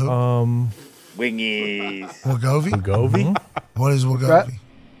 Who? Wingies. Wagovi? Wagovi. What is Wagovi?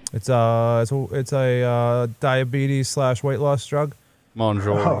 It's a diabetes / weight loss drug.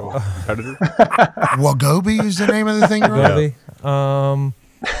 Monjour competitor. Wagobi is the name of the thing. Wagovi.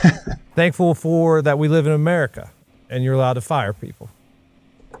 Thankful for that we live in America and you're allowed to fire people.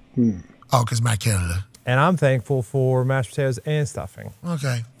 Oh, because Matt Canada. And I'm thankful for mashed potatoes and stuffing.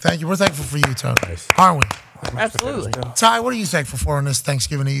 Okay. Thank you. We're thankful for you, Tone. Aren't we? Absolutely. Ty, what are you thankful for on this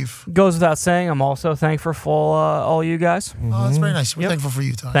Thanksgiving Eve? Goes without saying, I'm also thankful for all you guys. Oh, that's very nice. We're thankful for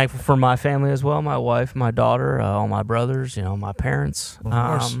you, Ty. Thankful for my family as well, my wife, my daughter, all my brothers, my parents,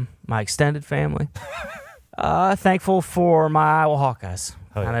 course. my extended family. Thankful for my Iowa Hawkeyes,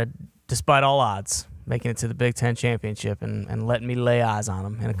 kind of despite all odds, making it to the Big Ten championship and letting me lay eyes on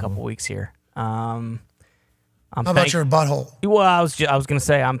them in a couple weeks here. How about your butthole? Well, I was going to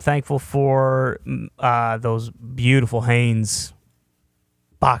say I'm thankful for those beautiful Hanes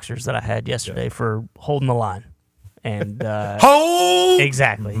boxers that I had yesterday for holding the line. And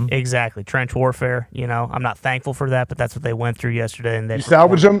exactly trench warfare. I'm not thankful for that, but that's what they went through yesterday, and they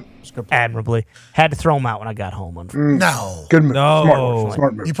salvage them admirably. Had to throw them out when I got home. No, good move.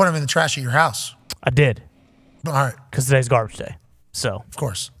 Smart move. You put them in the trash at your house. I did. All right, because today's garbage day. So of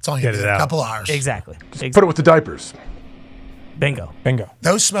course, it's only gonna be a couple hours. Exactly. Put it with the diapers. Bingo.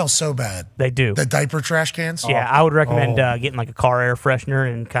 Those smell so bad. They do. The diaper trash cans. Yeah, I would recommend getting like a car air freshener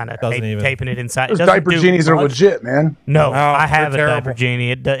and kind of taping it inside. Those diaper genies are legit, man. No, I have a diaper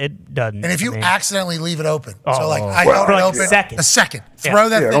genie. It doesn't. And if you accidentally leave it open, I held it it open a second. Throw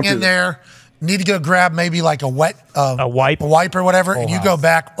that thing in there. Need to go grab maybe like a wipe or whatever, and you go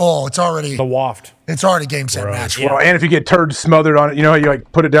back. Oh, it's already the waft. It's already game set match. Well, and if you get turds smothered on it, you know how you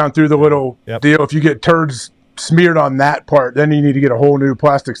like put it down through the little deal. If you get turds smeared on that part, then you need to get a whole new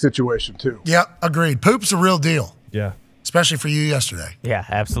plastic situation too. Yep, agreed. Poop's a real deal. Yeah. Especially for you yesterday. Yeah,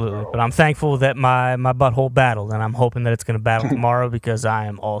 absolutely. But I'm thankful that my butthole battled, and I'm hoping that it's going to battle tomorrow because I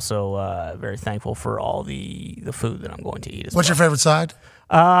am also very thankful for all the food that I'm going to eat as What's your favorite side?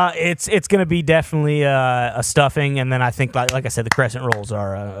 It's going to be definitely a stuffing, and then I think, like I said, the crescent rolls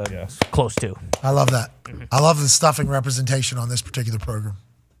are close to. I love that. I love the stuffing representation on this particular program.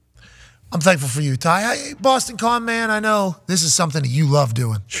 I'm thankful for you, Ty. Hey, Boston Con man, I know this is something that you love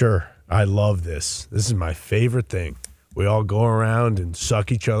doing. Sure. I love this. This is my favorite thing. We all go around and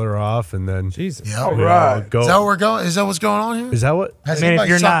suck each other off, and then Yeah, all right. Is that where we're going? Is that what's going on here? Is that what? I mean, if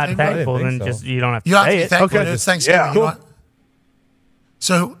you're not thankful, then just you don't have to say it. Thankful. It's Thanksgiving. Cool.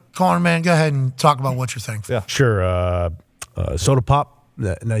 So, Connor, man, go ahead and talk about what you're thankful. Yeah, sure. Soda pop,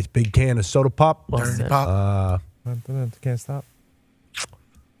 that nice big can of soda pop. Dirty pop. Can't stop.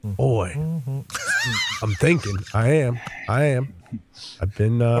 Boy, I'm thinking. I am. I've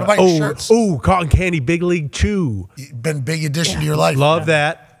been. What about your shirts? Cotton candy, Big League Chew. Been a big addition to your life. Love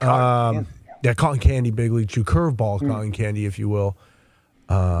that. Cotton candy, Big League Chew, curveball cotton candy, if you will.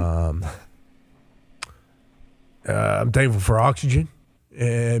 I'm thankful for oxygen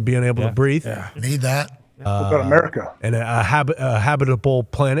and being able to breathe. Need that. What about America? And a habitable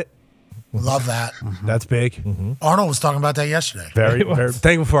planet. Love that. That's big. Arnold was talking about that yesterday. Very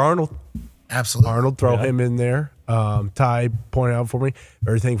thankful for Arnold. Absolutely. Arnold, throw him in there. Ty pointed out for me.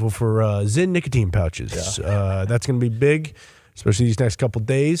 Very thankful for Zyn nicotine pouches. That's going to be big, especially these next couple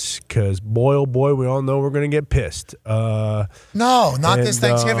days, because boy, oh boy, we all know we're going to get pissed. No, not this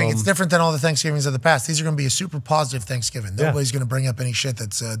Thanksgiving. It's different than all the Thanksgivings of the past. These are going to be a super positive Thanksgiving. Nobody's going to bring up any shit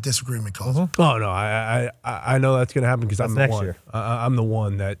that's disagreement cause. Oh, no, I know that's going to happen because I'm the one. I'm the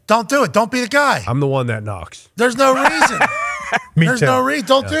one that... Don't do it. Don't be the guy. I'm the one that knocks. There's no reason. There's no reason.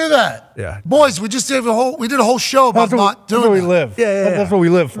 Don't do that. Yeah. Boys, we just did a whole show about not doing That's where we that. live. Yeah. That's where we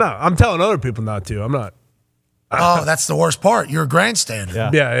live. No, I'm telling other people not to. I'm not. Oh, that's the worst part. You're a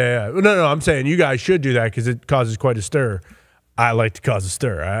grandstander. Yeah. No, I'm saying you guys should do that because it causes quite a stir. I like to cause a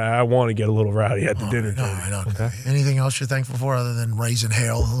stir. I want to get a little rowdy at the dinner table. I know. Okay. Anything else you're thankful for other than raising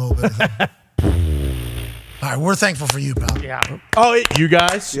hell a little bit? All right, we're thankful for you, pal. Yeah. Oh, you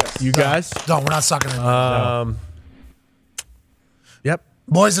guys. Yes. You guys. No, we're not sucking it. Yep.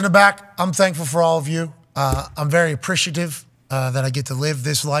 Boys in the back, I'm thankful for all of you. I'm very appreciative that I get to live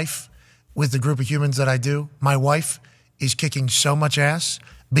this life with the group of humans that I do. My wife is kicking so much ass.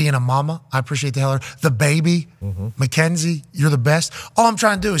 Being a mama, I appreciate the hell out of her. The baby, Mackenzie, you're the best. All I'm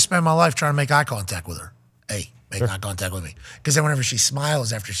trying to do is spend my life trying to make eye contact with her. Hey, make eye contact with me. Because then whenever she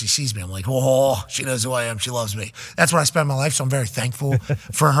smiles after she sees me, I'm like, oh, she knows who I am. She loves me. That's what I spend my life, so I'm very thankful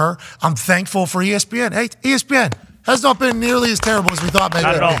for her. I'm thankful for ESPN. Hey, ESPN has not been nearly as terrible as we thought. Maybe.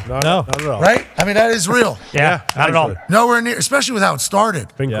 Not at all. No, not at all. Right? I mean, that is real. Yeah, not at all. Nowhere near, especially with how it started.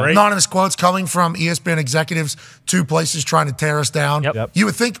 Been great. Anonymous quotes coming from ESPN executives, two places trying to tear us down. Yep. You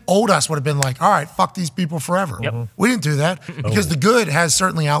would think old us would have been like, all right, fuck these people forever. We didn't do that because the good has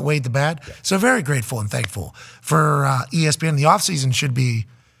certainly outweighed the bad. So very grateful and thankful for ESPN. The offseason should be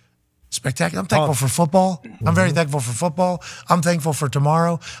spectacular. I'm thankful for football. I'm very thankful for football. I'm thankful for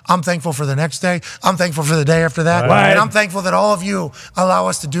tomorrow. I'm thankful for the next day. I'm thankful for the day after that. Right. And I'm thankful that all of you allow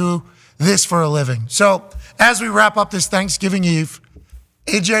us to do this for a living. So as we wrap up this Thanksgiving Eve,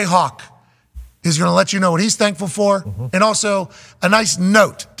 AJ Hawk is going to let you know what he's thankful for and also a nice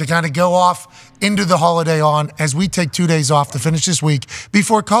note to kind of go off into the holiday on as we take 2 days off to finish this week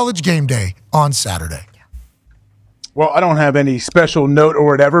before college game day on Saturday. Well, I don't have any special note or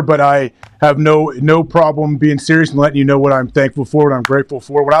whatever, but I have no problem being serious and letting you know what I'm thankful for, what I'm grateful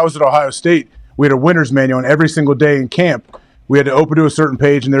for. When I was at Ohio State, we had a winner's manual, and every single day in camp, we had to open to a certain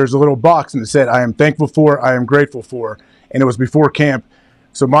page, and there was a little box, and it said, I am thankful for, I am grateful for, and it was before camp.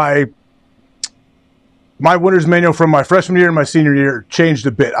 So my winner's manual from my freshman year and my senior year changed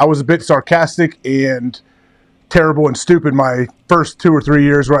a bit. I was a bit sarcastic and terrible and stupid my first 2 or 3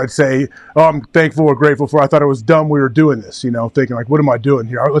 years, where I'd say, oh, I'm thankful or grateful for. I thought it was dumb we were doing this, thinking like, what am I doing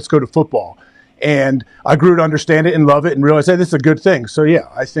here? All right, let's go to football. And I grew to understand it and love it and realize, hey, this is a good thing. So yeah,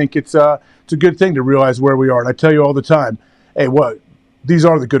 I think it's a good thing to realize where we are. And I tell you all the time, hey, these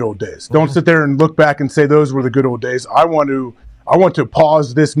are the good old days. Don't sit there and look back and say those were the good old days. I want to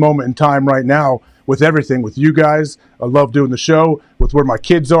pause this moment in time right now with everything, with you guys. I love doing the show, with where my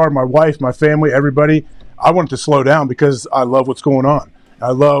kids are, my wife, my family, everybody. I want it to slow down because I love what's going on.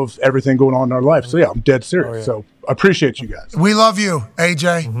 I love everything going on in our life. So, yeah, I'm dead serious. So, I appreciate you guys. We love you,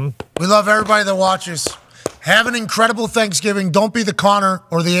 AJ. We love everybody that watches. Have an incredible Thanksgiving. Don't be the Connor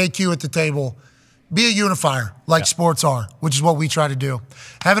or the AQ at the table. Be a unifier like sports are, which is what we try to do.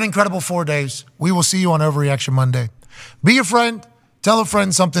 Have an incredible 4 days. We will see you on Overreaction Monday. Be a friend. Tell a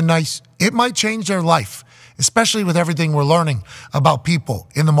friend something nice. It might change their life, especially with everything we're learning about people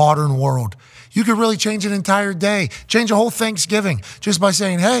in the modern world. You could really change an entire day, change a whole Thanksgiving just by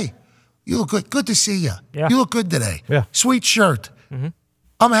saying, hey, you look good. Good to see you. Yeah. You look good today. Yeah. Sweet shirt.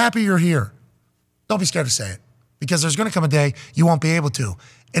 I'm happy you're here. Don't be scared to say it because there's going to come a day you won't be able to.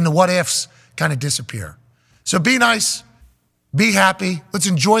 And the what ifs kind of disappear. So be nice. Be happy. Let's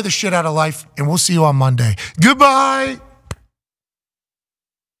enjoy the shit out of life. And we'll see you on Monday. Goodbye.